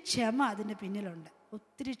 ഒത്തിരി ക്ഷമ അതിൻ്റെ പിന്നിലുണ്ട്.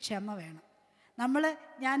 ഒത്തിരി ക്ഷമ വേണം.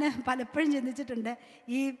 ഞാൻ പലപ്പോഴും ചിന്തിച്ചിട്ടുണ്ട്,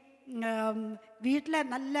 ഈ വീട്ടിലെ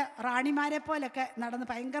നല്ല റാണിമാരെ പോലൊക്കെ നടന്ന്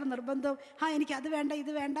ഭയങ്കര നിർബന്ധവും എനിക്കത് വേണ്ട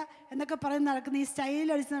ഇത് വേണ്ട എന്നൊക്കെ പറഞ്ഞ് നടക്കുന്ന ഈ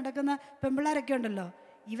സ്റ്റൈലടിച്ച് നടക്കുന്ന പെൺപിള്ളേരൊക്കെ ഉണ്ടല്ലോ,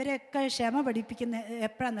 ഇവരെയൊക്കെ ക്ഷമ പഠിപ്പിക്കുന്നത്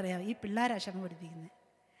എപ്പോഴാണെന്നറിയാം? ഈ പിള്ളേരാണ് ക്ഷമ പഠിപ്പിക്കുന്നത്.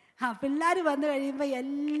 പിള്ളേർ വന്നു കഴിയുമ്പോൾ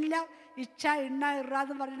എല്ലാം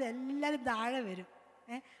ഇറാന്ന് പറഞ്ഞിട്ട് എല്ലാവരും താഴെ വരും.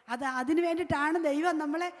 അതിന് വേണ്ടിയിട്ടാണ് ദൈവം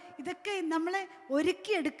നമ്മളെ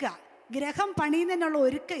ഒരുക്കിയെടുക്കുക. ഗ്രഹം പണിയുന്നതിനുള്ള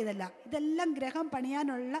ഒരുക്കം ഇതെല്ലാം ഗ്രഹം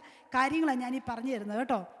പണിയാനുള്ള കാര്യങ്ങളാണ് ഞാനീ പറഞ്ഞു തരുന്നത്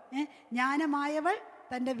കേട്ടോ. ജ്ഞാനമായവൾ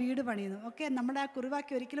തൻ്റെ വീട് പണിയുന്നു. ഓക്കെ, നമ്മുടെ ആ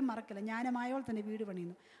കുറിവാക്കി ഒരിക്കലും മറക്കില്ല. ജ്ഞാനമായവൾ തൻ്റെ വീട്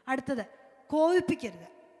പണിയുന്നു. അടുത്തത്, കോപിപ്പിക്കരുത്.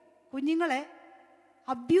 കുഞ്ഞുങ്ങളെ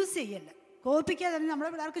അബ്യൂസ് ചെയ്യല്ല. കോപിക്കാതെ തന്നെ നമ്മുടെ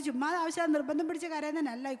പിള്ളേർക്ക് ചുമ്മാ ആവശ്യം നിർബന്ധം പിടിച്ച കാര്യം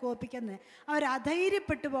തന്നെ അല്ല ഈ കോപിക്കുന്നത്. അവർ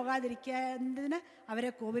അധൈര്യപ്പെട്ടു പോകാതിരിക്കുന്നതിന് അവരെ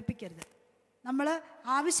കോപിപ്പിക്കരുത്. നമ്മൾ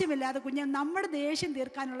ആവശ്യമില്ലാതെ നമ്മുടെ ദേഷ്യം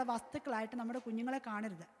തീർക്കാനുള്ള വസ്തുക്കളായിട്ട് നമ്മുടെ കുഞ്ഞുങ്ങളെ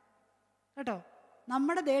കാണരുത് കേട്ടോ.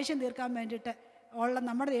 നമ്മുടെ ദേഷ്യം തീർക്കാൻ വേണ്ടിയിട്ട്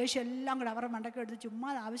നമ്മുടെ ദേഷ്യം എല്ലാം കൂടെ അവരുടെ മണ്ടയ്ക്ക് എടുത്ത് ചുമ്മാ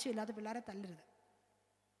ആവശ്യമില്ലാതെ പിള്ളേരെ തല്ലരുത്.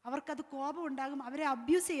 അവർക്കത് കോപം ഉണ്ടാകും. അവരെ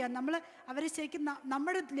അബ്യൂസ് ചെയ്യാൻ അവരെ ശരിക്കും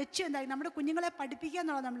നമ്മുടെ ലക്ഷ്യം എന്തായാലും നമ്മുടെ കുഞ്ഞുങ്ങളെ പഠിപ്പിക്കുക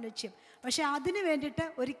എന്നുള്ളത് നമ്മുടെ ലക്ഷ്യം. പക്ഷേ അതിന് വേണ്ടിയിട്ട്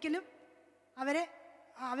ഒരിക്കലും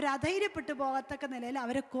അവരെ അധൈര്യപ്പെട്ടു പോകത്തക്ക നിലയിൽ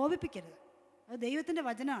അവരെ കോപിപ്പിക്കരുത്. അത് ദൈവത്തിൻ്റെ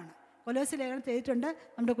വചനമാണ്. കൊലോസ്യ ലേഖനം ചെയ്തിട്ടുണ്ട്,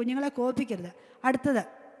 നമ്മുടെ കുഞ്ഞുങ്ങളെ കോപിപ്പിക്കരുത്. അടുത്തത്,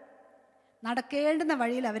 നടക്കേണ്ടുന്ന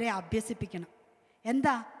വഴിയിൽ അവരെ അഭ്യസിപ്പിക്കണം.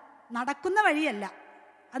 എന്താ? നടക്കുന്ന വഴിയല്ല,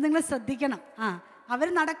 അത് നിങ്ങൾ ശ്രദ്ധിക്കണം. അവർ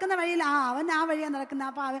നടക്കുന്ന വഴിയിൽ അവൻ ആ വഴിയാണ് നടക്കുന്നത്.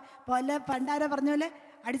 അപ്പോൾ പണ്ടാരോ പറഞ്ഞ പോലെ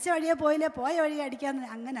അടിച്ച വഴിയെ പോയില്ലേ, പോയ വഴിയെ അടിക്കാന്ന്,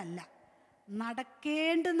 അങ്ങനല്ല.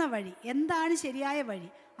 നടക്കേണ്ടുന്ന വഴി എന്താണ് ശരിയായ വഴി,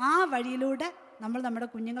 ആ വഴിയിലൂടെ നമ്മൾ നമ്മുടെ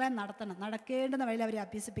കുഞ്ഞുങ്ങളെ നടത്തണം. നടക്കേണ്ടുന്ന വഴിയിൽ അവരെ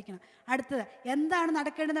അഭ്യസിപ്പിക്കണം. അടുത്തത്, എന്താണ്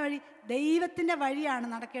നടക്കേണ്ടുന്ന വഴി? ദൈവത്തിൻ്റെ വഴിയാണ്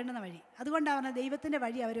നടക്കേണ്ടുന്ന വഴി. അതുകൊണ്ടാണ് പറഞ്ഞത് ദൈവത്തിൻ്റെ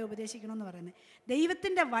വഴി അവരെ ഉപദേശിക്കണമെന്ന് പറയുന്നത്.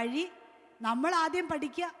 ദൈവത്തിൻ്റെ വഴി നമ്മൾ ആദ്യം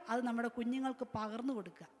പഠിക്കുക, അത് നമ്മുടെ കുഞ്ഞുങ്ങൾക്ക് പകർന്നു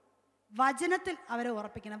കൊടുക്കുക. വചനത്തിൽ അവരെ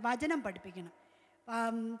ഉറപ്പിക്കണം, വചനം പഠിപ്പിക്കണം.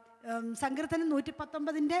 സങ്കീർത്തനം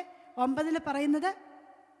 119:9 പറയുന്നത്,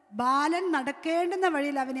 ബാലൻ നടക്കേണ്ടുന്ന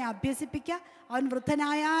വഴിയിൽ അവനെ അഭ്യസിപ്പിക്കുക, അവൻ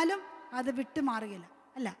വൃദ്ധനായാലും അത് വിട്ടുമാറുകയില്ല.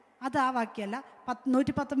 അല്ല, അത് ആ വാക്യമല്ല.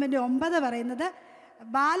 119:9 പറയുന്നത്,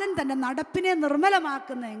 ബാലൻ തൻ്റെ നടപ്പിനെ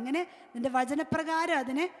നിർമ്മലമാക്കുന്ന എങ്ങനെ? നിന്റെ വചനപ്രകാരം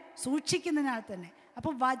അതിനെ സൂക്ഷിക്കുന്നതിനാൽ തന്നെ.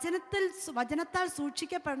 അപ്പോൾ വചനത്താൽ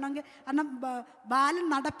സൂക്ഷിക്കപ്പെടണമെങ്കിൽ, കാരണം ബാലൻ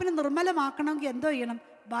നടപ്പിനെ നിർമ്മലമാക്കണമെങ്കിൽ എന്തോ ചെയ്യണം?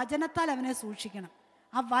 വചനത്താൽ അവനെ സൂക്ഷിക്കണം.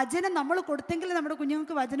 ആ വചനം നമ്മൾ കൊടുത്തെങ്കിൽ നമ്മുടെ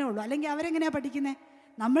കുഞ്ഞുങ്ങൾക്ക് വചനമുള്ളൂ. അല്ലെങ്കിൽ അവരെങ്ങനെയാണ് പഠിക്കുന്നത്?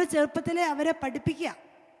 നമ്മൾ ചെറുപ്പത്തിലെ അവരെ പഠിപ്പിക്കുക,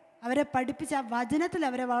 അവരെ പഠിപ്പിച്ച് ആ വചനത്തിൽ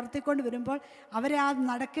അവരെ വളർത്തിക്കൊണ്ട് വരുമ്പോൾ, അവരെ ആ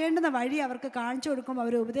നടക്കേണ്ടുന്ന വഴി അവർക്ക് കാണിച്ചു കൊടുക്കുമ്പോൾ,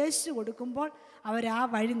 അവരെ ഉപദേശിച്ച് കൊടുക്കുമ്പോൾ അവർ ആ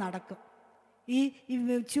വഴി നടക്കും. ഈ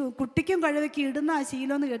കുട്ടിക്കും കഴുവയ്ക്കും ഇടുന്ന ആ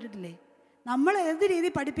ശീലമെന്ന് കേട്ടിട്ടില്ലേ? നമ്മൾ ഏത് രീതി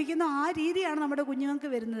പഠിപ്പിക്കുന്നോ ആ രീതിയാണ് നമ്മുടെ കുഞ്ഞുങ്ങൾക്ക്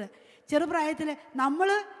വരുന്നത്. ചെറുപ്രായത്തിൽ നമ്മൾ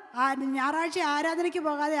ഞായറാഴ്ച ആരാധനയ്ക്ക്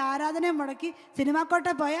പോകാതെ ആരാധനയെ മുടക്കി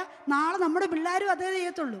സിനിമാക്കോട്ടെ പോയാൽ നാളെ നമ്മുടെ പിള്ളേരും അതേ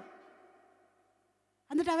ചെയ്യത്തുള്ളൂ.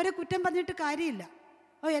 എന്നിട്ട് അവരെ കുറ്റം പറഞ്ഞിട്ട് കാര്യമില്ല.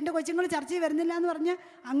 എൻ്റെ കൊച്ചുങ്ങൾ ചർച്ചയിൽ വരുന്നില്ല എന്ന് പറഞ്ഞ്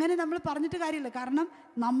അങ്ങനെ നമ്മൾ പറഞ്ഞിട്ട് കാര്യമില്ല. കാരണം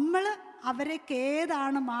നമ്മൾ അവരേക്ക്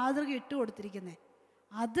ഏതാണ് മാതൃക ഇട്ട് കൊടുത്തിരിക്കുന്നത്,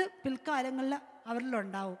 അത് പിൽക്കാലങ്ങളിൽ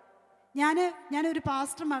അവരിലുണ്ടാവും. ഞാനൊരു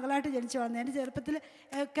പാസ്റ്റർ മകളായിട്ട് ജനിച്ചു വന്നത്. എൻ്റെ ചെറുപ്പത്തിൽ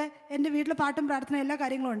ഒക്കെ എൻ്റെ വീട്ടിൽ പാട്ടും പ്രാർത്ഥന എല്ലാ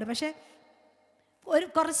കാര്യങ്ങളും ഉണ്ട്. പക്ഷേ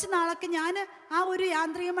കുറച്ച് നാളൊക്കെ ഞാൻ ആ ഒരു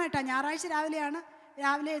യാന്ത്രികമായിട്ടാണ്, ഞായറാഴ്ച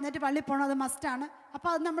രാവിലെ എഴുന്നേറ്റ് പള്ളിയിൽ പോകണം, അത് മസ്റ്റാണ്. അപ്പോൾ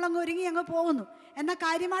അത് നമ്മളങ്ങ് ഒരുങ്ങി അങ്ങ് പോകുന്നു. എന്നാൽ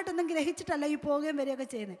കാര്യമായിട്ടൊന്നും ഗ്രഹിച്ചിട്ടല്ല ഈ പോവുകയും വരികയൊക്കെ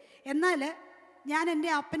ചെയ്യുന്നത്. എന്നാൽ ഞാൻ എൻ്റെ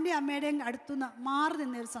അപ്പൻ്റെയും അമ്മയുടെയും അടുത്തുനിന്ന് മാറി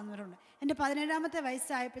നിന്നൊരു സന്ദർഭമുണ്ട്. എൻ്റെ 17ാമത്തെ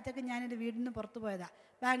വയസ്സായപ്പോഴത്തേക്ക് ഞാൻ എൻ്റെ വീടിൽ നിന്ന് പുറത്ത് പോയതാണ്.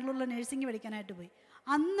 ബാംഗ്ലൂരിൽ നഴ്സിംഗ് പഠിക്കാനായിട്ട് പോയി.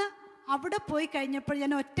 അന്ന് അവിടെ പോയി കഴിഞ്ഞപ്പോൾ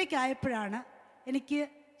ഞാൻ ഒറ്റയ്ക്കായപ്പോഴാണ് എനിക്ക്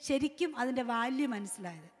ശരിക്കും അതിൻ്റെ വാല്യൂ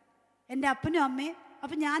മനസ്സിലായത്. എൻ്റെ അപ്പനും അമ്മയും.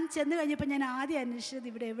 അപ്പം ഞാൻ ചെന്ന് കഴിഞ്ഞപ്പോൾ ഞാൻ ആദ്യം അന്വേഷിച്ചത്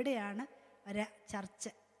ഇവിടെ എവിടെയാണ് ഒരു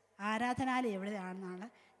ചർച്ച്, ആരാധനാലയം എവിടെയാണെന്നാണ്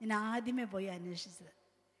ഞാൻ ആദ്യമേ പോയി അന്വേഷിച്ചത്.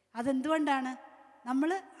 അതെന്തുകൊണ്ടാണ്? നമ്മൾ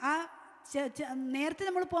ആ നേരത്തെ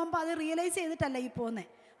നമ്മൾ പോകുമ്പോൾ അത് റിയലൈസ് ചെയ്തിട്ടല്ല ഈ പോകുന്നത്.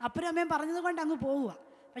 അപ്പനും അമ്മയും പറഞ്ഞത് കൊണ്ട് അങ്ങ് പോവുക.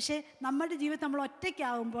 പക്ഷേ നമ്മുടെ ജീവിതം നമ്മൾ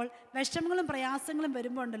ഒറ്റയ്ക്കാവുമ്പോൾ വിഷമങ്ങളും പ്രയാസങ്ങളും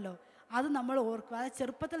വരുമ്പോൾ ഉണ്ടല്ലോ, അത് നമ്മൾ ഓർക്കുക. അത്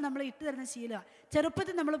ചെറുപ്പത്തിൽ നമ്മൾ ഇട്ട് തരുന്ന ശീലമാണ്.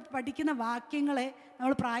 ചെറുപ്പത്തിൽ നമ്മൾ പഠിക്കുന്ന വാക്യങ്ങളെ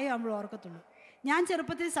നമ്മൾ പ്രായമാകുമ്പോൾ ഓർക്കത്തുള്ളൂ. ഞാൻ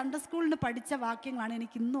ചെറുപ്പത്തിൽ സൺഡേ സ്കൂളിന് പഠിച്ച വാക്യങ്ങളാണ്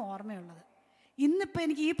എനിക്ക് ഇന്നും ഓർമ്മയുള്ളത്. ഇന്നിപ്പോൾ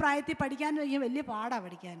എനിക്ക് ഈ പ്രായത്തിൽ പഠിക്കാൻ വലിയ പാടാണ്,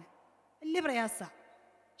 പഠിക്കാൻ വലിയ പ്രയാസമാണ്.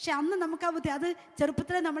 പക്ഷെ അന്ന് നമുക്ക് ആ ബുദ്ധി, അത്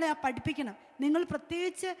ചെറുപ്പത്തിലെ നമ്മളെ ആ പഠിപ്പിക്കണം. നിങ്ങൾ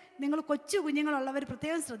പ്രത്യേകിച്ച് നിങ്ങൾ കൊച്ചു കുഞ്ഞുങ്ങളുള്ളവർ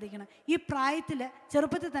പ്രത്യേകം ശ്രദ്ധിക്കണം. ഈ പ്രായത്തിൽ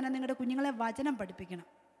ചെറുപ്പത്തിൽ തന്നെ നിങ്ങളുടെ കുഞ്ഞുങ്ങളെ വചനം പഠിപ്പിക്കണം.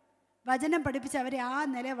 വചനം പഠിപ്പിച്ച് അവരെ ആ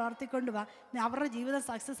നിലയെ വളർത്തിക്കൊണ്ട് പോവാ, അവരുടെ ജീവിതം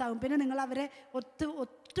സക്സസ് ആകും. പിന്നെ നിങ്ങൾ അവരെ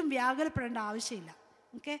ഒട്ടും വ്യാകുലപ്പെടേണ്ട ആവശ്യമില്ല.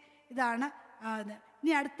 ഓക്കെ, ഇതാണ്.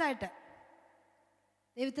 ഇനി അടുത്തായിട്ട്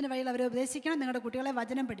ദൈവത്തിൻ്റെ വഴിയിൽ അവരെ ഉപദേശിക്കണം, നിങ്ങളുടെ കുട്ടികളെ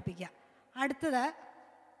വചനം പഠിപ്പിക്കുക. അടുത്തത്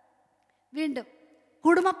വീണ്ടും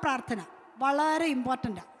കുടുംബ പ്രാർത്ഥന, വളരെ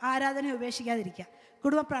ഇമ്പോർട്ടൻ്റാണ്. ആരാധന ഉപേക്ഷിക്കാതിരിക്കുക.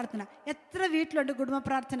 കുടുംബ പ്രാർത്ഥന. എത്ര വീട്ടിലുണ്ട് കുടുംബ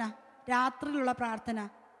പ്രാർത്ഥന? രാത്രിയിലുള്ള പ്രാർത്ഥന.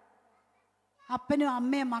 അപ്പനും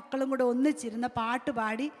അമ്മയും മക്കളും കൂടെ ഒന്നിച്ചിരുന്ന് പാട്ട്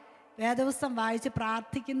പാടി വേദപുസ്തകം വായിച്ച്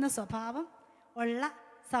പ്രാർത്ഥിക്കുന്ന സ്വഭാവം ഉള്ള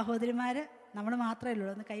സഹോദരിമാർ നമ്മൾ മാത്രമേ ഉള്ളൂ.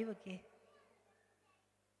 ഒന്ന് കൈവയ്ക്കേ.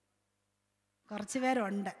 കുറച്ച്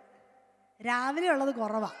പേരുണ്ട്. രാവിലെ ഉള്ളത്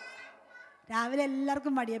കുറവാണ്. രാവിലെ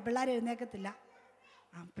എല്ലാവർക്കും മടിയാണ്, പിള്ളേർ എഴുന്നേക്കത്തില്ല.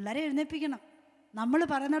 പിള്ളേരെ എഴുന്നേൽപ്പിക്കണം. നമ്മൾ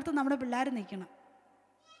പറയുന്നിടത്ത് നമ്മുടെ പിള്ളേർ നിൽക്കണം.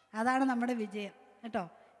 അതാണ് നമ്മുടെ വിജയം കേട്ടോ.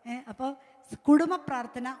 അപ്പോൾ കുടുംബ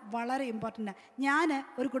പ്രാർത്ഥന വളരെ ഇമ്പോർട്ടൻ്റാണ്. ഞാൻ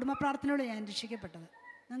ഒരു കുടുംബ പ്രാർത്ഥനയോട് ഞാൻ രക്ഷിക്കപ്പെട്ടത്.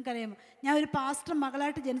 നിങ്ങൾക്കറിയാമോ, ഞാൻ ഒരു പാസ്റ്റർ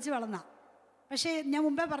മകളായിട്ട് ജനിച്ച് വളർന്ന. പക്ഷേ ഞാൻ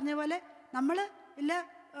മുമ്പേ പറഞ്ഞ പോലെ നമ്മൾ ഇല്ല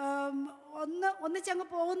ഒന്നിച്ചങ്ങ്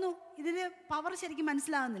പോകുന്നു, ഇതിന് പവർ ശരിക്കും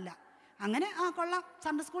മനസ്സിലാകുന്നില്ല. അങ്ങനെ കൊള്ളാം,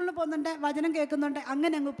 സൺഡേ സ്കൂളിൽ പോകുന്നുണ്ട്, വചനം കേൾക്കുന്നുണ്ട്,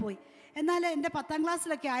 അങ്ങനെ അങ്ങ് പോയി. എന്നാൽ എൻ്റെ 10ാം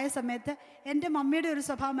ക്ലാസ്സിലൊക്കെ ആയ സമയത്ത് എൻ്റെ മമ്മിയുടെ ഒരു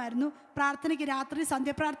സ്വഭാവമായിരുന്നു, പ്രാർത്ഥനയ്ക്ക് രാത്രി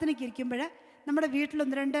സന്ധ്യപ്രാർത്ഥനയ്ക്ക് ഇരിക്കുമ്പോൾ നമ്മുടെ വീട്ടിൽ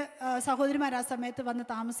 1-2 സഹോദരിമാർ ആ സമയത്ത് വന്ന്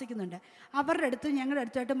താമസിക്കുന്നുണ്ട്. അവരുടെ അടുത്തും ഞങ്ങളുടെ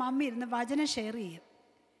അടുത്തായിട്ട് മമ്മി ഇരുന്ന് വചനം ഷെയർ ചെയ്യും.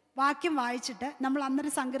 വാക്യം വായിച്ചിട്ട് നമ്മൾ അന്നൊരു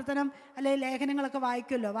സങ്കീർത്തനം അല്ലെങ്കിൽ ലേഖനങ്ങളൊക്കെ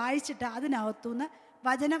വായിക്കുമല്ലോ, വായിച്ചിട്ട് അതിനകത്തുനിന്ന്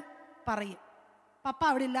വചനം പറയും. പപ്പ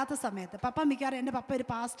അവിടെ ഇല്ലാത്ത സമയത്ത്. പപ്പ മിക്കവാറും, എൻ്റെ പപ്പ ഒരു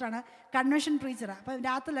പാസ്റ്ററാണ്, കൺവെൻഷൻ പ്രീച്ചറാണ്. അപ്പം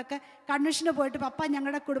രാത്രിയിലൊക്കെ കൺവെൻഷന് പോയിട്ട് പപ്പ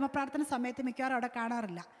ഞങ്ങളുടെ കുടുംബ പ്രാർത്ഥന സമയത്ത് മിക്കവാറും അവിടെ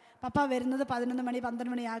കാണാറില്ല. പപ്പ വരുന്നത് 11 മണി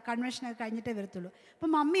 12 മണി ആ കൺവെൻഷനൊക്കെ കഴിഞ്ഞിട്ടേ വരത്തുള്ളൂ.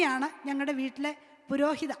 അപ്പം മമ്മിയാണ് ഞങ്ങളുടെ വീട്ടിലെ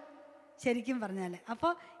പുരോഹിത ശരിക്കും പറഞ്ഞാൽ.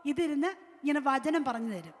 അപ്പോൾ ഇതിരുന്ന് ഇങ്ങനെ വചനം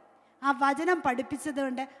പറഞ്ഞു തരും. ആ വചനം പഠിപ്പിച്ചത്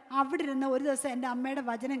കൊണ്ട് അവിടെ ഇരുന്ന് ഒരു ദിവസം എൻ്റെ അമ്മയുടെ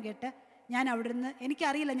വചനം കേട്ട് ഞാൻ അവിടെ ഇരുന്ന്,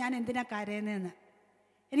 എനിക്കറിയില്ല ഞാൻ എന്തിനാണ് കരയുന്നതെന്ന്,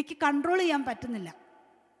 എനിക്ക് കൺട്രോൾ ചെയ്യാൻ പറ്റുന്നില്ല.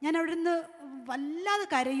 ഞാൻ അവിടെ നിന്ന് വല്ലാതെ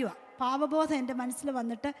കരയുക. പാപബോധം എൻ്റെ മനസ്സിൽ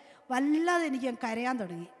വന്നിട്ട് വല്ലാതെ എനിക്ക് കരയാൻ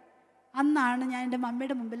തുടങ്ങി. അന്നാണ് ഞാൻ എൻ്റെ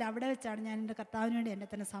മമ്മിയുടെ മുമ്പിൽ അവിടെ വെച്ചാണ് ഞാൻ എൻ്റെ കർത്താവിന് വേണ്ടി എന്നെ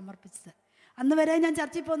തന്നെ സമർപ്പിച്ചത്. അന്ന് വരെ ഞാൻ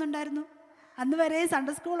ചർച്ചിൽ പോകുന്നുണ്ടായിരുന്നു, അന്ന് വരെ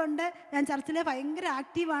സൺഡേ സ്കൂളുണ്ട്, ഞാൻ ചർച്ചിലെ ഭയങ്കര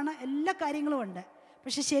ആക്റ്റീവാണ്, എല്ലാ കാര്യങ്ങളും ഉണ്ട്.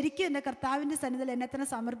 പക്ഷെ ശരിക്കും എൻ്റെ കർത്താവിൻ്റെ സന്നിധിയിൽ എന്നെ തന്നെ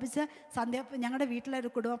സമർപ്പിച്ച് ഞങ്ങളുടെ വീട്ടിലെ ഒരു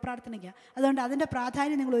കുടുംബ പ്രാർത്ഥനയ്ക്കാണ്. അതുകൊണ്ട് അതിൻ്റെ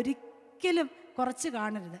പ്രാധാന്യം നിങ്ങൾ ഒരിക്കലും കുറച്ച്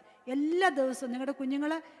കാണരുത്. എല്ലാ ദിവസവും നിങ്ങളുടെ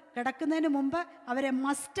കുഞ്ഞുങ്ങൾ കിടക്കുന്നതിന് മുമ്പ് അവരെ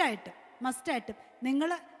മസ്റ്റായിട്ടും നിങ്ങൾ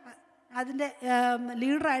അതിൻ്റെ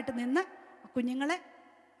ലീഡറായിട്ട് നിന്ന് കുഞ്ഞുങ്ങളെ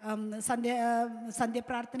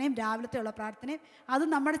സന്ധ്യപ്രാർത്ഥനയും രാവിലത്തെയുള്ള പ്രാർത്ഥനയും അത്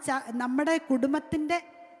നമ്മുടെ കുടുംബത്തിൻ്റെ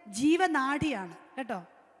ജീവനാഡിയാണ് കേട്ടോ.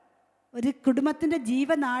 ഒരു കുടുംബത്തിൻ്റെ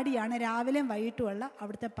ജീവനാഡിയാണ് രാവിലെയും വൈകിട്ടുമുള്ള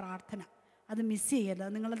അവിടുത്തെ പ്രാർത്ഥന. അത് മിസ് ചെയ്യരുത്.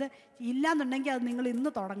 നിങ്ങളത് ഇല്ലയെന്നുണ്ടെങ്കിൽ അത് നിങ്ങൾ ഇന്ന്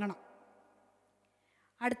തുടങ്ങണം.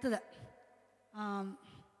 അടുത്തത്,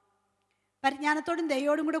 പരിജ്ഞാനത്തോടും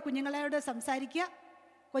ദയോടും കൂടെ കുഞ്ഞുങ്ങളോട് സംസാരിക്കുക.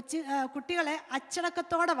 കുട്ടികളെ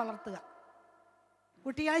അച്ചടക്കത്തോടെ വളർത്തുക.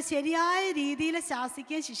 കുട്ടികളെ ശരിയായ രീതിയിൽ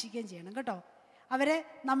ശാസിക്കുകയും ശിക്ഷിക്കുകയും ചെയ്യണം കേട്ടോ. അവരെ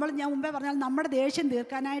ഞാൻ മുമ്പേ പറഞ്ഞാൽ നമ്മുടെ ദേഷ്യം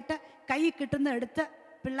തീർക്കാനായിട്ട് കൈ കിട്ടുന്ന എടുത്ത്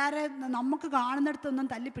പിള്ളേരെ നമുക്ക് കാണുന്നിടത്തൊന്നും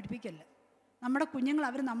തല്ലി പിടിപ്പിക്കല്ല. നമ്മുടെ കുഞ്ഞുങ്ങൾ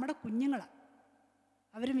നമ്മുടെ കുഞ്ഞുങ്ങളാണ്.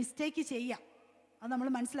 അവർ മിസ്റ്റേക്ക് ചെയ്യാം, അത് നമ്മൾ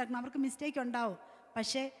മനസ്സിലാക്കണം. അവർക്ക് മിസ്റ്റേക്ക് ഉണ്ടാവും.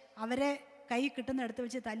 പക്ഷേ അവരെ കൈ കിട്ടുന്നിടത്ത്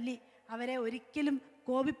വെച്ച് തല്ലി അവരെ ഒരിക്കലും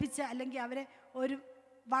കോപിപ്പിച്ച് അല്ലെങ്കിൽ അവരെ ഒരു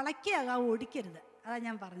വളയ്ക്കാകാവൂ ഒടിക്കരുത്. അതാണ്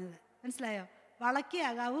ഞാൻ പറഞ്ഞത്, മനസ്സിലായോ?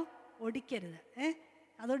 വളയ്ക്കാകാവൂ ഒടിക്കരുത്.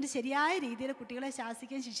 അതുകൊണ്ട് ശരിയായ രീതിയിൽ കുട്ടികളെ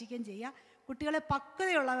ശാസിക്കുകയും ശിക്ഷിക്കുകയും ചെയ്യുക. കുട്ടികളെ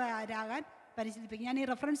പക്വതയുള്ളവരാകാൻ പരിശീലിപ്പിക്കുക. ഞാൻ ഈ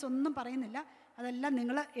റെഫറൻസ് ഒന്നും പറയുന്നില്ല, അതെല്ലാം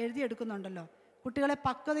നിങ്ങൾ എഴുതിയെടുക്കുന്നുണ്ടല്ലോ. കുട്ടികളെ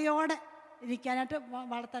പക്വതയോടെ ഇരിക്കാനായിട്ട്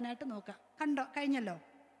വളർത്താനായിട്ട് നോക്കുക. കഴിഞ്ഞല്ലോ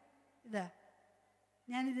ഇത്.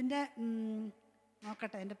 ഞാനിതിൻ്റെ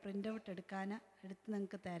നോക്കട്ടെ, എൻ്റെ പ്രിൻ്റ് ഔട്ട് എടുത്ത്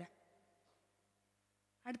നിങ്ങൾക്ക് തരാം.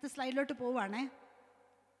 അടുത്ത സ്ലൈഡിലോട്ട് പോവുകയാണേ.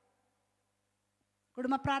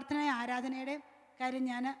 കുടുംബ പ്രാർത്ഥന ആരാധനയുടെ കാര്യം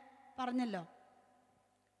ഞാൻ പറഞ്ഞല്ലോ,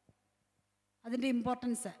 അതിൻ്റെ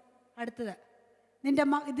ഇമ്പോർട്ടൻസ്. അടുത്തത്,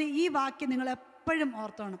 ഈ വാക്യം നിങ്ങൾ എപ്പോഴും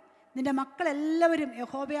ഓർത്തോണം. നിൻ്റെ മക്കളെല്ലാവരും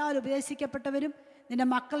യഹോവയാൽ ഉപദേശിക്കപ്പെട്ടവരും നിൻ്റെ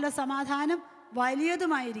മക്കളുടെ സമാധാനം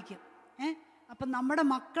വലിയതുമായിരിക്കും. അപ്പം നമ്മുടെ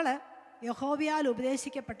മക്കൾ യഹോവയാൽ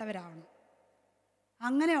ഉപദേശിക്കപ്പെട്ടവരാണ്.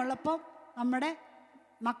 അങ്ങനെയുള്ളപ്പോൾ നമ്മുടെ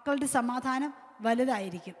മക്കളുടെ സമാധാനം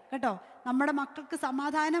വലുതായിരിക്കും കേട്ടോ. നമ്മുടെ മക്കൾക്ക്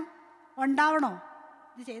സമാധാനം ഉണ്ടാവണോ?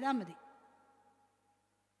 ഇത് ചെയ്താൽ മതി.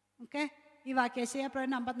 ഓക്കെ. ഈ വാക്യം യെശയ്യാ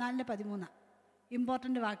പ്രവചനം 54:13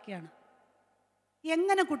 ഇമ്പോർട്ടൻ്റ് വാക്യമാണ്.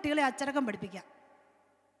 എങ്ങനെ കുട്ടികളെ അച്ചടക്കം പഠിപ്പിക്കാം?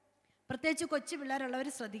 പ്രത്യേകിച്ച് കൊച്ചു പിള്ളേരുള്ളവർ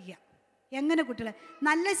ശ്രദ്ധിക്കുക. എങ്ങനെ കുട്ടികളെ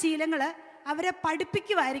നല്ല ശീലങ്ങൾ അവരെ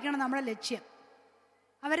പഠിപ്പിക്കുമായിരിക്കണം നമ്മുടെ ലക്ഷ്യം.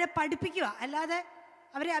 അവരെ പഠിപ്പിക്കുക, അല്ലാതെ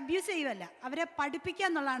അവരെ അബ്യൂസ് ചെയ്യുമല്ല. അവരെ പഠിപ്പിക്കുക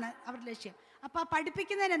എന്നുള്ളതാണ് അവരുടെ ലക്ഷ്യം. അപ്പോൾ ആ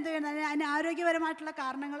പഠിപ്പിക്കുന്നതിന് എന്ത് ചെയ്യണം? അതിന് ആരോഗ്യപരമായിട്ടുള്ള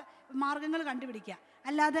മാർഗങ്ങൾ കണ്ടുപിടിക്കുക.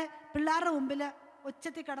 അല്ലാതെ പിള്ളേരുടെ മുമ്പിൽ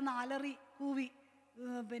ഒച്ചത്തിൽ കിടന്ന് അലറി കൂവി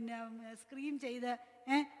പിന്നെ സ്ക്രീം ചെയ്ത്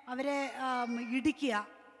അവരെ ഇടിക്കുക,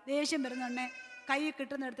 ദേഷ്യം വരുന്നുണ്ടെ കൈ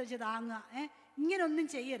കിട്ടുന്നിടത്ത് വെച്ച് താങ്ങുക. ഇങ്ങനൊന്നും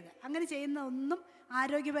ചെയ്യരുത്. അങ്ങനെ ചെയ്യുന്ന ഒന്നും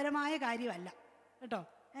ആരോഗ്യപരമായ കാര്യമല്ല കേട്ടോ.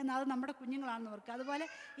 എന്നാൽ അത് നമ്മുടെ കുഞ്ഞുങ്ങളാണെന്ന് ഓർക്കുക. അതുപോലെ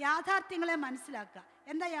യാഥാർത്ഥ്യങ്ങളെ മനസ്സിലാക്കുക.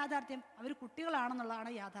 എന്താ യാഥാർത്ഥ്യം? അവർ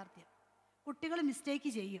കുട്ടികളാണെന്നുള്ളതാണ് യാഥാർത്ഥ്യം. കുട്ടികൾ മിസ്റ്റേക്ക്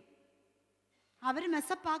ചെയ്യും, അവർ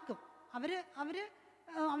മെസ്സപ്പാക്കും, അവർ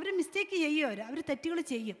മിസ്റ്റേക്ക് ചെയ്യും, അവർ തെറ്റുകൾ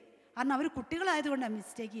ചെയ്യും. കാരണം അവർ കുട്ടികളായതുകൊണ്ടാണ്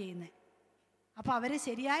മിസ്റ്റേക്ക് ചെയ്യുന്നത്. അപ്പോൾ അവരെ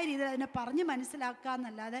ശരിയായ രീതിയിൽ അതിനെ പറഞ്ഞ് മനസ്സിലാക്കുക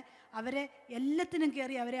എന്നല്ലാതെ അവരെ എല്ലാത്തിനും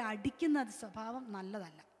കയറി അവരെ അടിക്കുന്ന സ്വഭാവം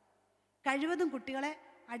നല്ലതല്ല. കഴിവതും കുട്ടികളെ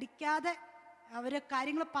അടിക്കാതെ അവരെ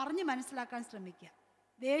കാര്യങ്ങൾ പറഞ്ഞ് മനസ്സിലാക്കാൻ ശ്രമിക്കുക.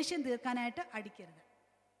 ദേഷ്യം തീർക്കാനായിട്ട് അടിക്കരുത്.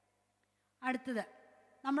 അടുത്തത്,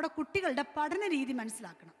 നമ്മുടെ കുട്ടികളുടെ പഠന രീതി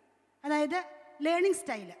മനസ്സിലാക്കണം. അതായത് ലേണിംഗ്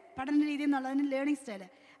സ്റ്റൈല്. പഠന രീതി എന്നുള്ളതിന് ലേണിംഗ് സ്റ്റൈല്.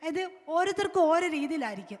 അതായത് ഓരോരുത്തർക്കും ഓരോ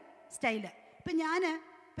രീതിയിലായിരിക്കും സ്റ്റൈല്.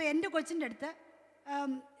 ഇപ്പം എൻ്റെ കൊച്ചിൻ്റെ അടുത്ത്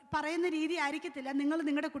പറയുന്ന രീതി ആയിരിക്കത്തില്ല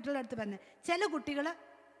നിങ്ങളുടെ കുട്ടികളുടെ അടുത്ത് പറഞ്ഞത്. ചില കുട്ടികൾ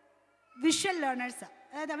വിഷ്വൽ ലേണേഴ്സാണ്.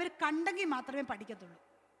 അതായത് അവർ കണ്ടെങ്കിൽ മാത്രമേ പഠിക്കത്തുള്ളൂ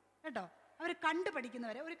കേട്ടോ. അവർ കണ്ട്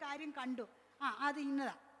പഠിക്കുന്നവരെ, ഒരു കാര്യം കണ്ടു, അത്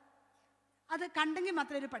ഇന്നതാ, അത് കണ്ടെങ്കിൽ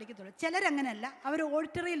മാത്രമേ അവർ പഠിക്കത്തുള്ളൂ. ചിലരങ്ങനെയല്ല, അവർ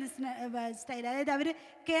ഓഡിറ്ററി സ്റ്റൈൽ. അതായത് അവർ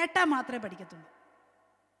കേട്ടാൽ മാത്രമേ പഠിക്കത്തുള്ളൂ.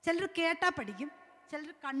 ചിലർ കേട്ടാൽ പഠിക്കും,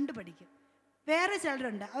 ചിലർ കണ്ട് പഠിക്കും. വേറെ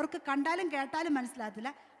ചിലരുണ്ട്, അവർക്ക് കണ്ടാലും കേട്ടാലും മനസ്സിലാകത്തില്ല,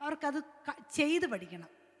 അവർക്കത് ചെയ്ത് പഠിക്കണം,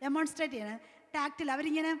 ഡെമോൺസ്ട്രേറ്റ് ചെയ്യണം. ടാക്റ്റിൽ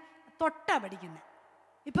അവരിങ്ങനെ തൊട്ടാ പഠിക്കുന്നത്.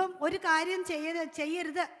 ഇപ്പം ഒരു കാര്യം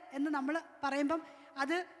ചെയ്യരുത് എന്ന് നമ്മൾ പറയുമ്പം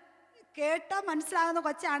അത് കേട്ടാൽ മനസ്സിലാകുന്ന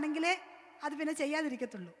കൊച്ചാണെങ്കിലേ അത് പിന്നെ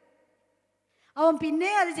ചെയ്യാതിരിക്കത്തുള്ളൂ. അവൻ പിന്നെ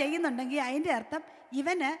അത് ചെയ്യുന്നുണ്ടെങ്കിൽ അതിൻ്റെ അർത്ഥം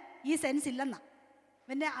ഇവന് ഈ സെൻസ് ഇല്ലെന്നാണ്.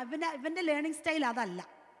 ഇവൻ്റെ ലേണിംഗ് സ്റ്റൈൽ അതല്ല.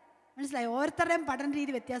 മനസ്സിലായി? ഓരോരുത്തരുടെയും പഠന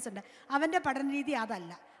രീതി വ്യത്യാസമുണ്ട്. അവൻ്റെ പഠന രീതി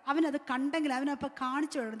അതല്ല. അവനത് കണ്ടെങ്കിൽ അവനപ്പോൾ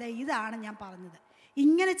കാണിച്ചു കൊടുക്കുന്നത്, ഇതാണ് ഞാൻ പറഞ്ഞത്,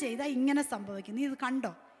 ഇങ്ങനെ ചെയ്താൽ ഇങ്ങനെ സംഭവിക്കും, നീ ഇത്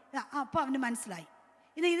കണ്ടോ, അപ്പോൾ അവന് മനസ്സിലായി.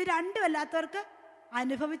 ഇത് രണ്ടും അല്ലാത്തവർക്ക്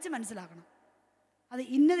അനുഭവിച്ച് മനസ്സിലാക്കണം. അത്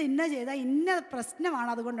ഇന്ന ചെയ്താൽ ഇന്ന പ്രശ്നമാണ്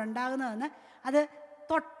അതുകൊണ്ടുണ്ടാകുന്നതെന്ന് അത്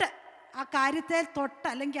ആ കാര്യത്തെ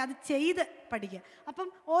അല്ലെങ്കിൽ അത് ചെയ്ത് പഠിക്കുക. അപ്പം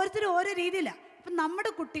ഓരോരുത്തരും ഓരോ രീതിയിലാണ്. അപ്പം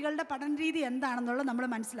നമ്മുടെ കുട്ടികളുടെ പഠന രീതി എന്താണെന്നുള്ളത് നമ്മൾ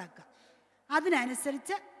മനസ്സിലാക്കുക,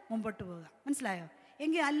 അതിനനുസരിച്ച് മുമ്പോട്ട് പോവുക. മനസ്സിലായോ?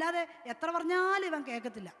 എങ്കിൽ അല്ലാതെ എത്ര പറഞ്ഞാലും ഇവൻ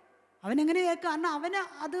കേൾക്കത്തില്ല. അവനെങ്ങനെ കേൾക്കുക? കാരണം അവന്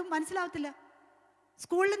അത് മനസ്സിലാവത്തില്ല.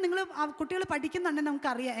 സ്കൂളിൽ നിങ്ങൾ കുട്ടികൾ പഠിക്കുന്നുണ്ടെങ്കിൽ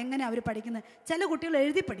നമുക്കറിയാം എങ്ങനെ അവർ പഠിക്കുന്നത്. ചില കുട്ടികൾ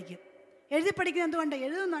എഴുതി പഠിക്കും. എഴുതി പഠിക്കുന്നത് എന്തുകൊണ്ട്?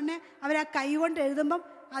 എഴുതുന്നുണ്ടെ അവർ ആ കൈ കൊണ്ട് എഴുതുമ്പം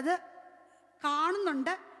അത്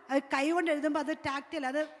കാണുന്നുണ്ട്, അത് കൈ കൊണ്ട് എഴുതുമ്പോൾ അത് ടാക്റ്റിൽ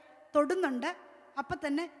അത് തൊടുന്നുണ്ട്. അപ്പം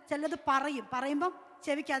തന്നെ ചിലത് പറയുമ്പം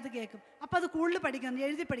ചെവിക്കകത്ത് കേൾക്കും. അപ്പം അത് കൂടുതൽ പഠിക്കുന്നുണ്ട്,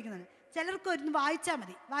 എഴുതി പഠിക്കുന്നുണ്ട്. ചിലർക്ക് ഒന്ന് വായിച്ചാൽ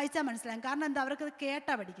മതി, വായിച്ചാൽ മനസ്സിലാകും. കാരണം എന്താ, അവർക്കത്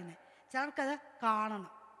കേട്ടാ പഠിക്കുന്നത്. ചിലർക്കത് കാണണം.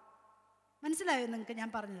 മനസ്സിലായോ നിങ്ങൾക്ക് ഞാൻ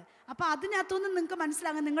പറഞ്ഞത്? അപ്പോൾ അതിനകത്തുനിന്ന് നിങ്ങൾക്ക്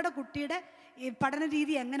മനസ്സിലാകും നിങ്ങളുടെ കുട്ടിയുടെ ഈ പഠന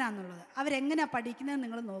രീതി എങ്ങനെയാണെന്നുള്ളത്. അവരെങ്ങനെയാണ് പഠിക്കുന്നതെന്ന്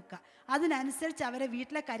നിങ്ങൾ നോക്കുക. അതിനനുസരിച്ച് അവരെ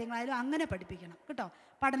വീട്ടിലെ കാര്യങ്ങളായാലും അങ്ങനെ പഠിപ്പിക്കണം കേട്ടോ,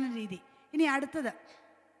 പഠന രീതി. ഇനി അടുത്തത്,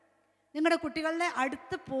 നിങ്ങളുടെ കുട്ടികളുടെ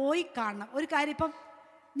അടുത്ത് പോയി കാണണം. ഒരു കാര്യം, ഇപ്പം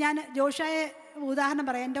ഞാൻ ജോഷായെ ഉദാഹരണം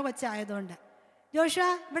പറയാം. എൻ്റെ കൊച്ചായതുകൊണ്ട്, ജോഷ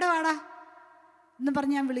ഇവിടെ വാടാ എന്ന്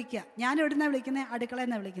പറഞ്ഞ് ഞാൻ വിളിക്കുക. ഞാൻ എവിടുന്നാണ് വിളിക്കുന്നത്? അടുക്കളയിൽ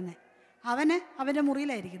നിന്നാണ് വിളിക്കുന്നത്. അവൻ്റെ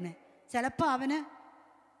മുറിയിലായിരിക്കുന്നത്. ചിലപ്പോൾ അവന്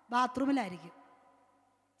ബാത്റൂമിലായിരിക്കും,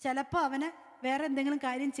 ചിലപ്പോൾ അവന് വേറെ എന്തെങ്കിലും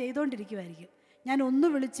കാര്യം ചെയ്തുകൊണ്ടിരിക്കുമായിരിക്കും. ഞാൻ ഒന്ന്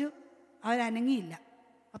വിളിച്ചു, അവൻ അനങ്ങിയില്ല.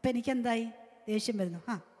 അപ്പം എനിക്കെന്തായി? ദേഷ്യം വരുന്നു.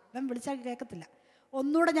 അവൻ വിളിച്ചാൽ കേൾക്കത്തില്ല.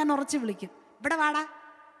 ഒന്നുകൂടെ ഞാൻ ഉറച്ച് വിളിക്കും, ഇവിടെ വാടാ.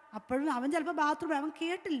 അപ്പോഴും അവൻ ചിലപ്പോൾ ബാത്റൂമിൽ, അവൻ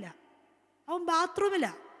കേട്ടില്ല, അവൻ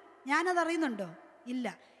ബാത്റൂമിലാണ്. ഞാനതറിയുന്നുണ്ടോ? ഇല്ല.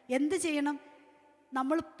 എന്ത് ചെയ്യണം?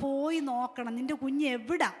 നമ്മൾ പോയി നോക്കണം, നിൻ്റെ കുഞ്ഞ്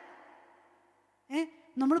എവിടാ.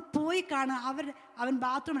 നമ്മൾ പോയി കാണുക. അവൻ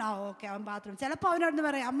ബാത്റൂമിലാ, ഓക്കെ അവൻ ബാത്റൂം. ചിലപ്പോൾ അവനോട്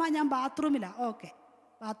പറയാം, അമ്മ ഞാൻ ബാത്റൂമിലാ, ഓക്കെ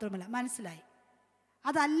ബാത്റൂമിലാ, മനസ്സിലായി.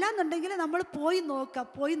 അതല്ലാന്നുണ്ടെങ്കിൽ നമ്മൾ പോയി നോക്കുക,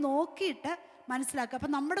 പോയി നോക്കിയിട്ട് മനസ്സിലാക്കുക.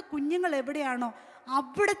 അപ്പം നമ്മുടെ കുഞ്ഞുങ്ങൾ എവിടെയാണോ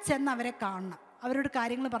അവിടെ ചെന്ന് അവരെ കാണണം, അവരോട്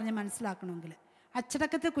കാര്യങ്ങൾ പറഞ്ഞ് മനസ്സിലാക്കണമെങ്കിൽ.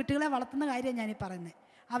 അച്ചടക്കത്തെ കുട്ടികളെ വളർത്തുന്ന കാര്യമാണ് ഞാനീ പറയുന്നത്.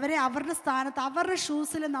 അവരെ അവരുടെ സ്ഥാനത്ത്, അവരുടെ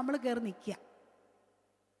ഷൂസിൽ നമ്മൾ കയറി നിൽക്കുക.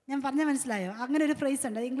 ഞാൻ പറഞ്ഞാൽ മനസ്സിലായോ? അങ്ങനെ ഒരു ഫ്രേസ്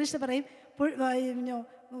ഉണ്ട്, ഇംഗ്ലീഷിൽ പറയും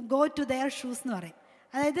ഗോ ടു ദെയർ ഷൂസ് എന്ന് പറയും.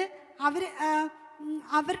 അതായത്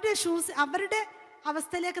അവരുടെ ഷൂസ്, അവരുടെ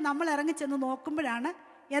അവസ്ഥയിലേക്ക് നമ്മൾ ഇറങ്ങിച്ചെന്ന് നോക്കുമ്പോഴാണ്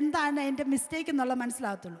എന്താണ് അതിൻ്റെ മിസ്റ്റേക്ക് എന്നുള്ള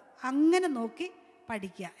മനസ്സിലാകത്തുള്ളൂ. അങ്ങനെ നോക്കി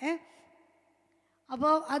പഠിക്കുക.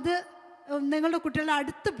 അപ്പോൾ അത് നിങ്ങളുടെ കുട്ടികളുടെ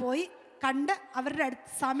അടുത്ത് പോയി കണ്ട് അവരുടെ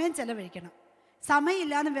അടുത്ത് സമയം ചെലവഴിക്കണം.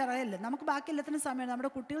 സമയമില്ലാന്ന് പറയല്ല, നമുക്ക് ബാക്കി എല്ലാത്തിനും സമയമാണ്,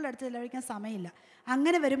 നമ്മുടെ കുട്ടികളുടെ അടുത്ത് ചെലവഴിക്കാൻ സമയമില്ല.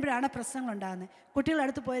 അങ്ങനെ വരുമ്പോഴാണ് പ്രശ്നങ്ങൾ ഉണ്ടാകുന്നത്. കുട്ടികളുടെ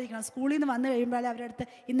അടുത്ത് പോയിരിക്കണം. സ്കൂളിൽ നിന്ന് വന്നു കഴിയുമ്പോൾ അവരുടെ അടുത്ത്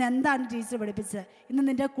ഇന്ന് എന്താണ് ടീച്ചർ പഠിപ്പിച്ചത്, ഇന്ന്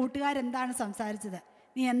നിൻ്റെ കൂട്ടുകാരെന്താണ് സംസാരിച്ചത്,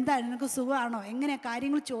 നീ എന്താണ്, നിനക്ക് സുഖമാണോ, എങ്ങനെ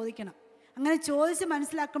കാര്യങ്ങൾ ചോദിക്കണം. അങ്ങനെ ചോദിച്ച്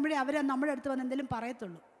മനസ്സിലാക്കുമ്പോഴേ അവർ നമ്മുടെ അടുത്ത് വന്ന് എന്തെങ്കിലും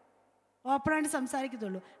പറയത്തുള്ളൂ, ഓപ്പണായിട്ട്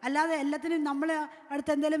സംസാരിക്കത്തുള്ളൂ. അല്ലാതെ എല്ലാത്തിനും നമ്മൾ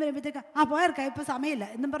അടുത്ത് എന്തെങ്കിലും വരുമ്പോഴത്തേക്ക് പോയർക്കാ ഇപ്പോൾ സമയമില്ല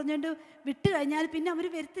എന്നും പറഞ്ഞുകൊണ്ട് വിട്ട് കഴിഞ്ഞാൽ പിന്നെ അവർ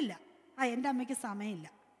വരത്തില്ല. എൻ്റെ അമ്മയ്ക്ക് സമയമില്ല,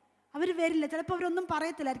 അവർ വരില്ല. ചിലപ്പോൾ അവരൊന്നും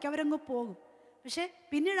പറയത്തില്ലായിരിക്കും, അവരങ്ങ് പോകും. പക്ഷേ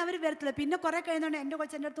പിന്നീട് അവർ വരത്തില്ല. പിന്നെ കുറേ കഴിയുന്നതുകൊണ്ട് എൻ്റെ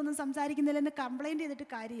കൊച്ചെൻ്റെ അടുത്തൊന്നും സംസാരിക്കുന്നില്ലെന്ന് കംപ്ലയിൻറ്റ് ചെയ്തിട്ട്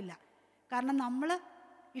കാര്യമില്ല. കാരണം നമ്മൾ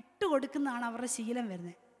ഇട്ട് കൊടുക്കുന്നതാണ് അവരുടെ ശീലം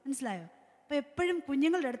വരുന്നത്. മനസ്സിലായോ? അപ്പോൾ എപ്പോഴും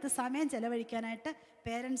കുഞ്ഞുങ്ങളുടെ അടുത്ത് സമയം ചെലവഴിക്കാനായിട്ട്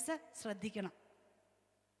പേരൻസ് ശ്രദ്ധിക്കണം.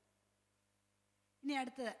 ഇനി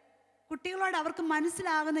അടുത്തത്, കുട്ടികളോട് അവർക്ക്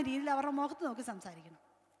മനസ്സിലാകുന്ന രീതിയിൽ അവരുടെ മുഖത്ത് നോക്കി സംസാരിക്കണം.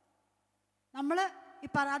 നമ്മൾ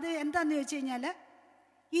അത് എന്താണെന്ന് ചോദിച്ചു കഴിഞ്ഞാൽ,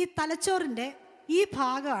 ഈ തലച്ചോറിൻ്റെ ഈ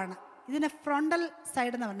ഭാഗമാണ്, ഇതിനെ ഫ്രോണ്ടൽ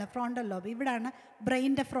സൈഡ് എന്ന് പറഞ്ഞാൽ ഫ്രോണ്ടൽ ലോബ്. ഇവിടെയാണ്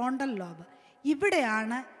ബ്രെയിനിൻ്റെ ഫ്രോണ്ടൽ ലോബ്.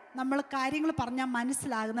 ഇവിടെയാണ് നമ്മൾ കാര്യങ്ങൾ പറഞ്ഞാൽ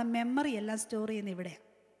മനസ്സിലാകുന്ന മെമ്മറി എല്ലാം സ്റ്റോർ ചെയ്യുന്ന ഇവിടെയാണ്.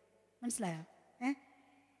 മനസ്സിലായോ?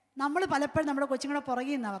 നമ്മൾ പലപ്പോഴും നമ്മുടെ കൊച്ചുങ്ങളുടെ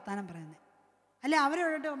പുറകിൽ നിന്നാണ് വർത്താനം പറയുന്നത്. അല്ലെ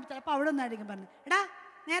അവരോട് ചിലപ്പോൾ അവിടെ നിന്നായിരിക്കും പറഞ്ഞത്, എടാ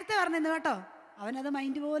നേരത്തെ പറഞ്ഞിരുന്നു കേട്ടോ. അവനത്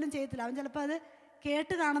മൈൻഡ് പോലും ചെയ്യത്തില്ല. അവൻ ചിലപ്പോൾ അത്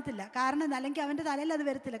കേട്ട് കാണത്തില്ല. കാരണം എന്താ? അല്ലെങ്കിൽ അവൻ്റെ തലയിൽ അത്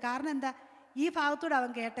വരത്തില്ല. കാരണം എന്താ? ഈ ഭാഗത്തൂടെ അവൻ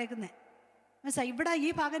കേട്ടേക്കുന്നത്. മനസ്സിലായി? ഇവിടെ ഈ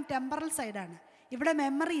ഭാഗം ടെമ്പറൽ സൈഡാണ്, ഇവിടെ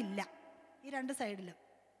മെമ്മറി ഇല്ല ഈ രണ്ട് സൈഡിലും.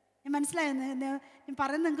 ഞാൻ മനസ്സിലായോ? ഞാൻ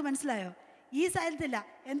പറയുന്നത് നിങ്ങൾക്ക് മനസ്സിലായോ? ഈ സൈഡിലില്ല.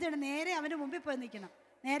 എന്താണ്? നേരെ അവൻ്റെ മുമ്പിൽ പോയി നിൽക്കണം.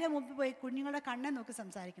 നേരെ മുമ്പിൽ പോയി കുഞ്ഞുങ്ങളുടെ കണ്ണെ നോക്കി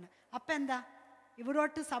സംസാരിക്കണം. അപ്പം എന്താ?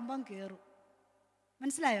 ഇവിടോട്ട് സംഭവം കയറും.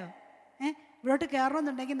 മനസ്സിലായോ? ഇവിടോട്ട്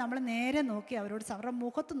കയറണമെന്നുണ്ടെങ്കിൽ നമ്മൾ നേരെ നോക്കി അവരുടെ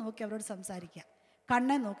മുഖത്ത് നോക്കി അവരോട് സംസാരിക്കുക,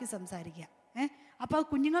 കണ്ണെ നോക്കി സംസാരിക്കുക. അപ്പോൾ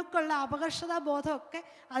കുഞ്ഞുങ്ങൾക്കുള്ള അപകർഷതാ ബോധമൊക്കെ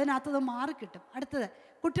അതിനകത്തത് മാറിക്കിട്ടും. അടുത്തത്,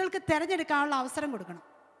 കുട്ടികൾക്ക് തിരഞ്ഞെടുക്കാനുള്ള അവസരം കൊടുക്കണം.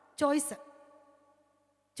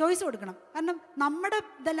 ചോയ്സ് കൊടുക്കണം. കാരണം നമ്മുടെ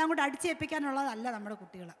ഇതെല്ലാം കൂടെ അടിച്ചേൽപ്പിക്കാനുള്ളതല്ല നമ്മുടെ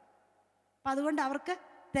കുട്ടികൾ. അപ്പം അതുകൊണ്ട് അവർക്ക്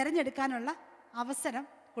തിരഞ്ഞെടുക്കാനുള്ള അവസരം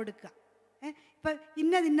കൊടുക്കുക. ഇപ്പം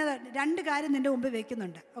ഇന്നത് രണ്ട് കാര്യം നിൻ്റെ മുമ്പ്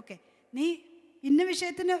വയ്ക്കുന്നുണ്ട്. ഓക്കെ, നീ ഇന്ന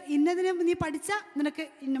വിഷയത്തിന് ഇന്നതിന് നീ പഠിച്ചാൽ നിനക്ക്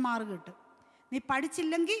ഇന്ന മാർക്ക് കിട്ടും, നീ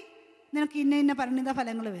പഠിച്ചില്ലെങ്കിൽ നിനക്ക് ഇന്ന പരിണിത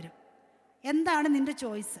ഫലങ്ങൾ വരും. എന്താണ് നിൻ്റെ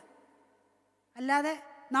ചോയ്സ്? അല്ലാതെ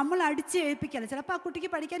നമ്മൾ അടിച്ച് ഏൽപ്പിക്കല്ല. ചിലപ്പോൾ ആ കുട്ടിക്ക്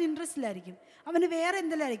പഠിക്കാൻ ഇൻട്രസ്റ്റ് ഇല്ലായിരിക്കും, അവന് വേറെ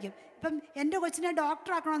എന്തെങ്കിലും ആയിരിക്കും. ഇപ്പം എൻ്റെ കൊച്ചിനെ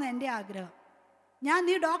ഡോക്ടറാക്കണമെന്ന് എൻ്റെ ആഗ്രഹം.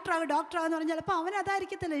 നീ ഡോക്ടറാകുമെന്ന് പറഞ്ഞാൽ ചിലപ്പോൾ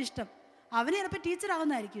അവനതായിരിക്കത്തില്ല ഇഷ്ടം, അവന് ചിലപ്പോൾ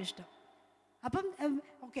ടീച്ചറാകുന്നതായിരിക്കും ഇഷ്ടം. അപ്പം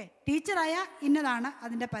ഓക്കെ, ടീച്ചറായ ഇന്നതാണ്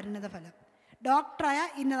അതിൻ്റെ പരിണിത ഫലം, ഡോക്ടറായ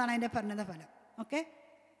ഇന്നതാണ് അതിൻ്റെ പരിണിത ഫലം. ഓക്കെ,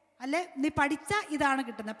 അല്ലെ നീ പഠിച്ചാൽ ഇതാണ്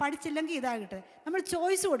കിട്ടുന്നത്, പഠിച്ചില്ലെങ്കിൽ ഇതാണ് കിട്ടുന്നത്. നമ്മൾ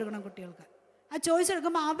ചോയ്സ് കൊടുക്കണം കുട്ടികൾക്ക്. ആ ചോയ്സ്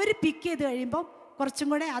എടുക്കുമ്പോൾ അവർ പിക്ക് ചെയ്ത് കഴിയുമ്പോൾ കുറച്ചും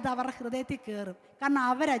കൂടെ അത് അവരുടെ ഹൃദയത്തിൽ കയറും. കാരണം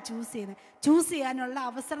അവരാ ചൂസ് ചെയ്യുന്നത്. ചൂസ് ചെയ്യാനുള്ള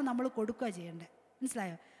അവസരം നമ്മൾ കൊടുക്കുക ചെയ്യേണ്ടത്.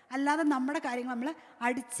 മനസ്സിലായോ? അല്ലാതെ നമ്മുടെ കാര്യങ്ങൾ നമ്മൾ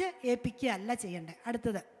അടിച്ച് ഏൽപ്പിക്കുകയല്ല ചെയ്യേണ്ടത്.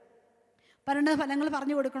 അടുത്തത് പറയുന്ന ഫലങ്ങൾ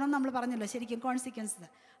പറഞ്ഞു കൊടുക്കണമെന്ന് നമ്മൾ പറഞ്ഞല്ലോ, ശരിക്കും കോൺസിക്വൻസ്.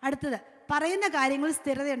 അടുത്തത് പറയുന്ന കാര്യങ്ങളിൽ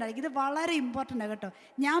സ്ഥിരതയുണ്ടായിരിക്കും. ഇത് വളരെ ഇമ്പോർട്ടൻ്റ് ആണ് കേട്ടോ.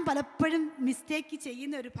 ഞാൻ പലപ്പോഴും മിസ്റ്റേക്ക്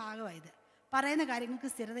ചെയ്യുന്ന ഒരു ഭാഗമായത്, പറയുന്ന കാര്യങ്ങൾക്ക്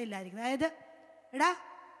സ്ഥിരതയില്ലായിരിക്കും. അതായത്, എടാ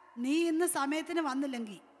നീ ഇന്ന് സമയത്തിന്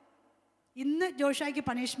വന്നില്ലെങ്കിൽ ഇന്ന് ജോഷായ്ക്ക്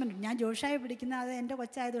പണിഷ്മെൻറ്റ്. ഞാൻ ജോഷായെ പിടിക്കുന്ന അത് എൻ്റെ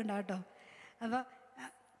കൊച്ചായതുകൊണ്ടാണ് കേട്ടോ. അപ്പോൾ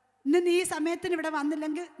ഇന്ന് നീ സമയത്തിന് ഇവിടെ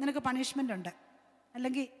വന്നില്ലെങ്കിൽ നിനക്ക് പണിഷ്മെൻ്റ് ഉണ്ട്.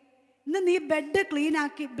 അല്ലെങ്കിൽ ഇന്ന് നീ ബെഡ്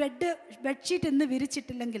ക്ലീനാക്കി ബെഡ്ഷീറ്റ് ഇന്ന്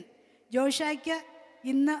വിരിച്ചിട്ടില്ലെങ്കിൽ ജോഷായ്ക്ക്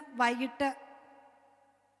ഇന്ന് വൈകിട്ട്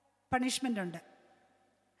പണിഷ്മെൻ്റ് ഉണ്ട്.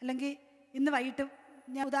 അല്ലെങ്കിൽ ഇന്ന് വൈകിട്ട്,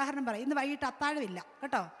 ഞാൻ ഉദാഹരണം പറയാം, ഇന്ന് വൈകിട്ട് അത്താഴമില്ല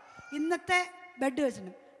കേട്ടോ. ഇന്നത്തെ ബെഡ്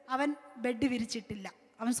വെച്ചിട്ടുണ്ട്, അവൻ ബെഡ് വിരിച്ചിട്ടില്ല,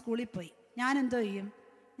 അവൻ സ്കൂളിൽ പോയി. ഞാൻ എന്തോ ചെയ്യും?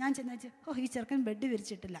 ഞാൻ ചെന്ന് വെച്ച്, ഓ ഈ ചെറുക്കൻ ബെഡ്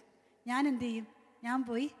വിരിച്ചിട്ടില്ല, ഞാൻ എന്ത് ചെയ്യും? ഞാൻ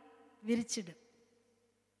പോയി വിരിച്ചിടും.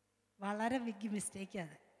 വളരെ ബിഗ് മിസ്റ്റേക്കാണ്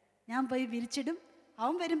അത്. ഞാൻ പോയി വിരിച്ചിടും.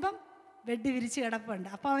 അവൻ വരുമ്പം ബെഡ് വിരിച്ച് കിടപ്പുണ്ട്.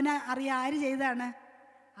 അപ്പോൾ അവന് അറിയാം ആര് ചെയ്തതാണ്?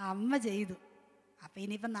 അമ്മ ചെയ്തു. അപ്പോൾ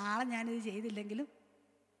ഇനിയിപ്പം നാളെ ഞാനിത് ചെയ്തില്ലെങ്കിലും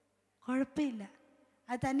കുഴപ്പമില്ല.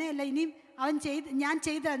 അത് തന്നെയല്ല, ഇനിയും അവൻ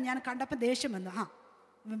ഞാൻ കണ്ടപ്പോൾ ദേഷ്യം വന്നു.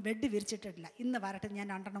 ബെഡ് വിരിച്ചിട്ടിട്ടില്ല, ഇന്ന് വരട്ടെ, ഞാൻ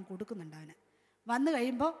 2 കൊടുക്കുന്നുണ്ട് അവന്. വന്നു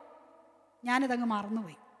കഴിയുമ്പോൾ ഞാനിതങ്ങ്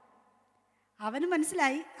മറന്നുപോയി. അവന്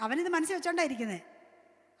മനസ്സിലായി, അവനിത് മനസ്സിൽ വെച്ചോണ്ടായിരിക്കുന്നത്.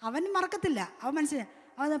 അവൻ മറക്കത്തില്ല, അവൻ മനസ്സിലായി.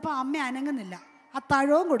 അവനപ്പോൾ അമ്മ അനങ്ങുന്നില്ല,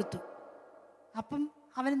 അത്താഴവും കൊടുത്തു. അപ്പം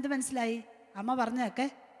അവനെന്ത് മനസ്സിലായി? അമ്മ പറഞ്ഞതൊക്കെ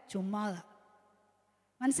ചുമ്മാതാ.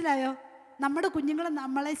 മനസ്സിലായോ? നമ്മുടെ കുഞ്ഞുങ്ങൾ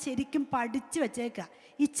നമ്മളെ ശരിക്കും പഠിച്ച് വെച്ചേക്കുക.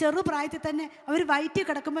 ഈ ചെറുപ്രായത്തിൽ തന്നെ അവർ വയറ്റിൽ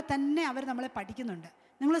കിടക്കുമ്പോൾ തന്നെ അവർ നമ്മളെ പഠിക്കുന്നുണ്ട്.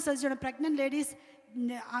 നിങ്ങൾ ശ്രദ്ധിച്ചോണം, പ്രഗ്നൻറ്റ് ലേഡീസ്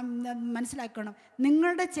മനസ്സിലാക്കണം,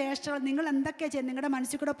 നിങ്ങളുടെ ചേഷ്ടകൾ, നിങ്ങൾ എന്തൊക്കെയാണ് ചെയ്യുന്നത്, നിങ്ങളുടെ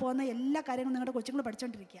മനസ്സിൽ കൂടെ പോകുന്ന എല്ലാ കാര്യങ്ങളും നിങ്ങളുടെ കൊച്ചുങ്ങൾ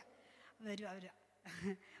പഠിച്ചുകൊണ്ടിരിക്കുക. അവർ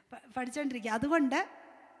പഠിച്ചുകൊണ്ടിരിക്കുക. അതുകൊണ്ട്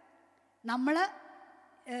നമ്മൾ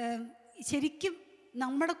ശരിക്കും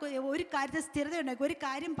നമ്മുടെ ഒരു കാര്യത്തിൽ സ്ഥിരത ഉണ്ടാക്കുക. ഒരു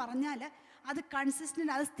കാര്യം പറഞ്ഞാൽ അത്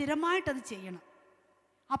കൺസിസ്റ്റൻ്റ്, അത് സ്ഥിരമായിട്ടത് ചെയ്യണം.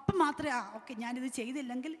 അപ്പം മാത്രമേ ഓക്കെ ഞാനിത്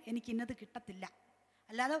ചെയ്തില്ലെങ്കിൽ എനിക്ക് ഇന്നത് കിട്ടത്തില്ല.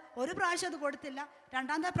 അല്ലാതെ ഒരു പ്രാവശ്യം അത് കൊടുത്തില്ല,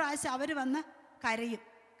 2ാമത്തെ പ്രാവശ്യം അവർ വന്ന്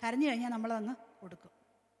കരഞ്ഞു കഴിഞ്ഞാൽ നമ്മളതങ്ങ് കൊടുക്കും.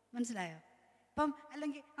 മനസ്സിലായോ? ഇപ്പം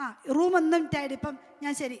അല്ലെങ്കിൽ റൂമൊന്നും ടൈഡ്. ഇപ്പം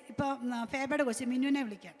ഞാൻ ശരി, ഇപ്പം ഫേബയുടെ കൊച്ച് മിന്നുവിനെ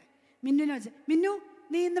വിളിക്കട്ടെ. മിന്നുവിനെ വെച്ച്, മിന്നു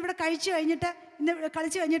നീ ഇന്നിവിടെ കളിച്ച്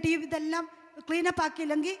കഴിഞ്ഞിട്ട് ഇതെല്ലാം ക്ലീനപ്പ്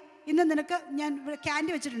ആക്കിയില്ലെങ്കിൽ ഇന്ന് നിനക്ക് ഞാൻ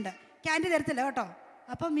ക്യാൻഡി വെച്ചിട്ടുണ്ട്, ക്യാൻഡി തരത്തില്ല കേട്ടോ.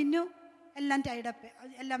 അപ്പം മിന്നു എല്ലാം ടൈഡപ്പ്,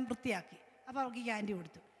 എല്ലാം വൃത്തിയാക്കി. അപ്പോൾ അവൾക്ക് ക്യാൻഡി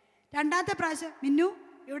കൊടുത്തു. 2ാമത്തെ പ്രാവശ്യം മിന്നു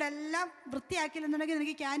ഇവിടെ എല്ലാം വൃത്തിയാക്കിയില്ലെന്നുണ്ടെങ്കിൽ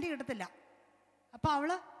എനിക്ക് ക്യാൻഡി കിട്ടത്തില്ല. അപ്പോൾ അവൾ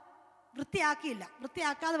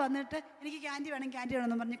വൃത്തിയാക്കാതെ വന്നിട്ട് എനിക്ക് ക്യാൻഡി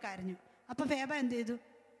വേണമെന്ന് പറഞ്ഞ് കരഞ്ഞു. അപ്പോൾ ഫേബ എന്ത് ചെയ്തു?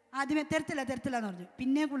 ആദ്യമേ തരത്തില്ല എന്ന് പറഞ്ഞു.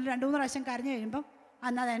 പിന്നെ 2-3 പ്രാവശ്യം കരഞ്ഞു കഴിയുമ്പം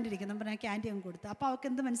എന്നാൽ വേണ്ടിയിരിക്കുന്നു പറഞ്ഞാൽ ക്യാൻഡി അങ്ങ് കൊടുത്തു. അപ്പോൾ അവൾക്ക്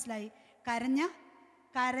എന്ത് മനസ്സിലായി?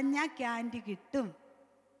 കരഞ്ഞ ക്യാൻഡി കിട്ടും.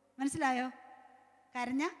 മനസ്സിലായോ?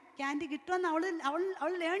 കരഞ്ഞ ക്യാൻഡി കിട്ടുമെന്ന്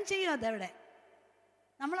അവൾ ലേൺ ചെയ്യും. അതവിടെ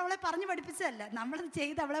നമ്മളവളെ പറഞ്ഞ് പഠിപ്പിച്ചതല്ല, നമ്മളത്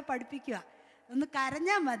ചെയ്ത് അവളെ പഠിപ്പിക്കുക. ഒന്ന്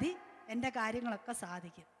കരഞ്ഞാൽ മതി, എൻ്റെ കാര്യങ്ങളൊക്കെ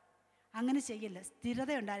സാധിക്കും. അങ്ങനെ ചെയ്യില്ല,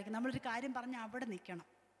 സ്ഥിരത ഉണ്ടായിരിക്കും. നമ്മളൊരു കാര്യം പറഞ്ഞാൽ അവിടെ നിൽക്കണം.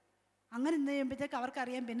 അങ്ങനെ നിന്ന് കഴിയുമ്പോഴത്തേക്ക്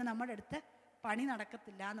അവർക്കറിയാം പിന്നെ നമ്മുടെ അടുത്ത് പണി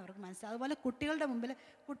നടക്കത്തില്ല എന്ന് അവർക്ക് മനസ്സിലാവും. അതുപോലെ കുട്ടികളുടെ മുമ്പിൽ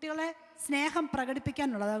കുട്ടികളെ സ്നേഹം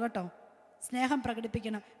പ്രകടിപ്പിക്കാനുള്ളതാണ് കേട്ടോ. സ്നേഹം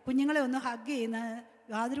പ്രകടിപ്പിക്കണം. കുഞ്ഞുങ്ങളെ ഒന്ന് ഹഗ് ചെയ്യുന്ന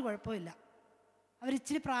യാതൊരു കുഴപ്പമില്ല.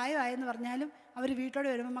 അവരിച്ചിരി പ്രായമായെന്ന് പറഞ്ഞാലും അവർ വീട്ടിലോട്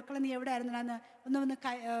വരുമ്പോൾ മക്കളെ നീ എവിടെ ആയിരുന്നില്ലാന്ന്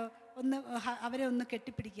അവരെ ഒന്ന്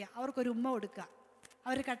കെട്ടിപ്പിടിക്കുക, അവർക്കൊരു ഉമ്മ കൊടുക്കുക.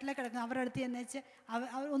 അവർ കട്ടിലേക്ക് കിടക്കുക, അവരുടെ അടുത്ത് എന്ന് വെച്ച്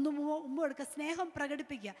ഒന്ന് ഉമ്മ കൊടുക്കുക. സ്നേഹം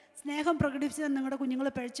പ്രകടിപ്പിക്കുക. സ്നേഹം പ്രകടിപ്പിച്ചാൽ നിങ്ങളുടെ കുഞ്ഞുങ്ങൾ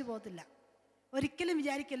പിഴച്ചു പോകത്തില്ല. ഒരിക്കലും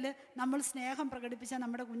വിചാരിക്കല്ല് നമ്മൾ സ്നേഹം പ്രകടിപ്പിച്ചാൽ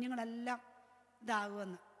നമ്മുടെ കുഞ്ഞുങ്ങളെല്ലാം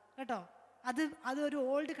ഇതാകുമെന്ന് കേട്ടോ. അതൊരു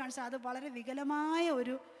ഓൾഡ് കൺസെപ്റ്റ്, അത് വളരെ വികലമായ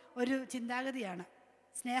ഒരു ചിന്താഗതിയാണ്.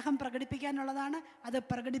 സ്നേഹം പ്രകടിപ്പിക്കാനുള്ളതാണ്, അത്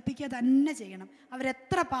പ്രകടിപ്പിക്കുക തന്നെ ചെയ്യണം.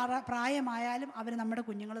 അവരെത്ര പ്രായമായാലും അവർ നമ്മുടെ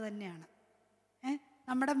കുഞ്ഞുങ്ങൾ തന്നെയാണ്.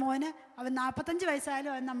 നമ്മുടെ മോന് അവൻ 45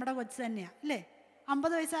 വയസ്സായാലും അവൻ നമ്മുടെ കൊച്ച് തന്നെയാണ്, അല്ലേ?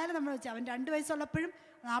 50 വയസ്സായാലും നമ്മുടെ കൊച്ച്. അവൻ 2 വയസ്സുള്ളപ്പോഴും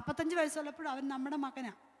 45 വയസ്സുള്ളപ്പോഴും അവൻ നമ്മുടെ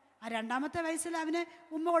മകനാണ്. ആ 2ാമത്തെ വയസ്സിൽ അവന്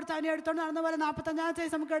ഉമ്മ കൊടുത്ത് അവനെ എടുത്തോണ്ട് നടന്ന പോലെ 45ാമത്തെ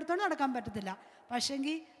വയസ്സ് നമുക്ക് എടുത്തോണ്ട് നടക്കാൻ പറ്റത്തില്ല.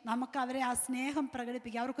 പക്ഷേങ്കിൽ നമുക്ക് അവരെ ആ സ്നേഹം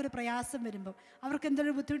പ്രകടിപ്പിക്കുക. അവർക്കൊരു പ്രയാസം വരുമ്പം, അവർക്ക്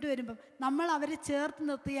എന്തെങ്കിലും ബുദ്ധിമുട്ട് വരുമ്പം നമ്മൾ അവരെ ചേർത്ത്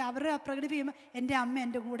നിർത്തി അവരെ പ്രകടിപ്പിക്കുമ്പോൾ എൻ്റെ അമ്മ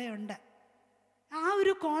എൻ്റെ കൂടെ ഉണ്ട്, ആ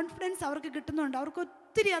ഒരു കോൺഫിഡൻസ് അവർക്ക് കിട്ടുന്നുണ്ട്. അവർക്ക്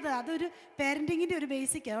ഒത്തിരി അതൊരു പേരൻറ്റിങ്ങിൻ്റെ ഒരു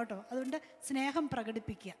ബേസിക്കാണ് കേട്ടോ. അതുകൊണ്ട് സ്നേഹം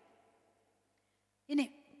പ്രകടിപ്പിക്കുക. ഇനി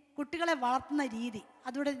കുട്ടികളെ വളർത്തുന്ന രീതി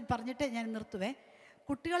അതുകൂടെ പറഞ്ഞിട്ട് ഞാൻ നിർത്തുവേ.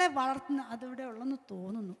 കുട്ടികളെ വളർത്തുന്ന അതിവിടെ ഉള്ളെന്ന്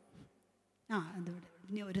തോന്നുന്നു. അതിവിടെ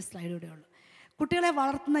ഇനി ഒരു സ്ലൈഡ് ഇവിടെ ഉള്ളു. കുട്ടികളെ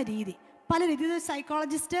വളർത്തുന്ന രീതി പല രീതി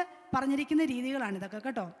സൈക്കോളജിസ്റ്റ് പറഞ്ഞിരിക്കുന്ന രീതികളാണിതൊക്കെ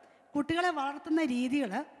കേട്ടോ. കുട്ടികളെ വളർത്തുന്ന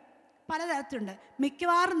രീതികൾ പലതരത്തിലുണ്ട്.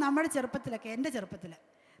 മിക്കവാറും നമ്മുടെ ചെറുപ്പത്തിലൊക്കെ, എൻ്റെ ചെറുപ്പത്തിൽ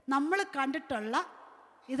നമ്മൾ കണ്ടിട്ടുള്ള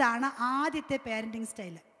ഇതാണ് ആദ്യത്തെ പാരൻറ്റിങ്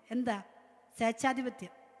സ്റ്റൈല്. എന്താ?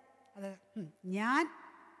 സ്വേച്ഛാധിപത്യം. അത് ഞാൻ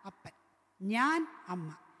അപ്പൻ, ഞാൻ അമ്മ,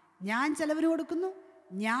 ഞാൻ ചെലവിന് കൊടുക്കുന്നു,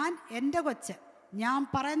 ഞാൻ എൻ്റെ കൊച്ച്, ഞാൻ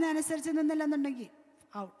പറയുന്നതനുസരിച്ച് നിന്നില്ലെന്നുണ്ടെങ്കിൽ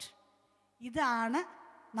ഔട്ട്. ഇതാണ്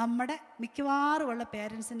നമ്മുടെ മിക്കവാറുമുള്ള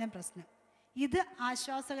പേരൻസിൻ്റെ പ്രശ്നം. ഇത്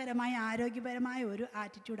ആശ്വാസകരമായ ആരോഗ്യപരമായ ഒരു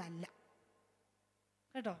ആറ്റിറ്റ്യൂഡല്ല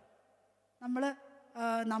കേട്ടോ.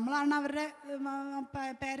 നമ്മളാണ് അവരുടെ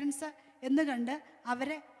പേരൻസ് എന്ന് കണ്ട്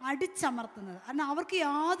അവരെ അടിച്ചമർത്തുന്നത്. കാരണം അവർക്ക്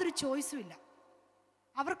യാതൊരു ചോയ്സും ഇല്ല.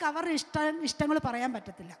 അവർക്ക് അവരുടെ ഇഷ്ടങ്ങൾ പറയാൻ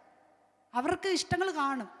പറ്റത്തില്ല. അവർക്ക് ഇഷ്ടങ്ങൾ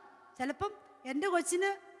കാണും. ചിലപ്പം എൻ്റെ കൊച്ചിന്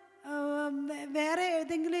വേറെ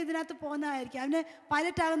ഏതെങ്കിലും ഇതിനകത്ത് പോകുന്നതായിരിക്കും, അവന്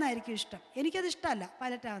പൈലറ്റ് ആകുന്നതായിരിക്കും ഇഷ്ടം. എനിക്കത് ഇഷ്ടമല്ല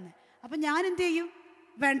പൈലറ്റ് ആകുന്നത്. അപ്പം ഞാൻ എന്ത് ചെയ്യും?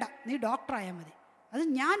 വേണ്ട, നീ ഡോക്ടറായാൽ മതി, അത്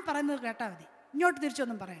ഞാൻ പറയുന്നത് കേട്ടാൽ മതി, ഇങ്ങോട്ട്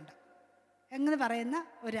തിരിച്ചൊന്നും പറയണ്ട എന്ന് പറയുന്ന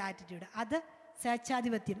ഒരു ആറ്റിറ്റ്യൂഡ്, അത്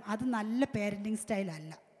സ്വേച്ഛാധിപത്യം. അത് നല്ല പേരൻറ്റിങ്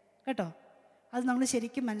സ്റ്റൈലല്ല കേട്ടോ. അത് നമ്മൾ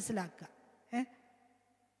ശരിക്കും മനസ്സിലാക്കുക.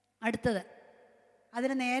 അടുത്തത്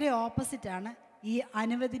അതിന് നേരെ ഓപ്പോസിറ്റാണ് ഈ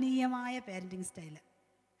അനുവദനീയമായ പേരൻറ്റിങ് സ്റ്റൈല്.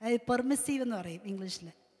 അതായത് പെർമിസീവ് എന്ന് പറയും ഇംഗ്ലീഷിൽ.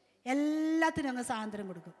 എല്ലാത്തിനും അങ്ങ് സ്വാതന്ത്ര്യം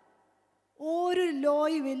കൊടുക്കും. ഒരു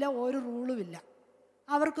ലോയും ഇല്ല, ഒരു റൂളും ഇല്ല.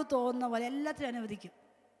 അവർക്ക് തോന്നുന്ന പോലെ എല്ലാത്തിനും അനുവദിക്കും.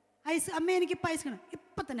 അമ്മ എനിക്കിപ്പോൾ ഐസ്ക്രീം,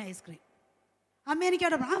 ഇപ്പം തന്നെ ഐസ്ക്രീം. അമ്മ എനിക്ക്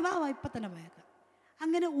അവിടെ വാ ഇപ്പം തന്നെ പോയേക്കാം.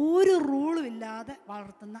 അങ്ങനെ ഒരു റൂളും ഇല്ലാതെ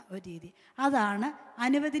വളർത്തുന്ന ഒരു രീതി, അതാണ്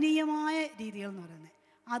അനുവദനീയമായ രീതികൾ എന്ന് പറയുന്നത്.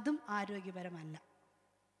 അതും ആരോഗ്യപരമല്ല.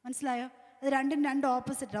 മനസ്സിലായോ? അത് രണ്ടും രണ്ട്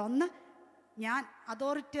ഓപ്പോസിറ്റാണ്. ഒന്ന് ഞാൻ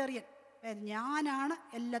അതോറിറ്റേറിയൻ, ഞാനാണ്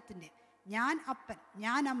എല്ലാത്തിൻ്റെ, ഞാൻ അപ്പൻ,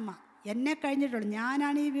 ഞാൻ അമ്മ, എന്നെ കഴിഞ്ഞിട്ടുള്ളൂ,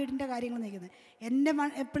 ഞാനാണ് ഈ വീടിൻ്റെ കാര്യങ്ങൾ നയിക്കുന്നത്, എൻ്റെ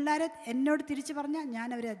പിള്ളേരെ എന്നോട് തിരിച്ചു പറഞ്ഞാൽ ഞാൻ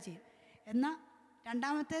അവരെ അത് ചെയ്യും. എന്നാൽ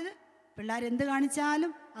രണ്ടാമത്തേത് പിള്ളേരെന്ത്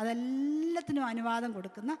കാണിച്ചാലും അതെല്ലാത്തിനും അനുവാദം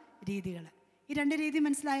കൊടുക്കുന്ന രീതികൾ. ഈ രണ്ട് രീതി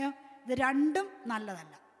മനസ്സിലായോ? ഇത് രണ്ടും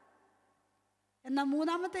നല്ലതല്ല. എന്നാൽ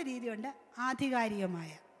മൂന്നാമത്തെ രീതിയുണ്ട്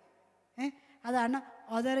ആധികാരികമായ, അതാണ്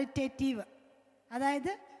ഓതോറിറ്റേറ്റീവ്.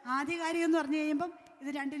 അതായത് ആധികാരികം എന്ന് പറഞ്ഞു കഴിയുമ്പം ഇത്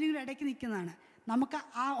രണ്ടിനും ഇടയ്ക്ക് നിൽക്കുന്നതാണ്. നമുക്ക്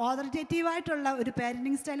ആ ഓതോറിറ്റേറ്റീവായിട്ടുള്ള ഒരു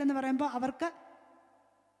പാരൻറ്റിങ് സ്റ്റൈൽ എന്ന് പറയുമ്പോൾ അവർക്ക്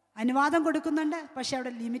അനുവാദം കൊടുക്കുന്നുണ്ട്, പക്ഷെ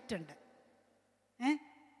അവിടെ ലിമിറ്റുണ്ട്.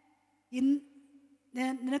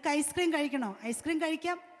 നിനക്ക് ഐസ്ക്രീം കഴിക്കണോ? ഐസ്ക്രീം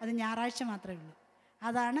കഴിക്കാം, അത് ഞായറാഴ്ച മാത്രമേ ഉള്ളൂ.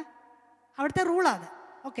 അതാണ് അവിടുത്തെ റൂളത്.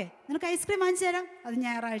 ഓക്കെ, നിനക്ക് ഐസ്ക്രീം വാങ്ങിച്ചു തരാം, അത്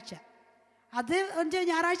ഞായറാഴ്ച. അത്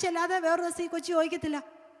ഞായറാഴ്ച അല്ലാതെ വേറൊരു ദിവസം ഈ കൊച്ചു ചോദിക്കത്തില്ല.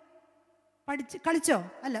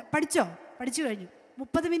 പഠിച്ചു കഴിഞ്ഞു,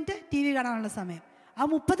 30 മിനിറ്റ് ടി വി കാണാനുള്ള സമയം. ആ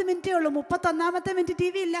 30 മിനിറ്റേ ഉള്ളൂ, 31ാമത്തെ മിനിറ്റ് ടി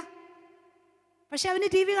വി ഇല്ല. പക്ഷെ അവന്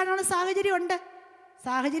ടി വി കാണാനുള്ള സാഹചര്യം ഉണ്ട്,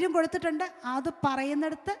 സാഹചര്യം കൊടുത്തിട്ടുണ്ട്. അത്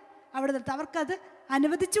പറയുന്നിടത്ത് അവിടെ നിർത്തുക. അവർക്കത്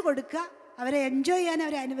അനുവദിച്ചു കൊടുക്കുക, അവരെ എൻജോയ് ചെയ്യാൻ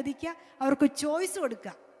അവരെ അനുവദിക്കുക, അവർക്ക് ചോയ്സ്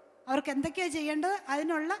കൊടുക്കുക, അവർക്ക് എന്തൊക്കെയാണ് ചെയ്യേണ്ടത്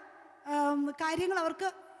അതിനുള്ള കാര്യങ്ങൾ അവർക്ക്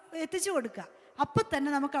എത്തിച്ചു കൊടുക്കുക. അപ്പം തന്നെ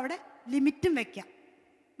നമുക്കവിടെ ലിമിറ്റും വയ്ക്കാം.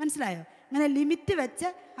 മനസ്സിലായോ? അങ്ങനെ ലിമിറ്റ് വെച്ച്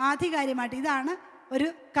ആധികാരികമായിട്ട്, ഇതാണ് ഒരു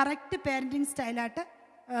കറക്റ്റ് പേരൻറ്റിങ് സ്റ്റൈലായിട്ട്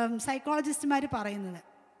സൈക്കോളജിസ്റ്റുമാർ പറയുന്നത്.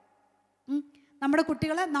 നമ്മുടെ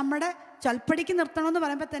കുട്ടികളെ നമ്മുടെ ചൊൽപ്പടിക്ക് നിർത്തണമെന്ന്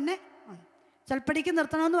പറയുമ്പോൾ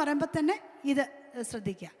തന്നെ ഇത്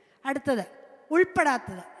ശ്രദ്ധിക്കുക. അടുത്തത്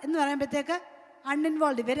ഉൾപ്പെടാത്തത് എന്ന് പറയുമ്പോഴത്തേക്ക്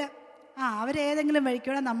അൺഇൻവോൾവ്. അവരേതെങ്കിലും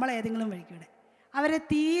വഴിക്കൂടെ, നമ്മളേതെങ്കിലും വഴിക്കൂടെ, അവരെ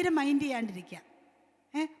തീരെ മൈൻഡ് ചെയ്യാണ്ടിരിക്കുക.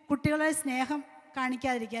 കുട്ടികളെ സ്നേഹം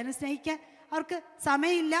കാണിക്കാതിരിക്കുക. സ്നേഹിക്കാൻ അവർക്ക്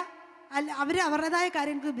സമയമില്ല. അവർ അവരുടേതായ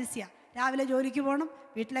കാര്യങ്ങൾക്ക് ബിസിയാണ്. രാവിലെ ജോലിക്ക് പോകണം,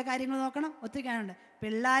 വീട്ടിലെ കാര്യങ്ങൾ നോക്കണം, ഒത്തിരി കാര്യമുണ്ട്.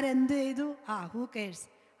 പിള്ളേരെന്ത് ചെയ്തു, ഹൂ കെയർസ്.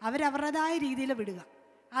 അവരവരുടേതായ രീതിയിൽ വിടുക.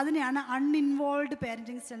 അതിനെയാണ് അൺഇൻവോൾവ്ഡ്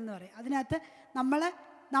പേരൻറ്റിങ് സ്റ്റൈൽ എന്ന് പറയും. അതിനകത്ത്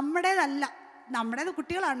നമ്മുടേത്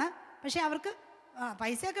കുട്ടികളാണ്, പക്ഷേ അവർക്ക്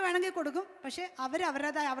പൈസയൊക്കെ വേണമെങ്കിൽ കൊടുക്കും, പക്ഷേ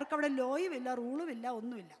അവരവരുടേതായ, അവർക്കവിടെ ലോയും ഇല്ല, റൂളും ഇല്ല,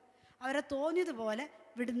 ഒന്നുമില്ല. അവരെ തോന്നിയതുപോലെ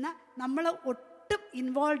വിടുന്ന, നമ്മൾ ഒട്ടും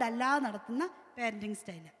ഇൻവോൾവ് അല്ലാതെ നടത്തുന്ന പേരൻറ്റിങ്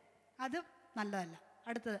സ്റ്റൈല്, അത് നല്ലതല്ല.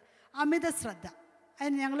 അടുത്തത് അമിത ശ്രദ്ധ.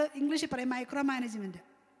 അതിന് ഞങ്ങൾ ഇംഗ്ലീഷിൽ പറയും മൈക്രോ മാനേജ്മെൻറ്റ്.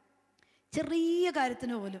 ചെറിയ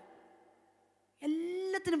കാര്യത്തിന് പോലും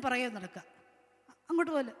എല്ലാത്തിനും പുറകെ നടക്കുക.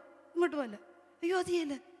 അങ്ങോട്ട് പോലെ ഇങ്ങോട്ട് പോലെ, അയ്യോ അത്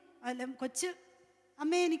ചെയ്യല്ലേ, അല്ല കൊച്ച്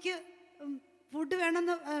അമ്മേ എനിക്ക് ഫുഡ്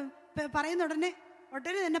വേണമെന്ന് പറയുന്ന ഉടനെ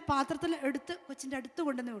തന്നെ പാത്രത്തിൽ എടുത്ത് കൊച്ചിൻ്റെ അടുത്ത്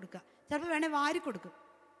കൊണ്ടുവന്ന് കൊടുക്കുക. ചിലപ്പോൾ വേണേൽ വാരി കൊടുക്കും.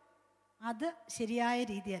 അത് ശരിയായ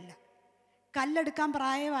രീതിയല്ല. കല്ലെടുക്കാൻ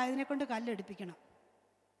പ്രായമായതിനെ കൊണ്ട് കല്ലെടുപ്പിക്കണം.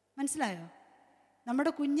 മനസ്സിലായോ?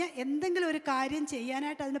 നമ്മുടെ കുഞ്ഞ് എന്തെങ്കിലും ഒരു കാര്യം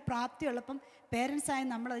ചെയ്യാനായിട്ട് അതിന് പ്രാപ്തിയുള്ളപ്പം പേരൻസായി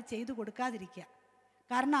നമ്മളത് ചെയ്തു കൊടുക്കാതിരിക്കുക.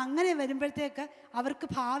 കാരണം അങ്ങനെ വരുമ്പോഴത്തേക്ക് അവർക്ക്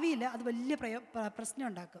ഭാവിയിൽ അത് വലിയ പ്രശ്നം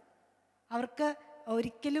ഉണ്ടാക്കും. അവർക്ക്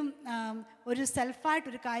ഒരിക്കലും ഒരു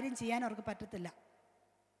സെൽഫായിട്ടൊരു കാര്യം ചെയ്യാൻ അവർക്ക് പറ്റത്തില്ല.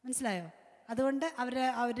 മനസ്സിലായോ? അതുകൊണ്ട്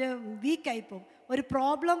അവർ വീക്കായിപ്പോവും. ഒരു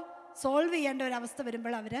പ്രോബ്ലം സോൾവ് ചെയ്യേണ്ട ഒരവസ്ഥ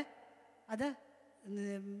വരുമ്പോൾ അത്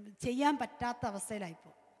ചെയ്യാൻ പറ്റാത്ത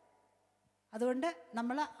അവസ്ഥയിലായിപ്പോവും. അതുകൊണ്ട്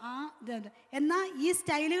നമ്മൾ എന്നാൽ ഈ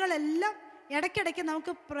സ്റ്റൈലുകളെല്ലാം ഇടയ്ക്കിടയ്ക്ക്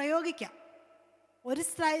നമുക്ക് പ്രയോഗിക്കാം. ഒരു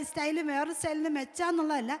സ്റ്റൈല് വേറൊരു സ്റ്റൈലിന്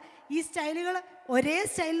മെച്ചാന്നുള്ളതല്ല, ഈ സ്റ്റൈലുകൾ ഒരേ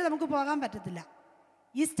സ്റ്റൈലിൽ നമുക്ക് പോകാൻ പറ്റത്തില്ല.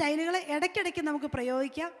 ഈ സ്റ്റൈലുകൾ ഇടയ്ക്കിടയ്ക്ക് നമുക്ക്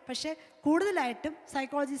പ്രയോഗിക്കാം. പക്ഷേ കൂടുതലായിട്ടും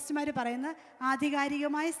സൈക്കോളജിസ്റ്റുമാർ പറയുന്ന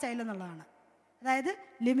ആധികാരികമായ സ്റ്റൈൽ എന്നുള്ളതാണ്. അതായത്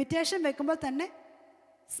ലിമിറ്റേഷൻ വെക്കുമ്പോൾ തന്നെ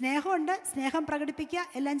സ്നേഹമുണ്ട്, സ്നേഹം പ്രകടിപ്പിക്കുക,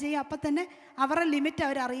 എല്ലാം ചെയ്യുക. അപ്പം തന്നെ അവരുടെ ലിമിറ്റ്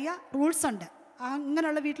അവരറിയുക. റൂൾസ് ഉണ്ട്,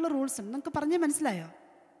 അങ്ങനെയുള്ള വീട്ടിൽ റൂൾസ് ഉണ്ട്. നിങ്ങൾക്ക് പറഞ്ഞ് മനസ്സിലായോ?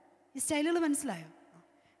 ഈ സ്റ്റൈലുകൾ മനസ്സിലായോ?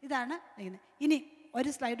 ഇതാണ് ഇങ്ങനെ. ഇനി ഒരു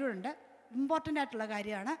സ്ലൈഡ് കൂടെ ഉണ്ട്, ഇമ്പോർട്ടൻ്റ് ആയിട്ടുള്ള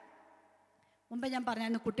കാര്യമാണ്. മുമ്പ് ഞാൻ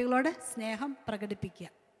പറഞ്ഞായിരുന്നു കുട്ടികളോട് സ്നേഹം പ്രകടിപ്പിക്കുക.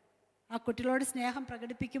 ആ കുട്ടികളോട് സ്നേഹം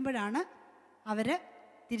പ്രകടിപ്പിക്കുമ്പോഴാണ് അവർ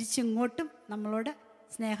തിരിച്ചിങ്ങോട്ടും നമ്മളോട്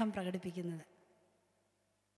സ്നേഹം പ്രകടിപ്പിക്കുന്നത്.